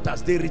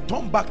encounters. They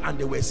returned back and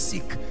they were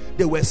sick.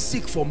 They were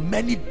sick for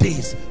many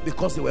days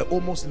because they were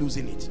almost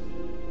losing it.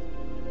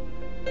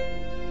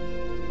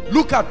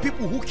 Look at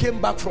people who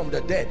came back from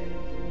the dead.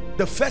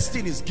 The first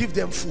thing is give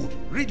them food.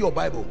 Read your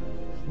Bible.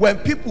 When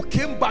people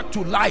came back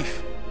to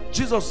life,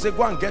 Jesus said,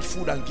 go and get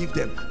food and give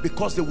them,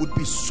 because they would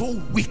be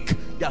so weak.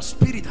 Their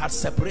spirit had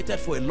separated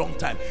for a long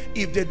time.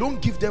 If they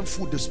don't give them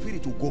food, the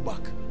spirit will go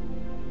back.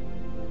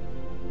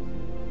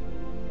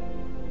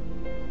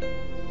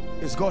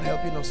 Is God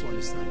helping us to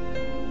understand?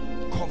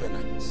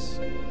 Covenants,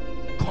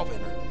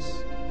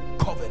 covenants,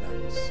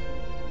 covenants,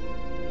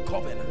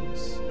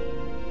 covenants.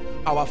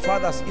 Our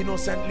fathers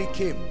innocently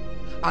came,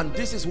 and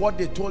this is what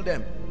they told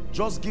them: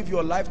 just give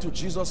your life to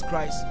Jesus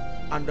Christ,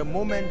 and the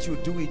moment you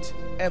do it,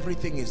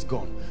 everything is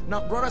gone.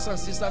 Now, brothers and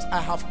sisters,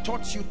 I have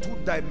taught you two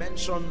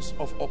dimensions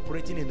of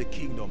operating in the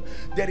kingdom.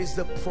 There is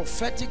the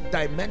prophetic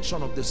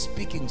dimension of the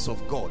speakings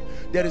of God.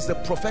 There is the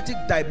prophetic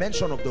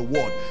dimension of the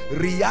word,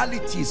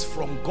 realities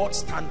from God's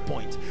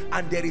standpoint,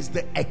 and there is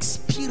the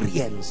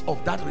experience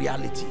of that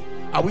reality.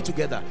 Are we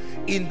together?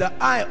 In the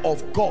eye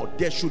of God,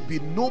 there should be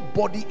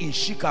nobody in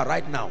Shika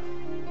right now.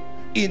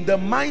 In the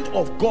mind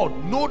of God,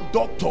 no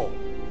doctor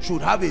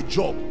should have a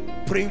job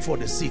praying for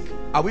the sick.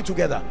 Are we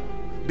together?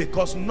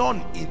 Because no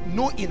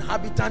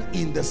inhabitant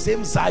in the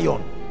same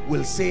Zion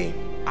will say,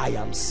 I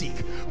am sick.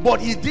 But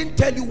he didn't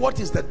tell you what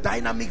is the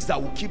dynamics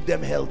that will keep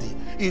them healthy.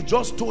 He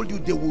just told you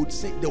they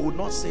would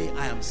not say,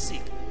 I am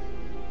sick.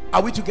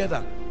 Are we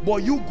together?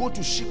 But you go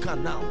to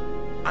Shika now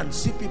and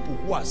see people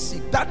who are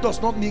sick. That does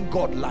not mean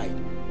God lied.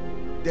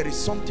 There is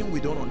something we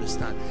don't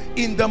understand.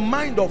 In the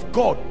mind of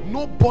God,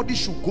 nobody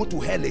should go to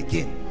hell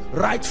again,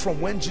 right from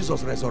when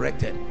Jesus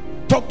resurrected.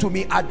 Talk to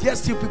me. Are there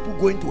still people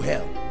going to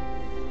hell?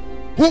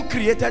 Who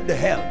created the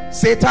hell?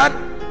 Satan?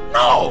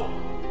 No.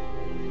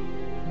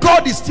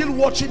 God is still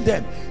watching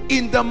them.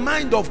 In the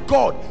mind of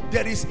God,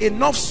 there is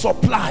enough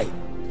supply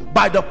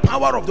by the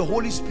power of the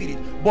Holy Spirit,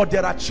 but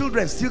there are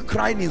children still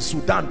crying in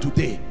Sudan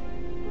today.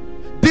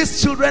 These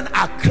children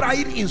are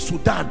crying in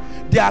Sudan.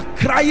 They are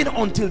crying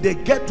until they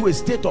get to a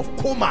state of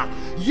coma,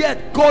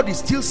 yet God is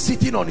still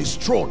sitting on his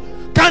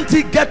throne. Can't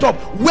he get up?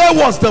 Where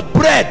was the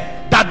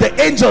bread that the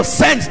angel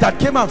sent that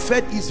came and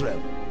fed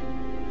Israel?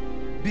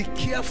 Be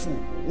careful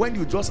when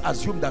you just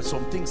assume that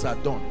some things are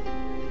done.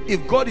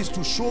 If God is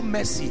to show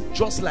mercy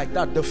just like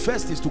that, the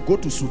first is to go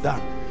to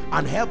Sudan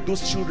and help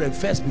those children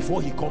first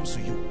before he comes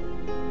to you.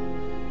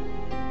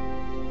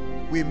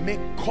 We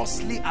make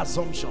costly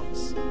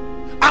assumptions.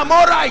 I'm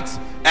all right,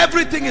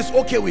 everything is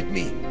okay with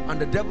me,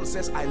 and the devil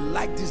says, I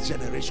like this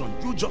generation,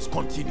 you just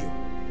continue.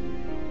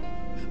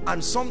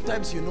 And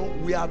sometimes, you know,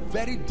 we are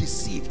very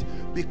deceived,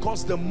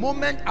 because the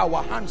moment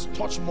our hands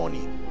touch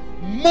money,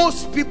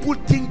 most people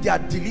think they are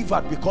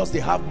delivered because they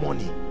have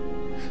money.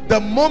 The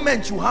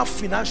moment you have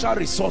financial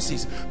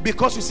resources,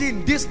 because you see,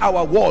 in this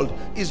our world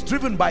is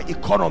driven by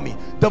economy.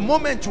 The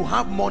moment you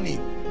have money,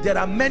 there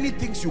are many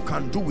things you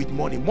can do with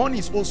money. Money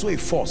is also a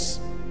force.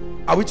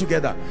 Are we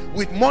together?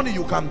 With money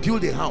you can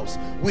build a house.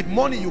 With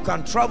money you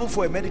can travel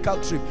for a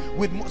medical trip.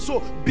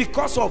 So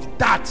because of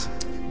that,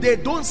 they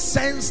don't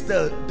sense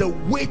the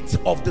weight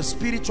of the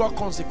spiritual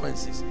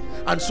consequences.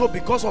 And so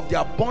because of the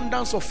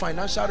abundance of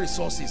financial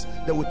resources,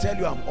 they will tell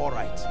you, I'm all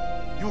right.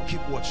 You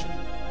keep watching.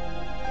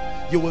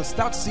 You will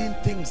start seeing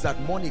things that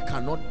money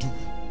cannot do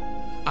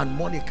and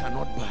money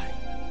cannot buy.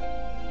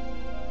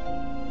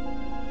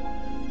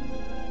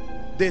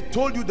 They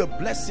told you the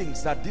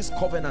blessings that these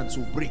covenants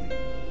will bring,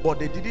 but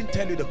they didn't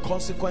tell you the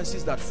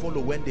consequences that follow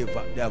when they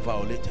are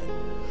violated.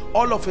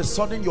 All of a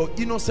sudden, your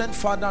innocent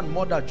father and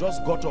mother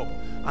just got up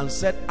and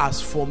said, as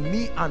for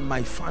me and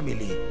my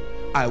family,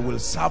 I will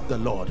serve the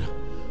Lord.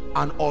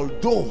 And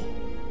although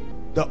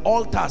the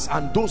altars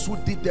and those who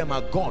did them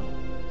are gone,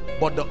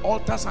 but the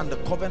altars and the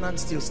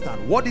covenants still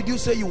stand. What did you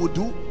say you would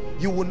do?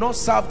 You will not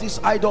serve these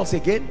idols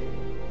again?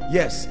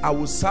 Yes, I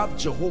will serve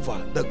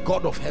Jehovah, the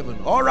God of heaven.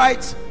 All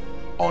right,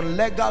 on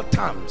legal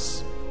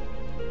terms,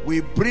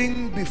 we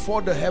bring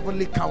before the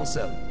heavenly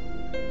council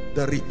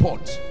the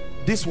report.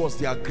 This was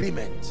the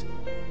agreement.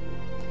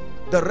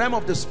 The realm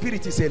of the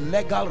spirit is a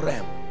legal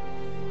realm.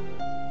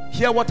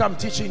 Hear what I'm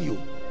teaching you.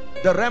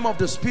 The realm of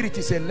the spirit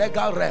is a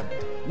legal realm.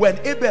 When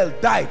Abel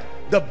died,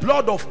 the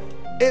blood of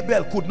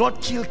Abel could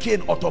not kill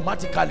Cain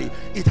automatically.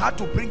 It had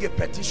to bring a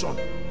petition.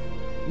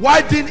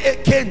 Why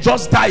didn't Cain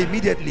just die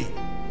immediately?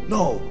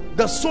 No,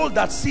 the soul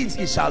that sins,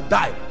 it shall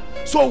die.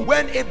 So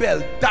when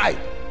Abel died,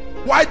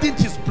 why didn't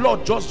his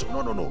blood just...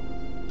 No.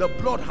 The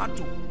blood had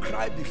to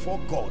cry before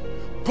God.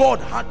 God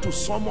had to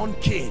summon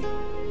Cain.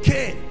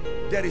 Cain,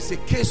 there is a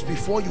case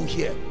before you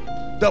here.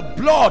 The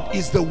blood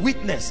is the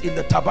witness in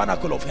the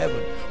tabernacle of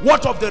heaven.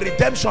 What of the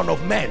redemption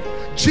of men?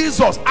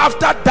 Jesus,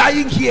 after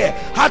dying here,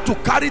 had to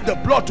carry the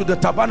blood to the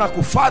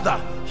tabernacle. Father,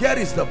 here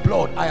is the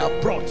blood I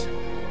have brought.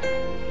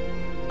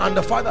 And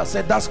the father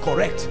said, that's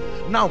correct.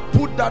 Now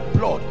put that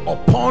blood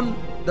upon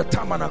the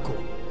tabernacle.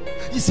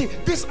 You see,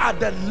 these are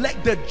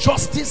the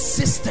justice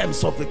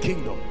systems of the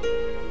kingdom.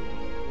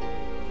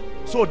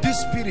 So these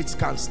spirits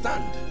can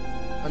stand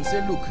and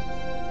say, look,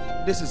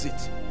 this is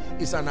it.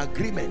 It's an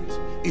agreement.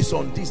 It's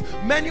on this.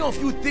 Many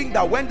of you think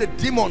that when the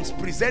demons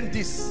present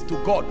this to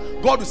God,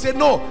 God will say,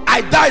 no, I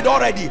died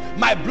already,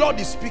 my blood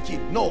is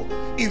speaking. No,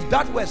 if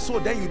that were so,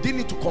 then you didn't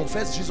need to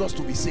confess Jesus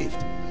to be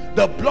saved.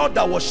 The blood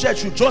that was shed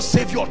should just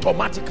save you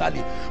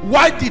automatically.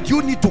 Why did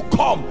you need to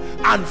come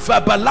and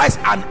verbalize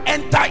and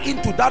enter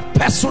into that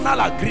personal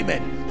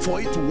agreement for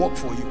it to work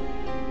for you?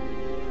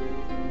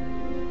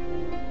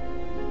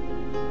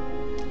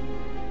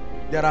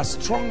 There are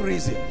strong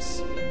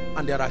reasons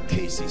and there are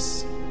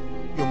cases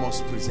you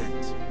must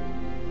present.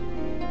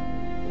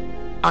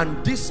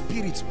 And these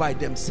spirits by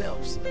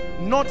themselves,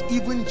 not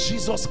even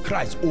Jesus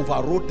Christ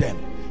overrode them.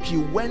 He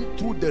went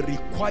through the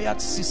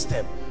required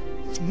system.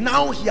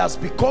 Now he has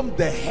become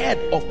the head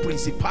of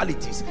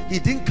principalities. He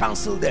didn't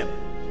cancel them.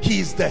 He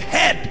is the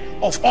head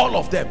of all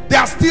of them. They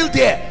are still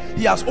there.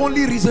 He has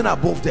only risen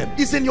above them.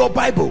 It's in your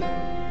Bible.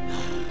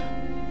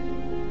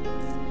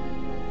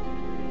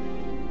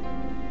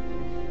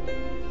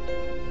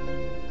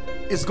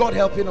 Is God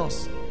helping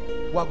us?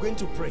 We are going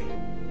to pray.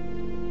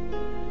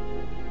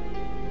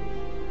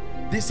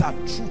 These are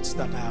truths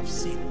that I have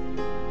seen.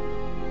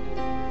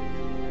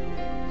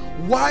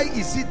 Why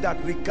is it that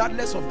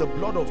regardless of the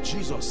blood of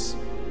Jesus,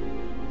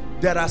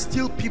 there are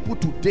still people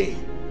today?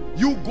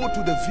 You go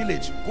to the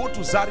village, go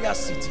to Zaria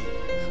city,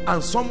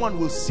 and someone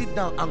will sit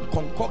down and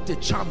concoct a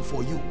charm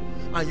for you,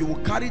 and you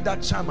will carry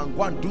that charm and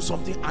go and do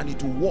something and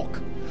it will work,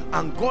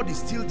 and God is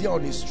still there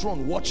on his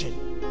throne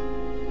watching.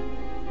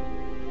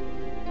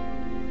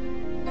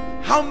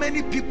 How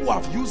many people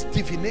have used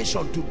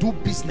divination to do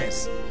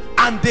business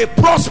and they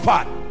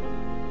prospered?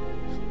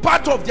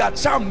 Part of their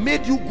charm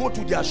made you go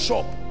to their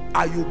shop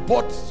and you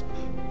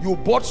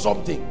bought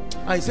something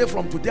and you say,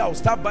 from today I'll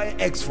start buying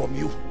eggs from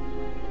you.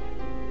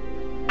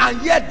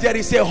 And yet there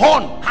is a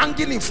horn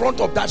hanging in front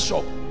of that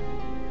shop,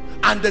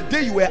 and the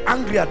day you were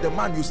angry at the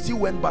man, you still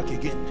went back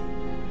again,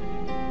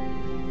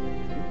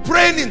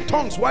 praying in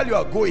tongues while you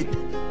are going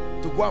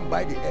to go and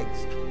buy the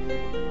eggs.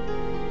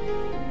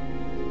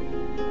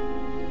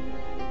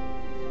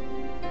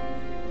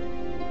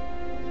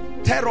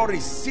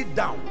 terrorists sit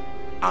down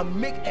and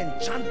make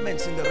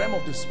enchantments in the realm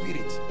of the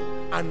spirit,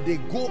 and they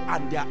go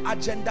and their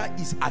agenda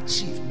is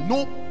achieved.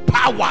 No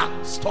power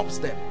stops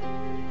them.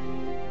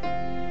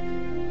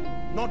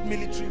 Not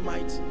military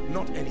might,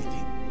 not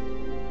anything.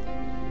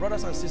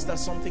 Brothers and sisters,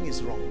 something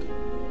is wrong.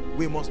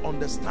 We must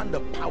understand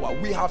the power.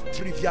 We have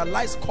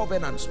trivialized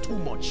covenants too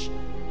much.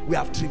 We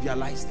have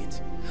trivialized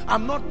it.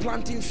 I'm not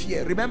planting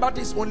fear. Remember,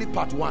 this is only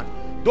part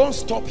 1. Don't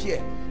stop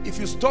here. If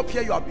you stop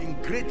here, you have been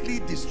greatly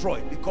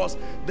destroyed, because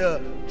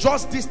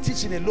just this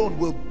teaching alone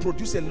will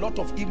produce a lot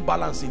of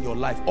imbalance in your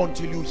life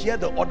until you hear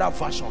the other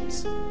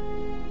versions.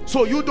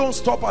 So you don't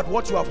stop at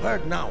what you have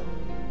heard now.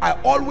 I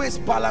always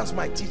balance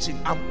my teaching.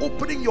 I'm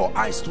opening your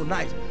eyes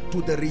tonight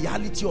to the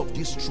reality of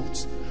these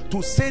truths.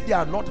 To say they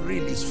are not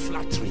real is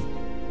flattery.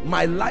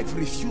 My life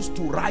refused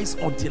to rise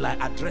until I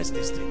address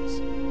these things.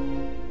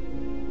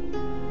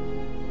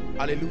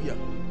 Hallelujah.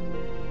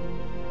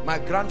 My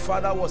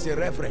grandfather was a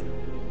reverend.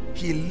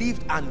 He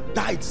lived and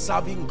died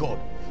serving God.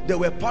 They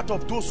were part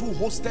of those who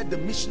hosted the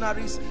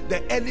missionaries,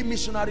 the early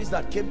missionaries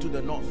that came to the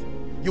north.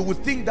 You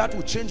would think that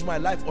would change my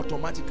life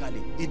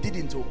automatically. It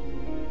didn't.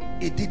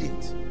 It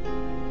didn't.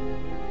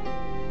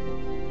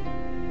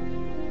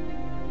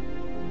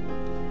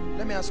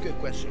 Let me ask you a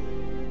question.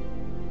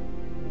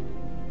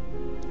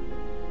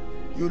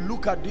 You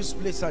look at this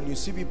place and you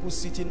see people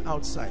sitting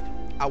outside.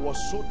 I was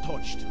so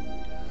touched.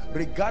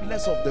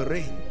 Regardless of the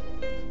rain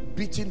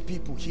beating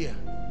people here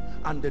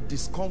and the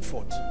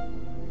discomfort,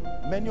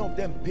 many of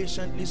them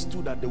patiently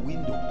stood at the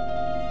window,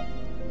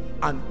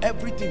 and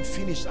everything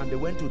finished and they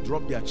went to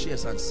drop their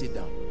chairs and sit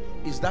down.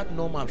 Is that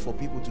normal for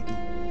people to do?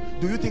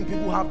 Do you think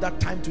people have that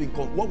time to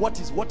encourage? What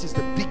is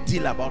the big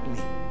deal about me?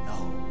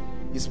 No,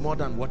 it's more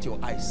than what your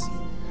eyes see.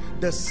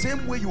 The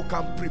same way you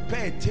can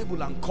prepare a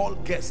table and call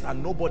guests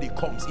and nobody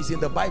comes is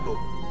in the Bible.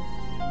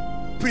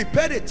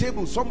 Prepare a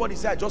table. Somebody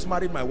said, I just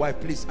married my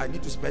wife, please, I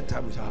need to spend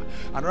time with her.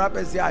 Another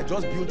person said, I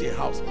just built a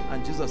house.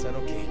 And Jesus said,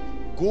 okay,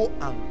 go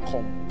and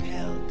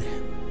compel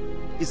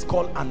them. It's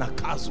called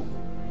anakazo,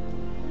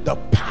 the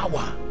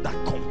power that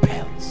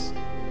compels.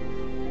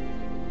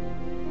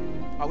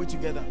 Are we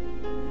together?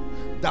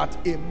 That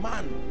a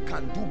man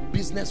can do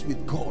business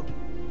with God,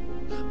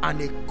 and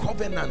a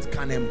covenant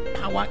can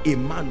empower a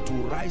man to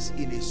rise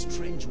in a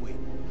strange way.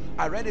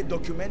 I read a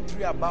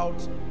documentary about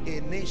a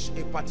nation,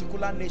 a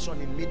particular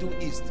nation in Middle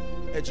East.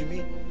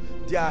 Ejimi,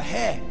 their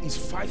hair is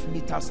 5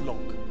 meters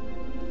long.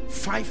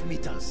 5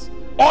 meters.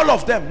 All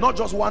of them, not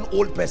just one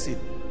old person.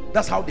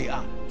 That's how they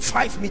are.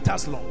 5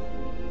 meters long.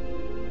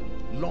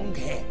 Long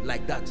hair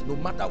like that, no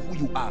matter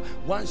who you are.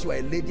 Once you are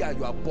a lady and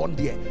you are born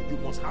there, you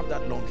must have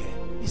that long hair.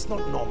 It's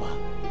not normal.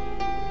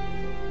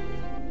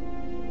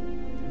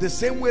 The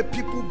same way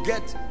people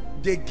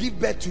they give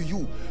birth to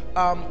you.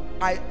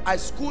 I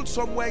schooled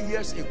somewhere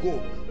years ago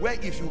where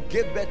if you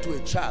gave birth to a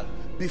child,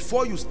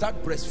 before you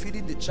start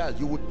breastfeeding the child,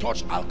 you would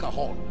touch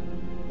alcohol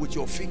with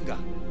your finger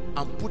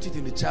and put it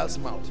in the child's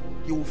mouth.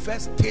 You will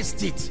first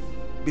taste it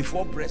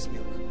before breast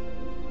milk.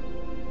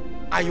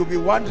 And you'll be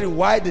wondering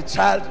why the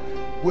child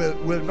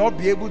will not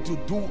be able to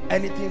do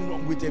anything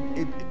wrong with it.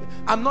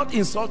 I'm not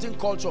insulting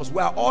cultures.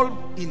 We are all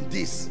in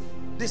this.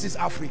 This is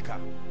Africa.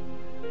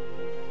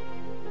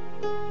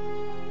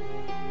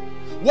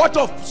 What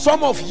of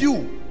some of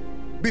you,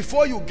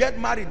 before you get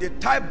married, they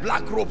tie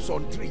black ropes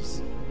on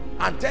trees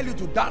and tell you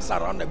to dance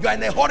around them. You are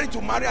in a hurry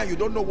to marry and you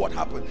don't know what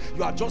happened.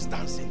 You are just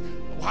dancing.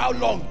 How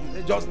long?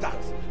 They just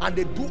dance. And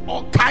they do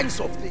all kinds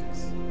of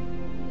things.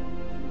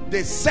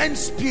 They send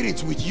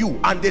spirits with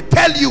you and they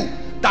tell you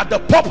that the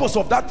purpose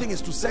of that thing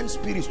is to send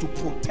spirits to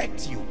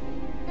protect you.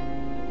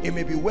 It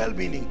may be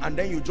well-meaning, and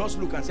then you just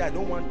look and say, I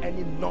don't want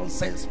any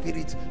nonsense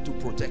spirit to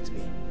protect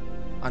me.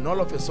 And all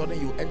of a sudden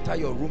you enter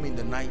your room in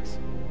the night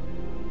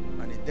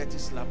and a dirty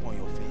slap on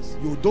your face.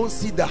 You don't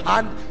see the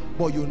hand,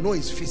 but you know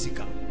it's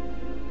physical.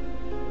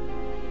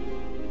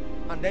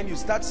 And then you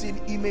start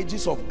seeing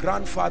images of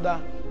grandfather,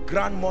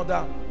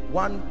 grandmother,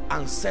 one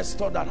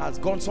ancestor that has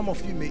gone. Some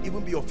of you may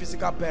even be your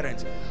physical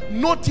parents.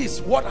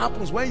 Notice what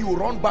happens when you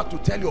run back to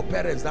tell your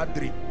parents that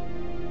dream.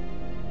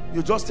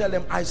 You just tell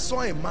them, I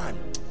saw a man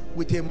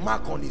with a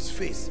mark on his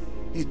face.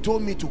 He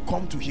told me to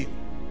come to him.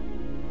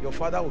 Your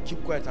father will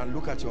keep quiet and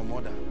look at your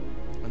mother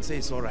and say,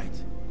 it's all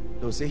right.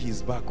 They'll say,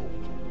 he's back. Oh,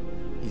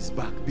 he's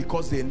back.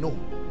 Because they know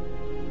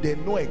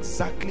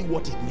exactly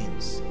what it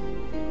means.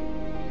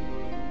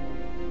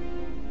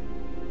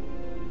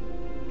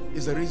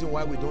 It's the reason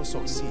why we don't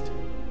succeed.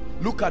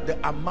 Look at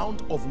the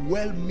amount of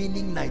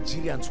well-meaning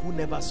Nigerians who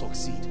never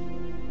succeed.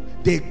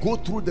 They go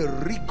through the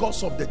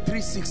rigors of the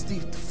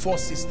 364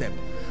 system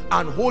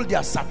and hold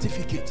their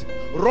certificate.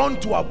 Run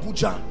to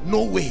Abuja,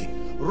 no way.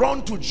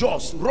 Run to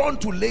Jos, run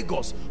to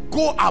Lagos,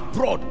 go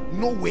abroad,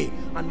 no way.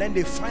 And then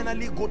they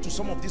finally go to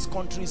some of these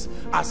countries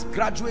as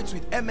graduates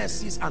with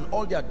MSCs, and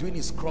all they are doing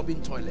is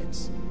scrubbing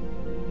toilets.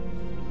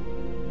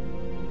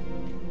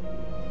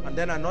 And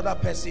then another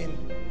person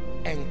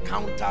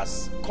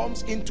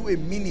comes into a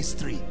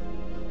ministry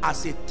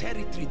as a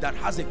territory that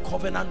has a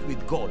covenant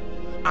with God,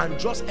 and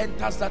just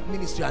enters that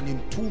ministry, and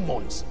in 2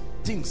 months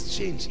things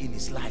change in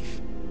his life.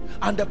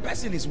 And the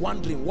person is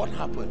wondering what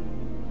happened.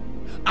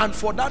 And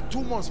for that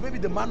 2 months, maybe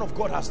the man of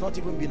God has not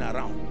even been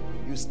around.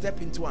 You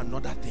step into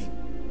another thing.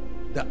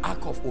 The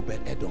ark of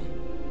Obed-Edom.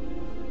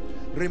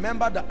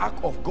 Remember the ark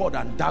of God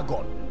and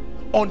Dagon.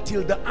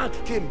 Until the ark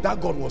came,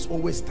 Dagon was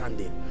always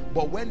standing.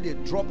 But when they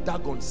dropped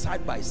Dagon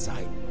side by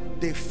side,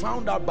 they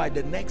found out by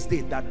the next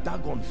day that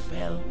Dagon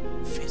fell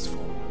face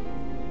forward.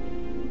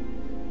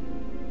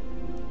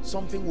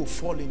 Something will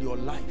fall in your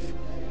life,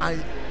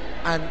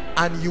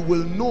 and you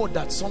will know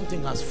that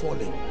something has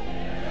fallen.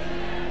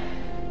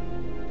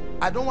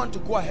 I don't want to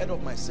go ahead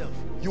of myself.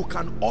 You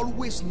can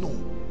always know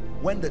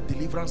when the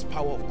deliverance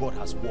power of God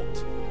has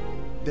worked.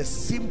 The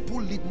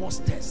simple litmus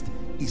test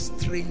is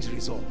strange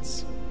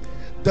results.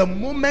 The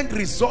moment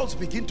results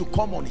begin to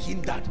come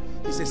unhindered,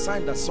 it's a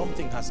sign that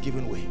something has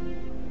given way.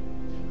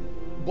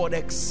 But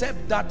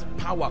except that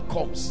power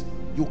comes,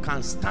 you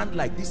can stand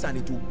like this and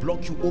it will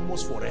block you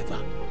almost forever.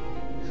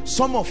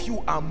 Some of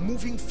you are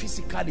moving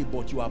physically,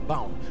 but you are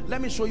bound.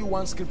 Let me show you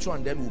one scripture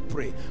and then we'll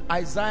pray.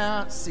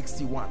 Isaiah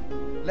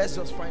 61. Let's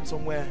just find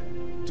somewhere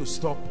to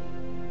stop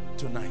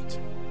tonight.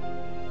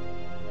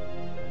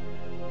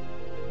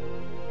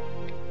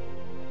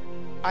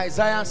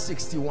 Isaiah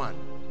 61.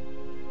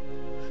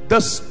 The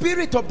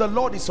Spirit of the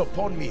Lord is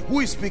upon me. Who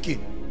is speaking?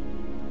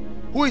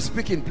 Who is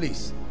speaking,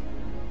 please?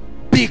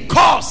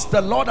 Because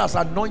the Lord has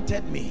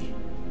anointed me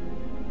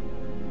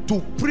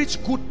to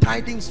preach good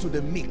tidings to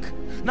the meek.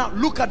 Now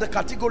look at the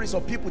categories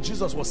of people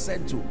Jesus was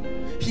sent to.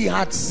 He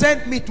had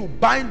sent me to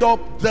bind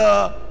up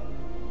the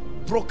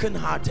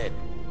brokenhearted,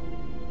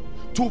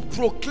 to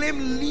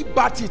proclaim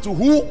liberty to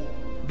who?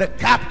 The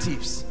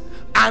captives,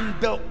 and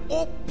the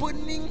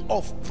opening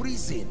of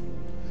prison.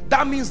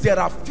 That means there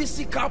are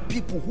physical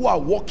people who are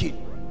walking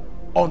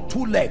on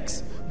 2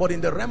 legs, but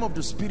in the realm of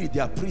the spirit they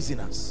are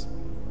prisoners.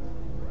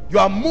 You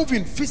are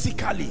moving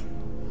physically,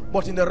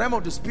 but in the realm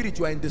of the spirit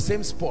you are in the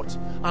same spot,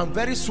 and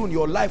very soon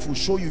your life will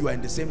show you are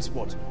in the same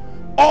spot.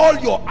 All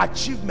your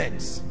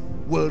achievements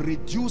will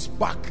reduce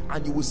back,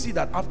 and you will see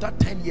that after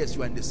 10 years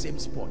you are in the same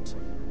spot.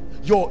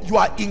 You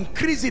are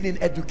increasing in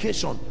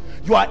education,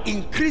 you are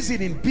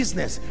increasing in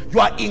business, you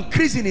are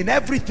increasing in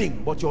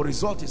everything, but your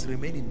result is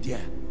remaining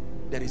there.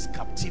 There is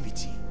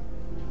captivity.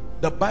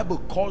 The Bible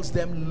calls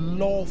them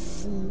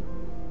lawful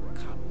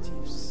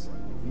captives.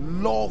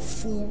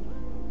 Lawful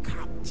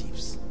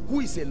captives. Who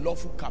is a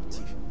lawful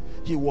captive?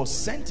 He was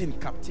sent in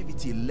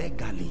captivity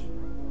legally.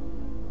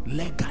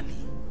 Legally.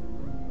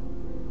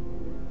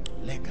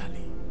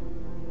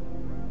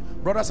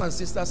 Brothers and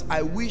sisters,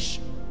 I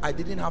wish I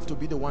didn't have to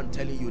be the one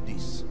telling you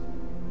this,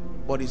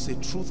 but it's a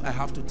truth I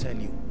have to tell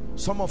you.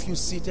 Some of you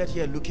seated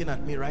here looking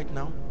at me right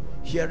now,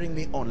 hearing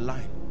me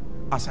online,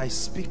 as I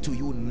speak to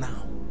you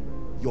now,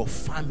 your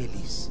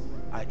families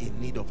are in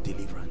need of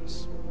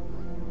deliverance.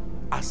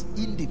 As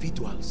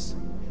individuals,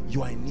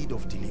 you are in need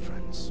of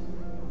deliverance.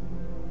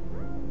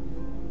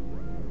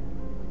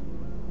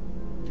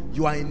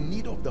 You are in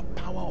need of the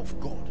power of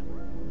God,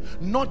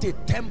 not a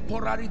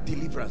temporary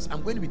deliverance.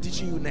 I'm going to be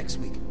teaching you next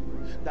week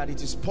that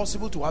it is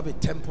possible to have a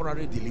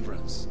temporary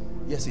deliverance.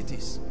 Yes, it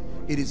is.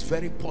 It is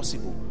very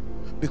possible,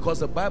 because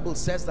the Bible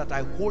says that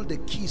I hold the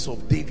keys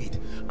of David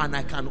and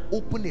I can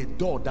open a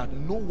door that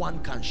no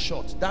one can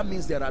shut. That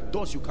means there are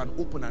doors you can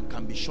open and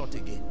can be shut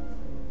again.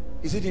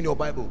 Is it in your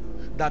Bible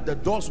that the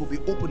doors will be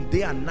open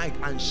day and night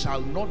and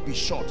shall not be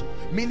shut?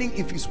 Meaning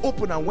if it's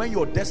open and when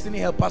your destiny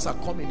helpers are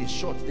coming it's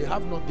shut, they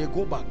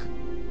go back.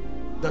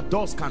 The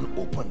doors can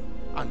open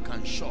and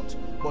can shut,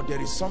 but there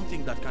is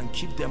something that can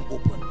keep them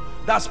open.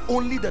 That's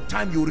only the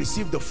time you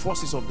receive the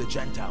forces of the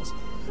Gentiles,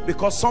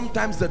 because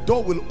sometimes the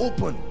door will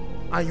open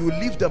and you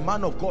leave the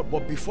man of God,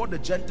 but before the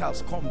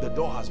Gentiles come, the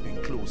door has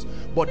been closed.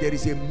 But there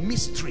is a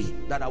mystery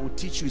that I will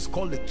teach you. It's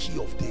called the key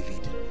of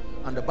David,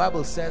 and the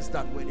Bible says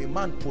that when a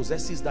man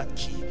possesses that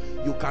key,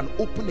 you can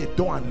open a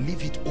door and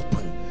leave it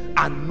open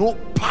and no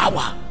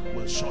power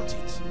will shut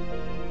it.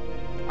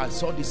 I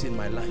saw this in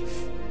my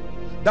life.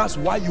 That's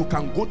why you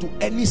can go to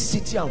any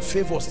city and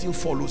favor still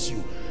follows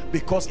you,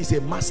 because it's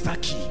a master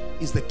key.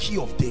 It's the key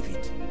of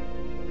David.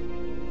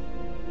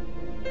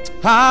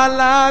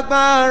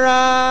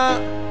 Alagbara,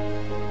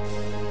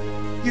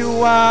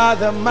 you are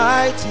the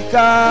mighty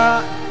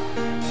God.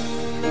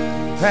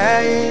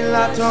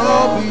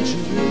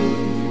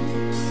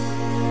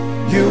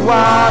 You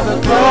are the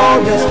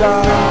glorious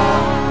God.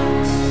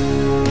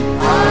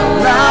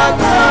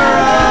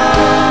 Alagbara,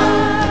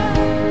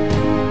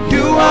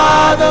 you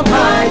are the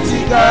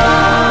mighty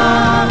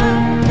God.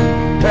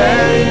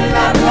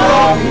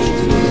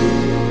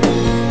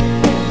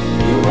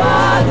 You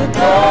are the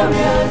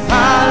glorious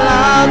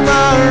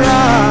Alagbara.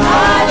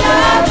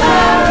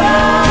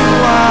 You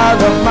are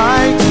the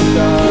mighty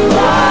God. You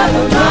are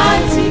the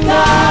mighty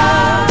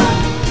God.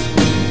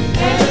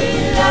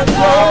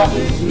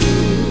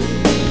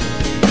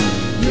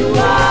 You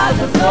are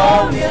the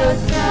glorious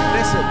God.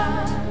 Listen,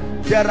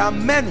 there are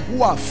men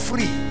who are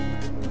free.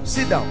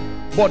 Sit down.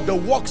 But the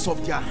works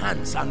of their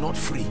hands are not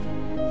free.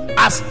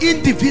 As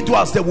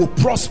individuals they will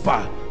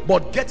prosper,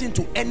 but get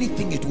into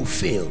anything it will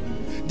fail.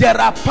 There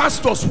are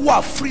pastors who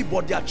are free,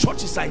 but their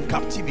churches are in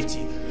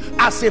captivity.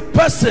 As a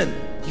person,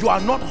 you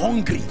are not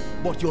hungry,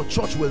 but your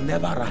church will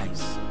never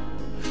rise.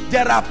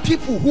 There are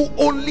people who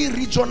only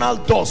regional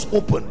doors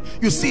open.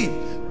 You see,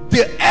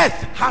 the earth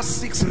has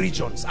 6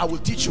 regions. I will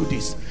teach you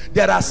this.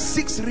 There are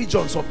 6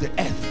 regions of the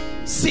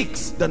earth.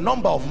 6, the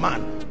number of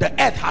man. The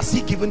earth has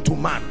he given to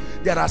man.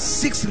 There are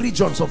 6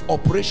 regions of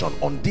operation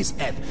on this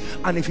earth,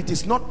 and if it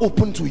is not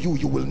open to you,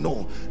 you will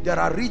know. There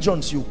are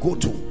regions you go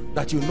to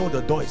that you know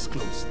the door is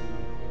closed.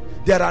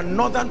 There are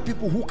northern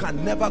people who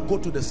can never go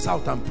to the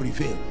south and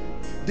prevail.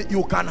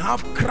 You can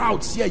have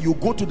crowds here, you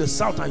go to the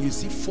south and you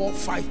see 4,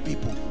 5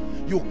 people.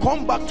 You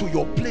come back to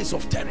your place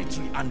of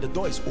territory and the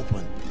door is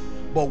open.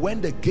 But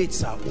when the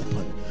gates are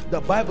open, the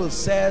Bible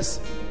says,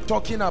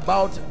 talking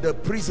about the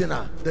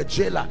prisoner, the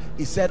jailer,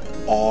 he said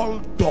all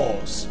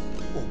doors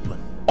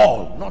open.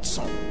 All, not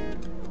some.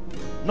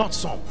 Not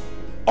some.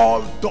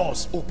 All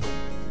doors open.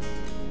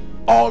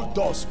 All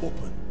doors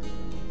open.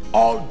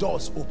 All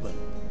doors open.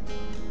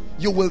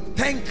 You will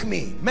thank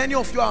me. Many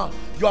of you are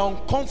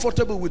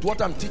uncomfortable with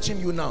what I'm teaching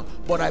you now,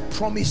 but I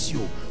promise you,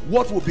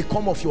 what will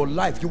become of your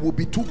life, you will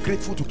be too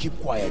grateful to keep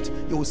quiet.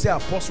 You will say,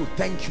 Apostle,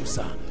 thank you,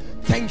 sir.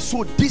 Thanks.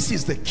 So this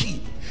is the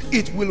key.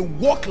 It will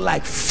work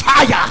like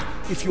fire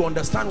if you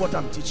understand what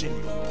I'm teaching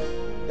you.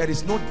 There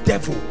is no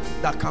devil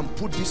that can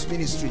put this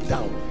ministry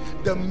down.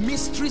 The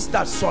mysteries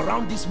that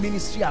surround this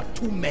ministry are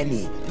too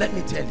many. Let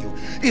me tell you,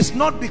 it's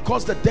not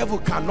because the devil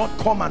cannot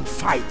come and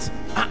fight.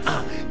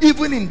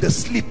 Even in the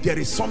sleep, there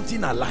is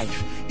something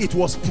alive. It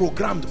was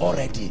programmed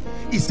already.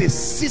 It's a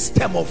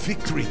system of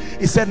victory.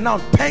 He said, now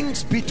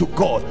thanks be to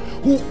God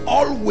who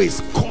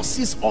always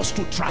causes us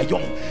to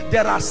triumph.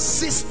 There are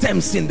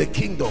systems in the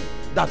kingdom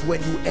that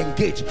when you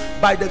engage,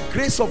 by the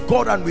grace of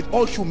God and with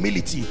all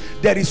humility,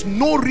 there is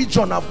no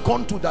region I've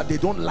gone to that they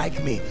don't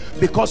like me,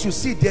 because you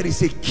see, there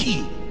is a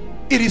key.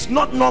 It is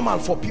not normal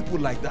for people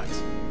like that.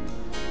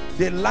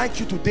 They like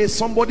you today,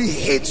 somebody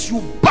hates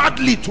you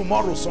badly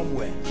tomorrow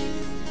somewhere.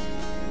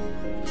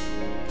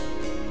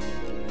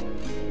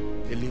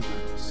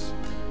 Deliverance.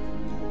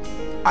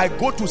 I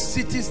go to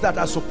cities that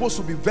are supposed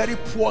to be very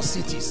poor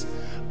cities.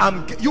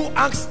 You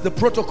ask the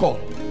protocol.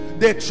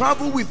 They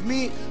travel with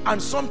me,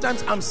 and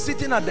sometimes I'm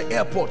sitting at the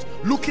airport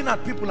looking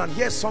at people, and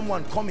here's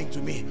someone coming to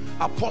me,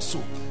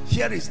 Apostle,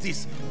 here is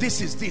this,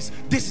 this is this,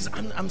 this is,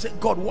 I'm saying,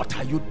 God, what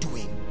are you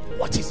doing?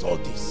 What is all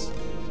this?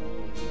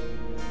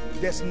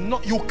 There's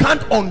no, you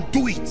can't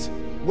undo it.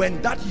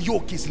 When that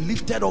yoke is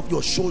lifted off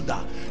your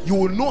shoulder, you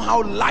will know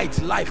how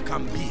light life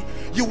can be.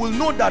 You will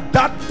know that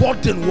that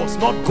burden was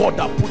not God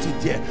that put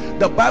it there.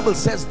 The Bible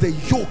says the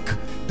yoke,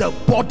 the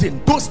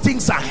burden, those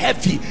things are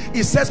heavy.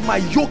 It says my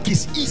yoke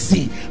is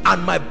easy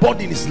and my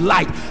burden is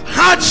light.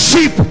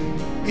 Hardship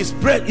is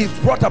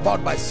brought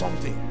about by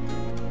something.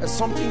 There's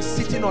something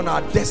sitting on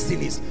our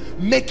destinies,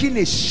 making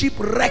a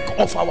shipwreck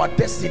of our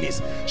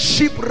destinies,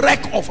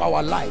 shipwreck of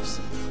our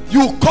lives.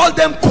 You call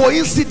them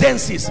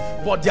coincidences,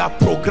 but they are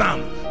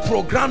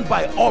programmed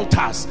by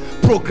altars,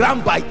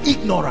 programmed by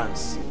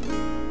ignorance.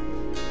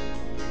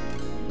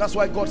 That's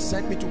why God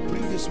sent me to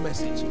bring this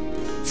message.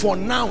 For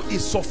now,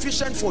 it's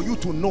sufficient for you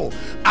to know.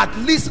 At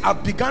least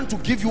I've begun to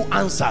give you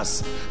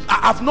answers.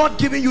 I've not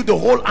given you the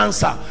whole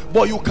answer,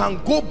 but you can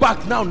go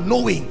back now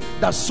knowing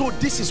that, so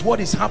this is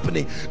what is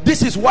happening.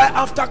 This is why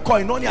after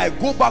Koinonia I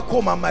go back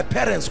home and my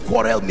parents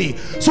quarrel me.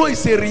 So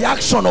it's a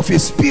reaction of a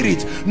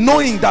spirit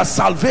knowing that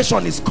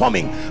salvation is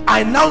coming.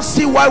 I now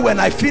see why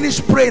when I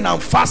finish praying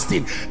and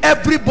fasting,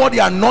 everybody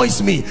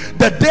annoys me.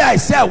 The day I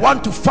say I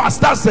want to fast,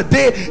 that's the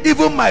day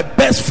even my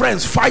best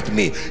friends fight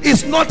me.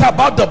 It's not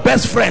about the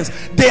best friends.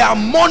 They are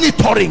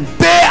monitoring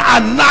day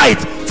and night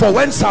for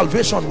when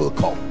salvation will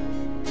come.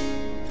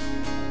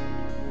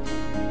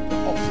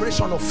 The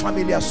operation of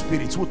familiar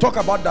spirits, we'll talk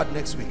about that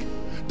next week.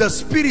 The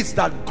spirits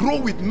that grow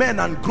with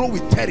men and grow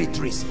with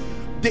territories.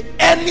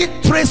 Any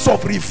trace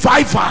of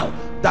revival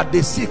that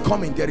they see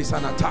coming, there is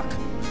an attack.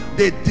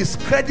 They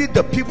discredit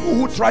the people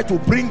who try to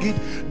bring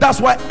it.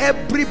 That's why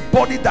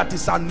everybody that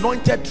is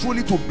anointed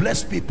truly to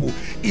bless people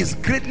is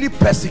greatly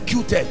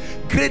persecuted,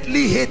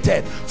 greatly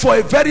hated for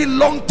a very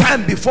long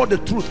time before the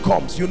truth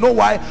comes. You know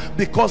why?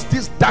 Because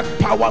these dark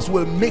powers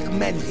will make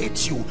men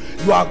hate you.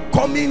 You are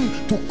coming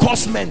to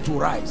cause men to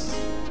rise.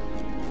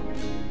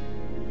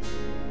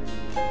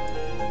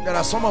 There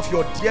are some of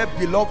your dear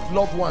beloved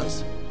loved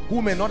ones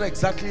who may not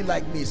exactly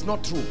like me. It's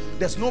not true.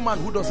 There's no man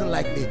who doesn't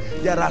like me.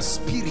 There are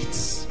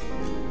spirits.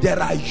 There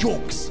are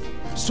yokes.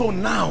 So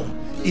now,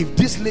 if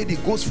this lady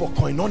goes for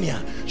koinonia,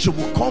 she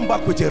will come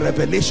back with a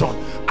revelation,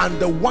 and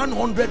the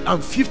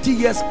 150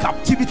 years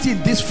captivity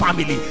in this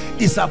family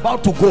is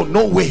about to go.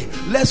 No way.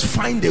 Let's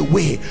find a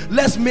way.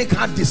 Let's make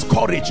her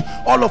discouraged.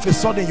 All of a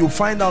sudden you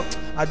find out,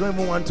 I don't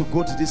even want to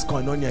go to this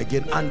koinonia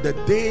again. And the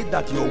day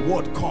that your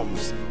word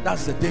comes,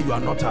 that's the day you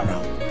are not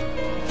around.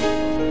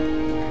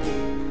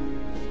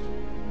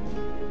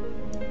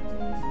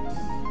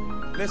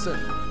 Listen,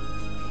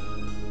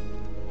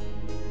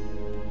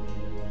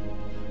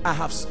 I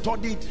have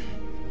studied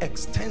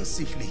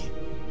extensively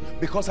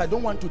because I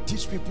don't want to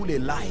teach people a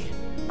lie,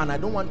 and I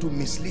don't want to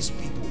mislead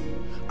people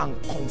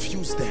and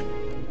confuse them.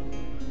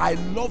 I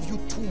love you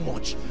too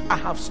much. I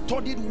have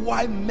studied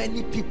why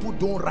many people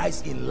don't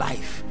rise in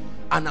life,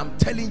 and I'm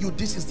telling you,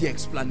 this is the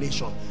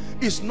explanation.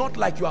 It's not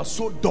like you are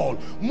so dull.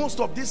 Most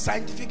of these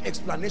scientific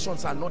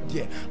explanations are not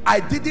there. I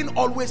didn't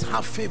always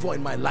have favor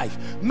in my life.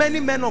 Many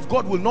men of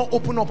God will not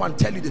open up and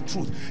tell you the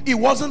truth. It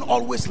wasn't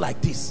always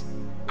like this.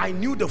 I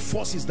knew the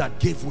forces that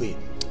gave way,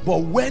 but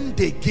when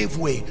they gave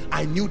way,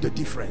 I knew the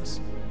difference.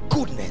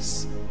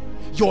 Goodness,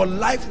 your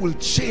life will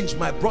change,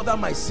 my brother,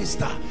 my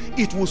sister.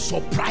 It will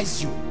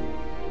surprise you.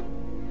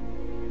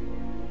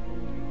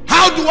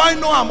 How do I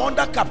know I'm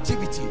under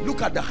captivity?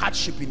 Look at the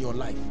hardship in your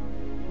life.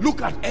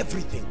 Look at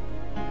everything.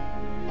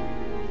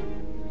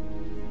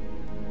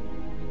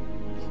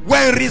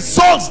 When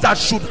results that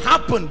should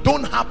happen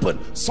don't happen,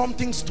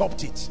 something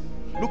stopped it.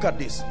 Look at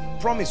this.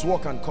 Promise,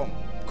 walk and come.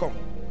 Come.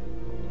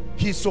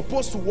 He's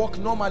supposed to walk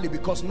normally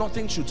because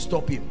nothing should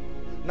stop him.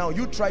 Now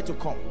you try to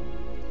come.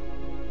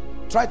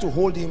 Try to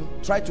hold him.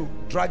 Try to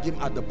drag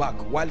him at the back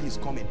while he's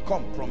coming.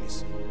 Come,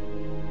 promise.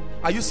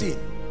 Are you seeing?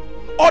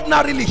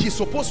 Ordinarily, he's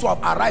supposed to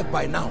have arrived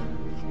by now.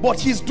 But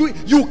he's doing,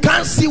 you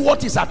can't see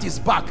what is at his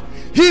back.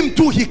 Him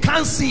too, he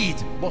can't see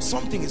it. But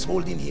something is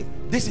holding him.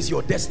 This is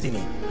your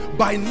destiny.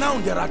 By now,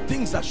 there are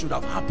things that should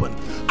have happened.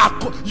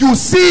 You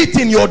see it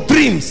in your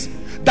dreams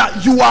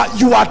that you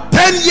are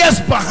 10 years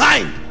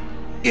behind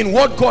in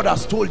what God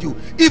has told you.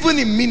 Even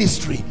in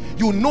ministry,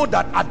 you know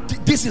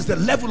that this is the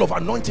level of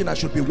anointing I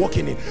should be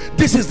walking in.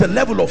 This is the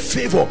level of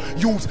favor.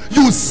 You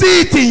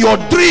see it in your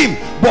dream,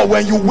 but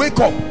when you wake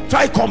up,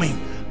 try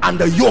coming. And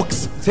the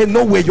yokes say,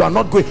 no way, you are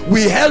not going.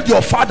 We held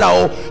your father,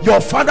 oh, your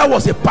father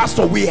was a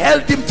pastor. We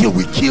held him till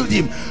we killed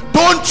him.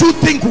 Don't you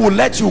think we will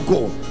let you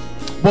go?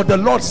 But the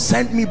Lord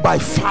sent me by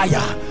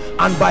fire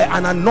and by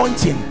an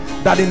anointing,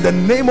 that in the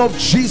name of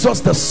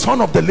Jesus, the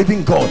Son of the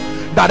living God,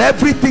 that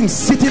everything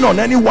sitting on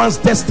anyone's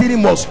destiny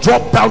must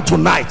drop down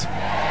tonight.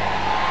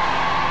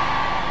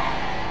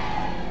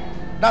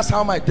 That's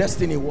how my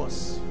destiny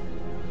was.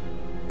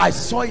 I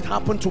saw it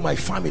happen to my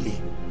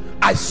family.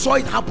 I saw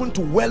it happen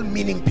to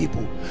well-meaning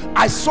people.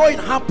 I saw it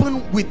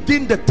happen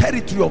within the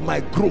territory of my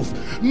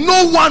growth.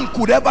 No one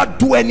could ever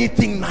do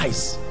anything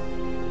nice.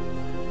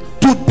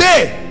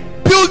 Today,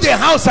 build a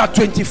house at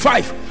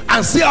 25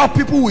 and see how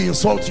people will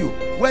insult you.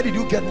 Where did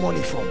you get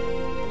money from?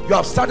 You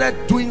have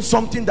started doing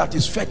something that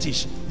is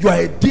fetish. You are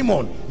a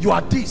demon. You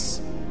are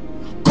this.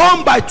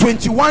 Come by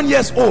 21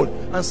 years old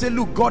and say,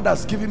 look, God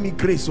has given me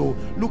grace. So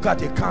look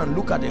at a can,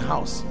 look at a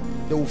house.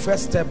 They will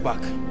first step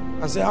back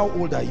and say, how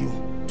old are you?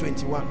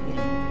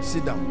 21.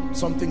 Sit down.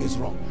 Something is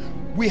wrong.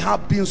 We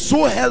have been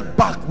so held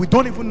back, we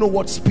don't even know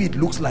what speed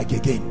looks like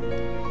again.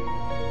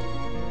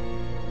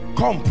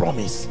 Come,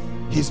 promise.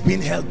 He's been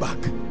held back.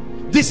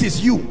 This is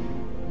you.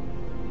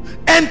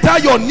 Enter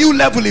your new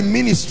level in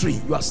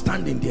ministry. You are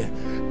standing there.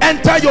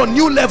 Enter your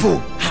new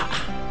level.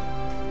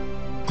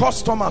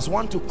 Customers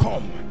want to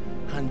come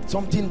and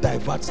something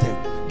diverts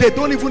them. They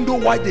don't even know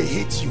why they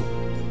hate you.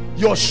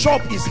 Your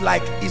shop is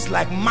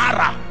like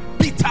Mara,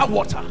 bitter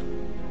water.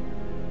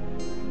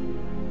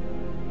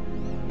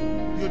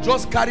 You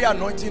just carry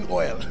anointing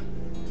oil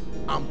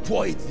and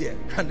pour it there,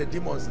 and the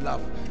demons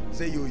laugh.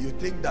 Say, you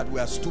think that we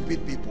are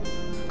stupid people.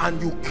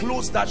 And you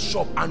close that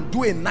shop and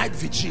do a night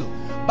vigil.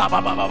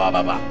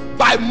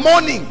 By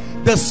morning,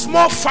 the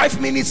small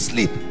 5-minute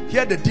sleep,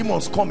 here the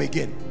demons come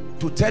again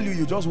to tell you,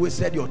 you just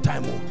wasted your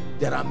time. Oh,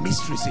 there are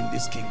mysteries in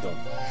this kingdom.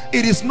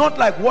 It is not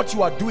like what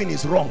you are doing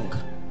is wrong.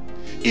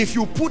 If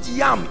you put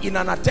yam in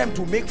an attempt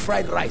to make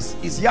fried rice,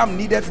 is yam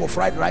needed for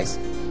fried rice?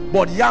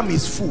 But yam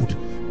is food.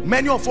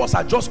 Many of us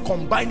are just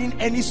combining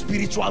any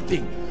spiritual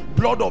thing.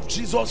 Blood of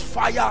Jesus,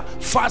 fire,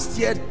 fast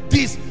here,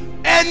 this,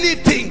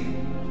 anything.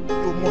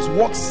 You must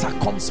walk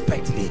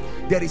circumspectly.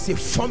 There is a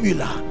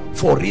formula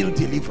for real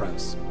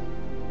deliverance.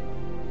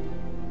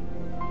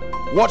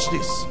 Watch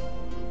this.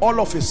 All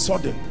of a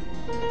sudden,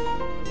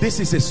 this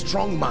is a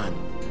strong man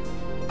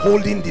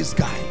holding this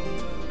guy.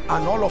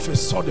 And all of a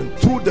sudden,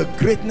 through the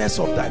greatness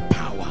of thy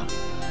power,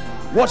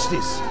 watch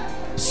this.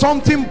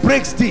 Something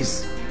breaks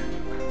this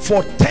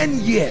for 10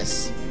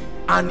 years.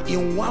 And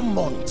in 1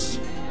 month,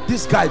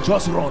 this guy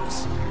just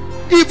runs.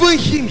 Even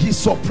him, he's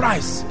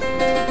surprised.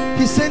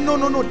 He said,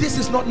 no, this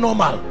is not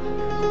normal.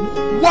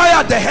 Why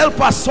are the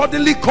helpers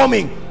suddenly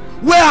coming?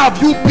 Where have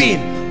you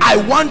been? I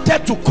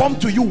wanted to come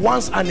to you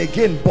once and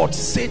again, but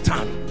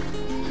Satan.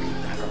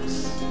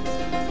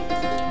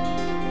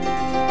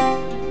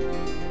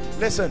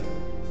 Listen,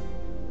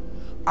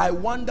 I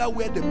wonder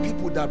where the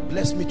people that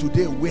blessed me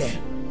today were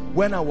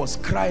when I was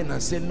crying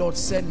and said, Lord,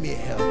 send me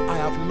help. I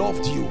have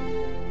loved you.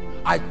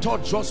 I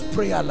thought just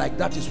prayer like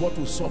that is what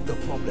will solve the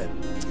problem.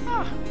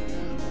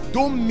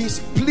 Don't miss,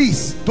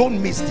 please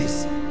don't miss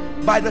this.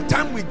 By the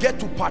time we get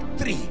to part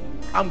 3,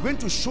 I'm going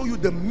to show you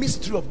the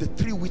mystery of the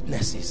 3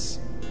 witnesses.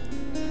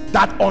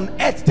 That on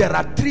earth there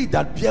are 3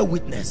 that bear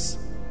witness.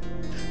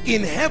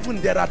 In heaven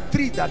there are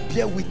 3 that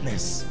bear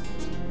witness.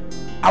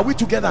 Are we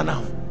together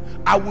now?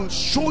 I will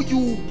show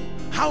you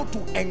how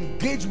to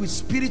engage with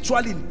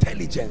spiritual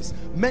intelligence.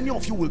 Many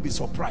of you will be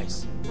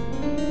surprised.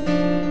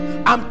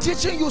 I'm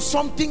teaching you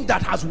something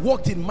that has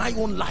worked in my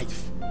own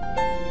life.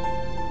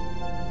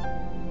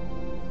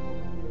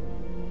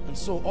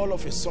 so all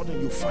of a sudden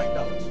you find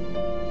out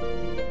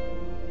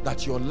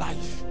that your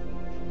life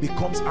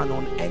becomes an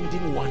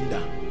unending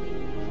wonder.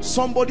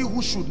 Somebody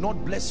who should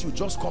not bless you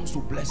just comes to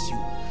bless you.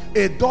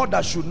 A door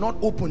that should not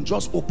open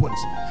just opens.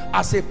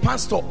 As a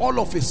pastor, all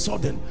of a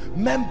sudden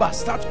members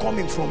start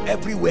coming from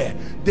everywhere.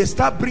 They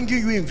start bringing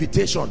you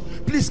invitation.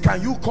 Please,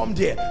 can you come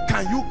there?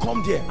 Can you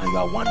come there? And you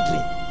are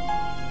wondering.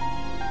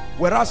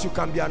 Whereas you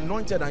can be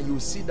anointed and you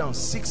sit down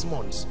 6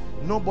 months,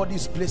 nobody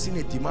is placing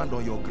a demand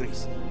on your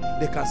grace.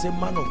 They can say,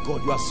 man of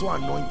God, you are so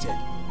anointed,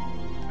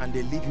 and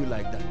they leave you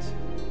like that.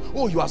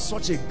 Oh, you are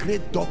such a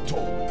great doctor.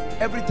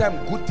 Every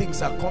time good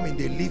things are coming,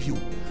 they leave you.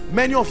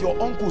 Many of your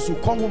uncles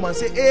will come home and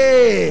say,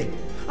 hey,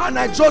 and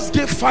I just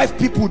gave 5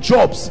 people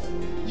jobs.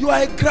 You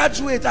are a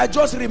graduate. I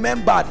just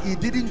remembered. He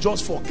didn't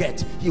just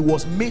forget. He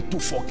was made to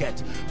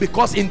forget.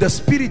 Because in the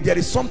spirit, there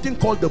is something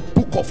called the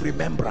book of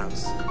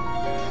remembrance.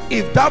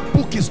 If that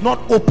book is not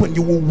open,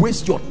 you will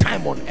waste your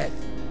time on earth.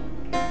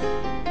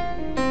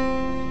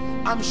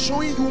 I'm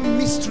showing you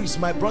mysteries,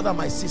 my brother,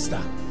 my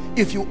sister.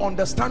 If you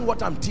understand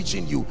what I'm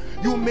teaching you,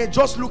 you may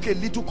just look a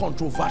little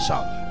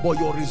controversial, but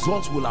your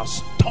results will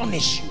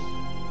astonish you.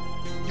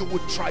 You will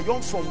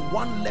triumph from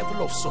one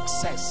level of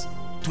success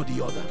to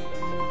the other.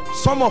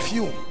 Some of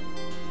you,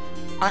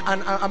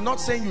 I'm not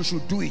saying you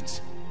should do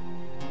it,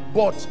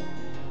 but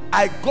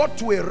I got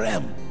to a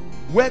realm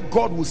where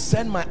God will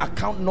send my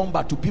account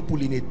number to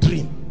people in a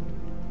dream.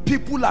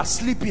 People are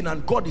sleeping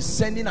and God is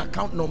sending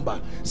account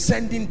number,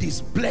 sending this,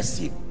 bless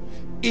him.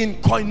 In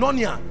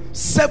Koinonia,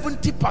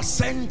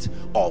 70%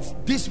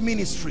 of this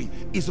ministry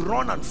is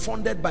run and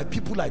funded by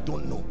people I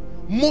don't know.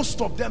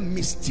 Most of them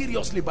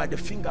mysteriously by the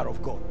finger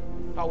of God.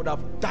 I would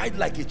have died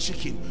like a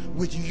chicken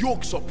with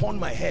yokes upon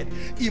my head.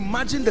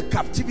 Imagine the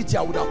captivity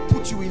I would have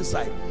put you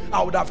inside.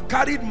 I would have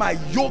carried my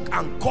yoke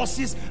and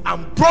curses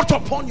and brought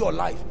upon your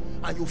life.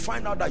 And you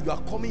find out that you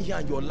are coming here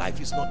and your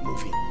life is not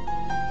moving.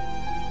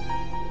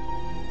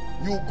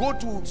 You go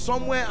to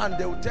somewhere and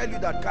they will tell you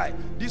that, Kai,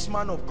 this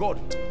man of God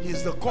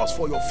is the cause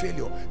for your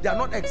failure. They are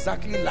not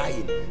exactly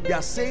lying. They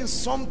are saying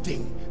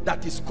something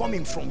that is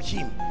coming from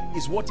him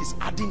is what is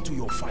adding to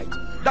your fight.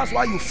 That's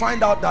why you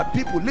find out that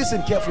people,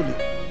 listen carefully.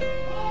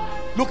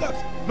 Look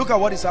at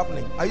what is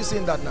happening. Are you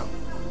seeing that now?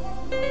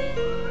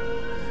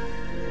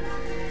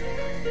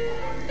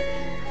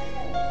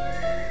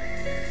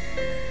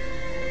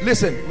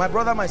 Listen, my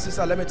brother, my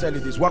sister, let me tell you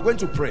this. We're going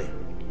to pray.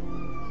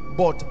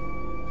 But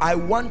I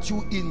want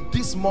you in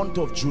this month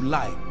of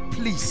July,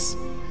 please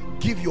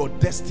give your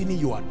destiny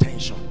your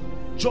attention.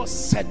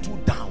 Just settle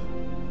down.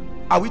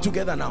 Are we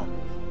together now?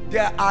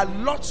 There are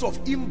lots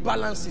of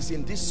imbalances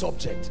in this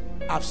subject.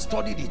 I've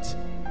studied it.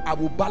 I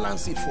will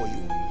balance it for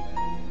you.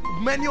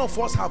 Many of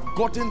us have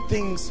gotten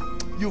things,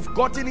 you've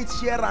gotten it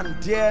here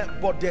and there,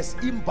 but there's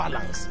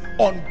imbalance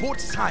on both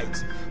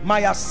sides.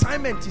 My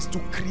assignment is to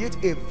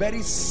create a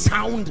very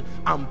sound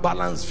and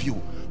balanced view.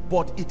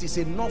 But it is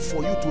enough for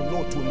you to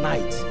know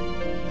tonight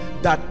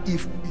that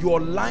if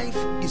your life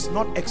is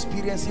not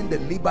experiencing the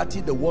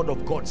liberty the word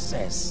of God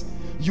says,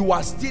 you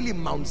are still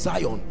in Mount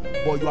Zion,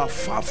 but you are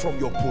far from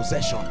your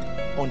possession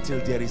until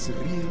there is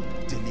real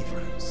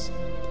deliverance.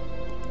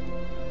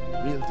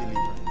 Real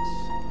deliverance.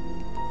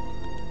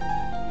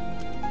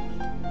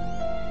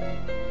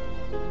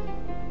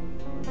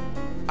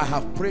 I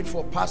have prayed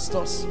for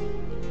pastors,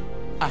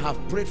 I have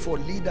prayed for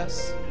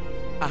leaders,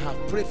 I have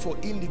prayed for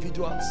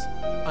individuals,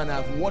 and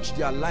I have watched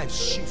their lives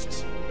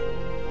shift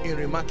in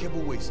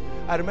remarkable ways.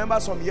 I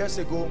remember some years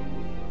ago,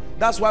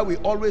 that's why we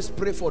always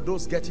pray for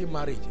those getting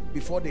married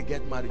before they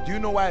get married. Do you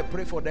know why I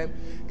pray for them?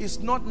 It's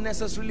not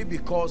necessarily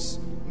because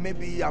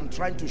maybe I'm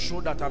trying to show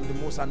that I'm the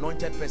most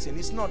anointed person.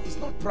 It's not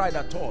pride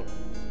at all.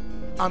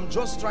 I'm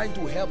just trying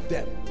to help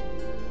them.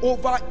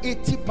 Over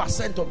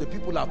 80% of the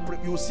people have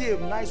prayed. You see a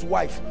nice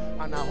wife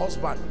and her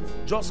husband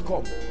just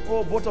come.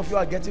 Oh, both of you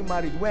are getting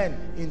married. When?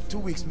 In 2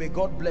 weeks. May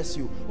God bless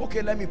you.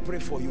 Okay, let me pray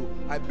for you.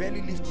 I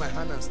barely lift my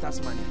hand and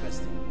starts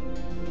manifesting.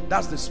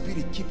 That's the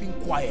spirit keeping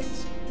quiet.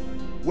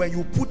 When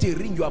you put a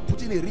ring, you are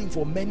putting a ring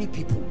for many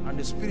people, and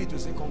the spirit will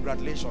say,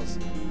 congratulations,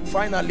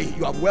 finally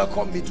you have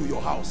welcomed me to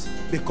your house,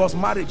 because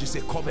marriage is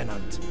a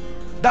covenant.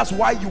 That's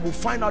why you will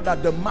find out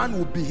that the man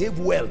will behave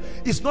well.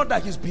 It's not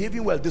that he's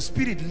behaving well, the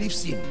spirit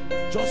leaves him.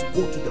 Just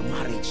go to the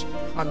marriage,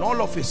 and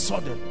all of a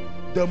sudden,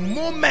 the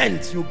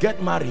moment you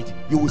get married,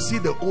 you will see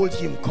the old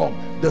him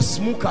come. The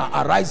smoker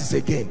arises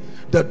again,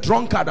 the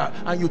drunkard,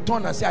 and you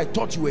turn and say, I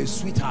thought you were a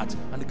sweetheart,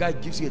 and the guy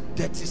gives you a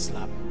dirty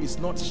slap. It's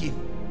not him,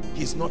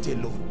 he's not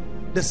alone.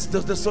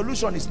 The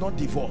solution is not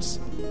divorce.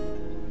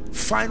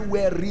 Find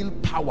where real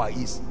power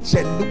is,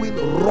 genuine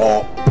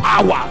raw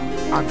power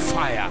and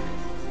fire.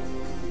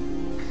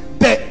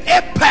 The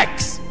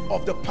apex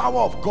of the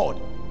power of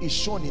God is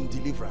shown in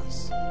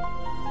deliverance.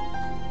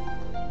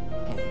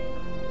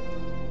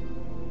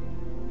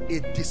 A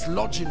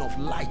dislodging of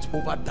light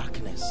over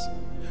darkness,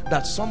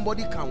 that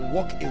somebody can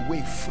walk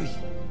away free,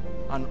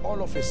 and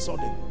all of a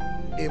sudden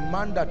a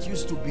man that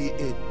used to be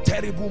a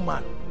terrible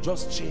man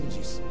just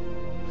changes.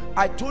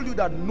 I told you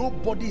that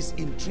nobody is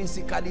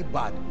intrinsically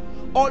bad.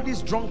 All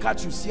these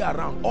drunkards you see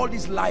around, all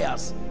these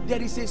liars,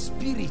 There is a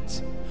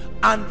spirit,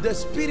 and the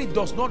spirit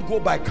does not go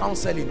by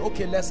counseling.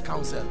 Okay, let's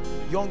counsel.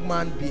 Young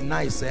man, be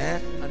nice, eh?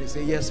 And they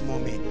say, yes,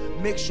 mommy.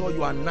 Make sure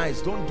you are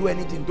nice. Don't do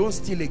anything. Don't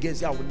steal again.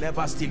 Say, I will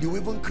never steal. You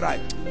even cry.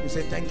 You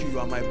say, thank you, you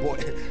are my boy.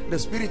 The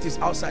spirit is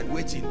outside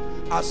waiting.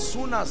 As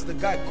soon as the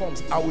guy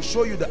comes, I will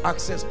show you the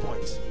access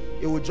points.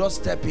 It will just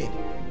step in,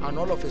 and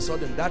all of a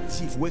sudden that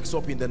thief wakes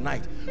up in the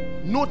night.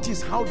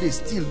 Notice how they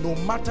steal. No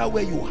matter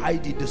where you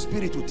hide it, the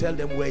spirit will tell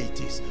them where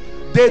it is.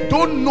 They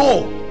don't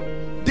know.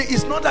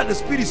 It's not that the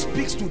spirit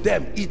speaks to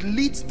them, it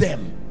leads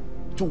them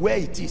to where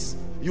it is.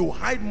 You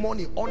hide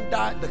money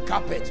under the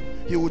carpet,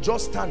 he will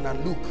just stand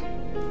and look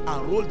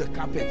and roll the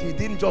carpet. He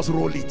didn't just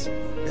roll it,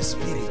 the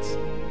spirit.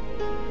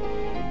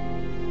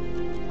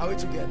 Are we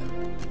together?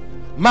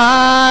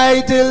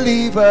 My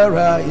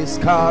deliverer is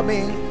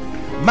coming,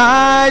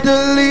 my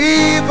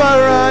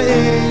deliverer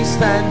is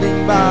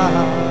standing by.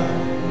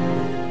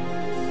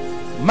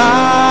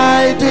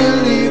 My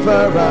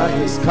deliverer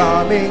is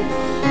coming,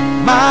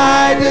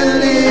 my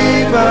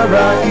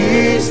deliverer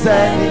is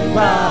standing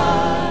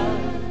by.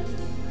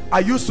 I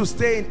used to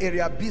stay in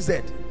area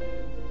BZ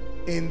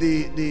in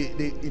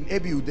in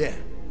Abu there.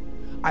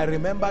 I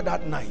remember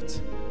that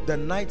night, the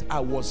night I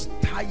was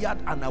tired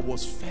and I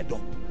was fed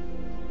up.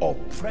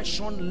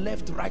 Oppression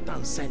left, right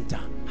and center.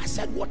 I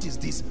said, what is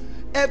this?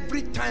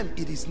 Every time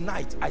it is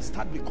night, I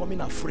start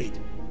becoming afraid.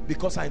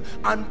 Because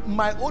and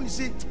my own, you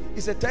see,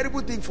 it's a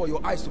terrible thing for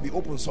your eyes to be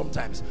open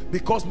sometimes,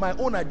 because my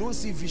own, I don't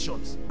see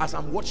visions. As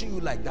I'm watching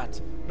you like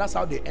that, that's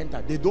how they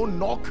enter. They don't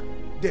knock,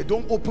 they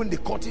don't open the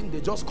curtain,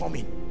 they just come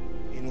in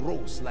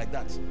rows like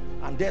that.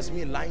 And there's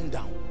me lying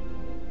down,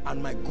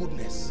 and my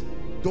goodness,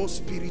 those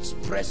spirits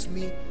press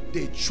me,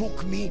 they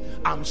choke me,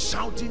 I'm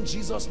shouting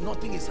Jesus,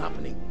 nothing is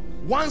happening.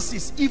 Once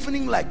it's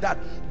evening like that,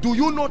 do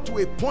you know, to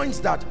a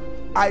point that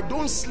I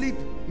don't sleep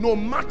no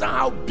matter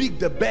how big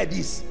the bed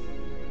is.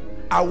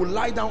 I will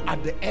lie down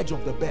at the edge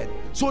of the bed,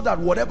 so that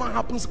whatever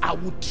happens, I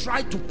will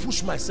try to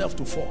push myself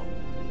to fall.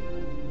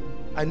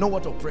 I know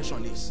what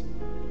oppression is.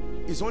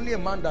 It's only a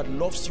man that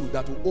loves you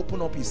that will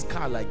open up his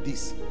car like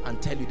this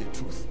and tell you the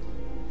truth.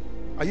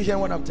 Are you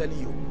hearing what I'm telling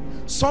you?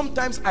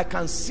 Sometimes I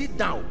can sit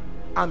down,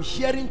 I'm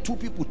hearing two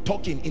people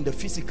talking in the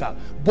physical,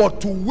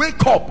 but to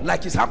wake up,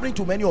 like it's happening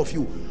to many of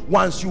you,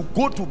 once you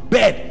go to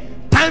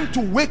bed, time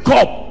to wake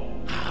up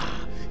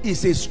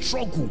is a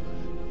struggle.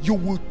 You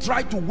will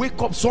try to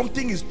wake up,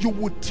 something is, you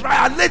will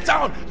try, and later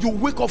on you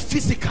wake up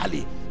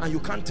physically and you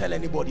can't tell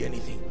anybody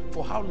anything.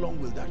 For how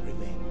long will that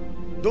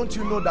remain? Don't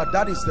you know that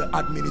that is the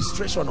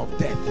administration of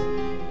death?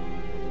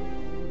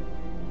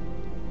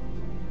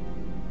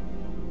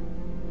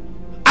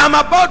 I'm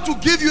about to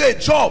give you a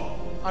job,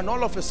 and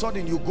all of a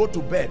sudden you go to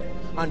bed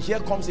and here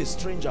comes a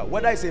stranger,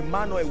 whether it's a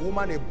man or a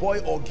woman, a boy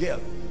or girl,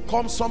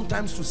 comes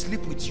sometimes to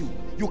sleep with you.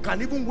 You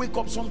can even wake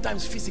up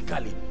sometimes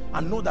physically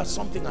and know that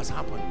something has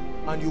happened.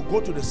 And you go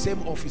to the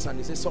same office and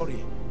they say,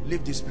 sorry,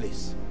 leave this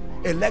place.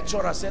 A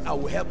lecturer said, I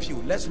will help you,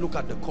 let's look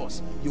at the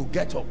course. You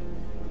get up.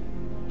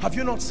 Have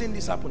you not seen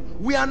this happen?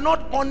 We are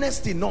not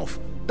honest enough.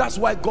 That's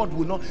why God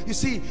will not. You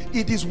see,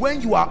 it is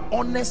when you are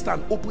honest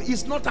and open.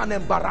 It's not an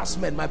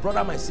embarrassment, my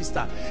brother, my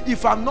sister.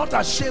 If I'm not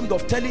ashamed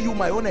of telling you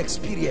my own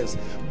experience,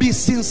 be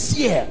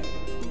sincere.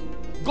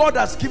 God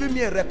has given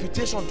me a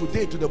reputation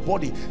today to the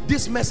body.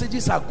 These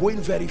messages are going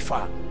very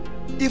far.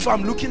 If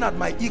I'm looking at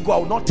my ego, I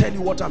will not tell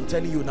you what I'm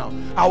telling you now.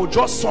 I will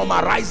just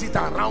summarize it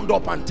and round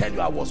up and tell you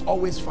I was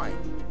always fine.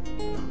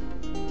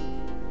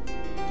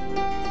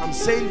 I'm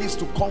saying this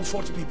to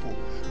comfort people,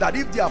 that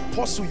if the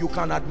apostle you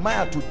can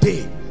admire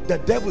today, the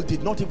devil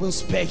did not even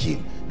spare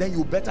him, then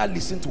you better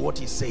listen to what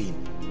he's saying.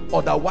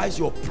 Otherwise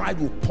your pride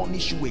will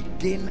punish you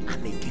again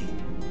and again.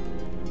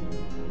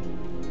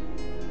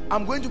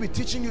 I'm going to be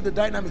teaching you the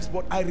dynamics,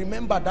 but I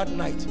remember that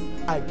night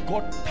I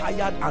got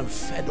tired and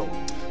fed up.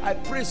 I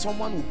pray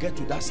someone will get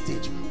to that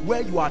stage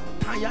where you are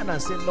tired and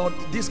say, Lord,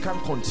 this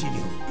can't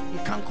continue.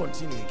 It can't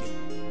continue again.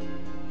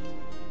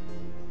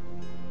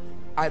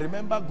 I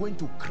remember going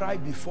to cry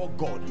before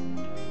God.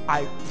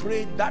 I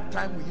prayed. That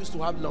time we used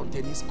to have lawn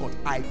tennis court.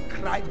 I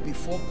cried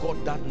before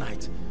God that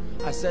night.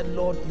 I said,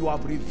 Lord, you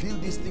have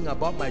revealed this thing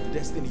about my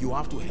destiny. You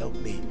have to help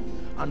me.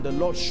 And the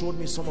Lord showed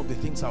me some of the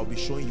things I'll be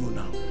showing you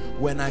now.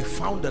 When I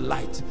found the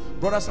light,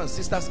 brothers and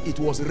sisters, it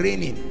was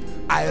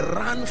raining. I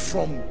ran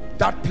from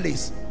that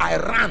place. I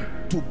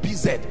ran to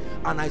BZ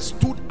and I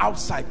stood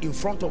outside in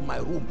front of my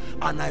room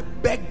and I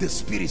begged the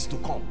spirits to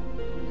come.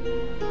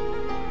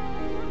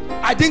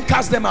 I didn't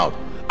cast them out.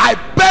 I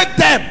begged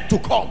them to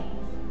come.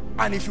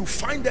 And if you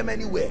find them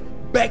anywhere,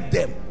 beg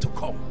them to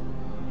come.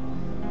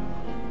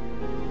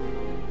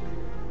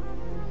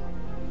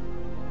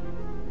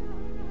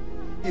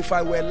 If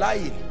I were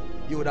lying,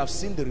 you would have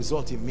seen the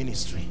result in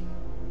ministry.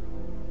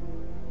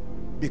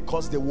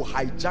 Because they will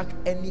hijack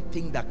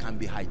anything that can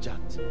be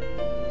hijacked.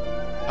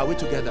 Are we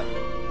together?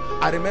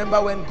 I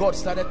remember when God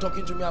started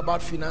talking to me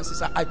about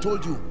finances. I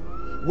told you,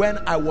 when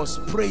I was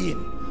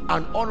praying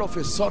and all of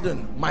a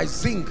sudden my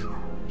zinc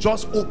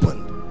just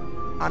opened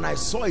and I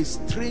saw a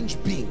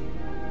strange being,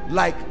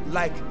 like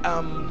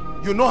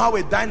you know how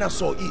a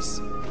dinosaur is,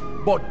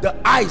 but the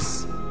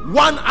eyes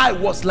One eye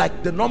was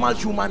like the normal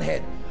human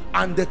head,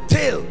 and the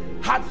tail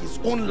had his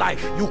own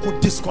life. You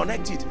could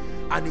disconnect it,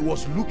 and he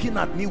was looking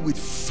at me with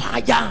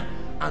fire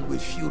and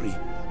with fury.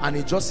 And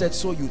he just said,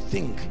 so you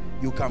think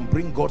you can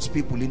bring God's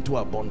people into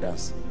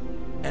abundance?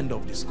 End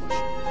of discussion.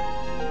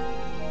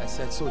 I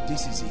said, so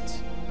this is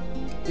it.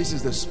 This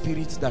is the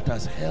spirit that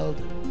has held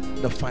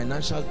the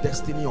financial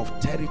destiny of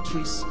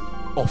territories,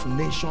 of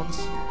nations.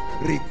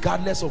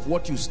 Regardless of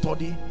what you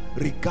study,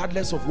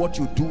 regardless of what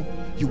you do,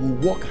 you will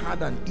work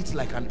hard and eat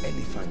like an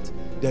elephant.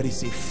 There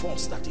is a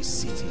force that is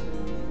sitting.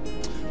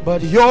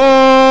 But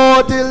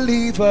your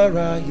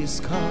deliverer is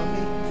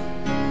coming.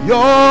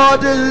 Your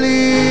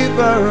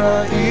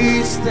deliverer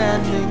is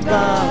standing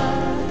by.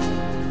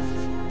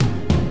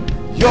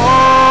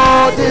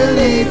 Your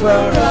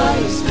deliverer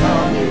is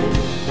coming.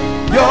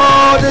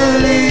 Your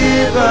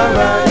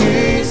deliverer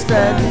is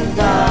standing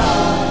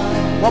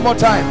by. One more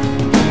time.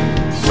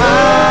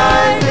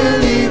 My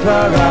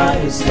deliverer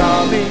is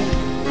coming.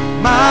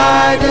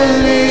 My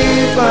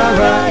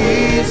deliverer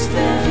is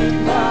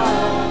standing by.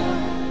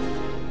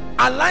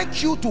 I'd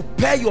like you to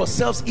pair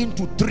yourselves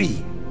into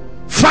three.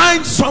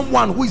 Find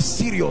someone who is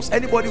serious.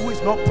 Anybody who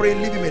is not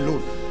praying, leave him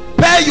alone.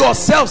 Pair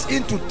yourselves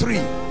into three.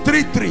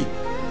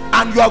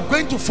 And you are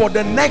going to, for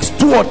the next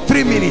 2 or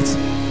 3 minutes,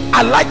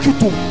 I'd like you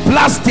to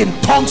blast in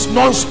tongues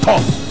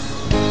non-stop.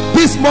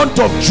 This month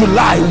of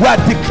July, we are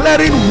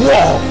declaring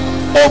war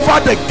over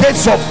the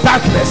gates of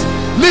darkness.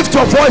 Lift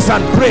your voice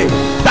and pray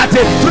that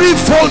a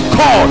threefold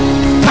cord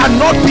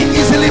cannot be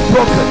easily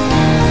broken.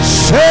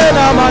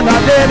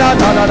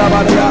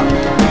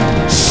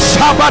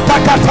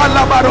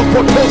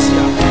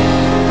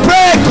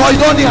 Pray,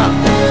 Koinonia.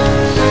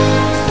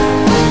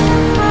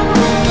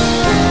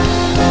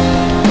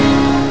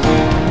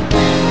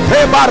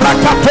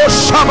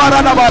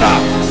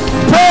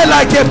 Pray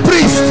like a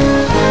priest.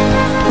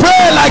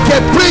 Pray like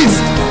a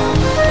priest.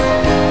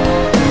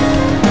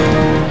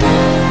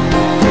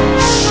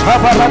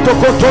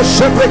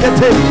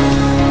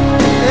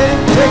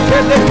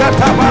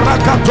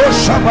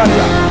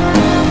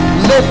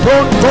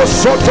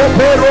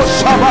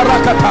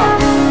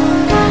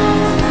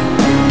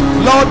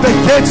 Lord, the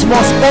gates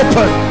must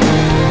open.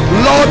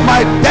 Lord,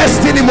 my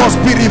destiny must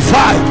be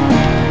revived.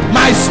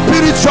 My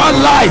spiritual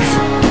life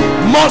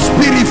must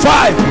be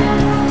revived.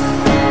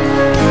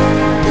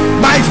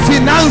 My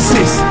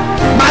finances,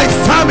 my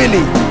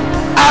family,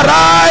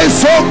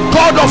 arise, O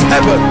God of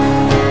heaven.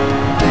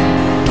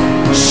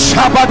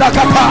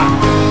 Shabadakata,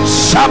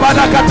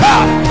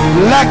 Shabadakata,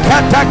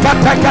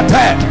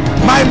 Lakatakatakate.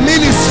 My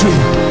ministry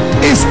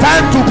is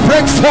time to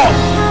break forth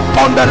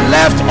on the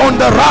left, on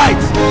the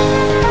right.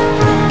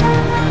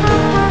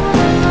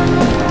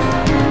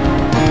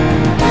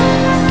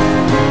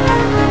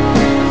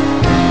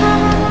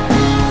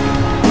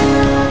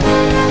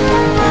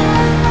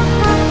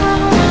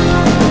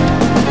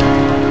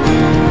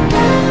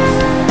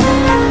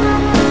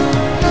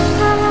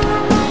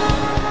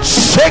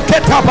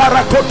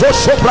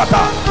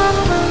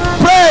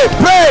 Pray,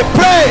 pray,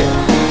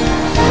 pray.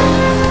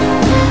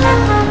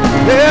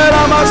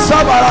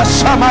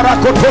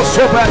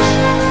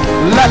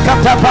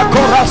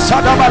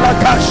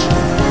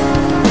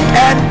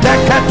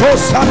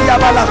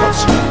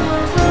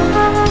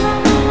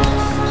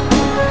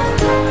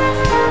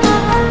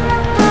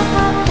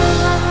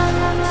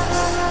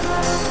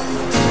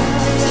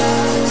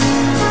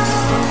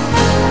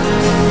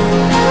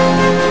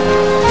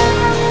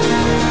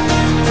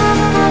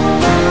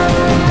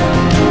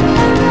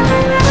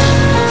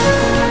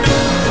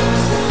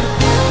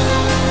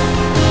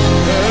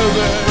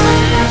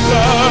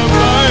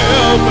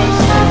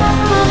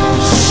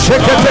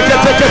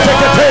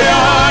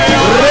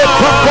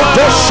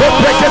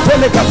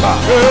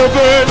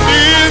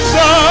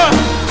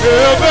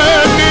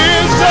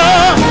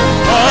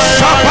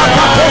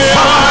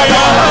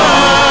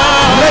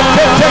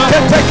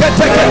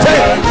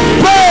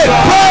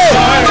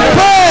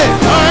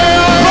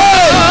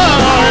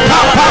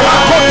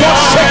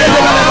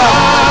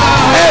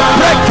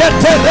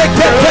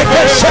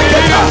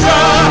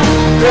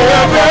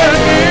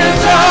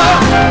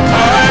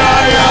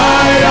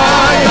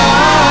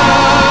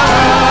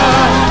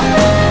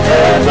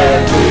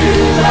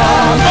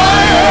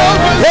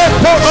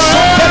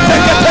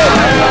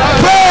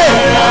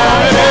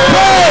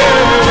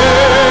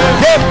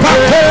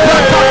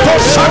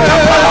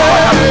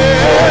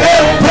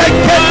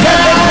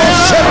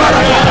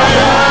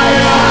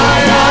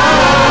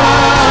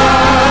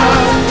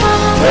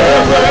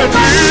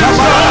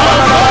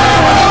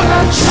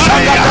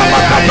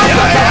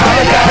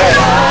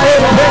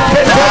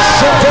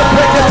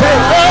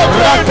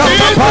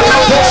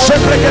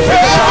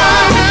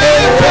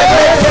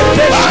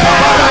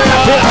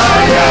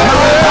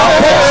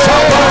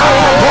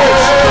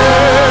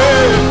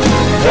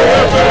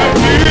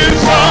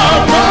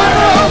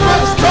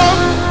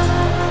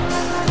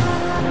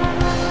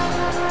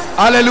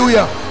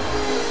 Hallelujah.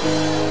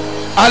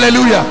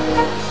 Hallelujah.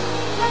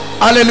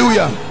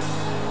 Hallelujah.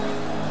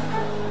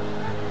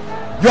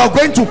 You are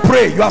going to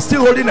pray. You are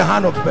still holding the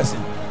hand of the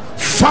person.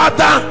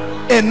 Father,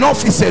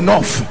 enough is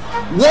enough.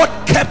 What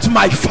kept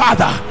my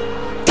father,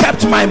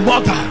 kept my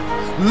mother,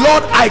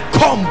 Lord, I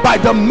come by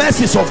the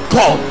mercies of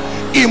God.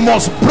 It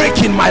must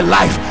break in my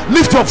life.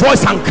 Lift your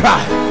voice and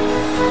cry.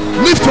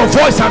 Lift your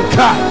voice and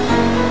cry.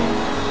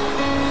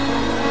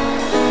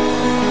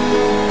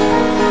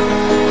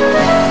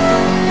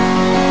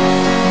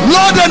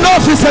 Lord,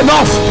 enough is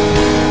enough.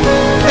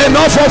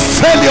 Enough of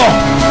failure,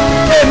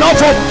 enough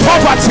of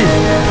poverty,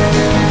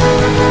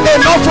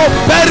 enough of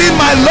burying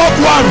my loved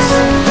ones.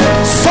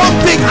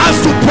 Something has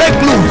to break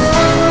loose.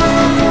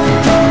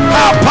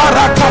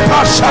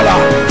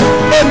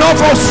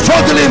 Enough of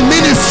struggle in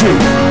ministry,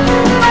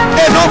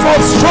 enough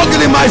of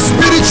struggle in my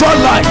spiritual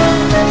life.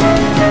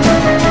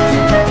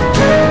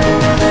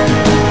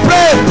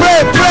 Pray,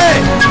 pray, pray.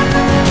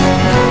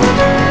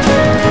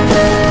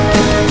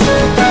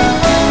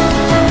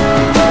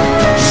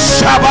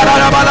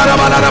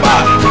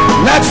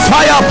 Let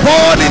fire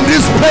burn in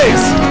this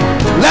place.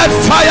 Let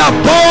fire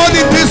burn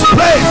in this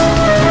place.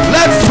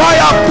 Let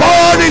fire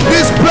burn in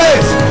this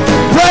place.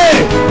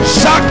 Pray.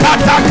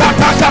 Shakata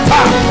kata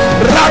kata.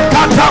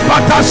 Rakata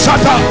pata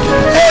shata.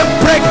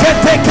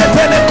 Emprekete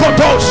ketele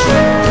kotosh.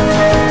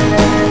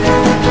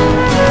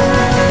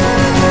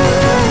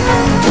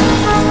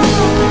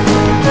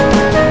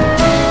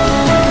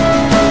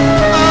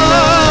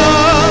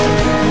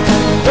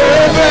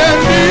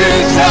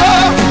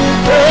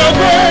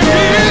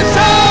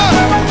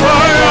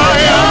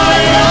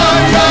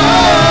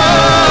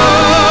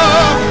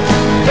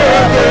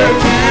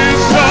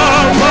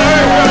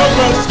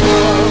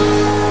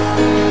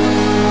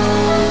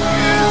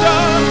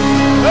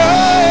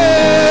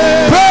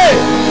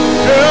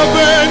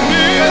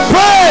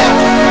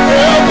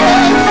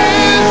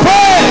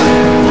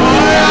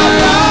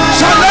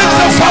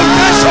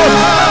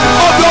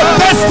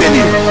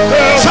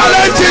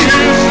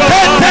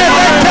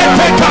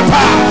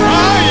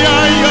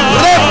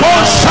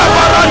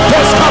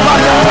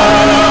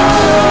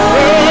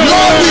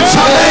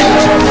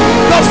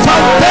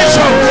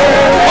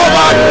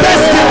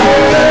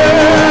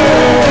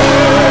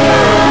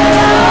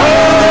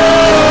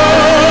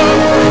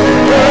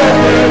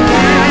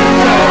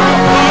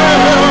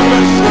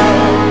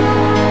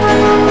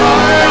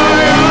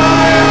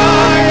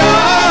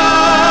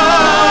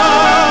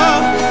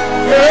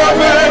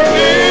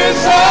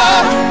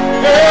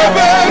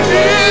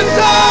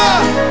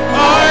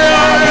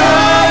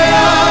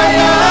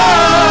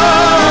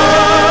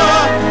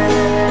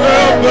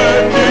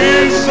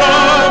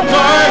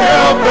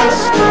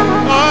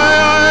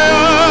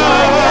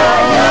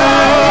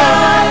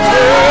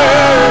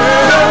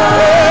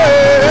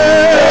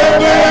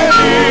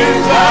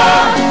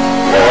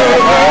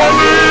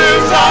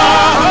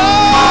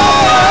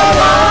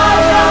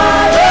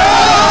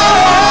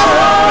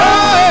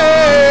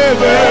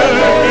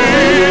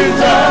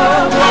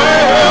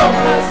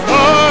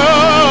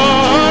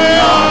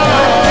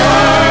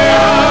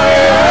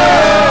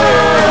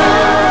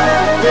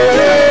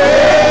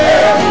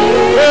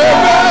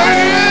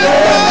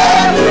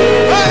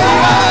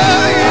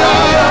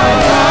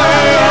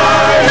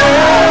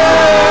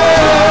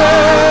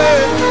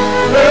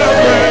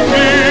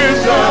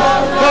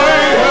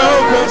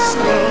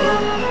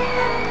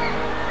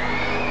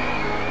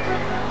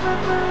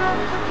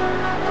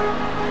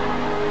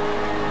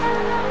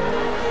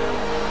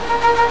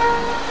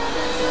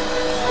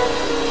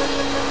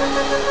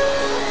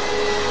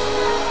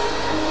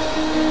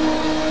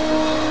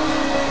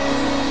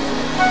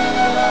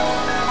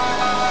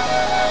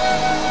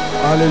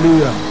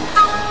 Hallelujah.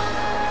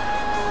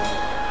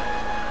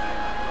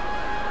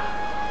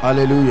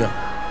 Hallelujah.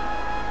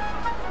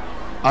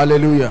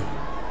 Hallelujah.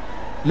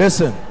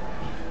 Listen.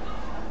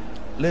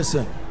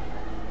 Listen.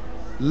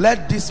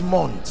 Let this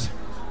month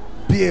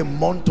be a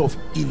month of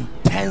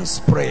intense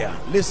prayer.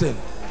 Listen.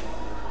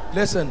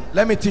 Listen.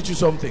 Let me teach you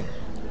something.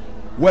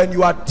 When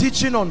you are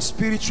teaching on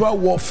spiritual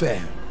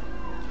warfare,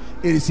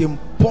 it is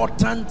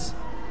important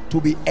to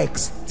be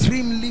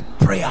extremely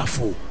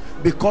prayerful,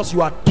 because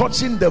you are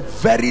touching the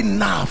very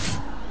nerve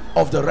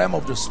of the realm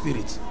of the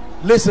spirit.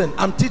 Listen,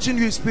 I'm teaching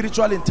you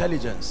spiritual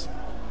intelligence.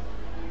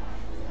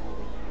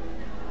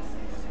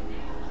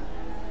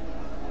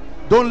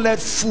 Don't let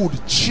food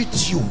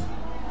cheat you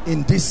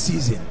in this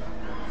season,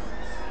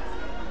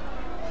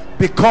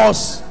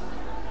 because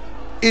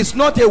it's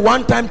not a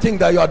one-time thing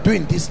that you are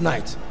doing this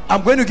night.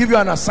 I'm going to give you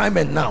an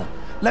assignment now.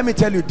 Let me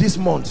tell you, this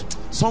month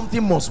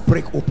something must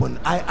break open.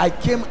 I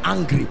came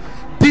angry.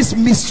 This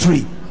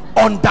mystery,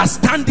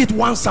 understand it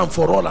once and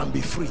for all and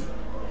be free.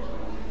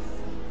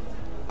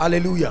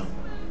 Hallelujah.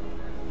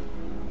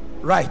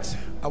 Right,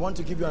 I want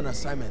to give you an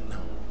assignment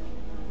now.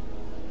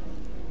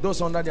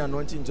 Those under the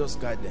anointing, just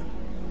guide them.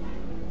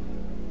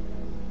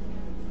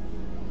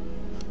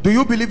 Do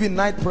you believe in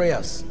night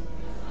prayers?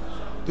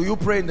 Do you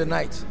pray in the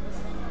night?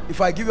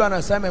 If I give you an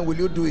assignment, will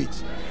you do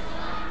it?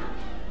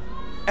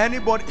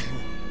 Anybody?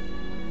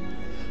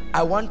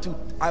 I want to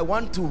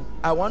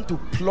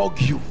plug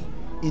you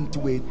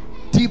into a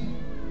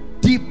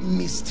deep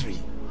mystery.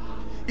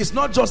 It's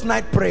not just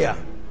night prayer.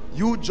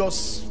 You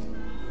just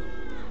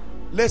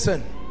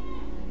listen.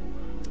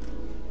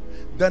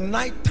 The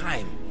night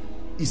time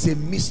is a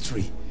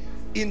mystery.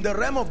 In the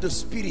realm of the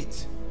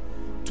spirit,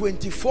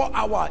 24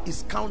 hours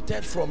is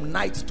counted from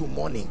night to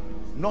morning,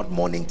 not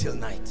morning till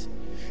night.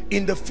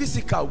 In the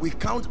physical, we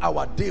count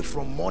our day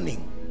from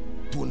morning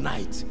to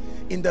night.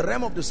 In the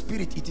realm of the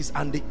spirit, it is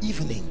and the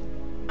evening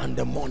and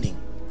the morning.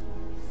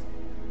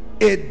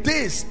 A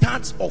day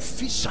starts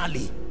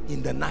officially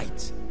in the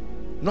night,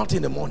 not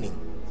in the morning.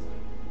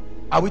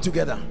 Are we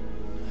together?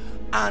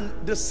 And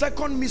the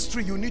second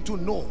mystery you need to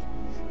know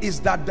is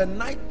that the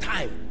night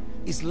time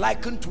is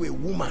likened to a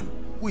woman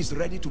who is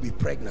ready to be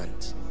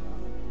pregnant.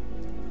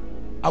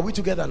 Are we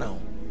together now?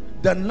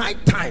 The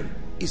night time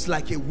is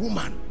like a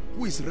woman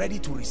who is ready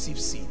to receive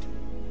seed.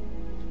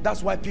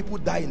 That's why people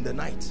die in the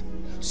night.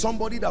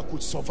 Somebody that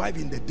could survive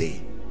in the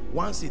day,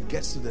 once it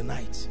gets to the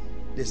night,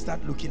 they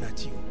start looking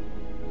at you,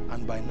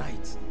 and by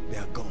night they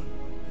are gone.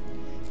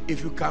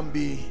 If you can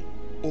be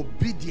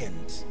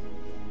obedient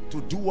to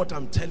do what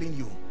I'm telling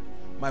you,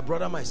 my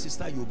brother, my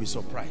sister, you'll be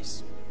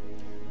surprised.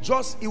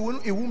 It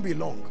won't be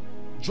long.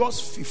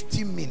 Just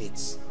 15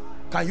 minutes.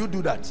 Can you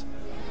do that?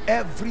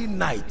 Every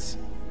night,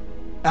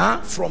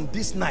 from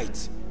this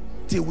night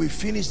till we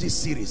finish this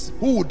series,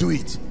 who will do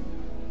it?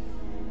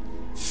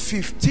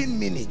 15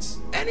 minutes,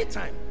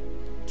 anytime,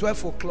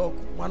 12 o'clock,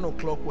 1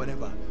 o'clock,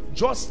 whatever.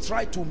 Just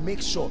try to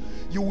make sure.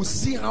 You will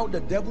see how the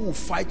devil will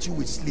fight you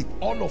with sleep.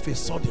 All of a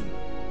sudden,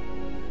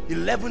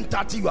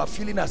 11:30, you are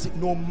feeling as if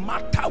no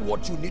matter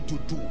what you need to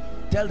do,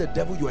 tell the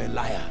devil you're a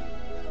liar.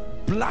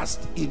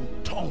 Blast in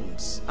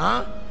tongues.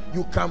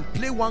 You can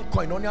play one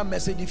koinonia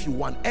message if you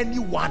want,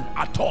 anyone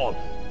at all,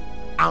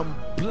 and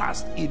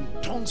blast in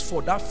tongues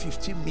for that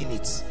 15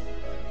 minutes.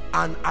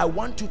 And I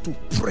want you to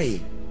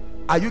pray.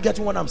 Are you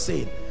getting what I'm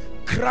saying?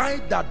 Cry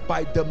that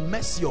by the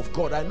mercy of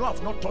God. I know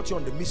I've not taught you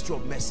on the mystery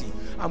of mercy.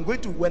 I'm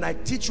going to, when I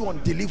teach you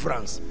on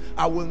deliverance,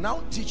 I will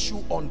now teach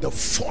you on the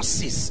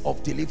forces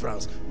of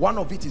deliverance. One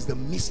of it is the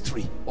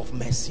mystery of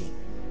mercy.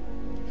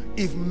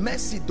 If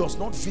mercy does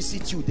not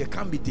visit you, there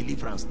can't be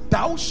deliverance.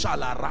 Thou shalt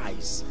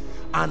arise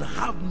and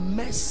have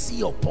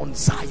mercy upon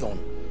Zion,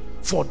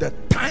 for the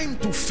time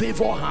to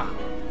favor her,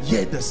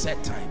 yea, the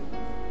set time.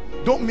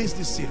 Don't miss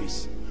this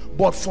series.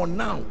 But for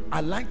now,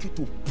 I'd like you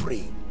to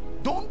pray.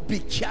 Don't be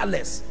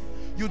careless.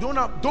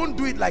 Don't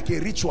do it like a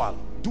ritual.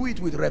 Do it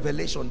with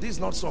revelation. This is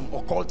not some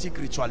occultic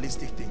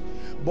ritualistic thing.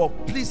 But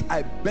please,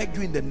 I beg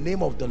you in the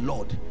name of the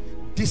Lord,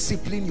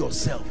 discipline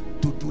yourself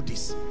to do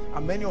this.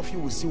 And many of you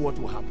will see what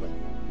will happen.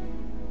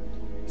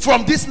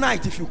 From this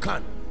night, if you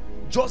can,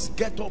 just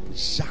get up.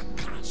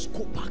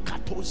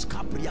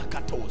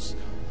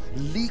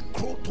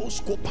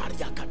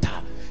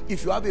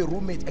 If you have a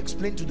roommate,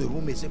 explain to the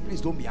roommate, say,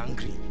 please don't be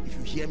angry if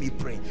you hear me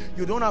praying.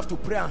 You don't have to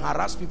pray and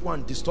harass people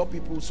and disturb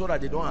people so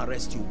that they don't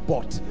arrest you.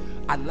 But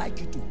I'd like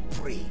you to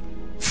pray.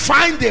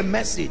 Find a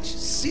message.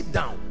 Sit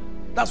down.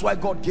 That's why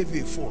God gave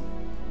you a phone.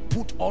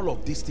 Put all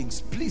of these things.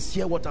 Please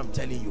hear what I'm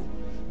telling you.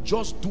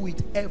 Just do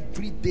it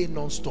every day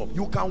non-stop.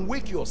 You can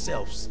wake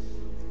yourselves.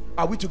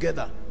 Are we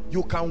together?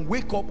 You can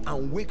wake up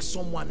and wake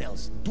someone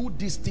else. Do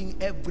this thing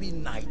every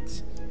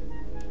night.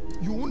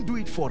 You won't do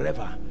it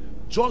forever.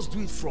 Just do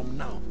it from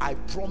now. I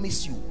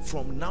promise you,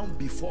 from now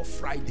before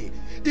Friday.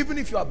 Even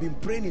if you have been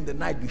praying in the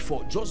night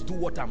before, just do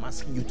what I'm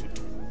asking you to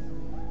do.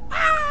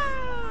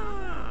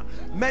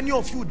 Many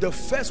of you, the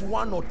first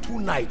 1 or 2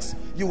 nights,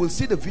 you will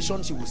see the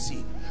visions you will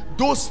see.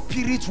 Those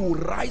spirits will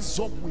rise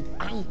up with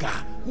anger.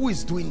 Who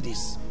is doing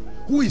this?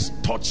 Who is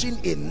touching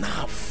a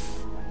nerve?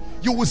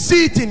 You will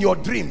see it in your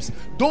dreams.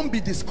 Don't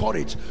be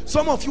discouraged.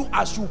 Some of you,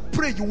 as you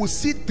pray, you will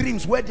see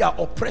dreams where they are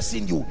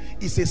oppressing you.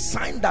 It's a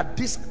sign that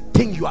this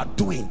thing you are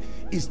doing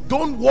is,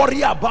 don't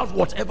worry about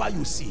whatever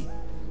you see.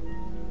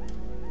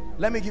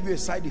 Let me give you a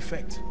side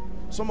effect.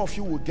 Some of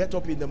you will get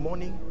up in the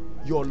morning,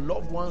 your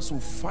loved ones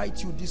will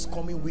fight you this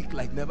coming week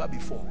like never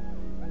before.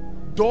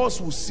 Doors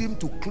will seem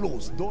to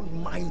close. Don't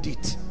mind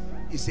it.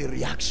 It's a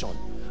reaction.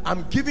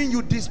 I'm giving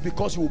you this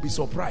because you will be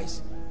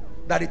surprised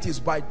that it is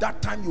by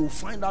that time you will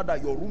find out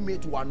that your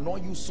roommate will annoy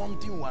you,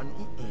 something will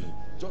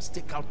just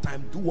take out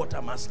time, do what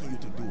I'm asking you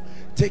to do.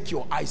 Take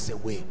your eyes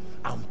away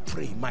and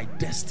pray. My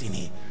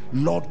destiny,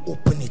 Lord,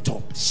 open it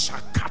up.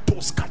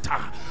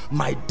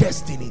 My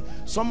destiny.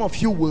 Some of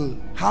you will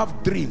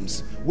have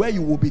dreams where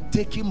you will be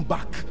taken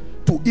back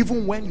to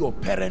even when your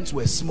parents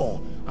were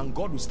small, and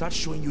God will start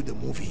showing you the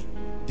movie.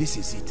 This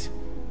is it.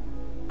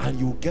 And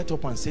you get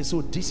up and say,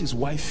 so this is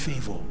why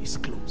favor is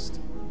closed.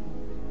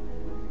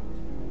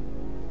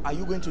 Are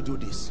you going to do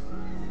this?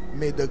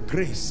 May the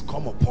grace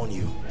come upon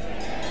you.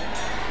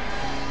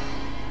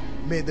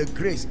 May the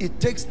grace.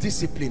 It takes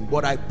discipline,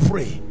 but I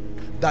pray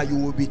that you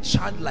will be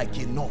childlike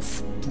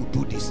enough to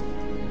do this.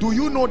 Do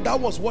you know that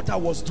was what I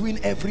was doing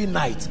every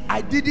night?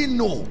 I didn't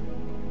know.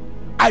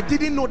 I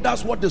didn't know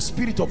that's what the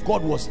Spirit of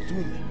God was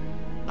doing.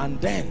 And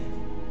then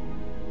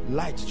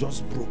light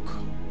just broke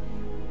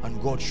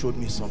and God showed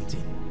me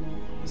something.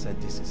 He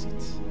said, this is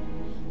it.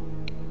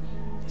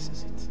 This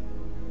is it.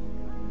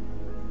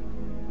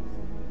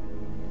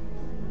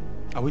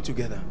 Are we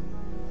together?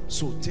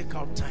 So take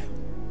out time,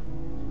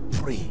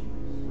 pray,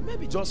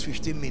 maybe just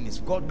 15 minutes.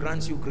 God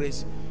grants you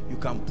grace, You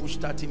can push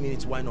 30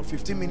 minutes, why not?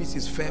 15 minutes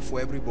is fair for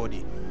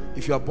everybody.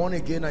 If you are born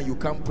again and you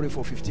can't pray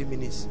for 15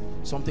 minutes,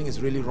 something is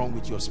really wrong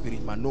with your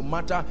spirit, man. No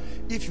matter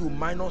if you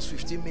minus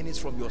 15 minutes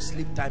from your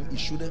sleep time, it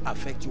shouldn't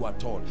affect you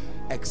at all,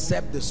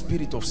 except the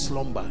spirit of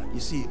slumber. You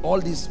see,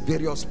 all these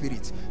various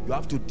spirits, you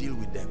have to deal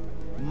with them.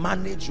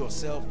 Manage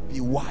yourself,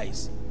 be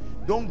wise.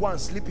 Don't go and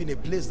sleep in a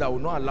place that will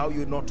not allow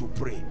you not to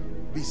pray.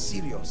 Be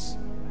serious.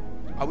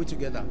 Are we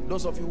together?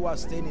 Those of you who are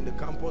staying in the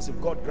campus,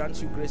 if God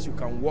grants you grace, you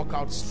can walk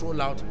out,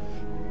 stroll out.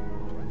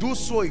 Do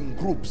so in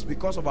groups.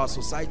 Because of our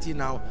society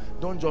now,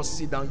 don't just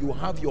sit down. You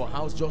have your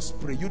house, just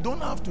pray. You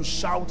don't have to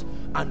shout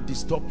and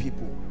disturb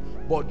people,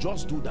 but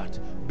just do that.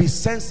 Be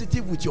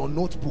sensitive with your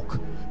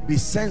notebook. Be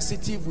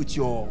sensitive with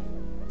your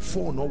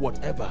phone or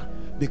whatever,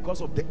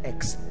 because of the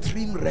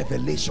extreme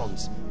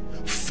revelations.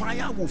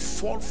 Fire will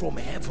fall from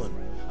heaven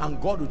and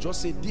God will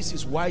just say, this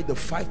is why the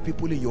 5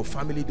 people in your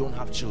family don't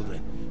have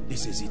children.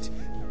 This is it.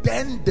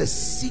 Then the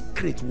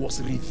secret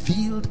was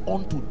revealed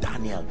unto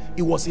Daniel.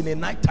 It was in a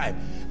night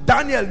time.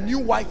 Daniel knew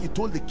why he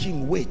told the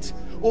king, wait,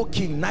 oh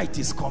king, night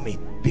is coming,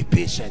 be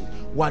patient.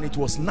 When it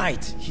was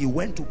night, he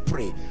went to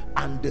pray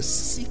and the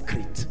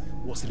secret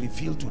was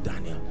revealed to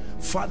Daniel.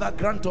 Father,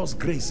 grant us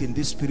grace in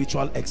this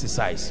spiritual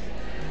exercise.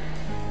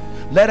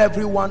 Let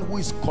everyone who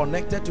is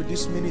connected to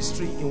this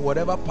ministry in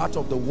whatever part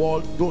of the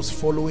world, those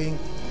following,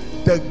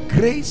 the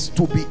grace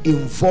to be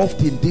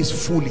involved in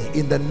this fully,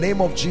 in the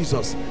name of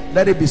Jesus,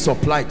 let it be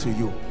supplied to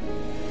you.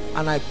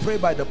 And I pray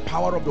by the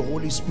power of the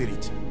Holy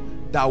Spirit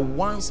that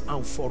once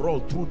and for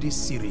all through this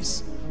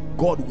series,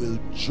 God will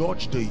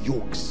judge the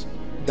yokes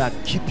that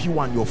keep you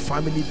and your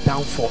family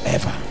down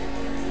forever,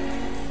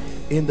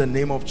 in the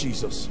name of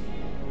Jesus.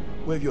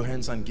 Wave your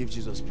hands and give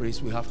Jesus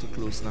praise. We have to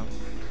close now.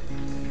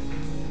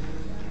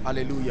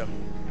 Hallelujah.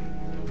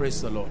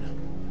 Praise the Lord.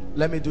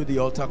 Let me do the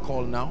altar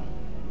call now.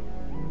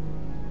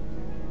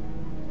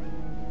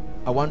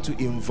 I want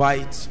to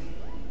invite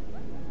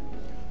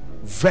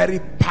very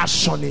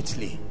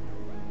passionately.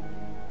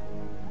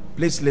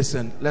 Please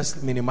listen.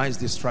 Let's minimize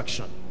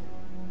distraction.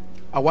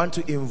 I want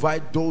to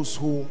invite those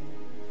who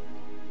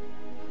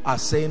are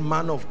saying,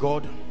 man of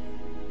God,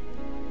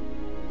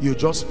 you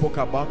just spoke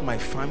about my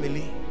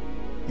family.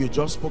 You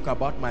just spoke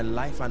about my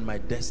life and my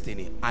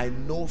destiny. I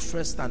know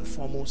first and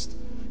foremost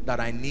that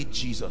I need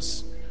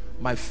Jesus.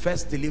 My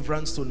first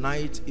deliverance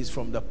tonight is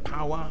from the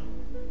power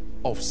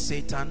of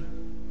Satan,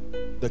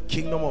 the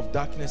kingdom of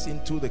darkness,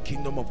 into the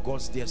kingdom of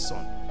God's dear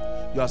son.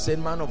 You are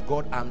saying, man of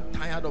God, I'm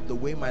tired of the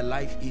way my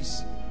life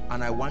is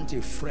and I want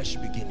a fresh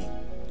beginning.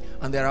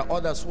 And there are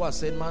others who are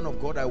saying, man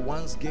of God, I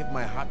once gave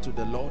my heart to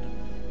the Lord,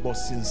 but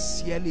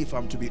sincerely, if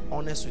I'm to be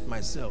honest with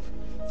myself,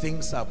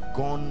 things have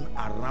gone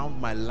around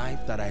my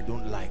life that I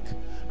don't like,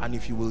 and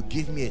if you will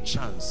give me a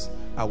chance,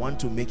 I want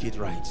to make it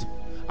right.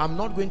 I'm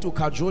not going to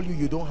cajole you.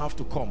 You don't have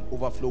to come.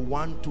 Overflow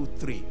 1, 2,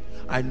 3.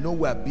 I know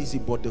we're busy,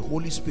 but the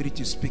Holy Spirit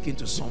is speaking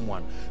to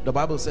someone. The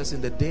Bible says,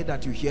 in the day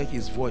that you hear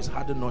his voice,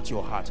 harden not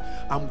your heart.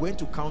 I'm going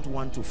to count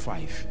 1 to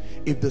 5.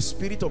 If the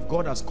Spirit of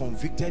God has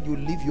convicted you,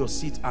 leave your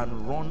seat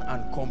and run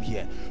and come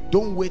here.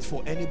 Don't wait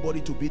for anybody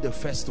to be the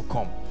first to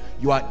come.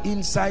 You are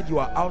inside, you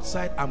are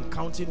outside. I'm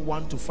counting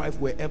 1 to 5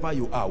 wherever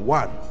you are.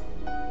 1.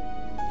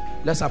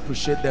 Let's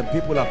appreciate them.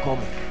 People are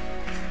coming.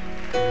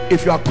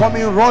 If you are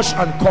coming, rush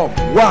and come.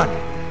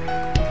 1.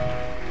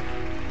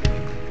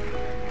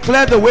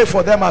 Clear the way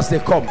for them as they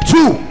come.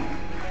 2.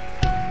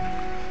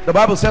 The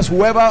Bible says,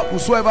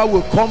 whosoever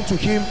will come to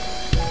him,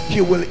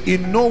 he will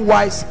in no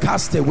wise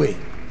cast away.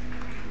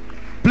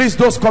 Please,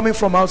 those coming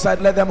from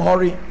outside, let them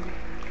hurry.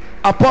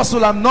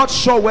 Apostle, I'm not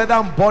sure whether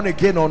I'm born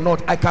again or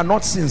not. I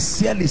cannot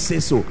sincerely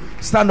say so.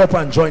 Stand up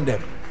and join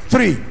them.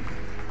 3.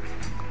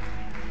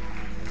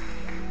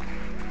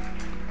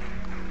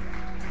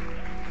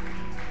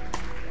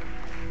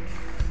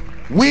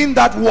 Win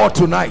that war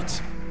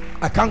tonight.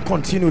 I can't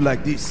continue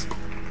like this.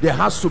 There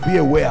has to be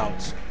a way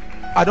out.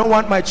 I don't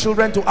want my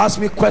children to ask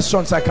me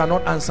questions I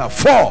cannot answer.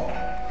 4.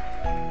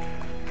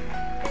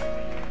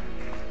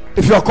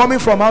 If you're coming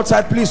from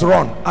outside, please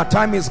run. Our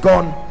time is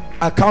gone.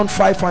 I count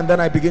 5 and then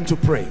I begin to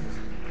pray.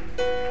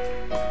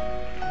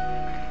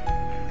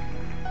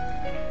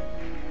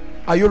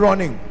 Are you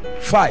running?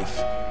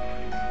 5.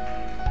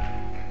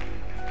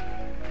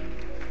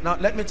 Now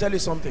let me tell you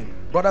something,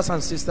 brothers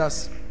and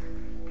sisters.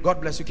 God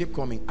bless you. Keep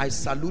coming. I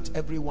salute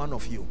every one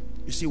of you.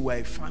 You see, we're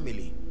a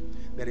family.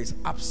 There is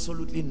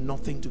absolutely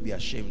nothing to be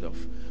ashamed of.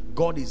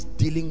 God is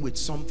dealing with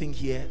something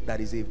here that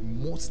is a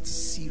most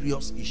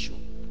serious issue.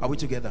 Are we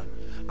together?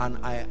 And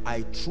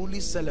I truly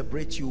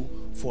celebrate you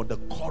for the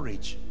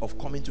courage of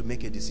coming to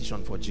make a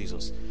decision for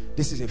Jesus.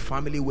 This is a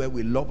family where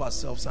we love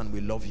ourselves and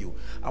we love you.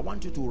 I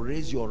want you to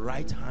raise your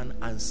right hand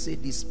and say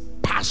this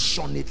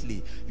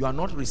passionately. You are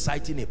not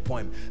reciting a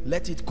poem.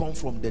 Let it come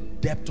from the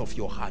depth of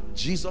your heart.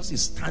 Jesus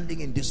is standing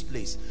in this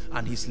place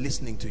and he's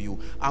listening to you.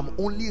 I'm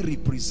only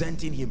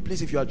representing him.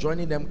 Please, if you are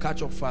joining them,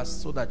 catch up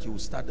fast so that you will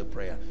start the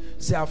prayer.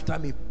 Say after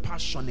me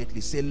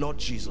passionately. Say, Lord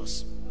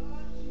Jesus.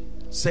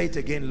 Say it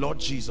again, Lord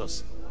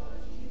Jesus.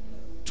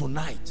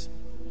 Tonight,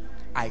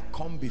 I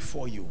come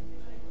before you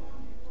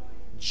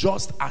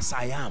just as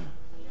I am.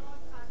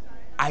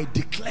 I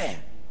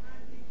declare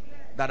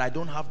that I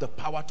don't have the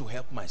power to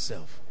help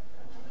myself.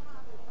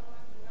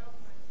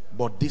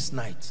 But this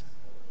night,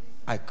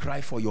 I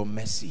cry for your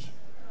mercy.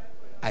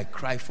 I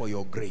cry for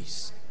your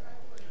grace.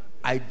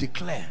 I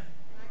declare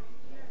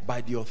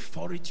by the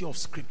authority of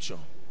Scripture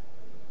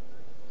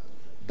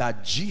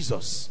that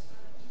Jesus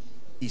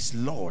is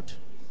Lord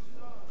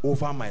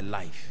over my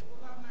life.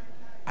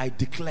 I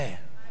declare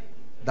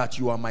that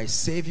you are my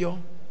Savior,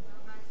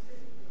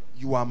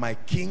 you are my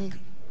King,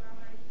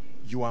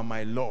 you are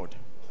my Lord.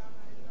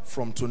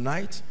 From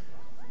tonight,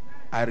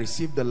 I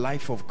receive the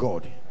life of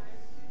God,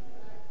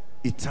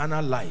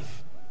 eternal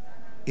life,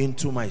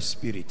 into my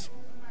spirit.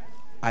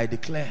 I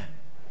declare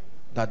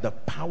that the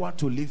power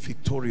to live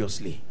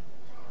victoriously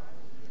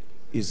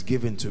is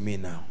given to me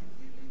now.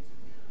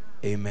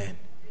 Amen.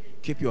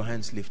 Keep your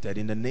hands lifted.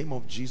 In the name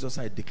of Jesus,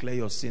 I declare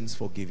your sins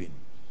forgiven.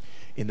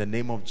 In the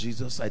name of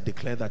Jesus, I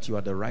declare that you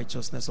are the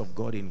righteousness of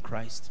God in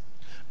Christ.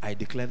 I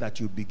declare that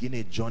you begin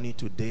a journey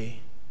today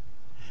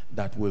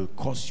that will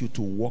cause you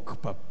to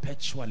walk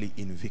perpetually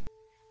in victory.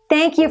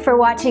 Thank you for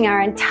watching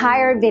our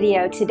entire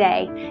video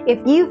today.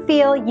 If you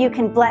feel you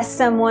can bless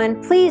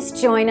someone, please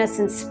join us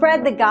and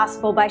spread the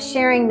gospel by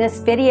sharing this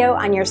video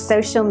on your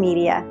social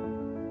media.